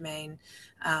image domain,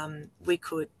 we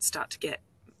could start to get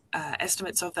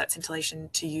estimates of that scintillation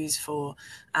to use for,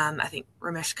 I think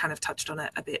Ramesh kind of touched on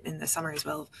it a bit in the summary as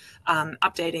well,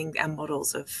 updating our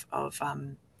models of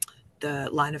the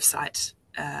line of sight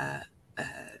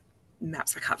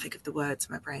maps. I can't think of the words,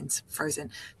 my brain's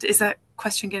frozen. Is that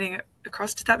question getting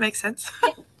across? Did that make sense?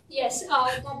 Yes,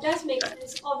 that does make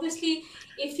sense. Obviously,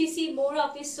 if we see more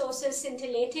of these sources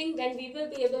scintillating, then we will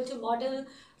be able to model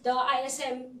the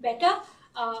ISM better.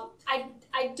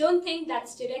 I don't think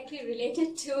that's directly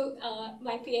related to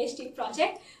my PhD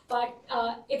project, but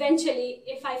eventually,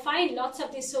 if I find lots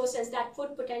of these sources, that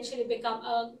would potentially become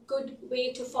a good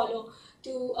way to follow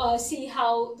to see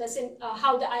how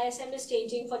the ISM is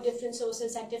changing for different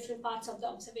sources at different parts of the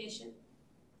observation.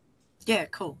 Yeah,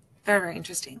 cool. Very, very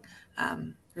interesting.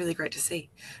 Really great to see.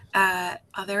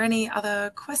 Are there any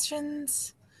other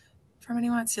questions from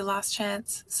anyone? It's your last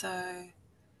chance, so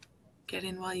get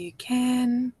in while you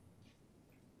can.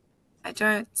 I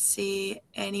don't see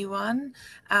anyone.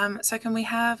 So can we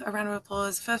have a round of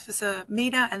applause for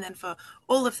Susmita and then for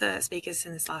all of the speakers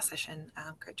in this last session?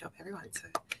 Great job, everyone. So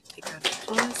big round of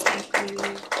applause. Thank you.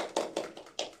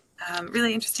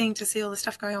 Really interesting to see all the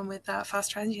stuff going on with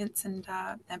fast transients and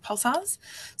pulsars.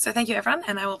 So thank you, everyone.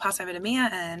 And I will pass over to Mia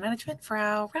and management for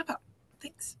our wrap up.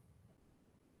 Thanks.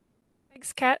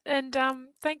 Thanks, Kat, and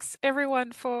thanks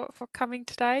everyone for coming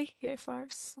today. Yeah,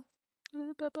 folks.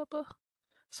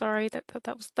 Sorry,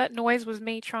 that noise was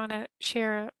me trying to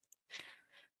share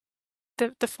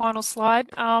the final slide.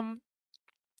 I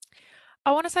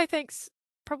want to say thanks,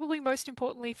 probably most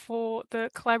importantly, for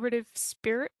the collaborative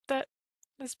spirit that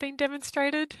has been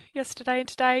demonstrated yesterday and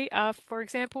today. For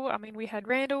example, I mean, we had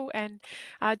Randall and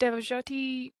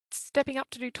Devajyoti stepping up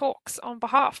to do talks on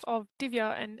behalf of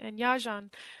Divya and Yajan.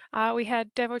 We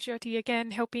had Devajyoti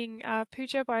again helping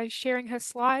Pooja by sharing her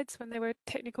slides when there were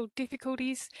technical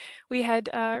difficulties. We had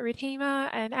Rithima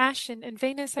and Ash and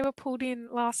Venus. They were pulled in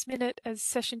last minute as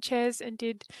session chairs and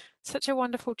did such a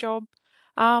wonderful job.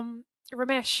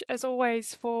 Ramesh, as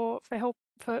always, for help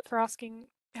for asking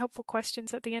helpful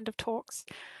questions at the end of talks.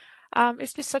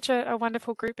 It's just such a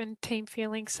wonderful group and team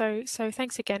feeling. So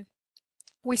thanks again.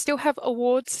 We still have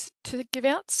awards to give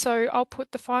out, so I'll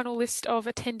put the final list of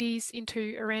attendees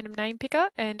into a random name picker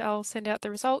and I'll send out the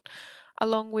result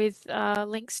along with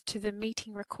links to the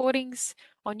meeting recordings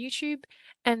on YouTube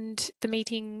and the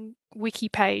meeting wiki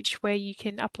page where you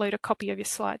can upload a copy of your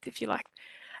slides if you like.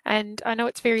 And I know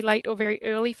it's very late or very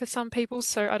early for some people,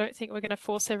 so I don't think we're going to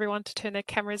force everyone to turn their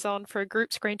cameras on for a group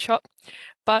screenshot.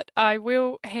 But I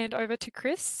will hand over to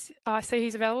Chris. I see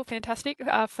he's available, fantastic,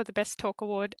 for the Best Talk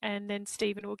Award, and then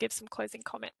Stephen will give some closing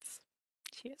comments.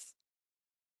 Cheers.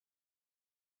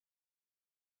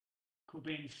 Cool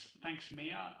beans. Thanks,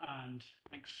 Mia, and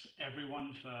thanks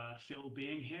everyone for still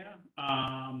being here.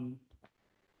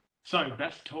 So,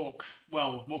 best talk.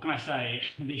 Well, what can I say?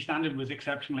 The standard was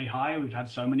exceptionally high. We've had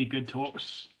so many good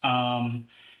talks,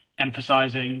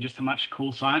 emphasizing just how much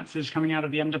cool science is coming out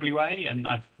of the MWA. And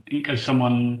I think as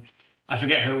someone, I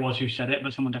forget who it was who said it,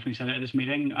 but someone definitely said it at this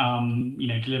meeting, you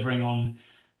know, delivering on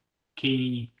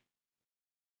key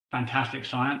fantastic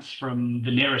science from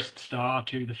the nearest star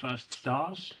to the first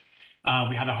stars.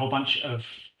 We had a whole bunch of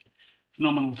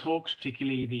phenomenal talks,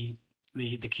 particularly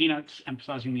the keynotes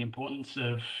emphasizing the importance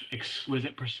of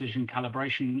exquisite precision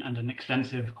calibration and an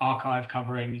extensive archive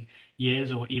covering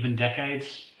years or even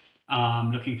decades,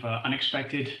 looking for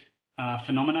unexpected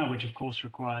phenomena, which of course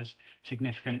requires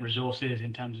significant resources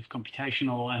in terms of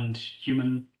computational and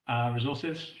human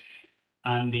resources.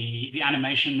 And the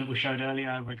animation that we showed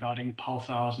earlier regarding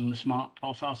pulsars and the Smart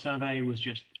Pulsar Survey was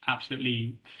just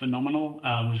absolutely phenomenal.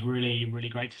 It was really, really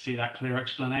great to see that clear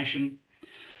explanation.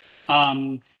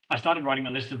 I started writing a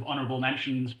list of honorable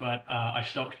mentions, but I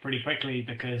stopped pretty quickly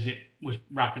because it was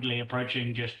rapidly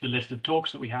approaching just the list of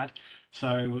talks that we had.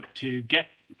 So to get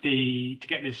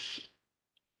this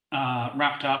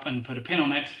wrapped up and put a pin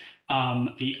on it,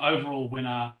 the overall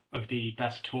winner of the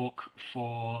best talk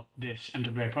for this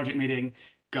MWA project meeting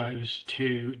goes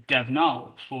to Dev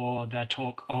Null for their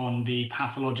talk on the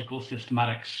pathological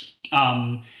systematics,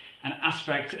 an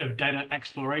aspect of data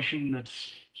exploration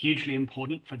that's hugely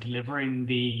important for delivering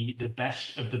the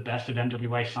best of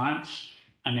MWA science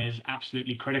and is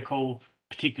absolutely critical,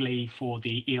 particularly for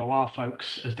the EOR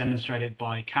folks, as demonstrated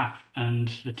by Kath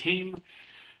and the team.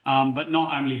 But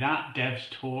not only that, Dev's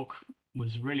talk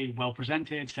was really well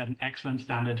presented, set an excellent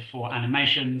standard for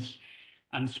animations,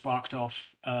 and sparked off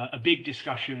a big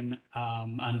discussion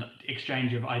and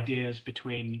exchange of ideas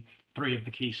between three of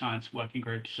the key science working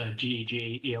groups,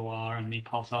 GEG, EOR, and the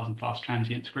pulsars and fast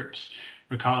transients groups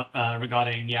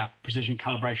regarding precision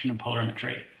calibration and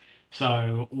polarimetry.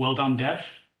 So well done, Dev,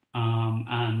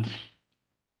 and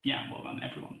well done,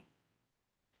 everyone.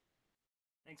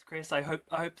 Thanks, Chris. I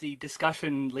hope the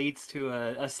discussion leads to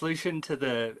a solution to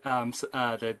the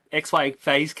XY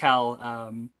phase cal,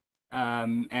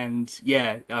 and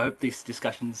I hope these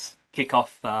discussions kick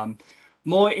off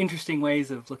more interesting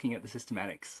ways of looking at the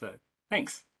systematics. So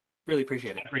thanks, really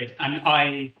appreciate it. Great, and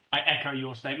I echo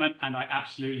your statement, and I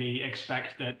absolutely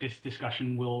expect that this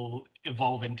discussion will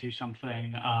evolve into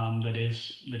something that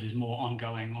is more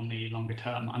ongoing on the longer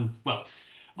term, and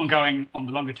ongoing on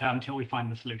the longer term until we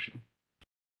find the solution.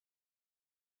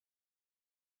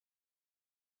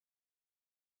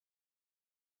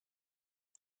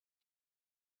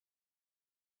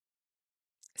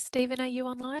 Stephen, are you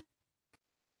online?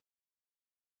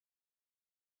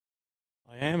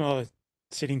 I am.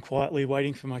 Sitting quietly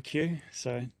waiting for my cue.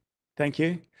 So thank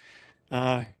you.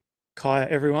 Kaya,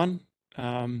 everyone.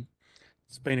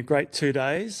 It's been a great 2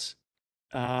 days.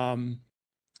 As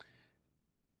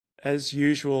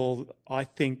usual, I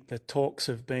think the talks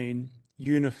have been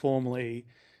uniformly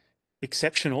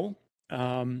exceptional.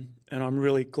 And I'm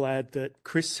really glad that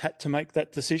Chris had to make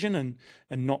that decision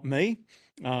and not me,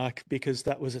 because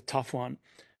that was a tough one.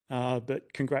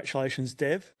 But congratulations,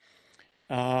 Dev.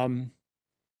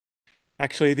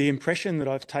 Actually, the impression that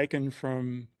I've taken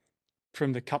from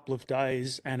from the couple of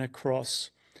days and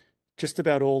across just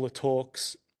about all the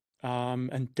talks,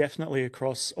 and definitely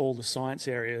across all the science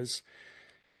areas,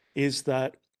 is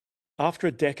that after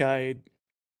a decade,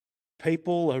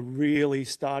 people are really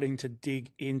starting to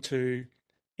dig into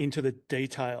the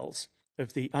details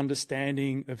of the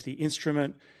understanding of the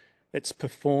instrument, its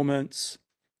performance,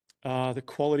 the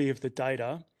quality of the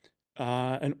data,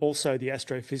 and also the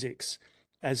astrophysics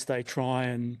as they try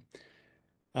and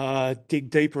dig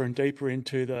deeper and deeper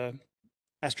into the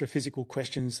astrophysical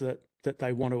questions that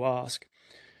they want to ask.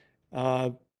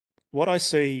 What I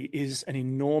see is an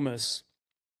enormous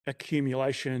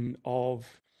accumulation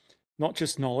of not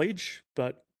just knowledge,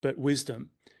 but wisdom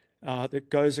that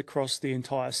goes across the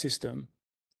entire system.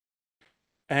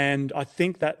 And I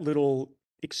think that little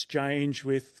exchange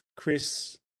with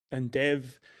Chris and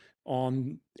Dev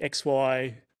on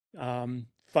XY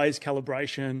phase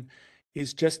calibration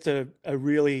is just a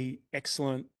really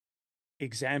excellent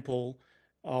example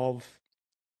of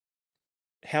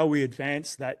how we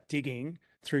advance that digging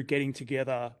through getting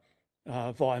together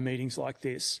via meetings like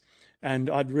this.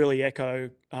 And I'd really echo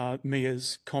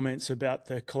Mia's comments about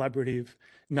the collaborative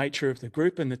nature of the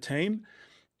group and the team.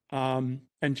 And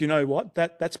you know what?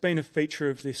 That's been a feature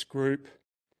of this group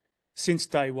since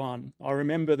day one. I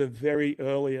remember the very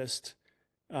earliest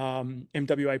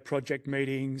MWA project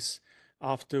meetings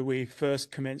after we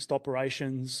first commenced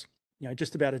operations,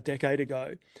 just about a decade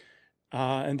ago.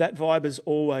 And that vibe has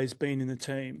always been in the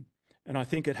team. And I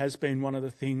think it has been one of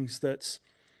the things that's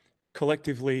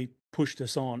collectively pushed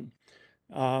us on.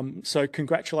 So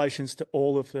congratulations to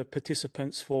all of the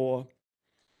participants for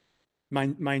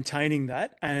maintaining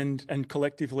that and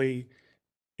collectively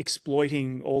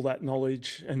exploiting all that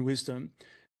knowledge and wisdom.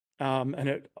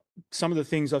 Some of the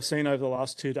things I've seen over the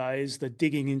last 2 days, the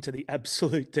digging into the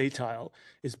absolute detail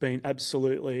has been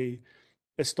absolutely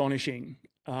astonishing.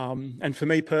 And for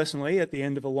me personally, at the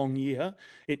end of a long year,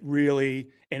 it really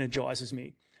energizes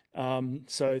me.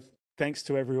 So thanks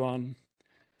to everyone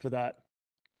for that.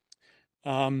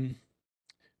 I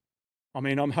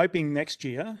mean, I'm hoping next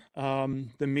year,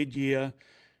 the mid-year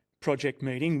project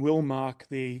meeting will mark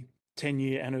the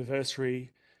 10-year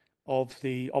anniversary of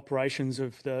the operations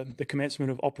of the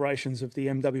commencement of operations of the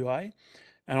MWA.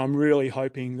 And I'm really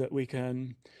hoping that we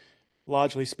can,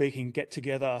 largely speaking, get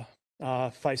together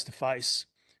face-to-face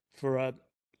for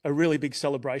a really big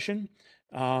celebration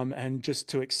and just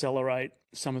to accelerate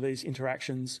some of these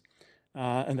interactions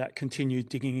and that continued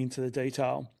digging into the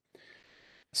detail.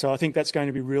 So I think that's going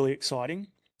to be really exciting.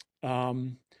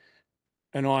 And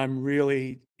I'm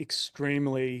really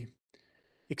extremely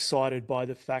excited by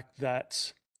the fact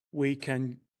that we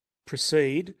can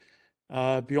proceed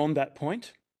beyond that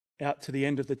point out to the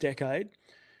end of the decade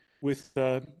with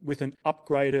an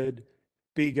upgraded,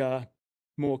 bigger,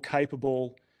 more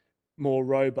capable, more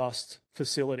robust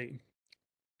facility,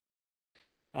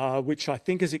 which I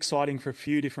think is exciting for a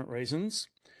few different reasons.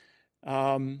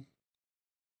 And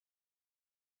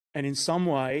in some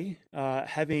way,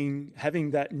 having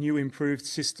that new improved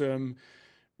system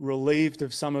relieved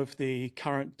of some of the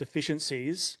current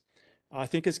deficiencies, I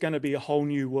think is going to be a whole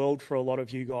new world for a lot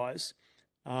of you guys.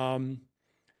 A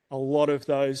lot of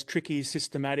those tricky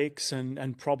systematics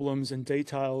and problems and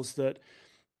details that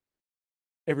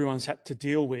everyone's had to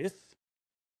deal with,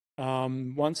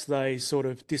 once they sort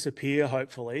of disappear,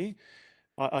 hopefully,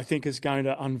 I think is going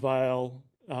to unveil,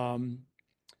 I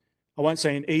won't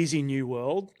say an easy new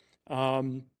world,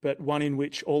 but one in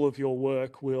which all of your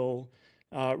work will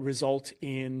result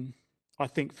in, I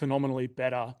think, phenomenally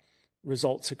better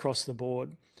results across the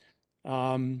board.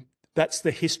 That's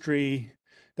the history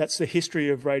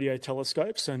of radio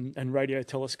telescopes and radio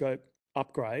telescope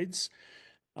upgrades.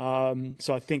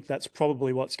 So I think that's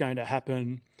probably what's going to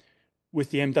happen with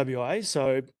the MWA.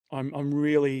 So I'm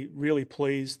really, really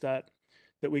pleased that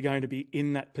we're going to be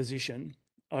in that position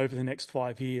over the next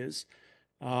 5 years,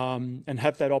 and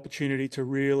have that opportunity to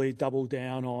really double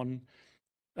down on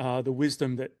the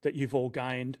wisdom that you've all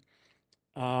gained.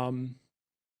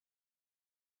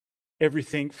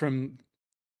 Everything from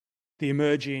the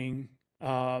emerging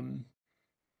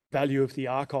value of the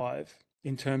archive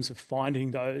in terms of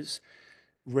finding those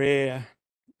rare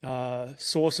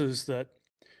sources that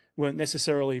weren't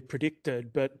necessarily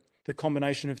predicted, but the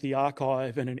combination of the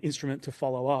archive and an instrument to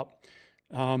follow up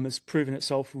has proven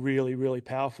itself really, really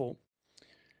powerful.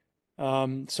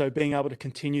 So being able to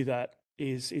continue that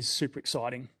is super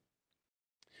exciting.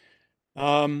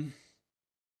 I'll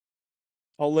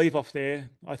leave off there,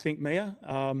 I think, Mia,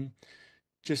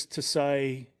 just to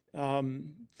say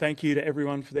thank you to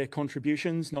everyone for their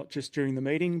contributions, not just during the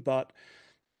meeting, but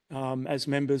as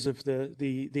members of the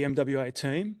MWA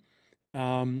team.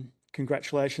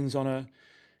 congratulations on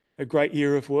a great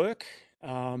year of work,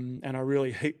 and I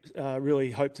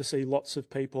really hope to see lots of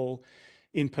people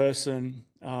in person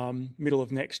middle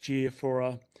of next year for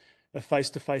a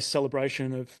face-to-face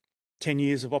celebration of 10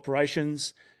 years of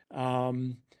operations,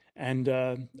 and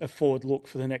a forward look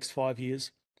for the next 5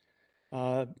 years.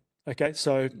 Okay,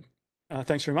 so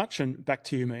thanks very much, and back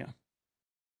to you, Mia.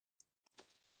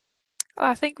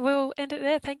 I think we'll end it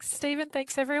there. Thanks, Stephen.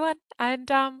 Thanks, everyone. And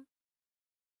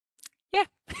yeah,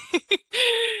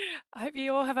 I hope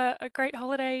you all have a great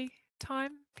holiday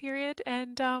time period,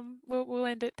 and we'll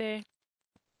end it there.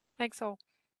 Thanks all.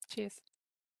 Cheers.